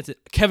black comedian?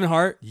 Kevin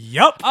Hart?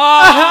 Yup.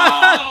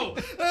 Oh!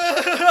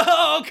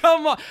 Oh,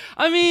 come on.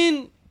 I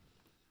mean,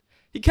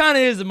 he kind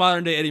of is the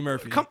modern day Eddie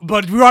Murphy.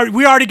 But we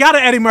already got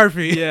an Eddie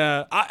Murphy.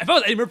 Yeah. If I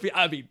was Eddie Murphy,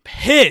 I'd be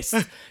pissed.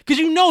 Because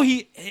you know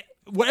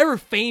whatever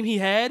fame he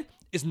had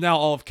is now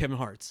all of Kevin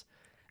Hart's.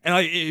 And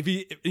like,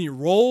 if any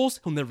roles,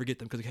 he'll never get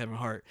them because of Kevin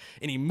Hart.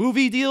 Any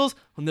movie deals,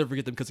 he'll never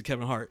get them because of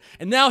Kevin Hart.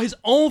 And now his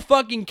own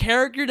fucking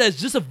character that's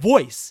just a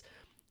voice.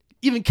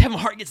 Even Kevin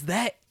Hart gets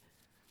that.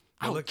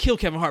 I would kill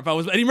Kevin Hart if I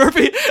was Eddie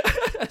Murphy.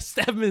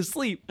 Stab him in his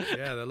sleep.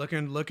 Yeah, they're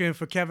looking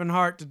for Kevin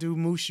Hart to do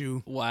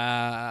Mushu.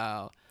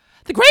 Wow.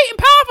 The great and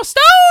powerful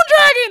Stone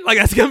Dragon. Like,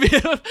 that's going to be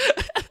him.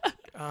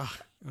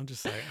 I'm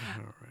just like,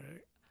 all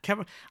right.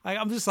 Kevin, like,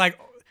 I'm just like,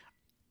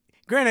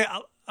 granted,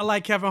 I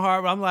like Kevin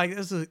Hart, but I'm like,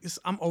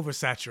 I'm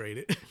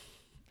oversaturated.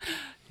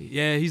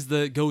 Yeah, he's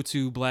the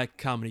go-to black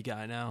comedy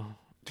guy now.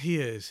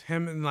 He is.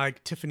 Him and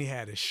like Tiffany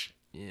Haddish.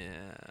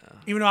 Yeah.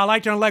 Even though I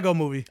liked her in Lego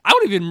Movie. I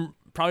would even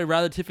probably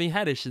rather Tiffany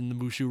Haddish in the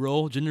Mushu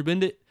role, Ginger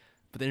Bendit,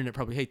 but the internet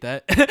probably hate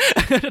that.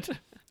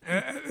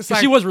 It's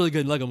like, she was really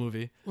good in Lego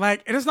Movie.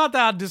 Like, and it's not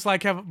that I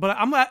dislike Kevin, but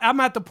I'm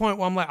at the point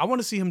where I'm like, I want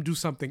to see him do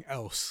something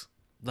else.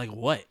 Like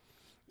what?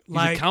 He's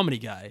like, a comedy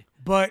guy.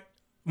 But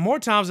more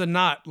times than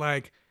not,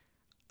 like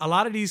a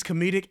lot of these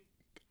comedic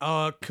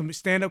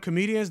stand-up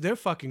comedians, they're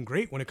fucking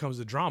great when it comes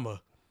to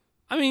drama.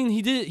 I mean,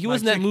 he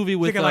was in that movie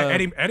with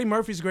like Eddie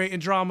Murphy's great in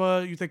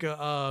drama. You think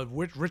of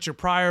Richard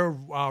Pryor,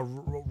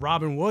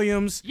 Robin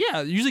Williams.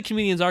 Yeah, usually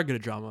comedians are good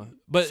at drama.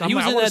 But So he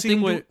was I in wanna that see thing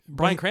him with do-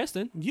 Bryan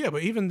Cranston. Yeah,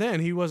 but even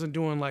then he wasn't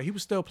doing like, he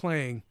was still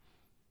playing.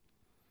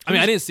 I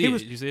mean, I didn't see it.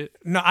 Did you see it?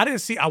 No, I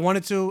didn't see. I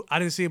wanted to. I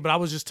didn't see it, but I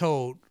was just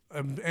told,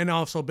 and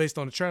also based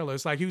on the trailer,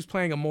 it's like he was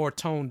playing a more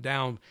toned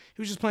down.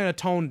 He was just playing a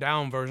toned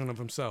down version of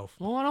himself.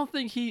 Well, I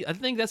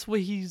think that's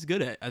what he's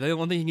good at. I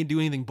don't think he can do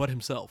anything but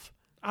himself.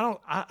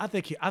 I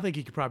think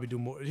he could probably do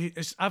more.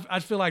 I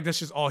feel like that's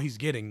just all he's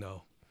getting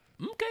though.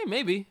 Okay,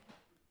 maybe.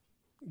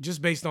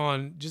 Just based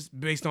on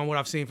what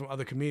I've seen from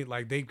other comedians,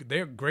 like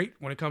they're great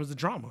when it comes to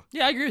drama.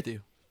 Yeah, I agree with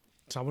you.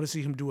 So I want to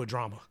see him do a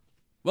drama.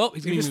 Well,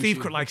 he's even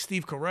gonna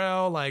Steve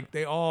Carell, like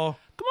they all.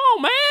 Come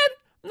on, man!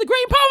 I'm the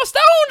great and powerful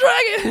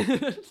Stone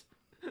Dragon.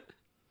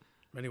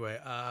 Anyway,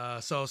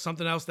 so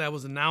something else that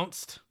was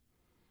announced.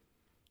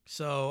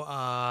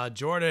 So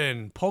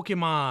Jordan,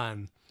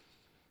 Pokemon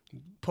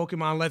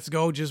Let's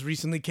Go just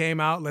recently came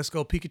out. Let's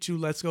Go Pikachu,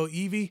 Let's Go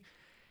Eevee.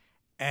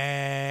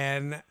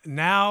 And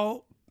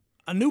now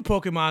a new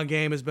Pokemon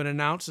game has been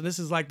announced. And this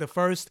is like the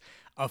first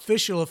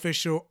official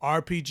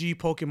RPG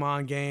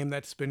Pokemon game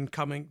that's going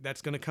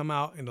to come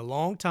out in a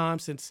long time,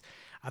 since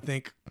I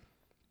think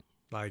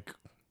like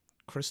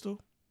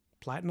Crystal,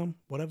 Platinum,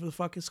 whatever the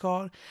fuck it's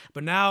called.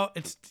 But now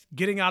it's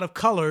getting out of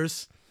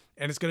colors,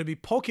 and it's going to be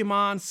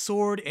Pokemon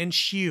Sword and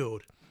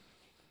Shield.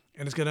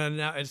 And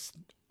it's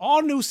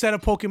all new set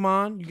of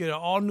Pokemon. You get an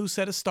all new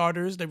set of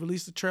starters. They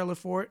released the trailer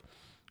for it,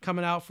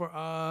 coming out for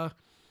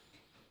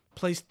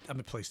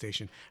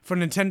PlayStation, for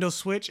Nintendo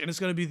Switch, and it's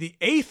going to be the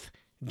 8th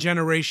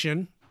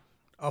generation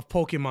of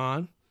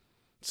Pokemon.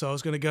 So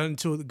it's going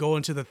to go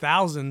into the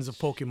thousands of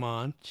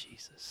Pokemon.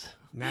 Jesus.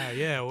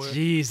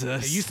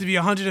 Jesus. It used to be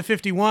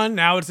 151.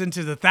 Now it's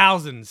into the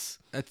thousands.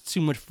 That's too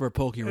much for a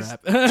Poke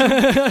Rap.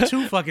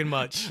 Too fucking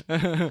much.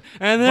 And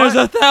there's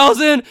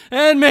 1,000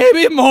 and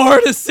maybe more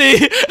to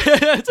see.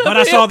 But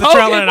I saw the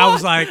trailer and I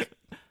was like,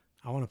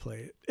 I want to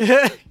play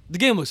it. The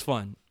game looks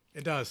fun.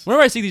 It does.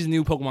 Whenever I see these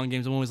new Pokemon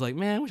games, I'm always like,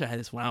 man, I wish I had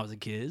this when I was a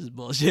kid. This is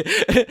bullshit.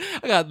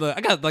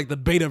 I got like the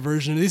beta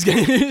version of these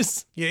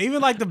games. Yeah,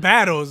 even like the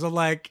battles are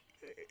like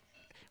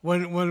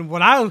when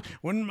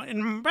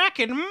back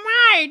in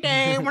my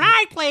day when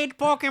I played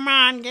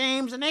Pokemon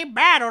games and they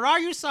battled, all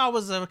you saw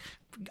was a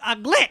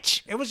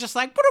glitch. It was just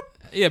like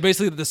yeah,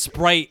 basically the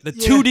sprite, the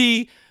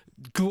 2D,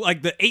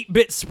 like the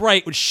 8-bit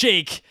sprite would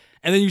shake.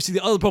 And then you see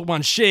the other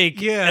Pokemon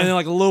shake, and then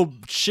like a little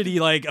shitty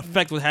like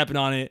effect would happen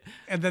on it,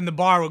 and then the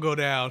bar will go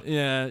down.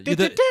 Yeah, you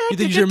have to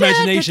use your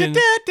imagination.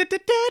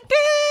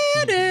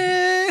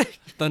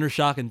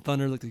 Thundershock and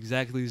Thunder look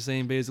exactly the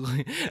same,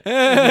 basically.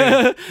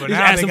 But Just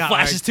now add they some got,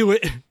 flashes like, to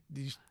it.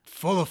 These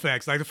full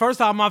effects. Like the first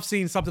time I've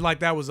seen something like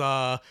that was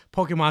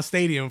Pokemon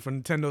Stadium for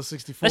Nintendo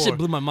 64. That shit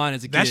blew my mind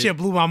as a kid. That shit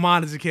blew my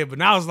mind as a kid, but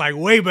now it's like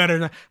way better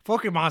than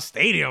Pokemon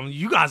Stadium.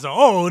 You guys are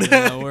old.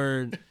 Yeah,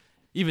 word.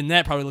 Even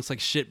that probably looks like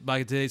shit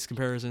by today's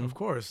comparison. Of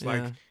course.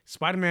 Yeah. Like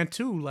Spider-Man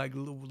 2 like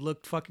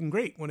looked fucking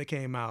great when it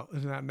came out.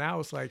 And now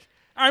it's like,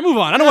 all right, move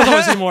on. I don't want to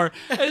talk about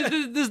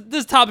this anymore.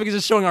 This topic is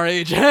just showing our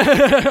age.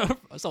 I'm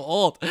so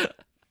old.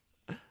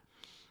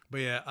 But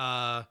yeah,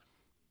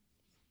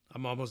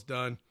 I'm almost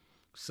done.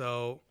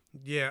 So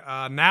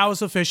yeah, now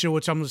it's official,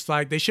 which I'm just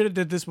like, they should have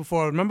did this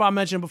before. Remember I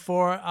mentioned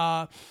before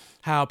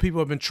how people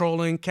have been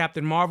trolling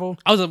Captain Marvel?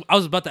 I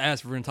was about to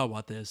ask if we're gonna talk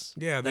about this.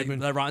 Yeah,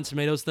 that Rotten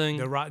Tomatoes thing.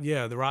 The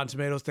Rotten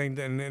Tomatoes thing,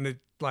 and it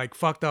like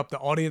fucked up the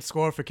audience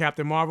score for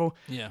Captain Marvel.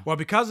 Yeah. Well,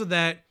 because of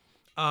that,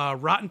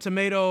 Rotten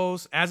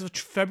Tomatoes as of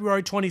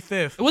February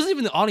 25th. It wasn't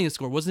even the audience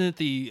score, wasn't it?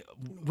 The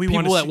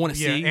people that want to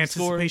see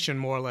anticipation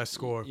more or less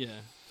score. Yeah.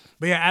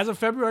 But yeah, as of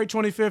February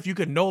 25th, you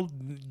could know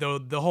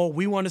the whole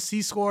we want to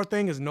see score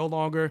thing is no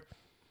longer.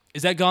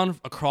 Is that gone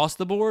across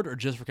the board or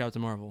just for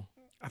Captain Marvel?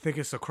 I think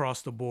it's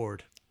across the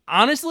board.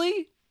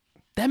 Honestly,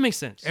 that makes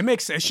sense.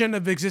 It shouldn't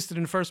have existed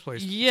in the first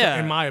place. Yeah,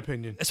 in my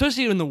opinion,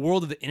 especially in the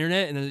world of the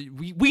internet, and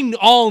we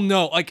all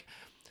know, like,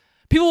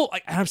 people.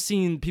 Like, I've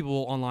seen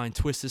people online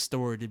twist this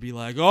story to be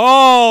like,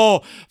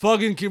 "Oh,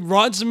 fucking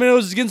Rotten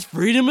Tomatoes is against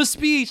freedom of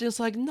speech." And it's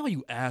like, no,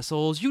 you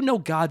assholes. You know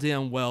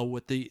goddamn well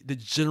what the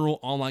general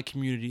online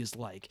community is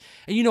like,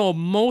 and you know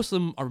most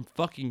of them are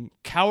fucking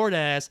coward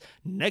ass,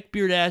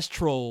 neckbeard ass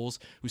trolls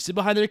who sit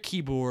behind their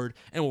keyboard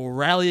and will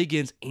rally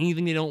against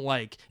anything they don't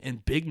like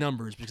in big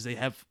numbers because they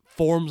have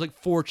forums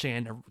like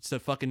 4chan to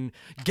fucking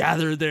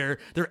gather their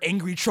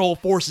angry troll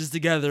forces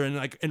together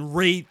and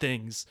raid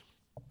things.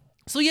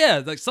 So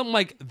yeah, like something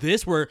like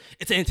this where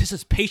it's an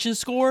anticipation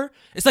score.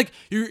 It's like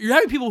you're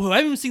having people who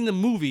haven't even seen the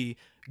movie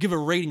give a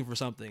rating for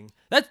something.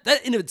 That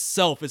in of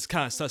itself is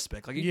kind of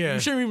suspect. Like you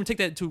shouldn't even take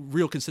that into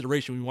real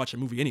consideration when you watch a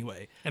movie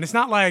anyway. And it's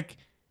not like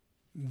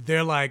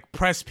they're like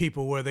press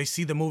people where they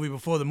see the movie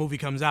before the movie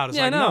comes out. It's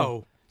like,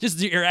 no. Just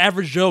your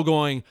average Joe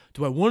going,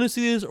 do I want to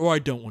see this or I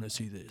don't want to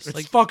see this? It's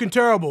like fucking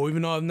terrible,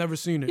 even though I've never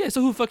seen it. Yeah,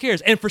 so who the fuck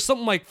cares? And for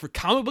something like for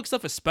comic book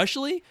stuff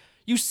especially,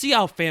 you see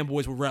how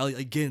fanboys will rally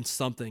against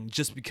something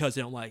just because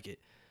they don't like it.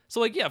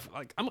 So like, yeah,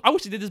 like I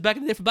wish they did this back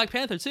in the day for Black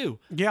Panther too.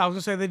 Yeah, I was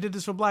gonna say they did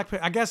this for Black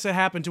Panther. I guess it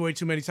happened way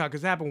too many times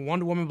because it happened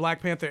Wonder Woman,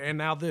 Black Panther, and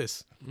now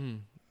this.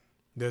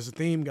 There's a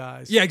theme,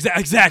 guys. Yeah,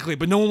 exactly.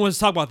 But no one wants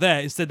to talk about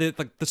that. Instead,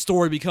 like the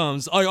story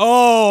becomes like,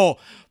 oh,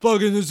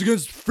 fucking it's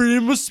against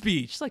freedom of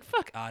speech. It's like,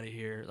 fuck out of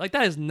here. Like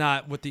that is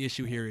not what the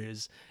issue here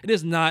is. It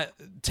is not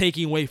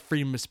taking away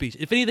freedom of speech.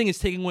 If anything, it's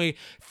taking away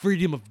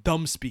freedom of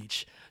dumb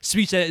speech.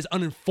 Speech that is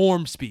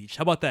uninformed speech.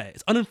 How about that?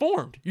 It's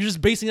uninformed. You're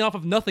just basing it off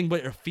of nothing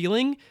but your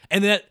feeling,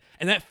 and that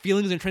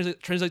feeling is going to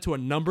translate to a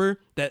number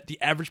that the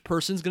average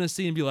person's going to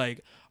see and be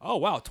like, oh,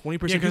 wow,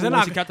 20% because they're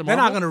not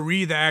going to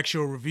read the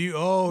actual review.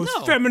 Oh,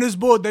 it's feminist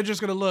book. They're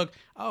just going to look,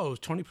 oh,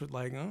 20%,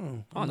 like,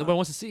 oh. Nobody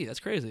wants to see it. That's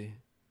crazy.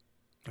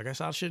 I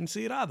guess I shouldn't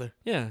see it either.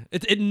 Yeah,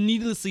 it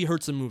needlessly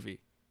hurts a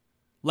movie.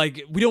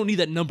 Like, we don't need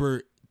that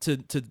number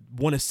to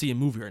want to see a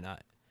movie or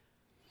not.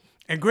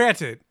 And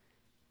granted,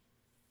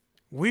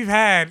 we've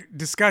had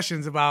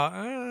discussions about,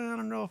 I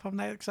don't know if I'm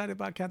that excited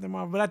about Captain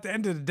Marvel, but at the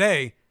end of the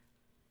day,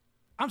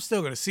 I'm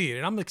still going to see it.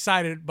 And I'm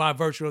excited by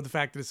virtue of the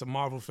fact that it's a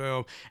Marvel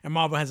film and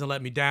Marvel hasn't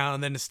let me down.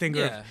 And then the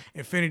stinger of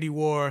Infinity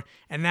War.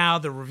 And now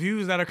the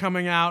reviews that are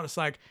coming out, it's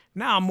like,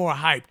 now I'm more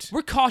hyped.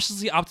 We're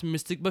cautiously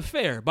optimistic but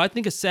fair. But I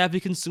think a savvy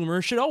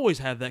consumer should always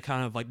have that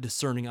kind of like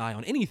discerning eye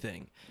on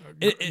anything.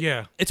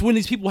 It's when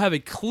these people have a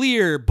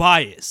clear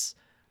bias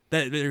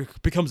that there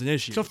becomes an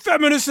issue. It's a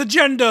feminist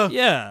agenda.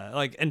 Yeah.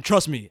 Like, and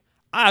trust me,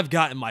 I've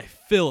gotten my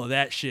fill of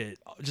that shit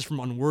just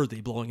from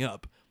Unworthy blowing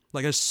up.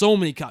 Like, there's so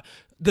many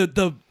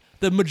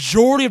the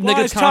majority of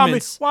negative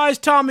comments. Why is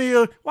Tommy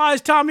a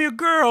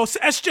girl? It's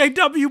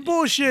SJW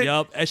bullshit.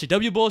 Yup,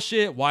 SJW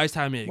bullshit. Why is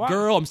Tommy a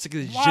girl? I'm sick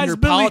of this gender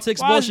politics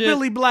bullshit. Why is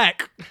Billy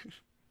black?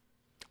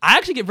 I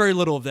actually get very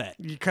little of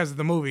that because of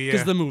the movie.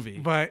 Because of the movie.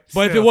 But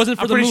if it wasn't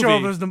for the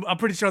movie, I'm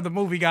pretty sure the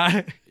movie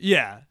guy.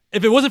 Yeah,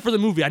 if it wasn't for the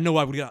movie, I know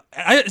I would get.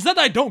 It's not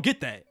that I don't get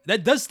that.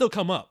 That does still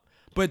come up,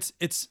 but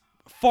it's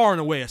far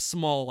and away a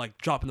small like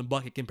drop in the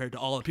bucket compared to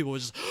all the people who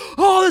just,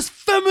 oh, this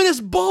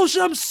feminist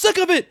bullshit. I'm sick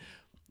of it.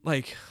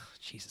 Like,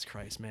 Jesus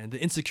Christ, man. The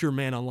insecure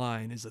man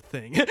online is a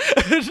thing.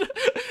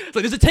 It's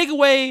like, does it take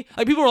away?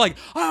 Like, people are like,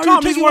 oh,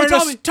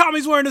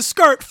 Tommy's wearing a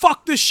skirt.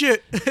 Fuck this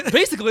shit.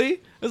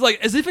 Basically, it's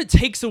like as if it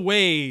takes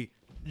away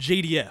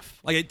JDF.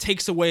 Like, it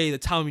takes away the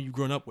Tommy you've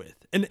grown up with.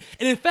 And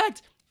in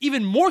fact,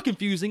 even more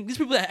confusing, these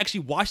people that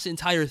actually watch the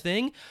entire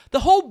thing, the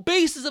whole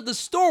basis of the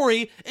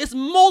story is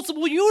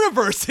multiple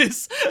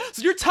universes.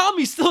 So your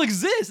Tommy still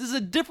exists. This is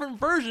a different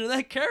version of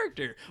that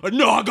character. Like,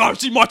 no, I gotta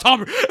see my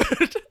Tommy.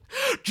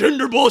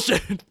 Gender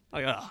bullshit.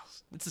 Like,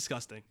 it's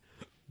disgusting.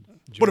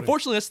 But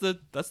unfortunately,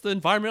 that's the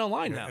environment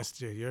online now.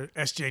 You're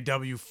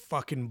SJW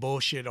fucking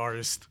bullshit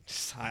artist.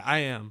 I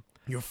am.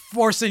 You're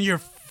forcing your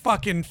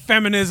fucking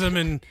feminism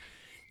and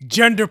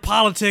gender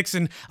politics,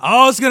 and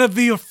it's gonna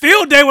be a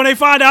field day when they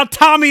find out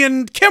Tommy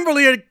and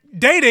Kimberly are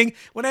dating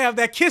when they have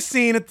that kiss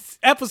scene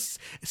at the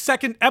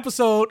second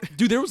episode.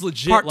 Dude, there was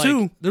legit part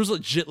 2. There was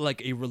legit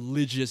like a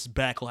religious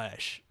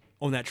backlash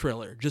on that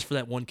trailer just for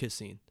that one kiss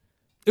scene.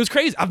 It was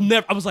crazy.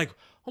 I was like,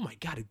 oh my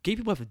god, do gay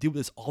people have to deal with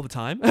this all the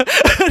time?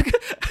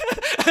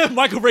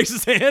 Michael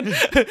raises his hand.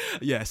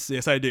 yes,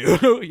 I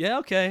do. Yeah,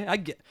 okay, I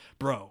get,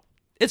 bro.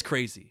 It's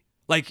crazy.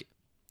 Like,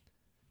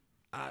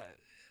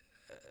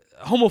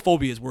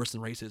 homophobia is worse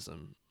than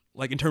racism.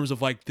 Like, in terms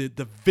of like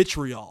the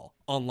vitriol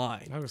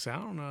online. I was say, I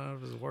don't know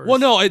if it's worse. Well,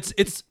 no,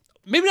 it's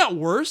maybe not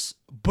worse,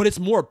 but it's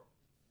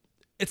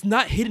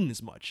not hidden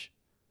as much.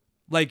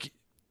 Like,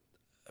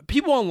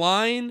 people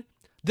online,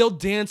 they'll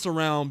dance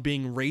around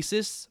being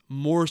racist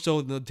more so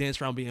than they'll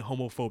dance around being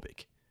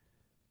homophobic.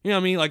 You know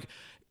what I mean? Like,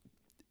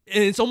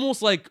 and it's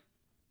almost like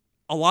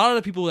a lot of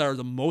the people that are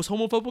the most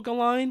homophobic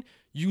online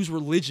use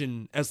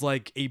religion as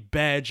like a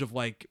badge of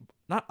like,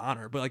 not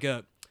honor, but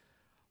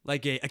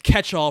like a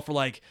catch-all for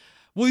like,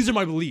 well, these are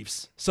my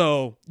beliefs,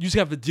 so you just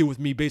have to deal with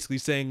me basically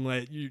saying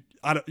like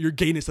your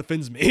gayness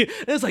offends me.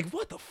 And it's like,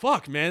 what the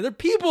fuck, man? They're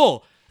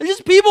people. They're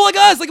just people like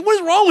us. Like, what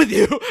is wrong with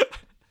you?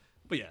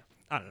 But yeah,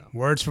 I don't know.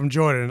 Words from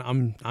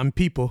Jordan. I'm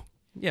people.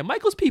 Yeah,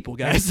 Michael's people,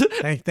 guys.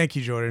 Thank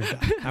you, Jordan.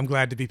 I'm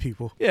glad to be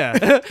people.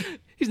 Yeah.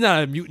 He's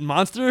not a mutant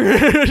monster.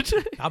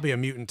 I'll be a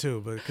mutant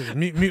too, but because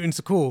mutants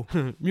are cool.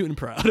 Mutant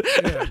proud.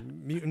 Yeah,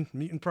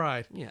 mutant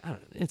pride. Yeah, I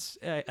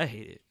don't know. I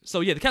hate it. So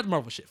yeah, the Captain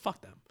Marvel shit,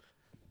 fuck them.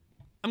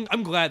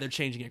 I'm glad they're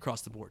changing it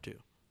across the board too.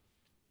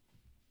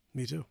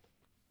 Me too.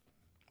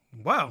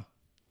 Wow.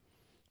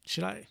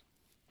 Should I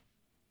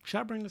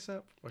bring this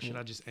up or should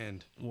I just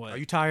end? What? Are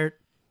you tired?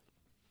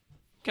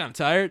 Kind of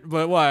tired,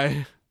 but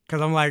why?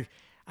 Because I'm like,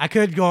 I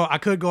could go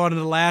on to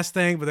the last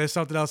thing, but there's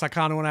something else I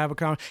kind of want to have a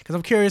comment. Because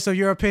I'm curious of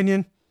your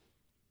opinion.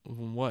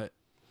 What?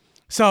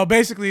 So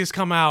basically, it's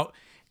come out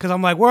because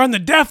I'm like, we're on the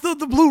death of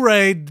the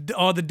Blu-ray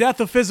or the death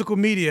of physical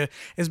media.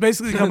 It's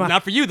basically come out.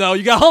 Not for you though.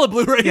 You got all the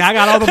Blu-rays. Yeah, I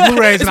got all the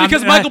Blu-rays. It's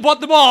because Michael bought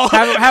them all.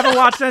 Haven't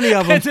watched any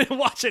of them. I didn't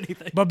watch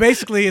anything. But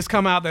basically, it's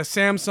come out that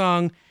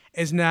Samsung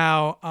is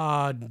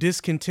now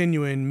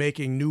discontinuing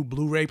making new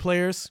Blu-ray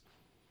players.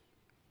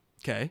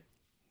 Okay.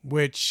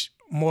 Which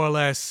more or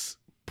less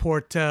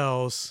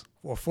foretells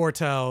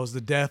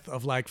the death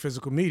of like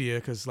physical media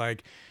because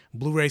like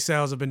Blu-ray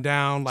sales have been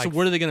down. Like, so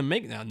what are they gonna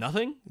make now?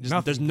 Nothing.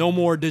 Nothing. There's no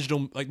more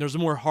digital. Like, there's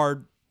no more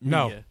hard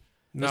media.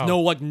 There's no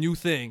like new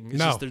thing. It's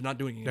just they're not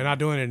doing it. They're not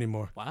doing it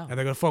anymore. Wow. And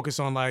they're gonna focus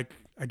on like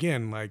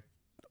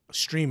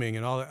streaming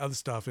and all that other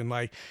stuff. And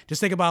like,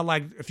 just think about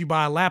like if you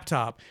buy a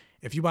laptop.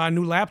 If you buy a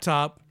new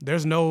laptop,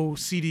 there's no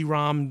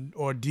CD-ROM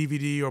or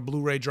DVD or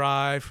Blu-ray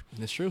drive.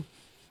 That's true.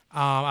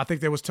 I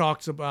think there was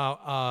talks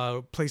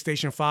about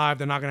PlayStation 5.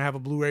 They're not going to have a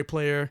Blu-ray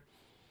player.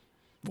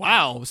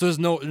 Wow. So they're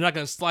not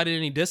going to slide in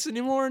any discs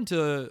anymore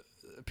into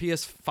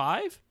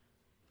PS5?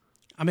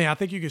 I mean, I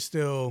think you can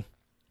still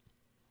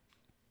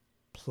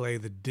play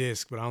the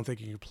disc, but I don't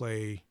think you can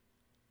play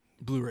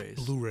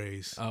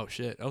Blu-rays. Oh,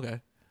 shit. Okay.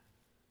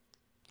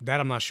 That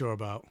I'm not sure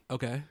about.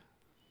 Okay.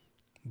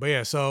 But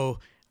yeah, so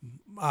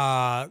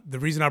the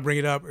reason I bring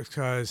it up is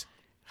because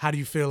how do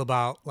you feel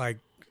about like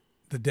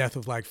the death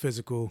of like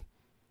physical?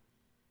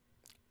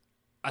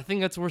 I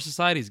think that's where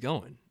society's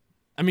going.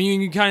 I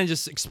mean, you kind of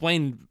just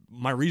explained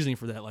my reasoning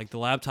for that, like the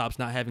laptops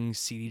not having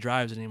CD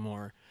drives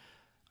anymore.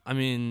 I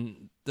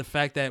mean, the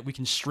fact that we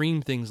can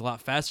stream things a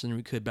lot faster than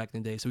we could back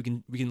in the day, so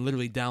we can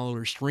literally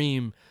download or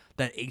stream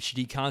that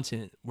HD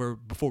content where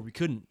before we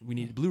couldn't. We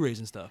needed Blu-rays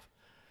and stuff.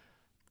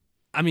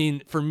 I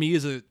mean, for me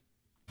is it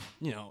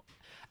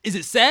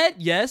sad?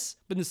 Yes,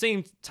 but at the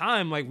same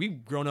time, like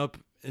we've grown up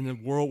in a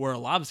world where a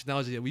lot of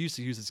technology that we used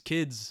to use as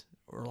kids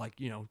or like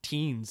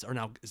teens are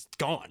now is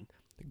gone.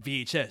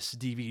 VHS,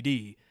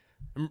 DVD.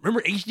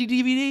 Remember HD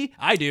DVD?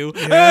 I do.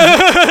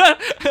 Yeah,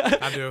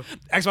 I do.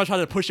 Xbox tried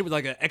to push it with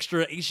like an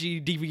extra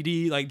HD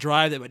DVD like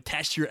drive that would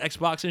attach to your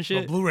Xbox and shit.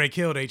 Well, Blu-ray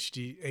killed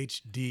HD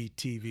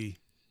TV.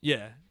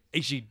 Yeah,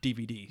 HD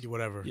DVD.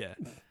 Whatever. Yeah.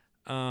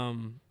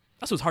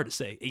 That's what's hard to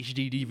say.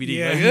 HD DVD.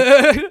 Yeah.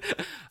 Like,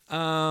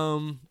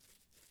 I'm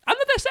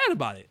not that sad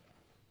about it.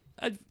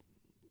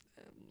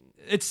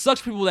 It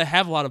sucks for people that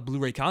have a lot of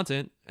Blu-ray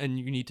content and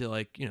you need to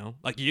like you,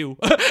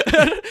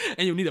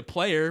 and you need a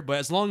player. But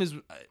as long as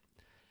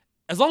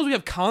we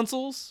have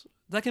consoles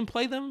that can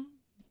play them,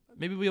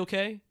 maybe we'll be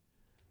okay.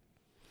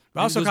 But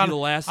I also Maybe those be the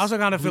last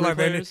kind of feel Blu-ray like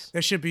players?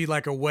 there should be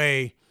like a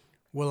way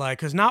where like,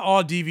 because not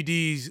all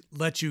DVDs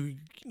let you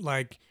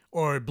like,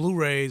 or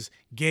Blu-rays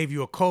gave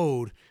you a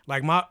code.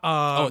 Like my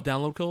a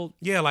download code.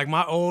 Yeah, like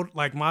my old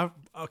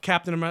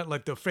Captain America,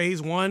 like the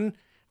Phase 1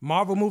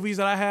 Marvel movies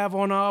that I have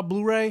on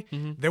Blu-ray,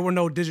 there were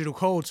no digital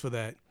codes for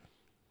that.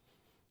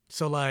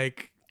 So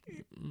like,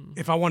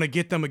 if I want to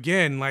get them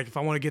again, like if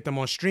I want to get them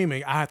on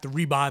streaming, I have to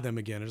rebuy them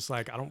again. It's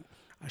like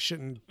I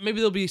shouldn't. Maybe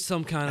there'll be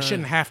some kind of. I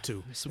shouldn't have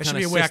to. There should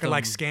be a way I can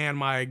like scan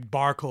my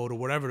barcode or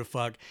whatever the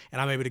fuck, and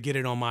I'm able to get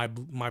it on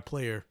my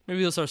player.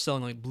 Maybe they'll start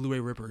selling like Blu-ray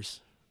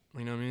rippers.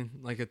 You know what I mean?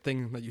 Like a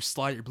thing that you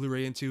slide your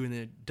Blu-ray into, and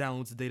then it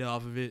downloads the data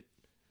off of it,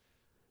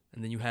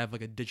 and then you have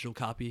like a digital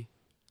copy.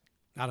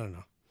 I don't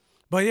know,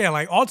 but yeah,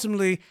 like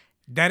ultimately,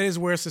 that is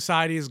where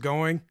society is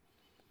going.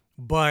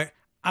 But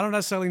I don't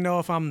necessarily know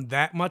if I'm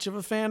that much of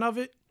a fan of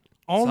it.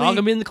 Only it's all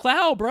gonna be in the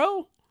cloud,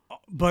 bro.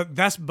 But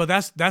that's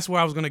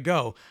where I was gonna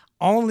go.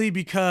 Only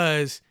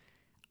because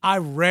I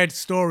read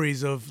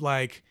stories of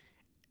like,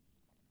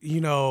 you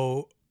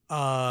know,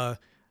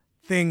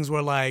 things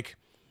where like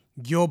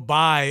you'll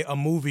buy a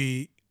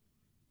movie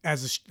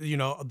as a, you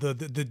know, the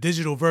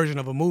digital version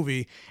of a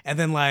movie, and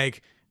then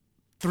like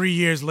 3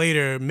 years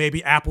later,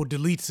 maybe Apple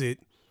deletes it,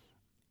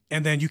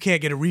 and then you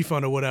can't get a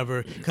refund or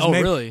whatever.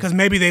 Really? Because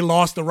maybe they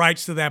lost the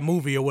rights to that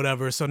movie or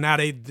whatever. So now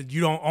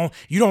you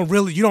don't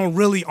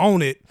really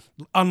own it.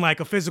 Unlike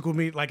a physical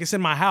media, like it's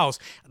in my house.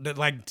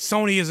 Like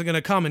Sony isn't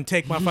gonna come and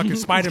take my fucking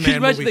Spider-Man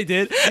movie. They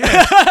did.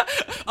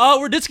 Yeah.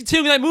 We're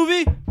discontinuing that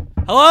movie.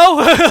 Hello,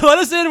 let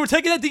us in. We're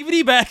taking that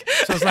DVD back.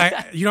 So it's like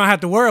you don't have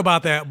to worry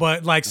about that.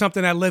 But like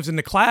something that lives in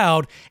the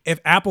cloud, if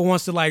Apple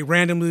wants to like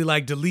randomly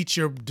like delete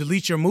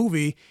your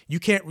movie, you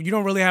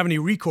don't really have any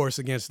recourse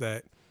against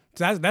that.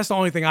 So that's the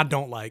only thing I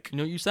don't like. You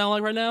know what you sound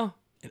like right now?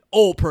 An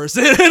old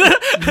person.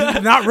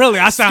 Not really.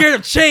 I sound scared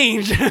of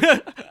change.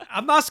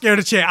 I'm not scared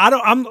of change. I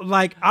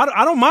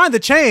don't mind the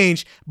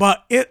change,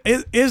 but it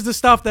is the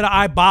stuff that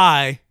I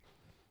buy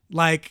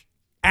like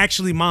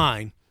actually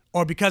mine,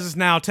 or because it's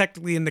now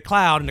technically in the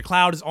cloud and the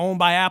cloud is owned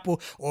by Apple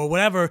or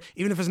whatever,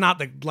 even if it's not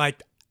the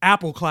like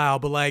Apple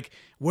cloud, but like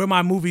where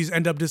my movies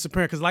end up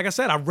disappearing. Because like I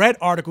said, I read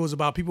articles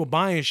about people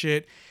buying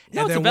shit.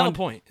 No, it's a valid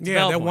point.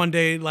 One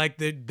day like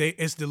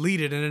it's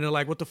deleted, and then they're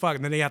like, "What the fuck?"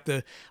 And then they have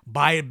to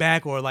buy it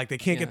back, or like they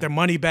can't get their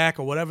money back,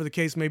 or whatever the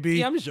case may be.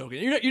 Yeah, I'm just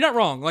joking. You're not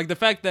wrong. Like the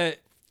fact that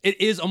it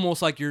is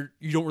almost like you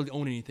don't really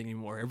own anything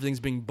anymore.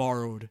 Everything's being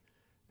borrowed,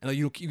 and like,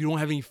 you don't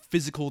have any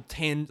physical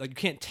like you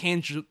can't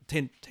tangentially.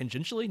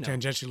 No.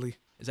 Tangentially,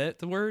 is that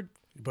the word?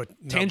 But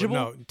tangible?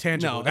 No,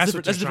 tangible. No, that's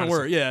a different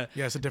word. Yeah,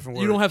 it's a different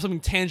word. You don't have something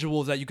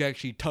tangible that you can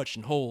actually touch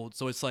and hold.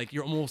 So it's like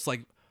you're almost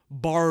like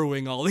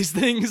borrowing all these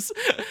things.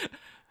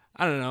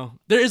 I don't know.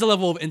 There is a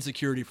level of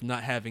insecurity from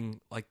not having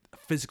like a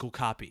physical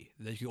copy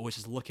that you can always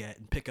just look at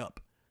and pick up.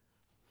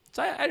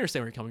 So I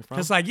understand where you're coming from.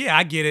 It's like, yeah,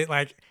 I get it.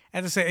 Like,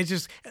 as I say,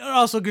 it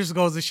also just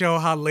goes to show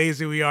how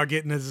lazy we are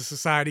getting as a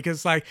society.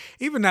 Because like,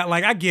 even that,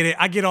 like, I get it.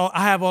 I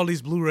have all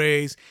these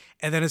Blu-rays,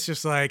 and then it's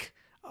just like,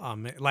 oh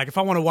man, like if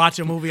I want to watch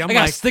a movie, I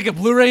gotta stick a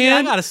Blu-ray in.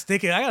 I gotta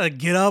stick it. I gotta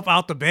get up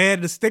out the bed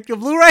and stick the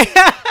Blu-ray.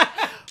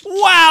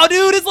 Wow,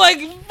 dude, it's like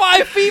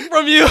 5 feet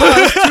from you.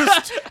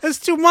 It's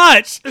too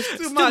much. It's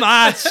too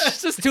much.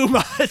 It's just too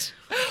much.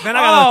 Then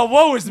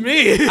woe is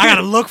me. I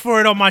gotta look for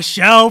it on my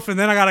shelf, and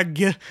then I gotta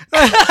get.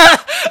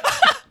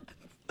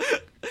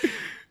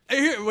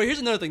 Here's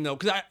another thing though,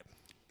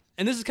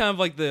 and this is kind of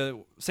like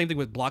the same thing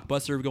with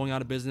Blockbuster going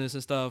out of business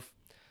and stuff.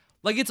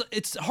 Like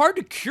it's hard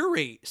to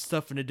curate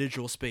stuff in a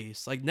digital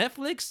space. Like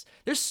Netflix,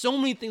 there's so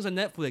many things on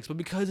Netflix, but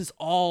because it's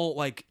all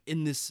like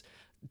in this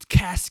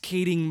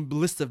cascading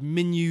list of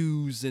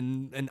menus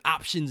and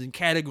options and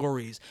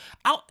categories,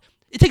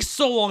 it takes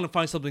so long to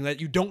find something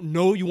that you don't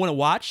know you want to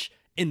watch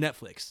in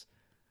Netflix.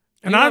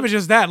 And not even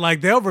just that,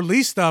 like they'll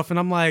release stuff, and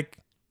I'm like,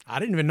 I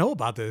didn't even know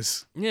about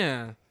this.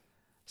 Yeah,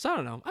 so I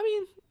don't know. I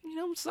mean, you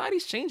know,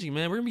 society's changing,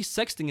 man. We're gonna be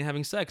sexting and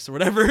having sex or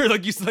whatever,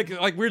 like you said,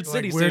 like Weird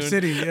City. Like Weird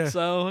City, yeah.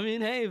 So I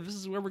mean, hey, if this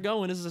is where we're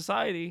going as a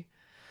society,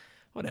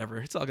 whatever.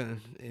 It's all gonna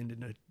end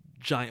in a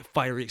giant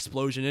fiery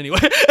explosion anyway.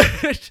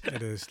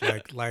 It is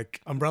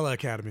like Umbrella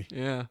Academy.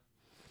 Yeah.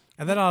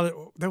 And then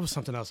there was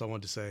something else I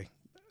wanted to say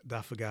that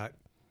I forgot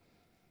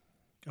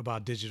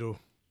about digital.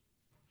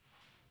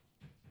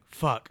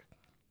 Fuck.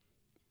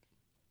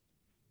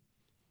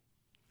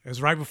 It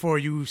was right before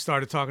you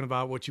started talking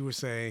about what you were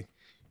saying,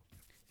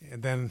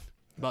 and then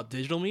about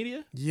digital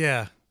media.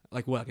 Yeah.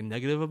 Like what? Like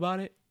negative about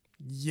it?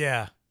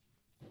 Yeah.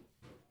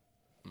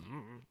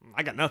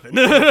 I got nothing.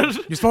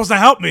 You're supposed to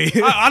help me.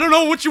 I don't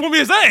know what you want me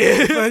to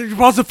say. You're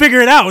supposed to figure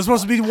it out. It's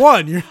supposed to be the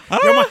one.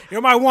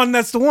 You're my one.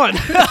 That's the one.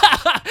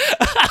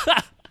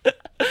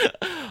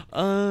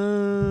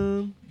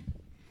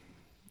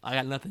 I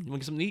got nothing. You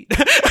want to get something to eat?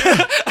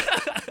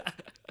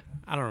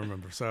 I don't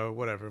remember. So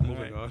whatever.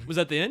 Moving on. Was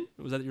that the end?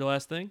 Was that your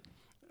last thing?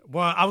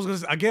 Well, I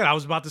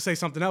was about to say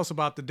something else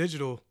about the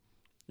digital.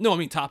 No, I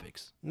mean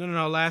topics.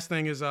 No. Last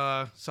thing is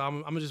so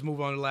I'm gonna just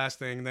move on to the last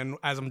thing. And then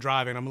as I'm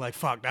driving, I'm like,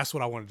 fuck, that's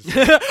what I wanted to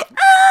say.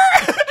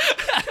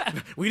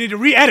 We need to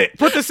re-edit.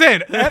 Put this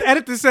in.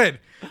 Edit this in.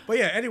 But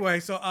yeah, anyway,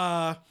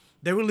 so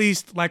they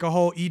released like a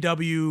whole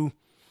EW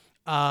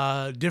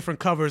different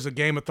covers of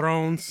Game of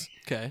Thrones.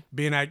 Okay.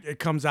 Being that it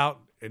comes out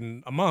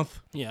in a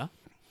month. Yeah.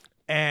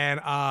 And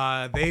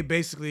they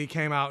basically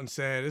came out and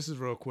said, this is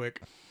real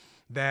quick,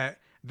 that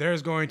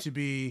there's going to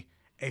be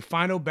a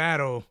final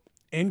battle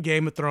in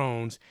Game of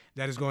Thrones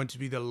that is going to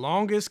be the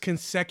longest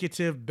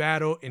consecutive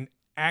battle in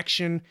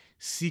action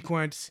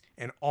sequence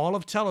in all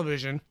of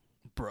television.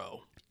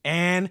 Bro.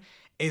 And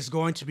it's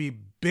going to be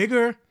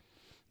bigger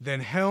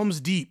than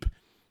Helm's Deep.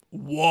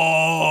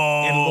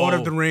 Whoa. In Lord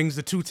of the Rings,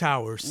 The Two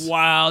Towers.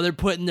 Wow, they're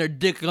putting their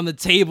dick on the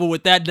table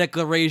with that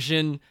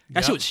declaration.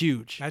 That shit was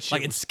huge. That shit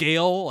like in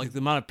scale, like the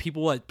amount of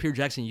people that Peter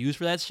Jackson used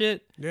for that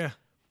shit. Yeah.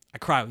 I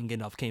cried when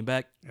Gandalf came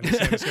back. And they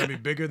said it's going to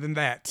be bigger than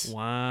that.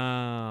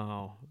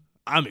 Wow.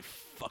 I'm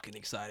fucking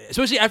excited.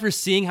 Especially after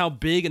seeing how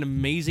big and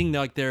amazing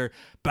like their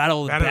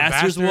Battle of the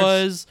Bastards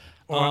was.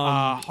 Or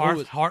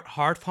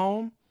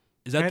Hearthhome.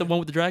 Is that the one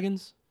with the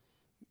dragons?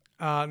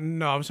 No,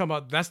 I'm talking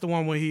about that's the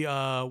one where he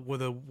with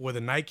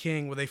the Night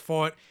King where they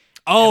fought.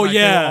 Oh, and, like,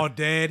 yeah. they were all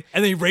dead.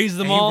 And then he raised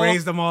them and all. He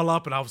raised them all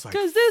up, and I was like,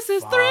 because this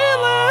is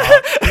Thriller.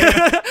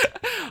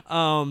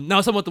 No, I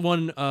was talking about the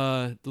one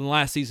the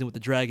last season with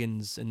the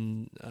dragons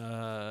and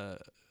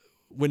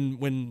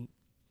when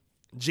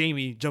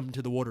Jaime jumped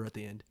into the water at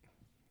the end.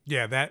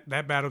 Yeah,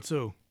 that battle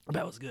too.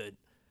 That was good.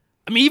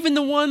 I mean, even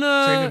the one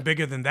so even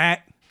bigger than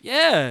that.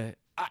 Yeah,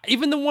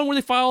 even the one where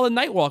they fought all the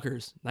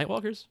Nightwalkers. Is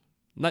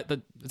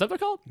that what they're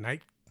called?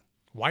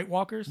 White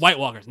Walkers? White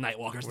Walkers, Night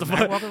Walkers.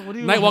 Night Walker? What do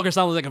you Night Walker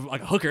sounds like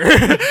a hooker.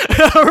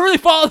 Really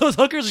follow those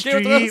hookers?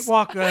 Street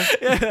Walker.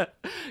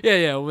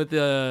 Yeah, with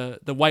the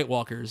White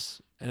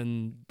Walkers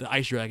and the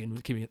Ice Dragon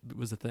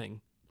was the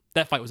thing.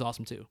 That fight was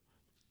awesome too.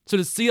 So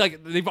to see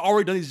like they've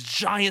already done these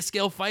giant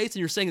scale fights, and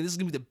you're saying this is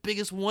gonna be the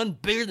biggest one,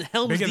 bigger than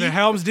Helm's Deep. Bigger than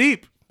Helm's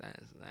Deep.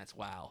 That's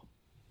wow.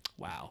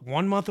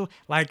 1 month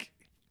like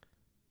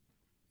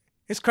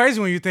it's crazy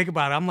when you think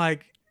about it. I'm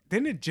like,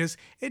 didn't it just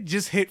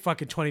hit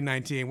fucking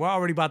 2019? We're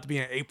already about to be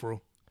in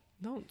April.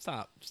 No,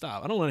 stop.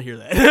 I don't want to hear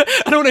that.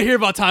 I don't want to hear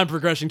about time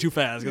progressing too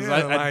fast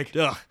because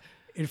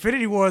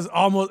Infinity War is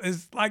almost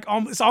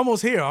it's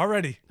almost here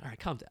already. All right,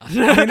 calm down.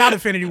 I mean, not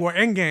Infinity War,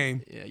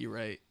 Endgame. Yeah, you're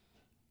right.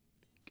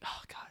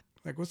 Oh God,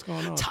 like what's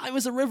going on? Time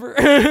is a river,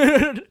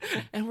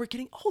 and we're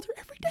getting older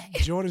every day.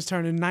 Jordan's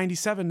turning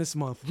 97 this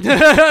month.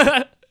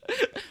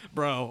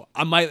 Bro,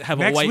 I might have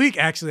next a white week.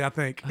 Actually, I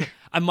think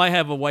I might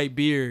have a white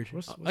beard.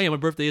 Oh yeah, my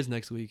birthday is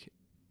next week.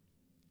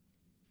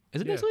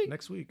 Is it next week?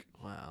 Next week.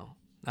 Wow,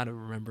 I don't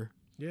remember.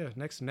 Yeah,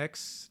 next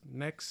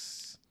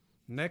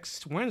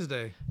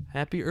Wednesday.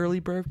 Happy early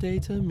birthday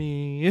to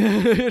me.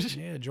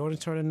 Yeah,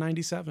 Jordan's turning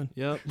 97.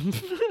 Yep.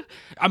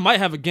 I might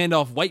have a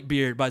Gandalf white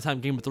beard by the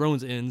time Game of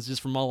Thrones ends,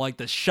 just from all like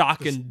the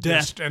shock and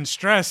death and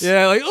stress.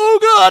 Yeah, like oh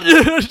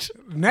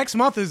God. Next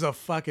month is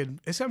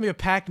it's gonna be a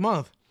packed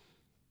month.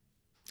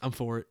 I'm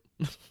for it.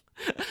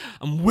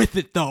 I'm with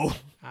it though.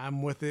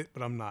 I'm with it,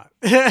 but I'm not.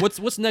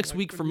 What's next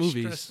week for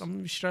movies? I'm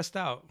gonna be stressed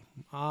out.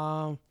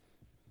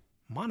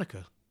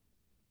 Monica.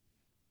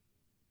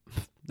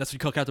 That's what you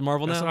call Captain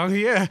Marvel now?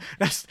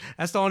 That's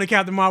the only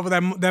Captain Marvel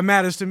that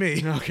matters to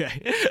me.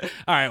 Okay.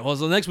 All right. Well,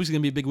 so next week's gonna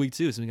be a big week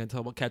too. So we're gonna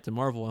talk about Captain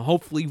Marvel, and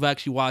hopefully you've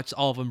actually watched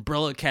all of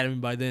Umbrella Academy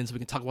by then, so we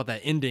can talk about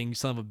that ending, you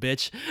son of a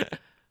bitch.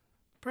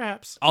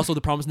 Perhaps. Also,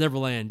 The Promised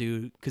Neverland,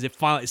 dude, because it's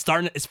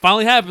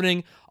finally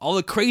happening. All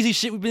the crazy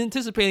shit we've been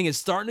anticipating is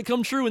starting to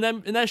come true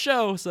in that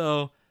show.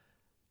 So,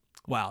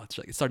 wow, it's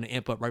starting to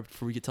amp up right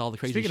before we get to all the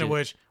crazy. Speaking shit. of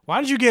which,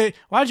 why did you get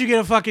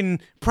a fucking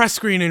press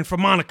screening for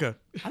Monica?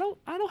 I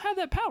don't have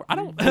that power. I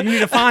don't. You need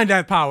to find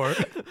that power.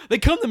 They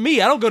come to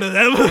me. I don't go to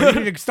them.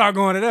 You need to start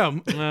going to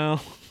them.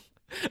 Well,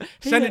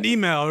 send an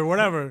email or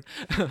whatever.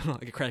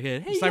 Like a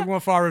crackhead. Hey, it's like one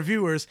for our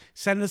reviewers.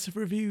 Send us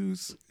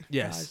reviews.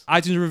 Yes,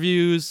 guys. iTunes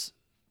reviews.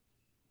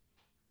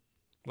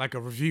 Like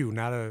a review,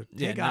 not a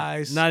hey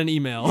guys. Not an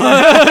email.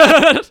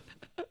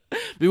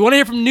 We want to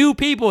hear from new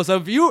people.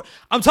 So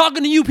I'm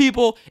talking to you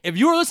people. If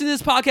you're listening to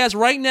this podcast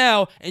right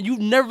now and you've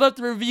never left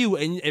a review,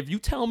 and if you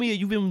tell me that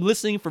you've been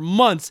listening for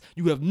months,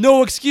 you have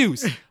no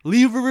excuse.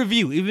 Leave a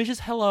review, even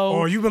just hello.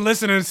 Or you've been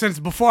listening since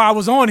before I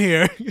was on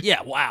here.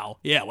 Yeah, wow.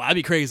 That'd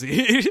be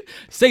crazy.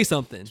 Say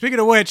something. Speaking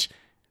of which,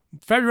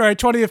 February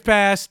 20th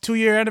passed,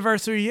 2-year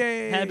anniversary.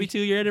 Yay. Happy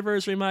 2-year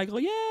anniversary, Michael.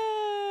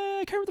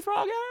 Yay. Kermit the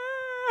Frog.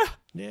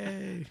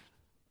 Yay.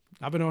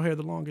 I've been on here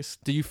the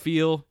longest. Do you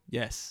feel?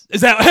 Yes.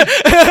 Is that?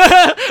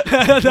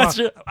 That's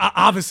well,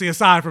 obviously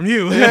aside from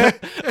you.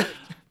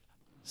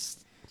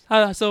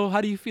 So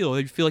how do you feel? Do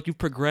you feel like you've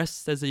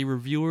progressed as a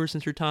reviewer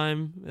since your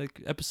time,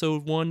 like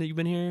episode 1 that you've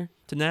been here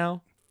to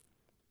now?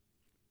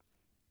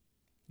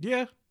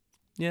 Yeah.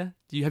 Yeah.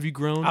 Have you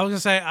grown? I was gonna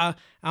say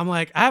I'm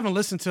like I haven't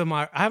listened to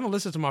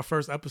my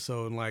first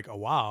episode in like a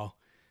while,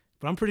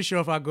 but I'm pretty sure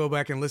if I go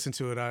back and listen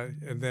to it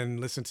and then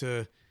listen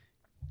to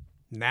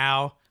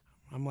now.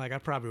 I'm like, I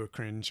probably would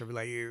cringe. I'd be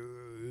like,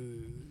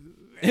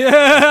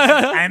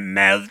 I'm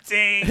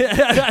melting.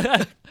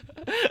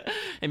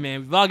 Hey,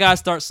 man, we've all got to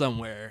start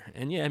somewhere.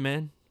 And yeah,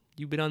 man,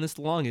 you've been on this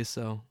the longest,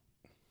 so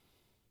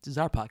This is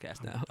our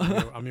podcast now.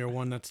 I'm your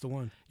one. That's the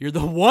one. You're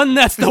the one.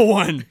 That's the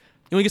one.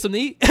 You want to get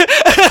something to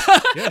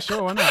eat? Yeah,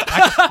 sure. Why not?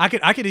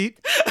 I could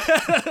eat.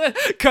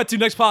 Cut to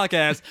next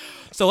podcast.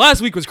 So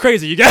last week was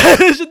crazy. You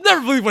guys should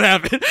never believe what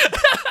happened.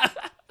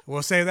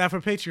 We'll save that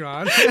for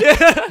Patreon.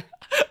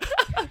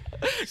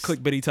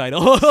 Clickbaity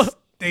title.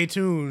 Stay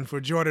tuned for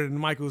Jordan and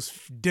Michael's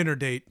dinner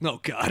date. Oh,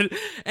 God.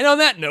 And on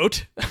that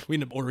note, we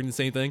end up ordering the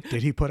same thing.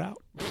 Did he put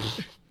out?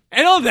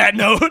 And on that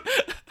note,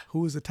 who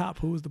was the top?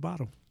 Who was the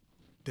bottom?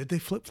 Did they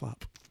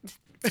flip-flop?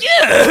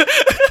 Yeah.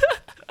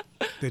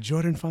 Did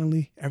Jordan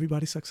finally,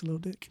 everybody sucks a little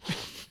dick?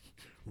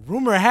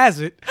 Rumor has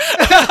it.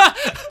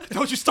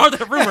 Don't you start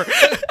that rumor.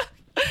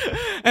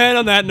 And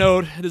on that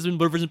note, this has been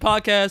Blurred Vision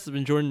Podcast. I've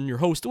been Jordan, your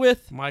host,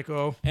 with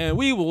Michael. And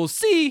we will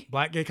see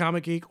Black Gay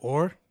Comic Geek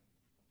or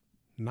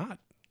not.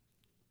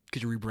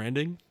 Because you're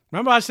rebranding?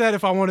 Remember I said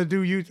if I want to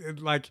do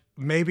YouTube, like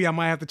maybe I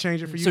might have to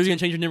change it for YouTube. So you're going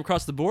to change your name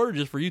across the board or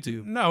just for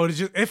YouTube? No, it's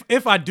just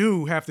if I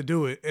do have to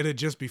do it, it'll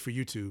just be for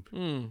YouTube.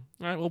 All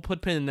right, we'll put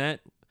a pin in that.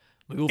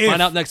 We'll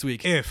find out next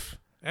week. It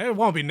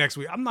won't be next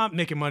week. I'm not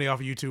making money off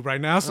of YouTube right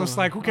now, so it's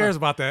like, who cares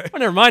about that? Oh,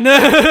 never mind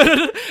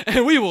that.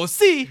 And we will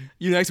see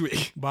you next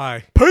week.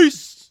 Bye.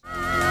 Peace.